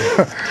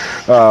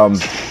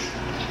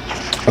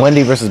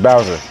 Wendy versus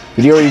Bowser.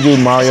 Did you already do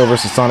Mario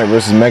versus Sonic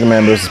versus Mega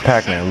Man versus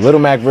Pac-Man? Little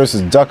Mac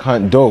versus Duck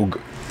Hunt Doge.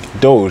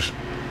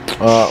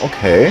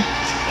 Okay.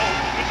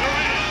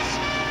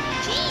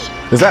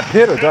 Is that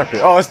Pit or Dark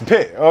Pit? Oh, it's the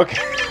Pit. Okay.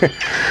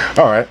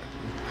 Alright.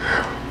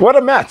 What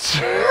a match.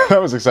 That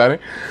was exciting.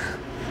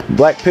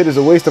 Black Pit is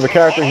a waste of a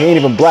character. He ain't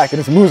even black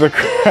and his moves are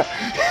crap.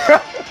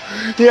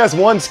 He has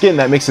one skin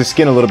that makes his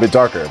skin a little bit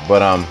darker,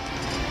 but all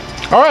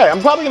right,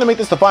 I'm probably gonna make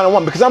this the final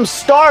one because I'm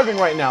starving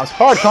right now. It's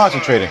hard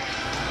concentrating,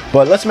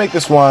 but let's make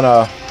this one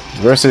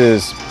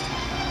versus.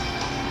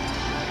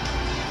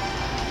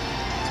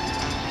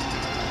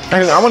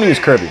 I want to use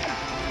Kirby.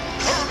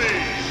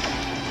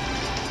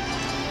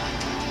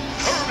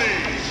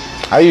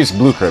 I use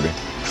blue Kirby.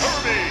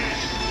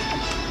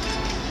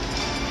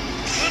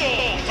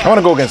 I want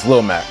to go against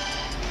Lil Mac.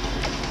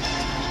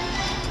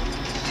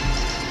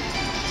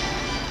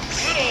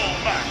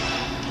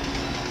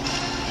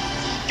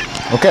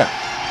 Okay.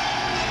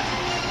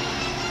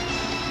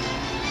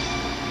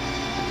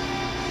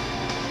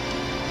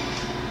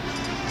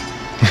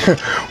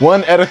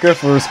 One Etika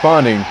for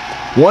responding,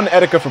 one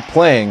Etika for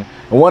playing,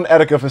 and one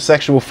Etika for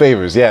sexual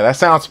favors. Yeah, that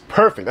sounds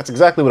perfect. That's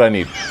exactly what I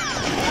need.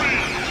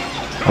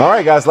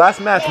 Alright guys, last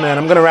match, man.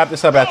 I'm gonna wrap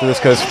this up after this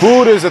because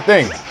food is a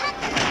thing.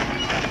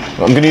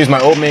 I'm gonna use my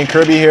old main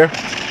Kirby here.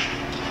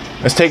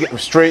 Let's take it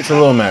straight to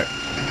Lil Mac.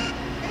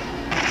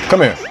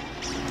 Come here.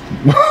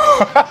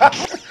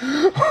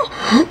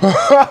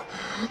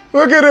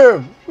 Look at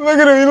him. Look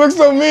at him. He looks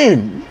so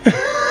mean.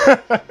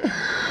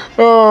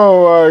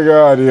 Oh my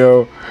god,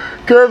 yo.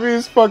 Kirby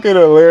is fucking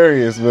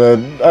hilarious,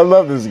 man. I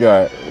love this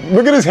guy.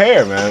 Look at his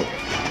hair, man.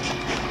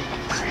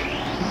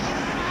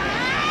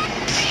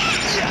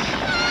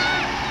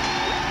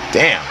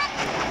 Damn.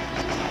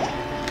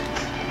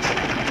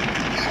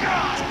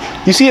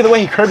 You see the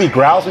way Kirby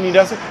growls when he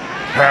does it?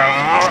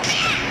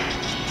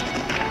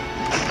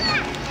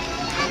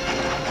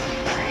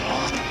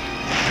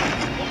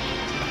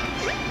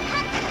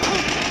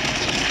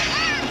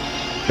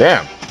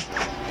 Damn.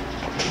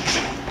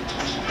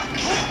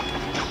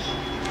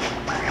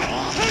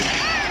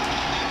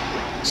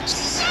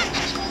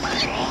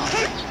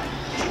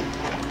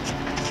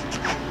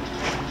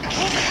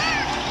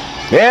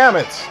 Damn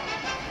it.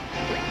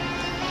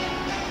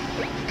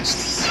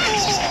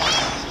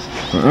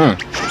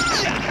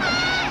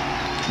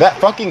 That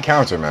fucking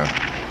counter, man.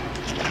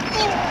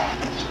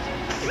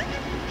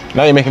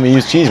 Now you're making me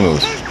use cheese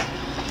moves.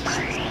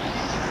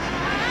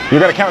 You're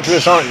gonna counter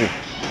this, aren't you?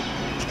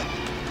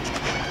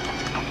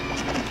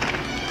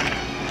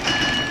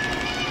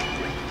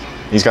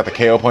 He's got the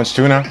KO punch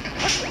too now.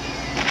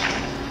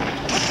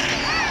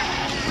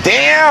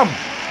 Damn!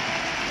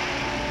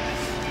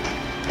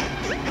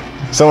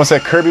 Someone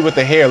said Kirby with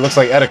the hair looks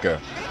like Etika.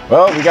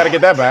 Well, we gotta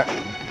get that back.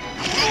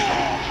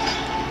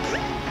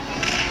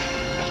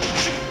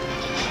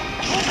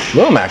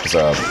 Lil Mac is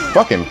a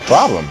fucking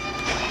problem.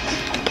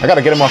 I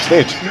gotta get him off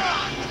stage.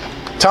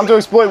 Time to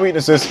exploit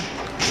weaknesses.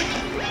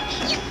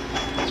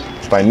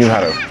 If I knew how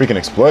to freaking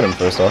exploit him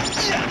first off.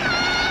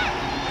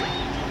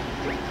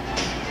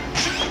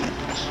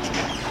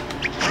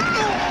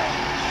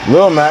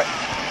 Lil Mac.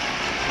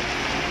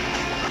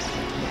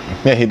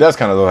 Yeah, he does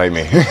kind of look like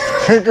me.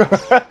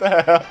 What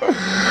the hell?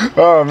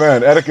 Oh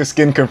man, Etika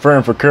skin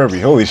confirmed for Kirby.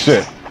 Holy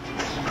shit.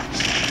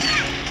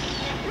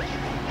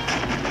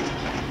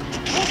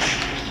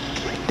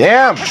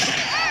 Damn!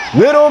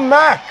 Little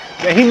Mac!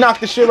 Yeah, he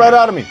knocked the shit right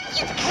out of me.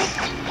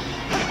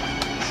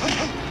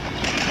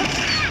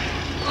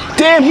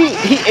 Damn, he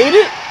ate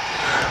it?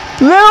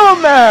 Little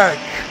Mac!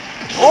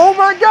 Oh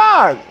my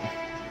god!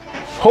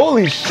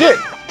 Holy shit!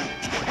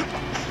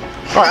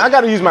 Alright, I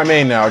gotta use my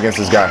main now against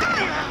this guy.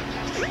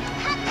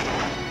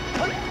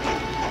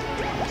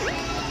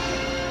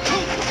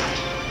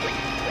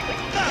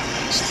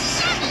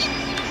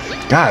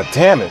 God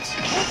damn it.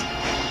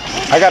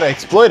 I gotta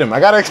exploit him. I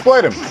gotta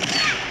exploit him.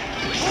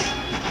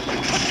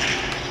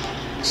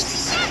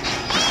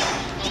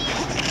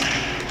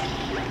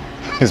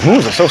 His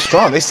moves are so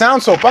strong. They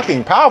sound so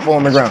fucking powerful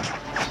on the ground.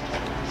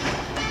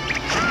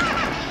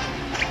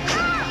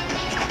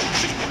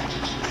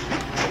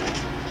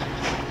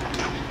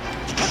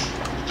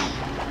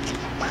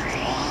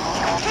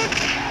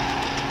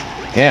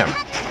 Damn.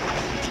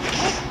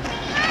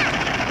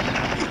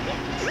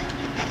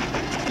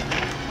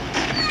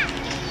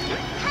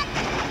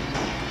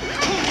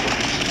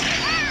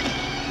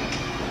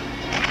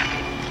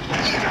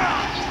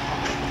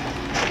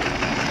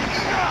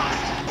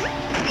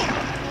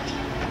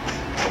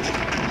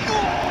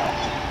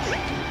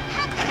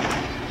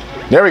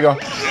 There we go.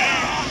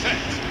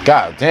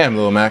 God damn,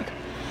 Lil Mac.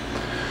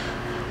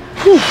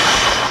 Whew.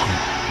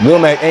 Lil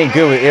Mac ain't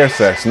good with air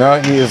sex. No,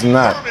 he is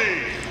not.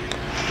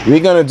 We're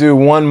gonna do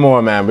one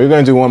more, man. We're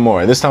gonna do one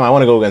more. This time I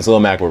want to go against Lil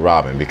Mac with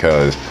Robin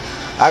because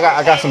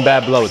I got some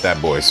bad blood with that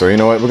boy. So you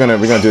know what? We're gonna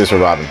do this with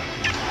Robin.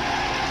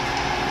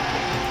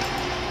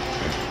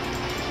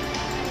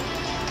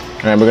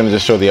 All right, we're gonna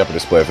just show the upper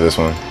display for this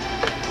one.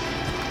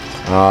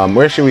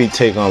 Where should we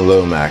take on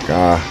Lil Mac?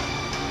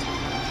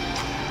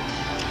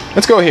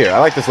 Let's go here. I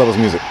like this level's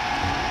music.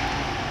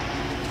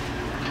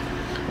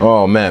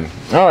 Oh man.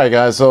 Alright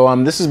guys, so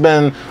this has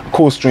been a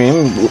cool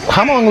stream.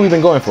 How long have we been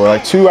going for?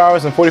 Like 2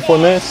 hours and 44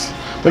 minutes?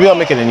 Maybe I'll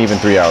make it an even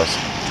 3 hours.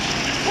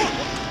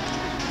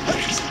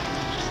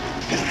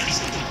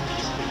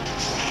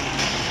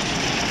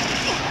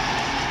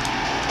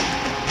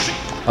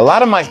 A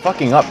lot of my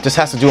fucking up just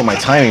has to do with my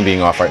timing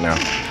being off right now.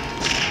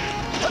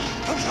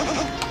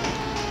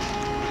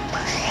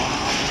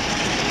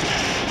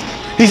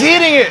 He's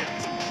eating it!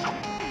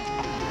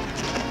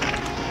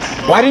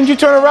 Why didn't you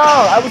turn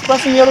around? I was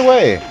pressing the other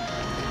way.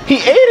 He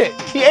ate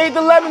it! He ate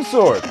the Levin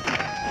sword!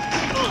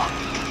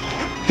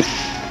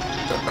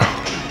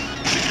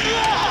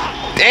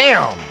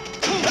 Damn!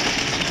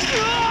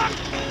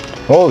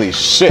 Holy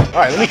shit.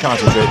 Alright, let me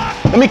concentrate.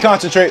 Let me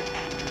concentrate.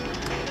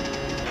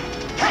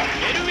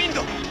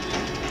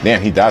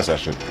 Damn, he dodged that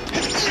shit.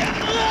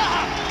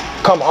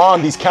 Come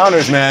on, these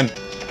counters, man.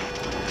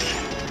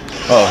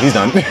 Oh, he's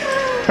done.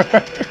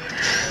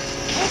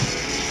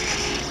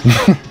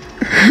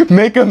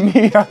 Make a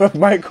me out of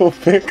Michael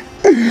Vick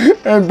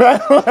and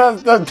battle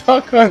as the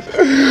Duck Hunt.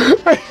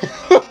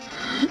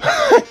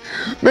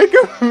 Make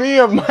a me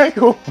of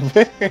Michael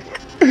Vick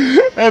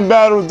and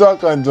battle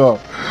Duck Hunt, dog.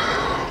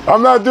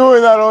 I'm not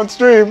doing that on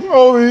stream.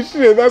 Holy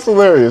shit, that's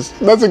hilarious.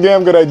 That's a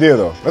damn good idea,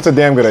 though. That's a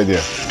damn good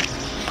idea.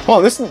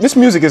 Oh, this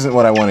music isn't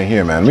what I want to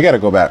hear, man. We gotta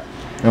go back.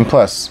 And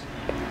plus,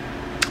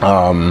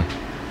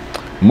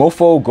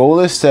 Mofo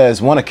Golis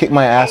says, want to kick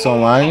my ass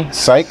online?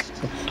 Psych.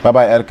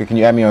 Bye-bye, Etika. Can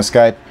you add me on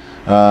Skype?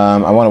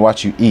 I want to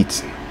watch you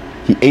eat.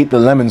 He ate the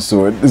lemon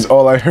sword, is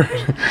all I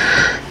heard.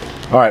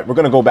 All right, we're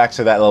going to go back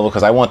to that level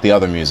because I want the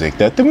other music. In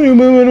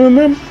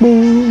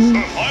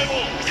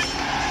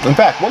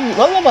fact, what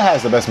level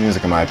has the best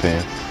music in my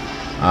opinion?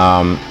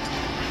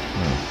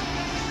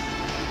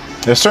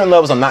 There's certain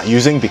levels I'm not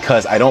using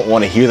because I don't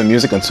want to hear the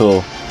music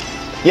until...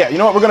 Yeah, you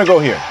know what? We're going to go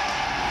here.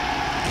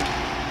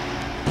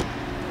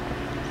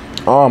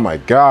 Oh my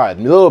God,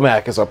 Lil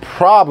Mac is a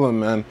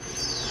problem, man.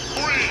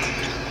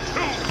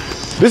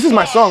 This is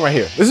my song right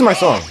here. This is my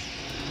song.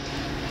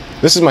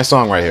 This is my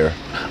song right here.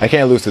 I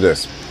can't lose to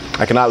this.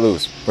 I cannot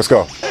lose. Let's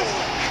go.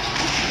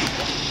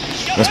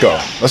 Let's go.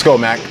 Let's go,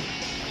 Mac.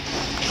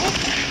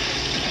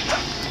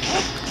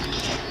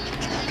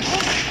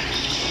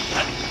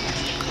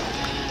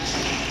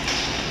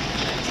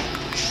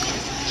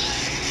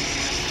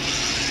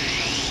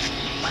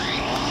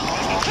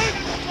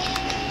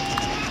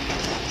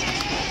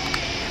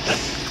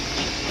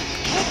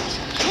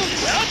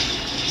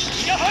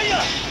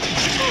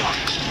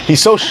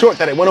 He's so short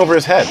that it went over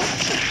his head.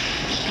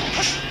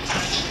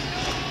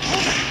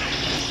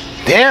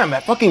 Damn,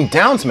 that fucking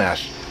down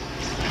smash.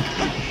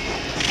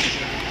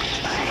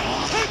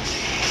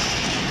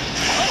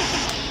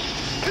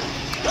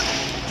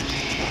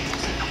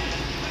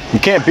 You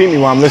can't beat me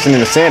while I'm listening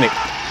to Sonic.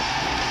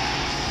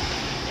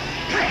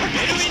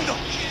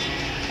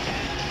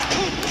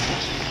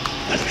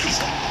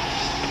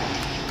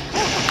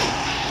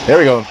 There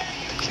we go.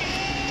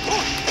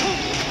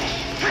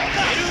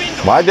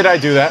 Why did I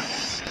do that?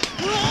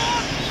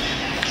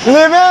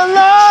 Live and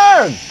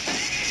learn!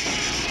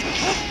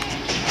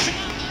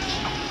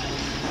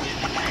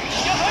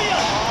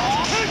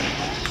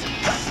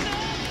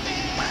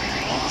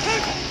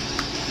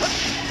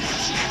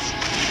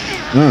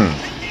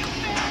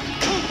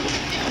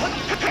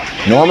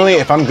 Normally,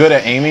 if I'm good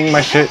at aiming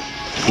my shit,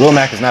 Lil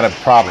Mac is not a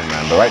problem,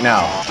 man. But right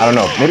now, I don't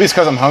know. Maybe it's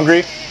because I'm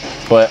hungry,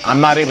 but I'm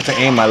not able to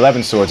aim my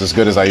Levin swords as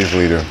good as I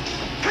usually do.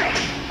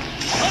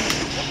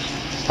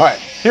 Alright,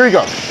 here we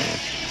go.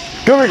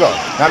 Here we go.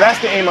 Now that's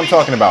the aim I'm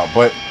talking about,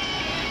 but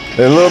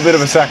there's a little bit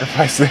of a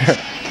sacrifice there.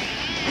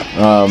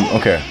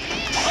 Okay.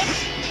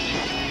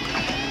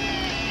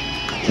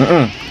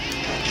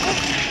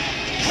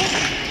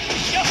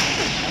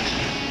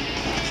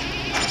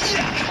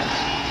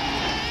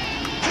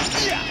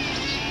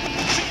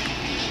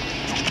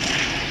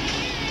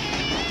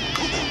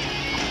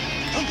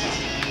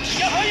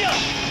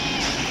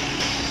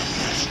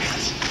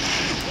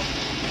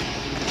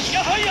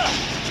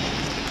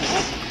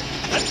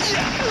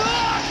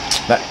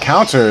 That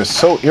counter is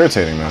so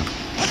irritating, man.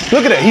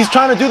 Look at it. He's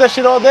trying to do that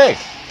shit all day.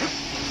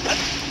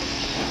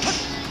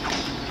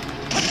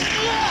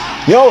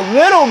 Yo,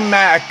 Little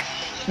Mac.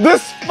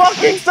 This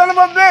fucking son of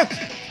a bitch.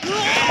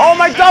 Oh,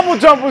 my double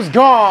jump was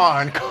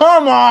gone.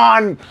 Come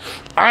on.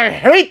 I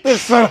hate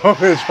this son of a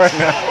bitch right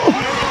now.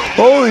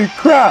 Holy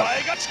crap.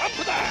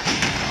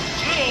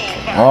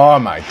 Oh,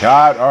 my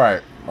God. All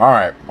right. All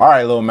right. All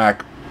right, Little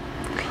Mac.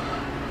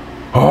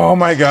 Oh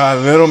my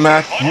God, Little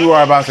Mac, you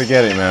are about to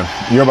get it, man.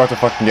 You're about to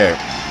fucking get it.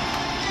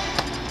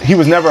 He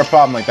was never a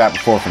problem like that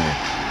before for me.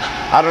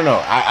 I don't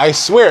know. I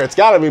swear it's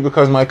gotta be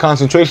because my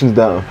concentration's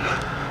down.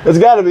 It's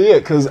gotta be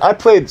it, because I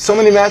played so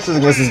many matches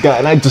against this guy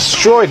and I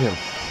destroyed him.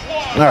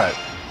 Alright.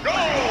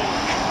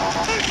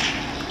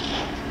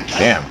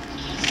 Damn.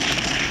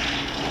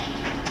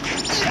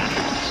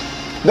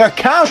 The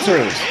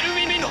counters!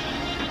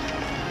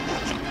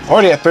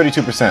 Already at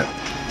 32%.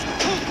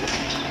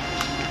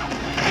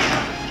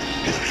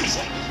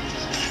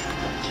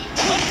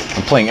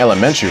 I'm playing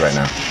elementary right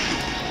now.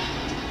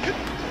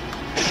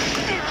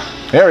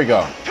 There we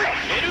go.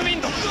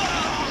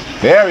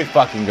 There we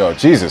fucking go.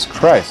 Jesus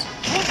Christ.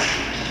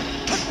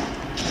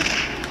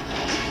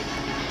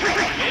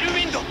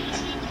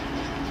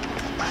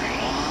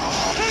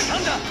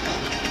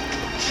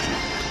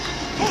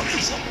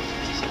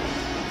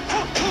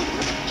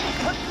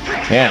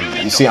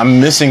 Damn, you see, I'm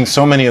missing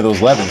so many of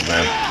those Levins,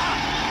 man.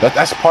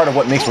 That's part of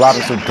what makes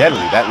Robin so deadly.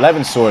 That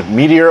Levin sword,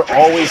 Meteor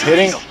always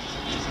hitting.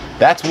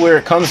 That's where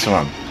it comes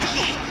from.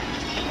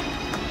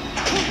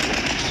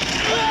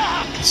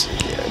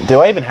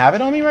 Do I even have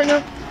it on me right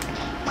now?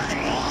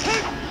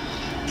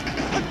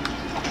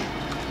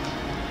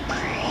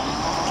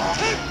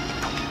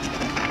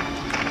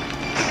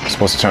 I'm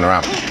supposed to turn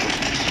around.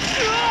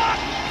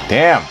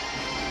 Damn.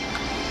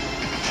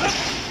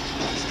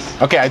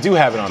 Okay, I do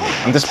have it on me.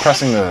 I'm just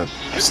pressing the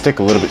stick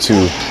a little bit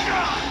too.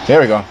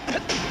 There we go.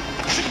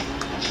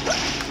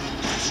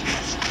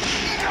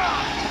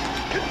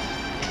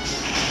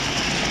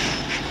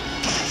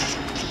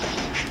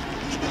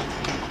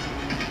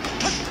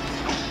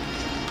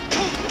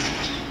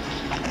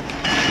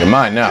 You're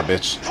mine now,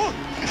 bitch.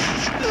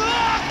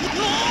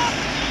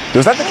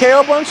 Was that the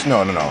KO punch?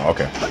 No, no, no.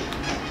 Okay.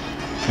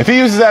 If he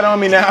uses that on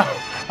me now,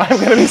 I'm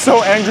gonna be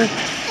so angry.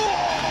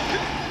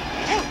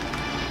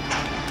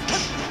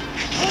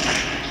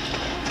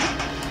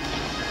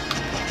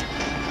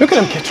 Look at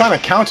him trying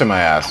to counter my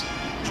ass.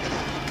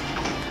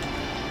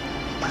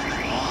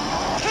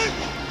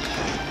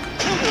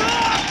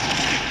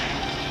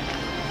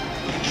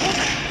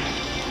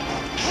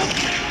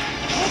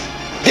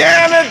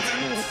 Damn it!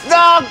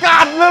 Oh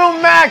God, little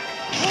Mac!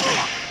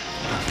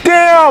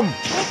 Damn!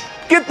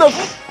 Get the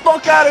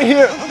fuck out of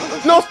here!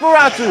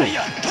 Nosferatu!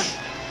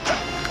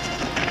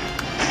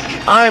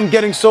 I am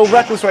getting so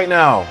reckless right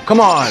now.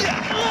 Come on.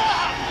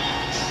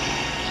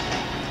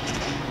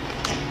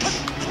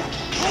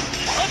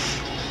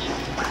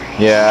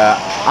 Yeah,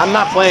 I'm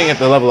not playing at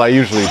the level I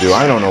usually do.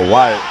 I don't know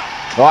why.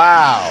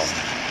 Wow.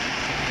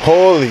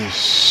 Holy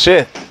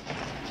shit.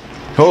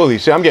 Holy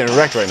shit, I'm getting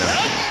wrecked right now.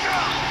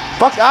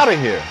 Fuck out of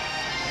here.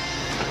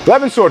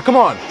 11 sword, come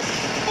on.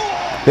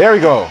 There we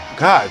go.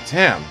 God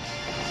damn.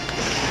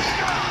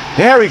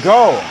 There we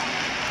go.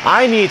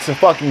 I need to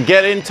fucking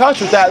get in touch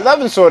with that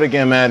 11 sword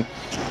again, man.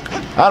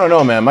 I don't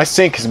know, man. My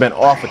sync has been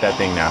off with that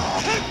thing now.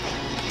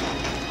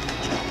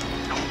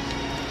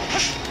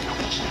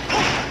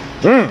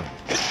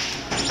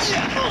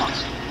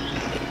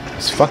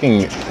 It's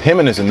fucking him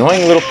and his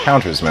annoying little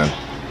counters, man.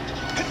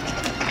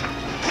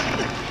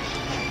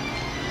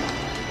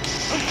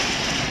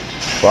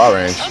 Far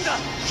range.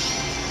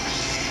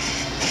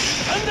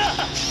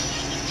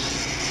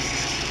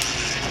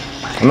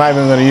 I'm not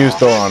even gonna use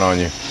throw on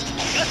you.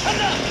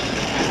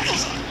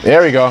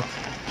 There we go.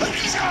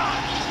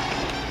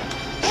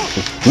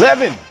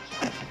 11!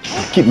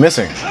 Keep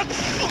missing.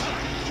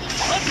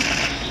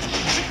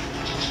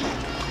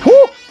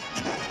 Woo!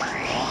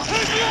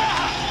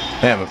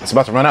 Damn, it's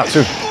about to run out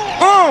too.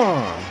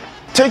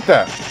 Take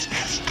that.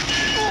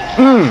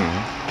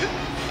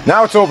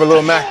 Now it's over,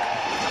 little Mac.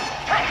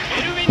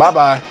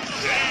 Bye-bye.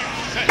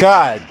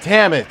 God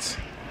damn it.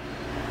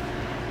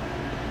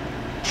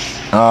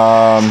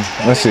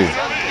 Let's see.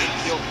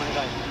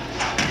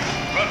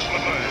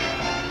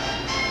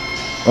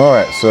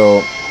 Alright,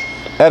 so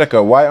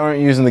Etika, why aren't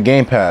you using the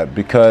gamepad?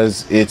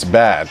 Because it's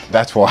bad.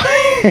 That's why.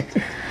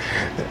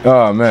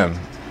 Oh man.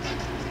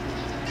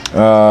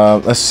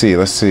 Let's see.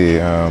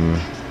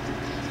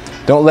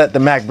 Don't let the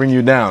Mac bring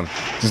you down.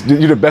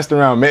 You're the best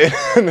around, mate.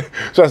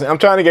 So I'm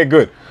trying to get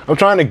good. I'm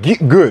trying to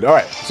get good.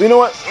 Alright, so you know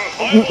what?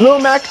 Little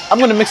Mac, I'm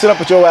gonna mix it up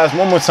with your ass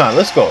one more time.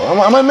 Let's go.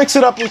 I'm gonna mix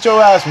it up with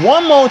your ass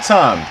one more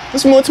time.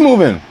 Let's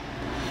move in.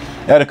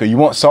 Etika, you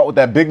want salt with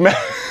that Big Mac?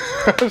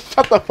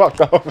 Shut the fuck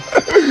up.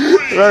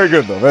 Very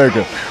good though, very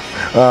good.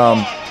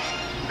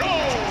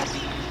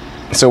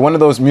 So one of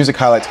those music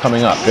highlights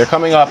coming up. They're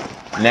coming up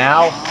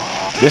now.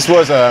 This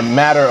was a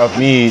matter of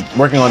me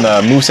working on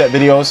the moveset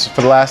videos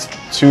for the last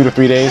 2 to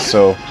 3 days.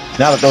 So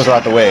now that those are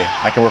out the way,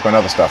 I can work on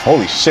other stuff.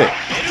 Holy shit.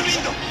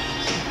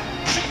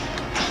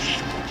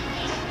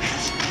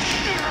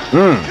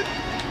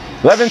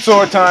 11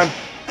 sword time.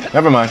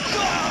 Never mind.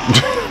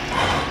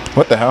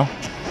 What the hell?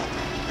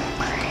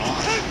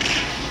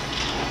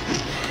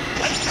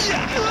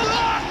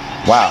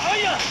 Wow.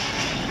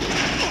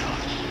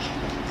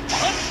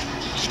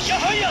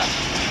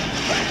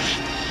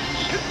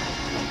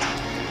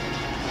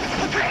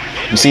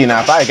 You see,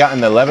 now if I had gotten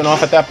the 11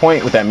 off at that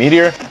point with that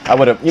meteor, I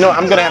would have, you know,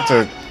 I'm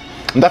definitely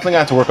gonna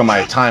have to work on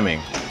my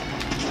timing.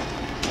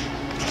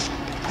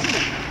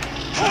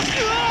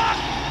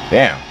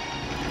 Damn.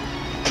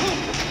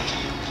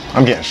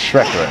 I'm getting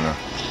shreked right now.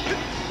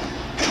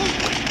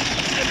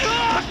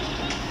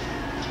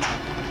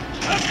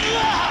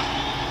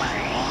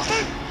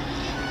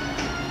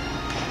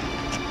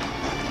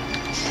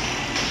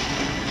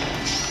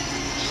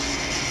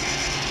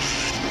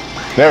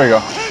 There we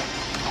go.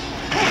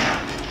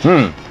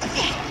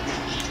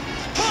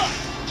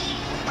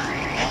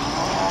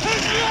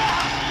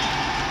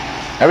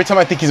 Every time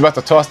I think he's about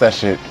to toss that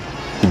shit,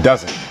 he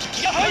doesn't.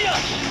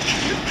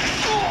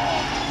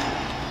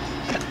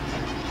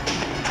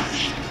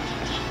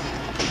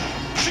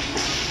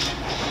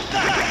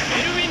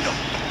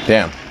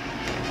 Damn.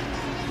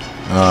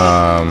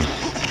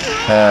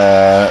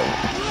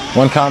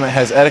 One comment,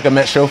 has Etika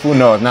met Shofu?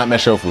 No, I've not met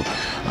Shofu.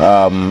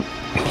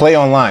 Play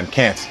online,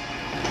 can't.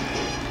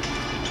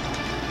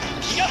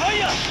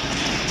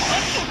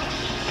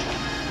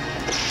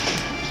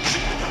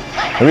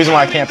 The reason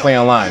why I can't play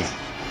online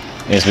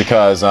is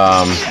because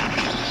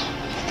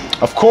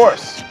Of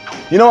course.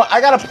 You know what?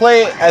 I gotta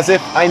play as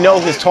if I know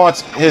his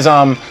taunts, his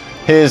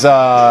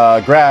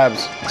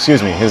grabs,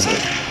 excuse me, his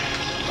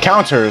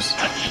counters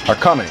are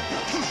coming.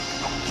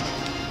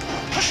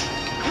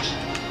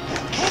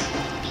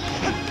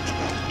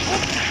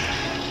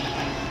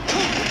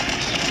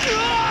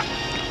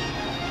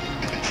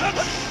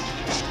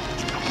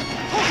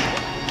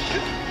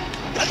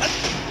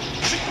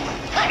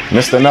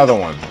 Missed another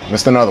one.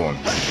 Missed another one.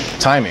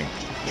 Timing.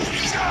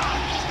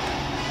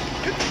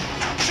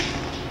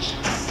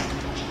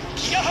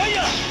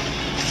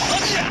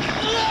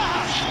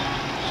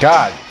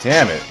 God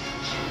damn it.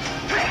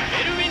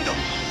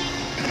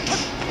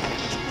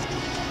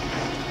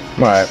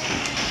 All right.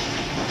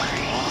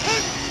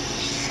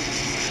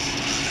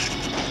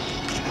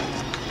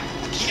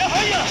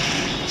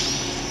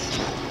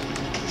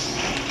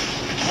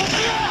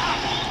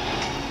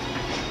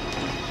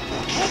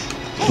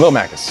 Lil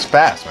Mac is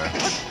fast, man.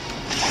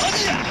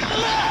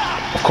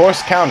 Of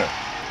course, counter.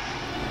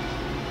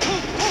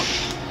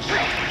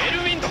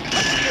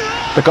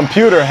 The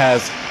computer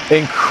has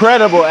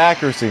incredible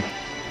accuracy.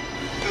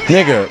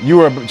 Nigga, you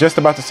were just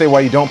about to say why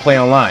you don't play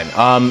online.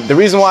 The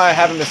reason why I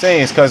haven't been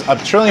saying is because a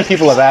trillion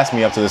people have asked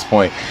me up to this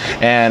point,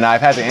 and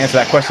I've had to answer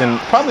that question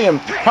probably,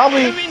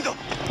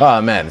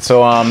 oh man.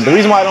 So the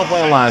reason why I don't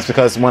play online is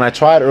because when I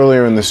tried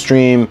earlier in the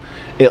stream,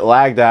 it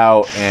lagged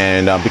out,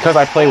 and because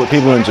I play with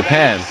people in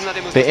Japan,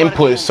 the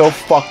input is so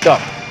fucked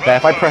up that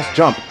if I press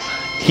jump,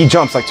 he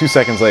jumps like 2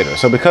 seconds later.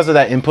 So because of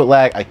that input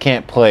lag, I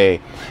can't play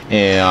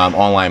in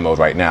online mode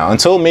right now.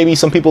 Until maybe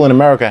some people in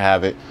America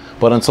have it,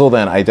 but until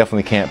then, I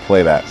definitely can't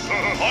play that.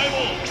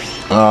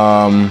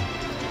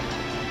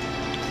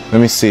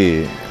 Let me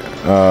see.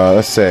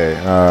 Let's say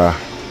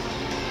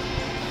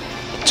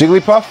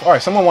Jigglypuff. All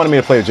right, someone wanted me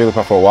to play with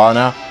Jigglypuff for a while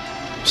now,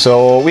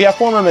 so we have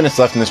 4 more minutes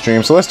left in the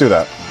stream. So let's do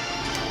that.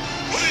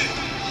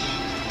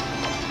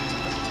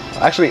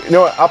 Actually, you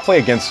know what? I'll play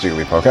against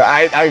Jigglypuff.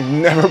 I've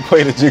never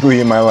played a Jiggly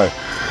in my life.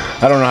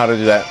 I don't know how to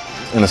do that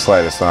in the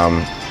slightest.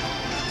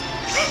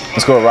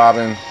 Let's go with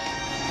Robin,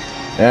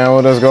 and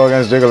we'll just go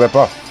against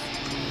Jigglypuff.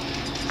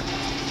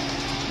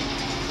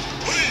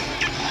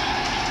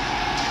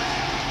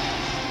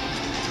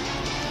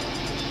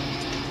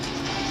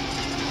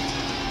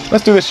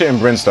 Let's do this shit in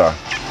Brinstar.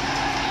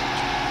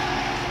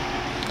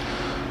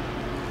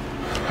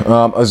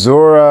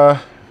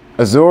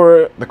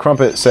 Azura the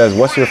Crumpet says,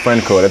 "What's your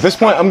friend code?" At this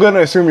point, I'm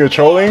gonna assume you're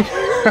trolling.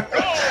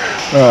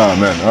 Oh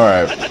man, all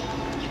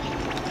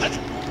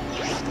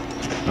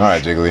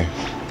right, Jiggly.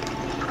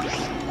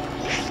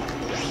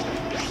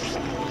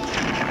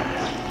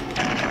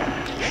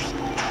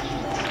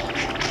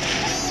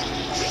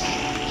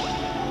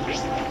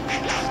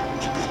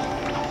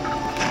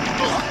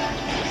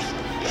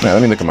 Now,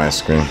 let me look at my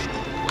screen.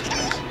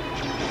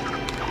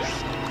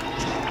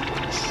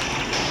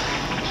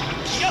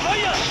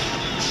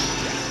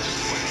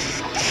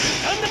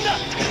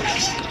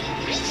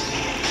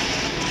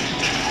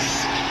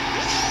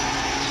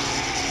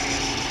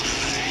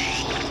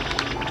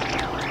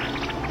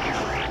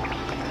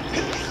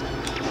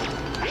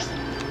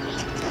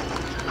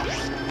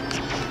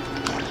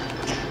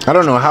 I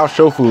don't know how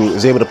Shofu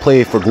is able to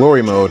play for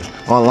glory mode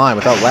online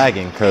without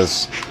lagging,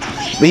 because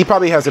he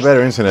probably has a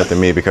better internet than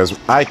me, because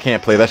I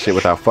can't play that shit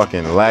without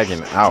fucking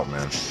lagging out,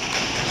 man.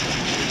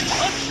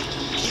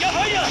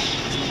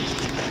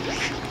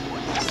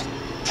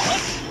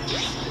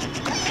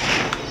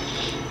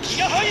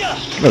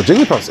 No,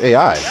 Jigglypuff's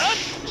AI.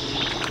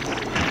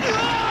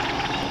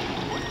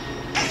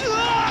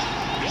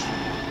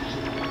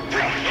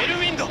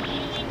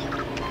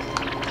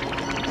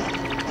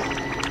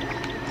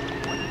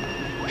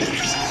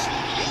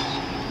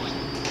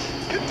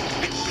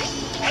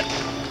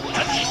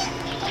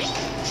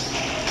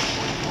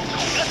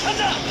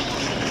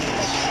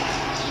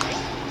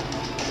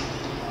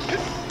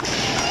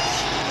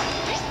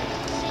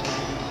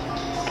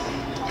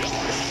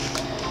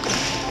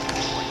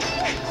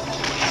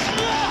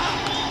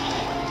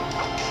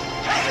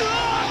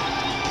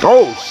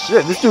 Oh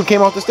shit, this dude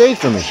came off the stage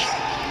for me.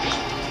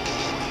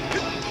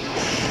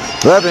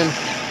 11.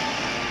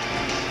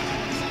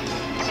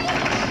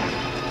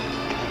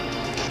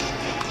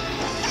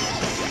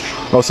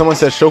 Oh, someone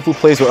says Shofu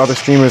plays with other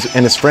streamers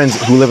and his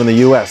friends who live in the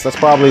US. That's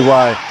probably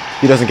why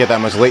he doesn't get that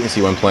much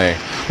latency when playing,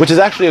 which is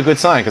actually a good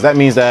sign, because that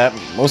means that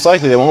most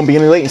likely there won't be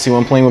any latency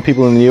when playing with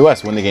people in the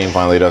US when the game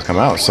finally does come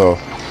out. So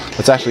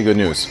that's actually good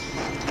news.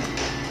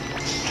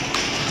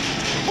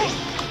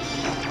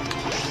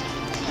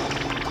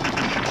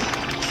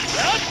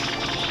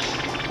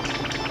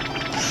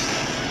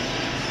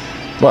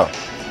 Well,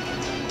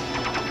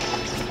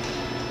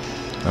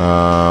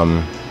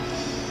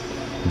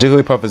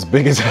 Jigglypuff is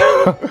big as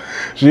hell.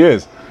 She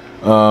is.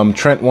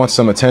 Trent wants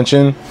some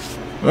attention.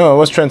 Oh,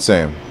 what's Trent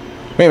saying?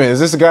 Wait a minute, is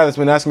this the guy that's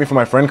been asking me for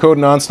my friend code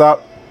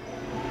nonstop?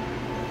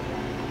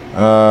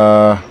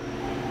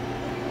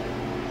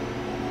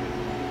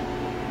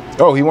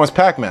 Oh, he wants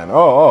Pac-Man.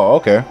 Oh,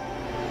 okay.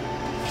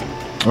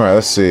 All right,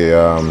 let's see.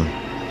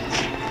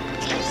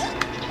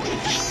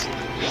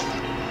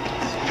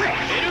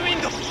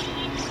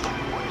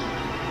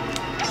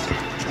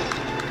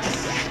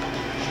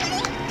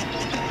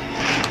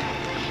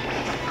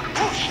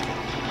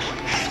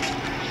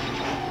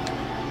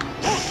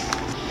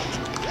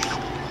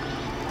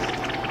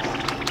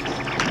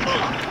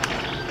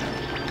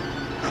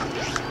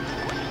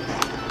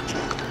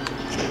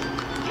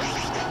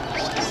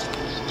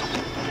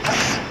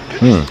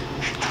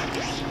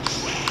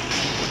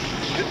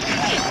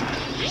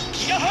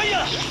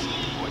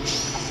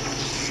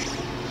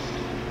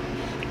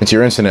 It's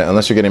your internet,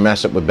 unless you're getting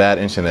matched up with bad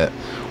internet,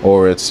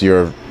 or it's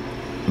your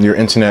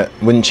internet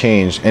wouldn't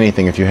change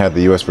anything if you had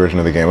the US version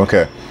of the game.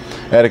 Okay.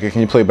 Etika,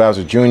 can you play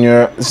Bowser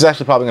Jr.? This is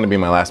actually probably going to be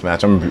my last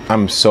match.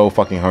 I'm so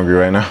fucking hungry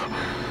right now.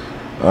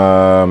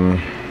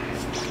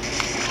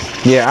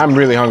 Yeah, I'm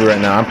really hungry right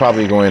now. I'm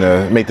probably going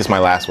to make this my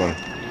last one.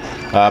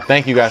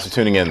 Thank you guys for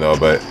tuning in though,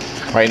 but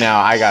right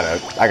now I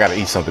gotta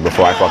eat something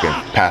before I fucking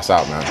pass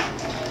out, man.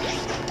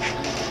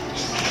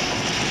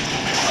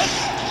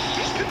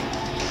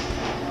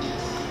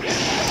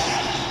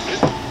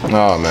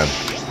 Oh man.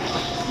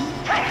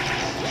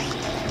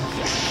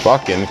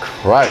 Fucking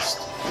Christ.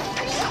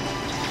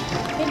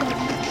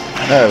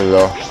 There we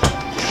go.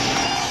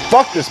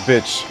 Fuck this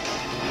bitch.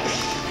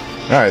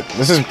 Alright,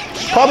 this is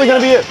probably gonna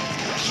be it.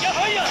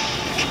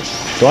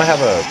 Do I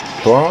have a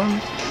door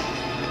on?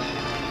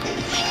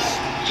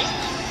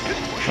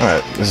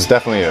 Alright, this is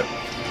definitely it.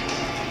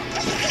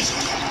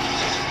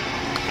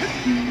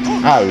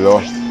 There we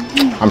go.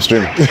 I'm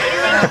streaming.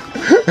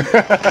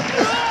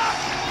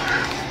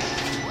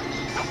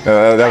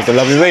 That was the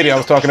lovely lady I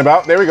was talking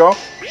about. There we go.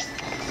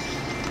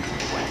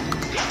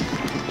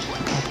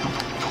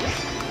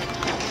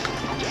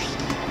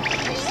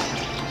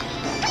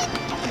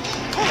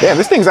 Damn,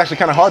 this thing's actually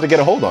kind of hard to get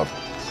a hold of.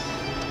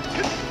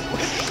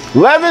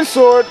 Levin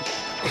sword!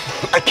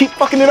 I keep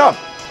fucking it up.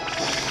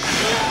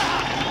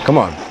 Come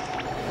on.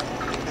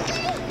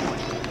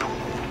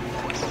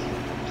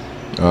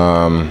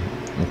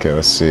 Okay,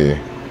 let's see.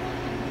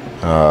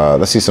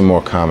 Let's see some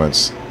more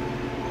comments.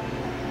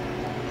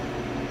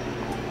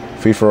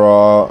 Free for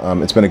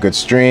all. It's been a good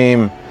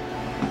stream.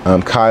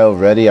 Kyle,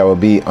 ready? I will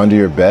be under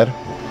your bed.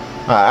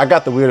 I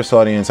got the weirdest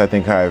audience I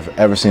think I've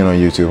ever seen on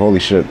YouTube. Holy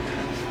shit.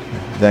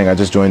 Dang, I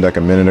just joined like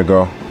a minute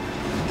ago.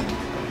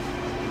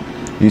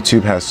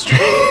 YouTube has stream.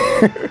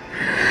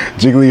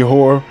 Jiggly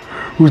whore.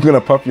 Who's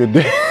gonna puff your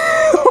dick?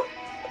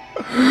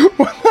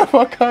 What the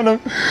fuck kind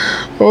of...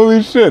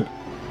 Holy shit.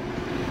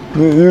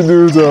 You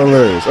dudes are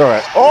hilarious.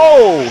 Alright.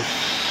 Oh,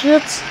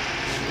 shit.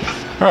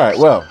 Alright,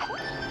 well.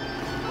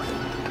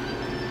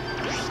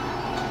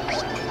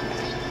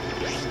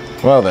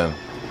 Well then.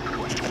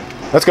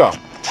 Let's go.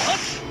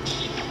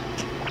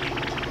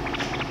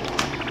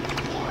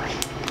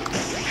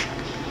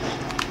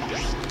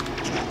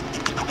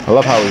 I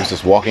love how he was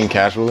just walking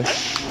casually.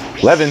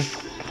 Levin.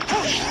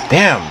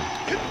 Damn.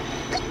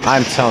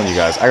 I'm telling you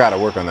guys, I gotta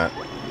work on that.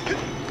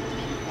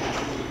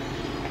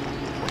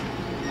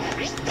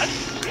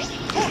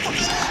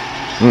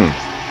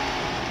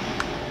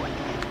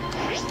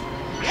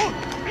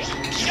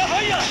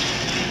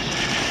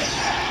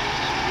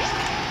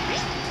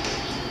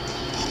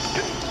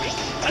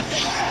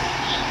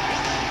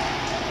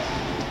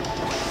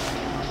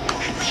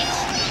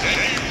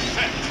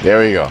 There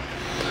we go.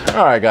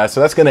 All right, guys, so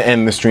that's going to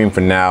end the stream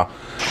for now.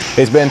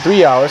 It's been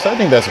 3 hours, so I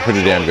think that's a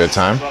pretty damn good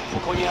time.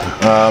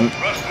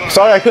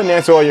 Sorry I couldn't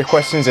answer all your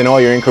questions and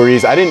all your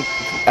inquiries. I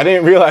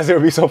didn't realize there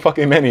would be so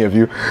fucking many of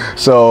you.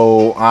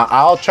 So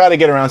I'll try to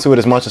get around to it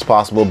as much as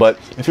possible. But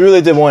if you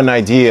really did want an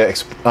idea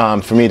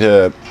for me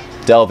to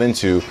delve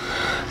into,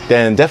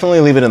 then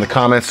definitely leave it in the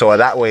comments so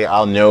that way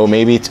I'll know.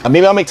 Maybe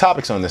I'll make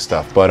topics on this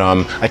stuff. But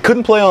I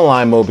couldn't play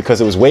online mode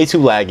because it was way too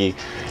laggy,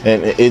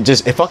 and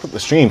it fucked up the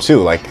stream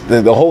too. Like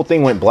the whole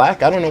thing went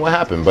black. I don't know what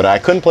happened, but I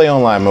couldn't play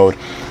online mode.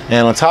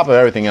 And on top of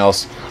everything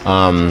else,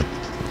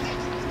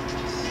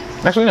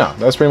 actually no,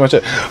 that's pretty much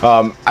it.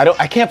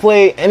 I can't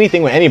play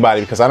anything with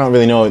anybody because I don't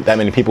really know that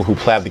many people who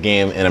play the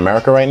game in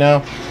America right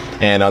now.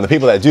 And the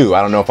people that do,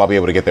 I don't know if I'll be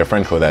able to get their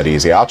friend code that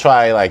easy. I'll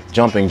try like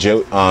jumping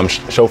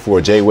Chauffeur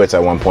Jay Wits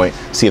at one point,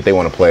 see if they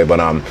want to play. But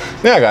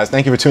yeah, guys,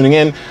 thank you for tuning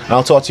in. And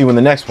I'll talk to you in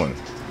the next one.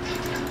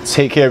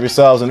 Take care of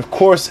yourselves, and of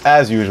course,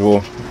 as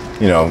usual,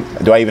 you know,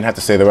 do I even have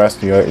to say the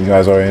rest? You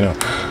guys already know.